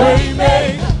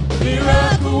 Waymaker,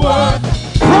 miracle worker,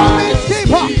 promise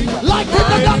keeper, light in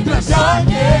the darkness.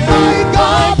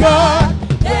 My God,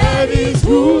 that is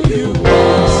who you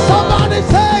are. somebody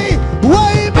say,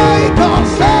 waymaker,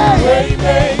 say,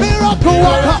 miracle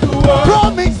worker,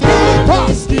 promise keeper,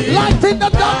 light in the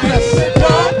darkness.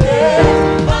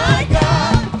 My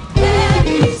God, that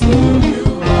is who you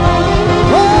are.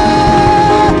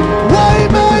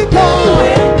 Waymaker,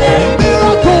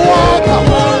 miracle worker,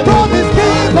 promise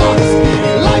keeper,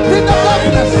 light in the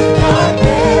darkness.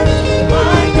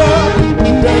 My God,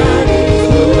 that is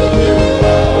who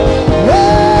you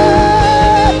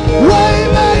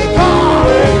Waymaker,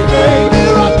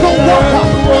 miracle worker,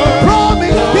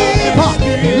 promise keeper,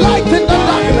 light in the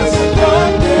darkness.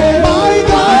 My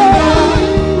God,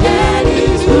 that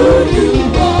is who you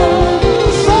are.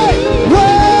 say,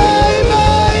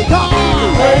 waymaker,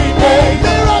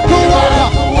 miracle worker,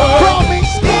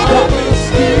 promise keeper.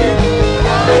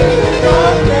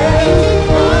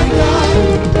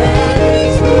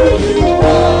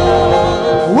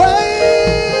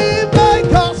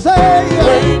 Waymaker, say,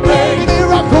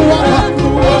 miracle worker,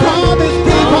 promise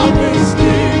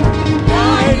keeper.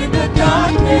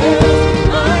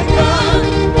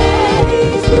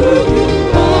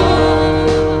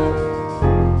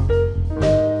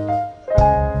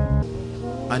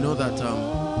 I know that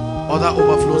other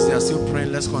overflows, they are still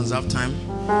praying. Let's conserve time.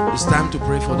 It's time to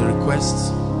pray for the requests.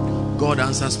 God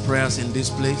answers prayers in this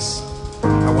place.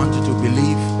 I want you to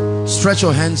believe. Stretch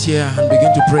your hands here and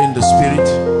begin to pray in the spirit.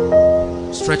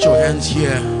 Stretch your hands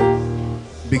here.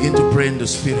 Begin to pray in the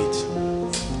spirit.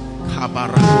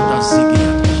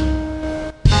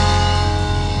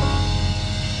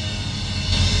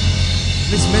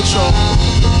 Please make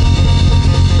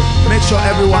sure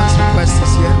everyone's request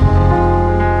is here.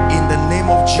 In the name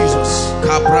of Jesus.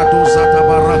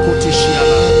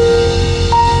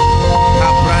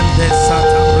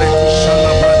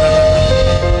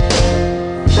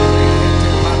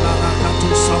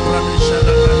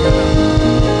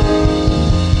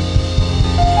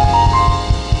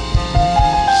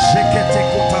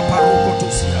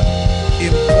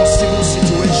 Impossible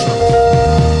situation.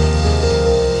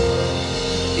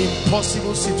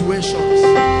 Impossible situations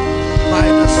by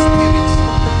the Spirit.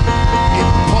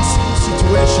 Impossible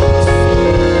situations.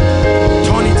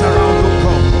 Turn it around, oh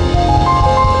God.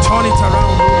 Turn it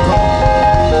around, oh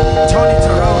God. Turn it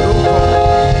around, oh God.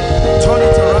 Turn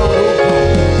it around, oh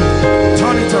God.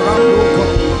 Turn it around, oh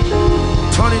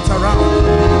God. Turn it around.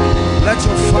 Let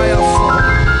your fire fall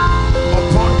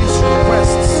upon these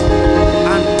requests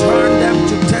and turn them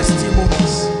to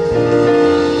testimonies.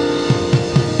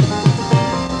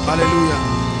 Hallelujah.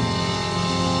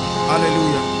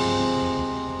 Hallelujah.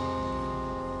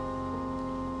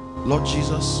 Lord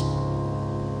Jesus,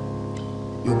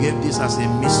 you gave this as a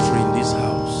mystery in this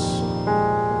house.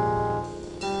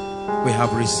 We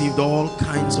have received all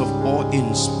kinds of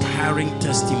awe-inspiring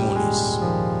testimonies,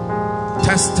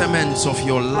 testaments of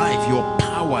your life, your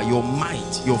power, your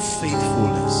might, your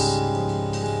faithfulness.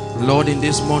 Lord, in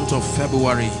this month of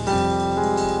February,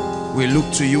 we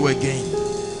look to you again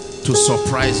to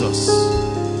surprise us.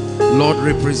 Lord,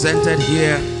 represented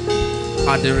here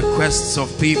are the requests of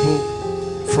people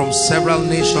from several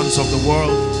nations of the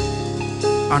world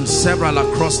and several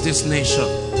across this nation.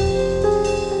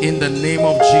 In the name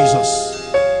of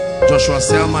Jesus, Joshua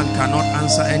Selman cannot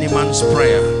answer any man's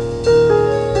prayer.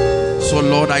 So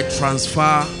Lord, I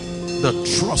transfer the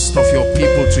trust of your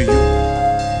people to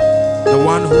you, the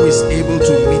one who is able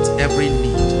to meet every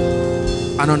need,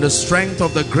 and on the strength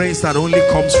of the grace that only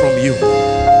comes from you.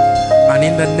 And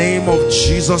in the name of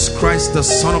Jesus Christ, the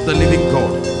Son of the living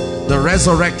God, the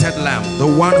resurrected Lamb, the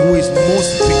one who is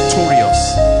most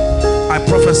victorious, I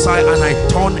prophesy and I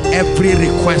turn every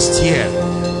request here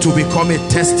to become a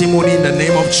testimony in the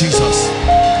name of Jesus.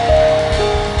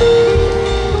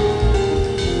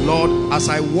 Lord, as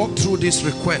I walk through these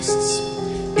requests,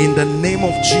 in the name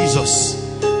of Jesus,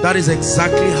 that is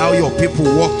exactly how your people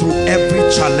walk through every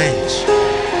challenge.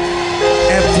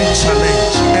 Every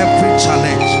challenge, every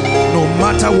challenge. No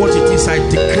matter what it is, I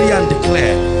decree and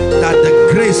declare that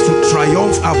the grace to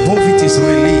triumph above it is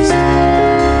released.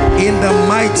 In the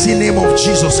mighty name of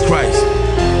Jesus Christ.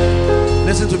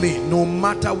 Listen to me. No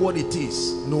matter what it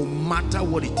is, no matter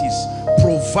what it is,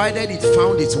 provided it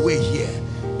found its way here,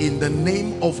 in the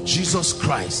name of Jesus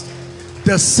Christ,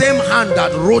 the same hand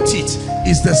that wrote it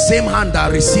is the same hand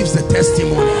that receives the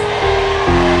testimony.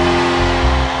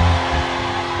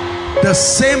 The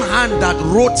same hand that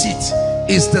wrote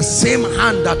it is the same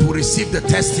hand that will receive the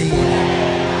testimony.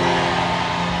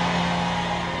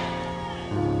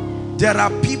 There are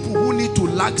people who need to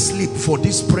lack sleep for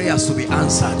these prayers to be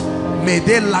answered. May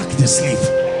they lack the sleep.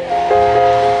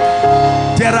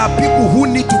 There are people who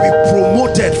need to be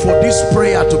promoted for this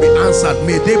prayer to be answered.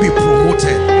 May they be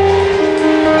promoted.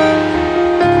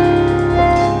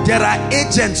 There are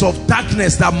agents of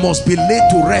darkness that must be laid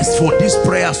to rest for these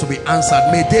prayers to be answered.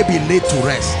 May they be laid to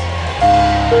rest.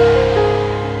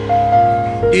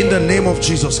 In the name of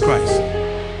Jesus Christ.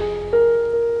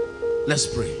 Let's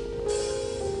pray.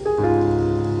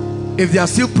 If they are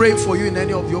still praying for you in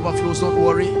any of the overflows, don't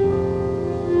worry.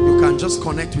 You can just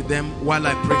connect with them while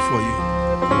I pray for you.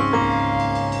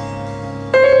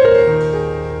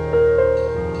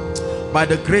 By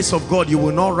the grace of God, you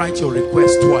will not write your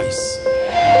request twice.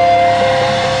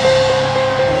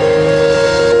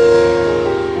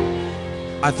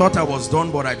 I thought I was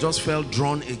done, but I just felt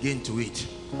drawn again to it.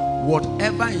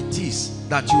 Whatever it is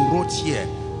that you wrote here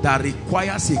that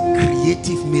requires a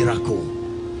creative miracle,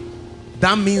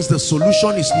 that means the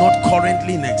solution is not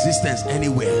currently in existence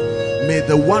anywhere. May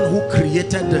the one who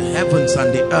created the heavens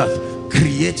and the earth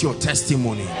create your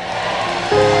testimony.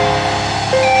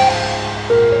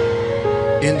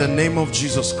 In the name of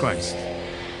Jesus Christ.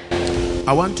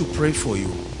 I want to pray for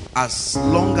you. As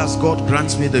long as God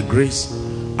grants me the grace,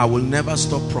 I will never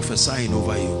stop prophesying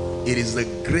over you. It is the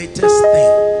greatest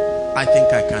thing I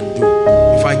think I can do.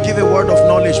 If I give a word of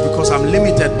knowledge, because I'm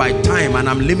limited by time and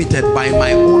I'm limited by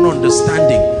my own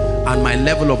understanding and my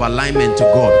level of alignment to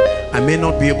God, I may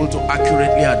not be able to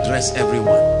accurately address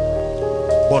everyone.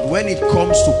 But when it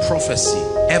comes to prophecy,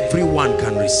 everyone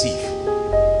can receive.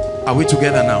 Are we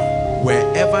together now?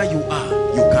 Wherever you are,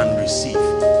 you can receive.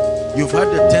 You've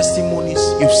heard the testimonies,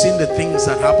 you've seen the things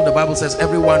that happen. The Bible says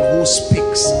everyone who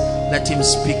speaks, let him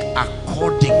speak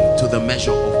according to the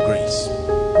measure of grace.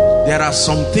 There are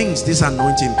some things this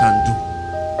anointing can do,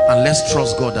 and let's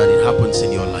trust God that it happens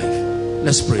in your life.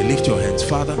 Let's pray. Lift your hands.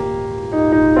 Father,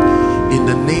 in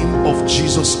the name of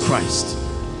Jesus Christ,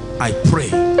 I pray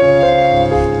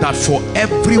that for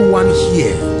everyone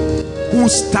here who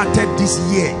started this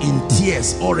year in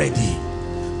tears already,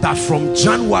 that from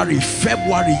January,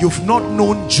 February, you've not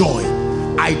known joy,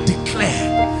 I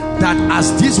declare that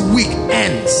as this week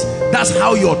ends, that's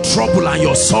how your trouble and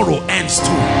your sorrow ends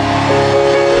too.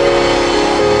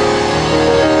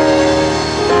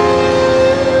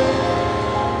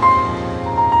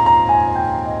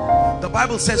 The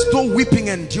Bible says, though weeping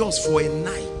endures for a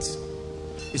night,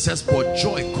 it says, but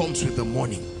joy comes with the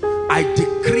morning. I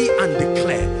decree and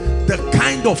declare the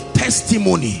kind of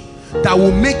testimony that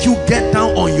will make you get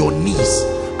down on your knees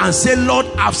and say, Lord,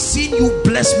 I've seen you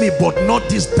bless me, but not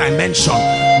this dimension.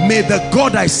 May the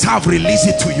God I serve release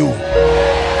it to you.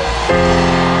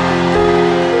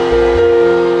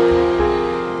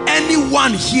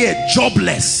 Anyone here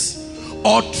jobless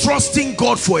or trusting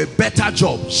God for a better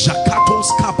job,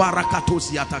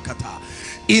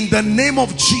 in the name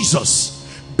of Jesus,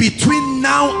 between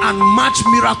now and March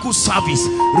miracle service,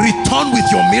 return with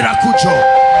your miracle job.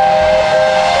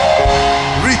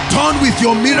 Return with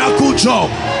your miracle job.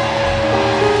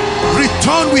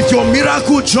 Return with your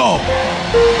miracle job.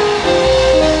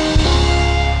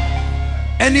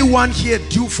 Anyone here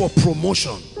due for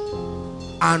promotion,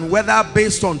 and whether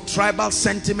based on tribal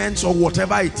sentiments or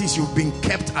whatever it is, you've been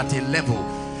kept at a level,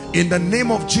 in the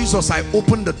name of Jesus, I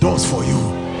open the doors for you.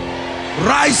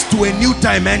 Rise to a new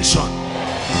dimension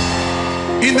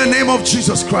in the name of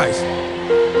Jesus Christ.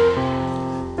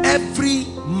 Every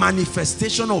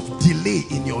manifestation of delay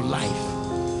in your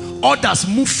life. Others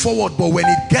move forward, but when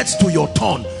it gets to your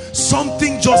turn,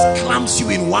 something just clamps you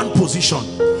in one position.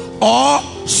 Or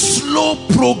slow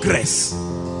progress.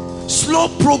 Slow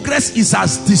progress is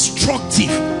as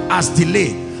destructive as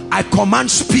delay. I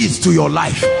command speed to your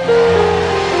life.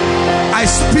 I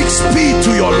speak speed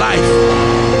to your life.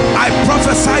 I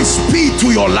prophesy speed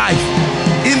to your life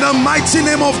in the mighty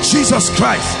name of Jesus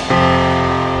Christ.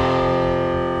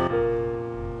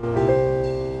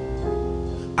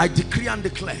 I decree and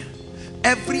declare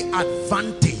every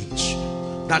advantage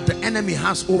that the enemy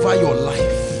has over your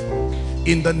life,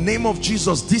 in the name of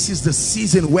Jesus, this is the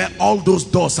season where all those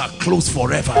doors are closed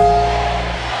forever.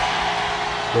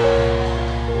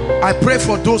 I pray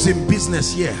for those in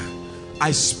business here.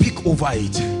 I speak over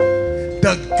it.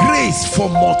 The grace for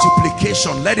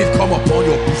multiplication, let it come upon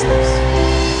your business.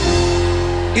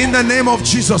 In the name of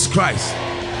Jesus Christ.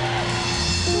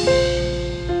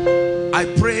 I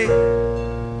pray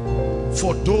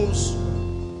for those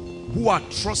who are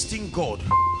trusting God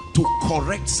to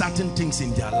correct certain things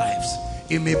in their lives.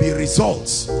 It may be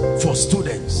results for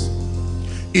students.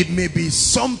 It may be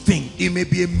something. It may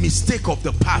be a mistake of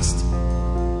the past.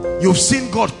 You've seen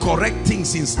God correct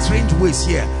things in strange ways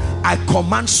here. I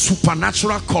command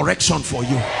supernatural correction for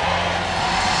you.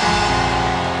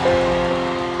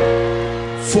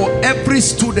 For every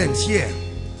student here,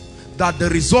 that the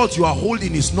result you are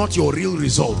holding is not your real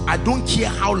result. I don't care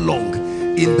how long.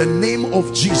 In the name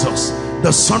of Jesus,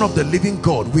 the Son of the living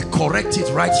God, we correct it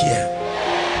right here.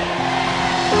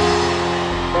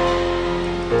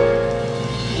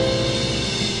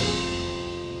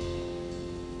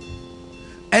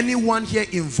 Anyone here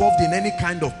involved in any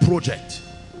kind of project,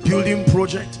 building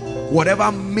project,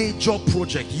 whatever major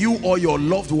project, you or your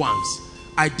loved ones,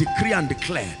 I decree and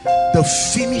declare the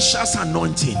finisher's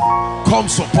anointing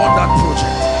comes upon that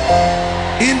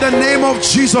project. In the name of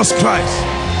Jesus Christ.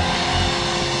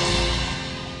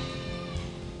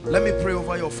 Let me pray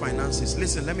over your finances.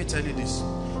 Listen, let me tell you this.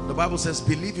 The Bible says,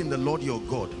 believe in the Lord your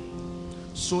God,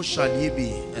 so shall ye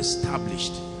be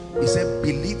established. He said,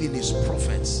 believe in his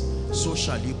prophets, so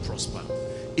shall you prosper.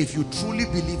 If you truly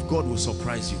believe, God will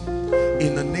surprise you.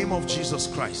 In the name of Jesus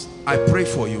Christ, I pray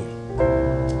for you.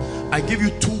 I give you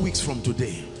 2 weeks from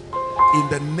today, in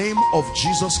the name of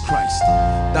Jesus Christ,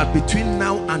 that between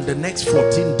now and the next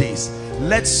 14 days,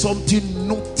 let something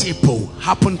notable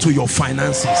happen to your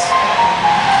finances.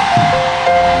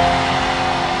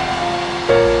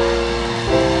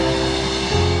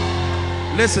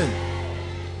 Listen,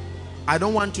 I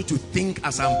don't want you to think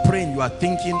as I'm praying, you are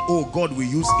thinking, oh, God will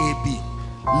use AB.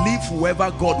 Leave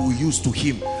whoever God will use to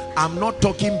him. I'm not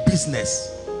talking business.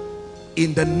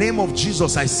 In the name of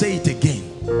Jesus, I say it again.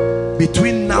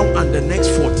 Between now and the next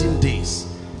 14 days,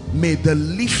 may the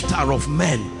lifter of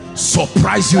men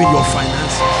surprise you in your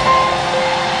finances.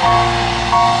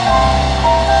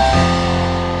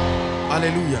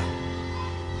 Hallelujah.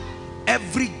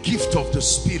 Every gift of the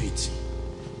Spirit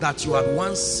that you had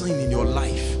once seen in your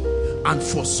life, and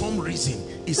for some reason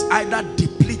is either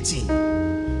depleting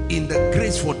in the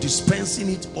grace for dispensing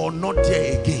it or not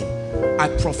there again, I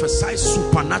prophesy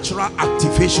supernatural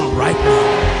activation right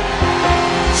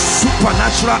now.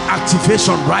 Supernatural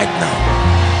activation right now.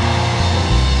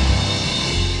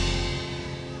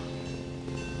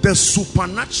 The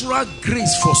supernatural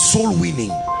grace for soul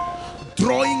winning,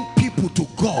 drawing people to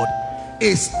God,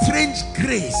 a strange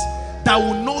grace that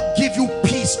will not give you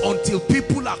peace until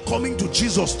people are coming to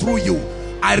Jesus through you.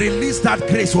 I release that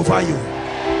grace over you.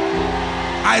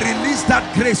 I release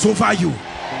that grace over you.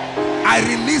 I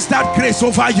release that grace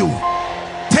over you.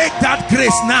 Take that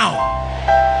grace now.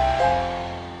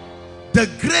 The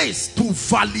grace to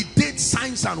validate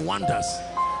signs and wonders,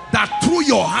 that through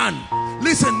your hand,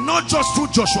 listen, not just through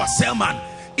Joshua Selman,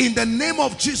 in the name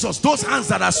of Jesus, those hands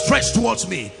that are stretched towards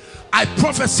me, I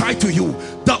prophesy to you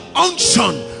the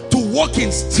unction to walk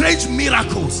in strange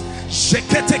miracles. Receive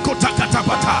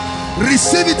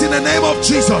it in the name of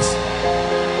Jesus.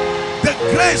 The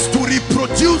grace to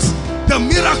reproduce the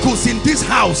miracles in this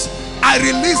house, I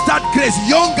release that grace,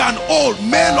 young and old,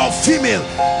 male or female.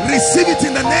 Receive it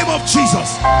in the name of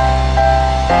Jesus.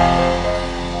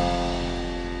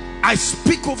 I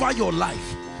speak over your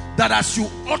life that as you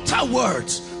utter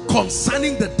words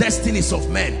concerning the destinies of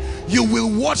men, you will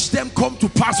watch them come to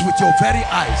pass with your very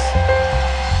eyes.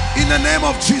 In the name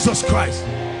of Jesus Christ.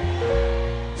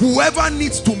 Whoever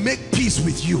needs to make peace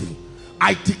with you,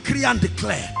 I decree and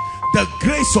declare the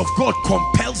grace of God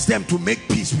compels them to make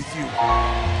peace with you.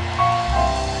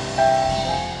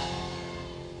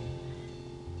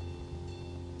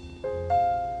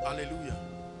 Hallelujah.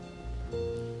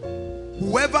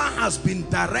 whoever has been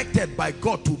directed by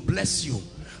God to bless you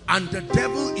and the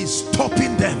devil is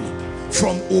stopping them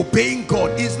from obeying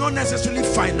God, is not necessarily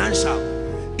financial.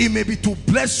 It may be to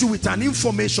bless you with an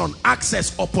information,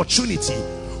 access, opportunity.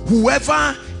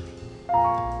 Whoever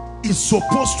is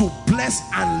supposed to bless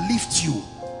and lift you,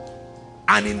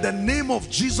 and in the name of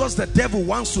Jesus the devil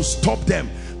wants to stop them,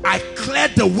 I clear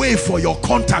the way for your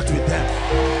contact with them.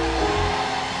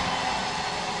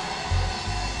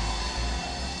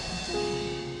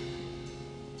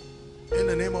 In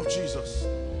the name of Jesus.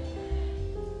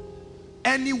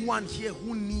 Anyone here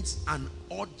who needs an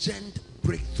urgent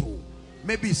breakthrough,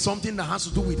 maybe it's something that has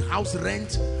to do with house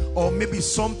rent, or maybe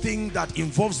something that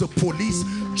involves the police,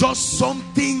 just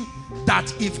something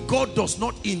that if God does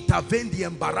not intervene, the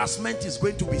embarrassment is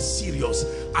going to be serious.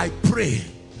 I pray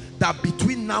that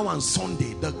between now and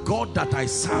Sunday, the God that I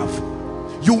serve,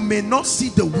 you may not see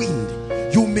the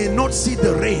wind, you may not see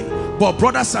the rain, but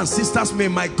brothers and sisters, may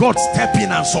my God step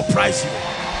in and surprise you.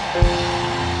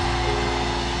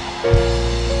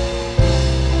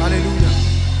 Hallelujah.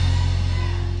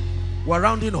 We're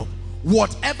rounding up.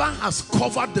 Whatever has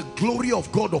covered the glory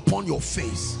of God upon your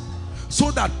face,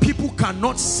 so that people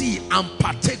cannot see and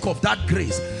partake of that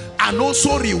grace and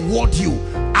also reward you,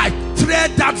 I tear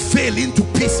that veil into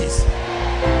pieces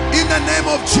in the name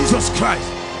of Jesus Christ.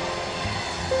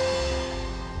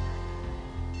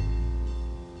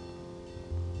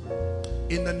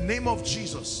 In the name of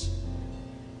Jesus,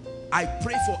 I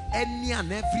pray for any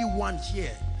and everyone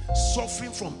here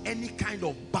suffering from any kind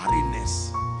of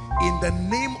barrenness. In the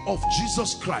name of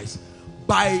Jesus Christ,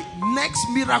 by next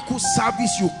miracle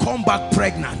service you come back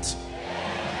pregnant.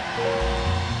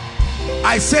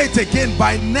 I say it again,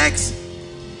 by next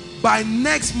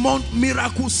month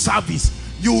miracle service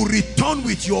you return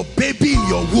with your baby in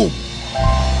your womb.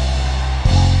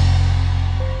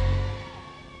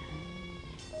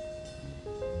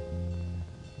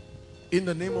 In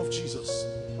the name of Jesus.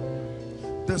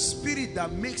 The spirit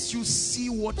that makes you see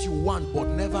what you want but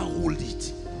never hold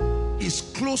it is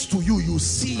close to you. You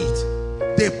see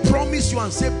it. They promise you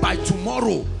and say, by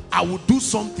tomorrow I will do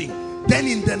something. Then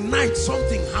in the night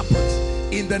something happens.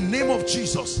 In the name of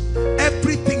Jesus,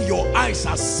 everything your eyes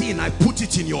have seen, I put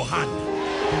it in your hand.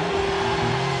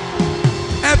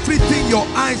 Everything your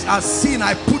eyes have seen,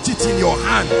 I put it in your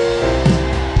hand.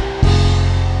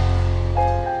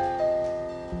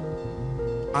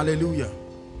 Hallelujah.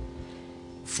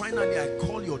 Finally, I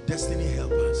call your destiny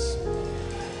helpers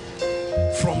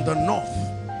from the north,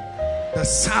 the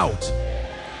south,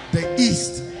 the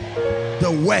east,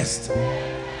 the west,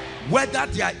 whether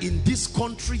they are in this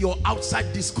country or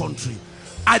outside this country.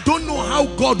 I don't know how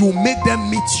God will make them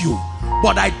meet you,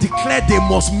 but I declare they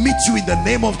must meet you in the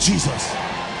name of Jesus.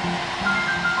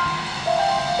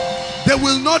 They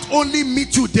will not only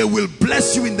meet you, they will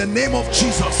bless you in the name of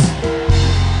Jesus.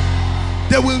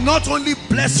 They will not only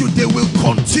bless you, they will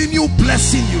continue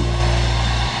blessing you.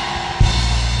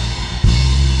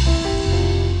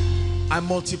 I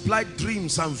multiply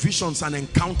dreams and visions and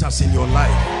encounters in your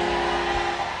life.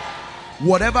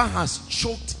 Whatever has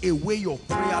choked away your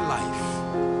prayer life,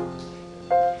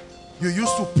 you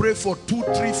used to pray for 2,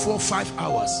 3, 4, 5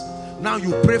 hours. Now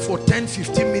you pray for 10,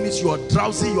 15 minutes. You are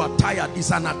drowsy, you are tired.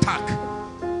 It's an attack.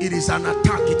 It is an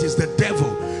attack. It is the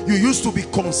devil. You used to be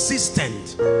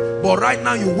consistent, but right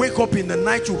now you wake up in the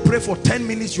night, you pray for 10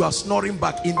 minutes, you are snoring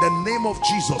back. In the name of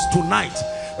Jesus, tonight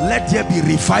let there be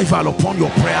revival upon your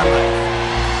prayer life.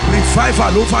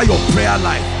 Revival over your prayer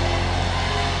life.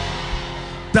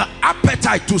 The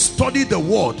appetite to study the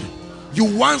word, you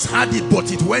once had it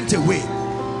but it went away.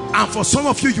 And for some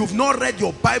of you, you've not read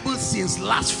your Bible since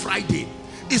last Friday.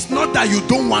 It's not that you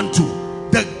don't want to.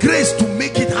 The grace to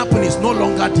make it happen is no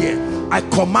longer there. I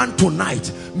command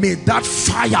tonight, may that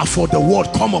fire for the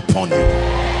word come upon you.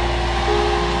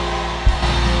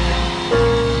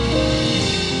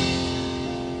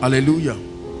 Hallelujah.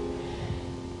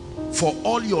 For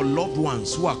all your loved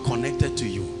ones who are connected to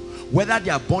you, whether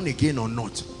they are born again or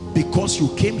not, because you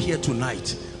came here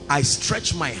tonight, I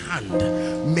stretch my hand.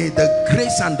 May the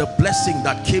grace and the blessing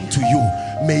that came to you,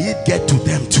 may it get to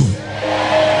them too.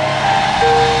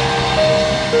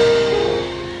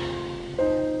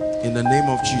 In the name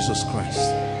of Jesus Christ.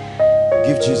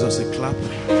 Give Jesus a clap.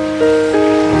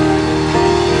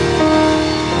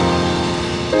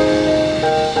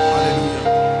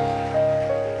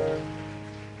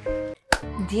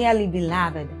 Hallelujah. Dearly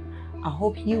beloved, I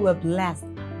hope you were blessed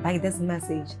by this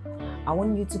message. I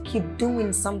want you to keep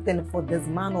doing something for this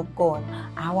man of God,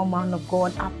 our man of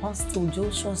God, Apostle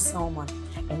Joshua Selman.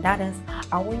 And that is,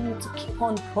 I want you to keep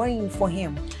on praying for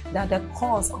him, that the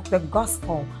cause of the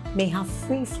gospel may have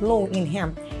free flow in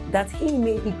him, that he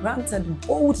may be granted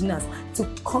boldness to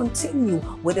continue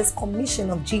with this commission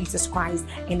of Jesus Christ,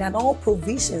 and that all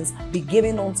provisions be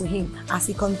given unto him as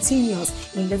he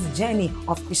continues in this journey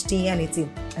of Christianity.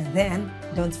 And then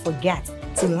don't forget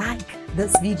to like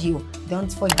this video.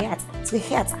 Don't forget to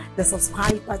hit the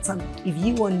subscribe button if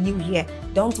you are new here.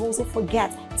 Don't also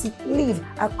forget to leave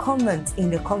a comment in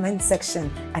the comment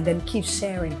section, and then keep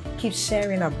sharing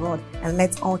abroad, and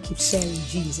let's all keep sharing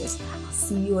Jesus. I'll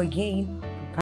see you again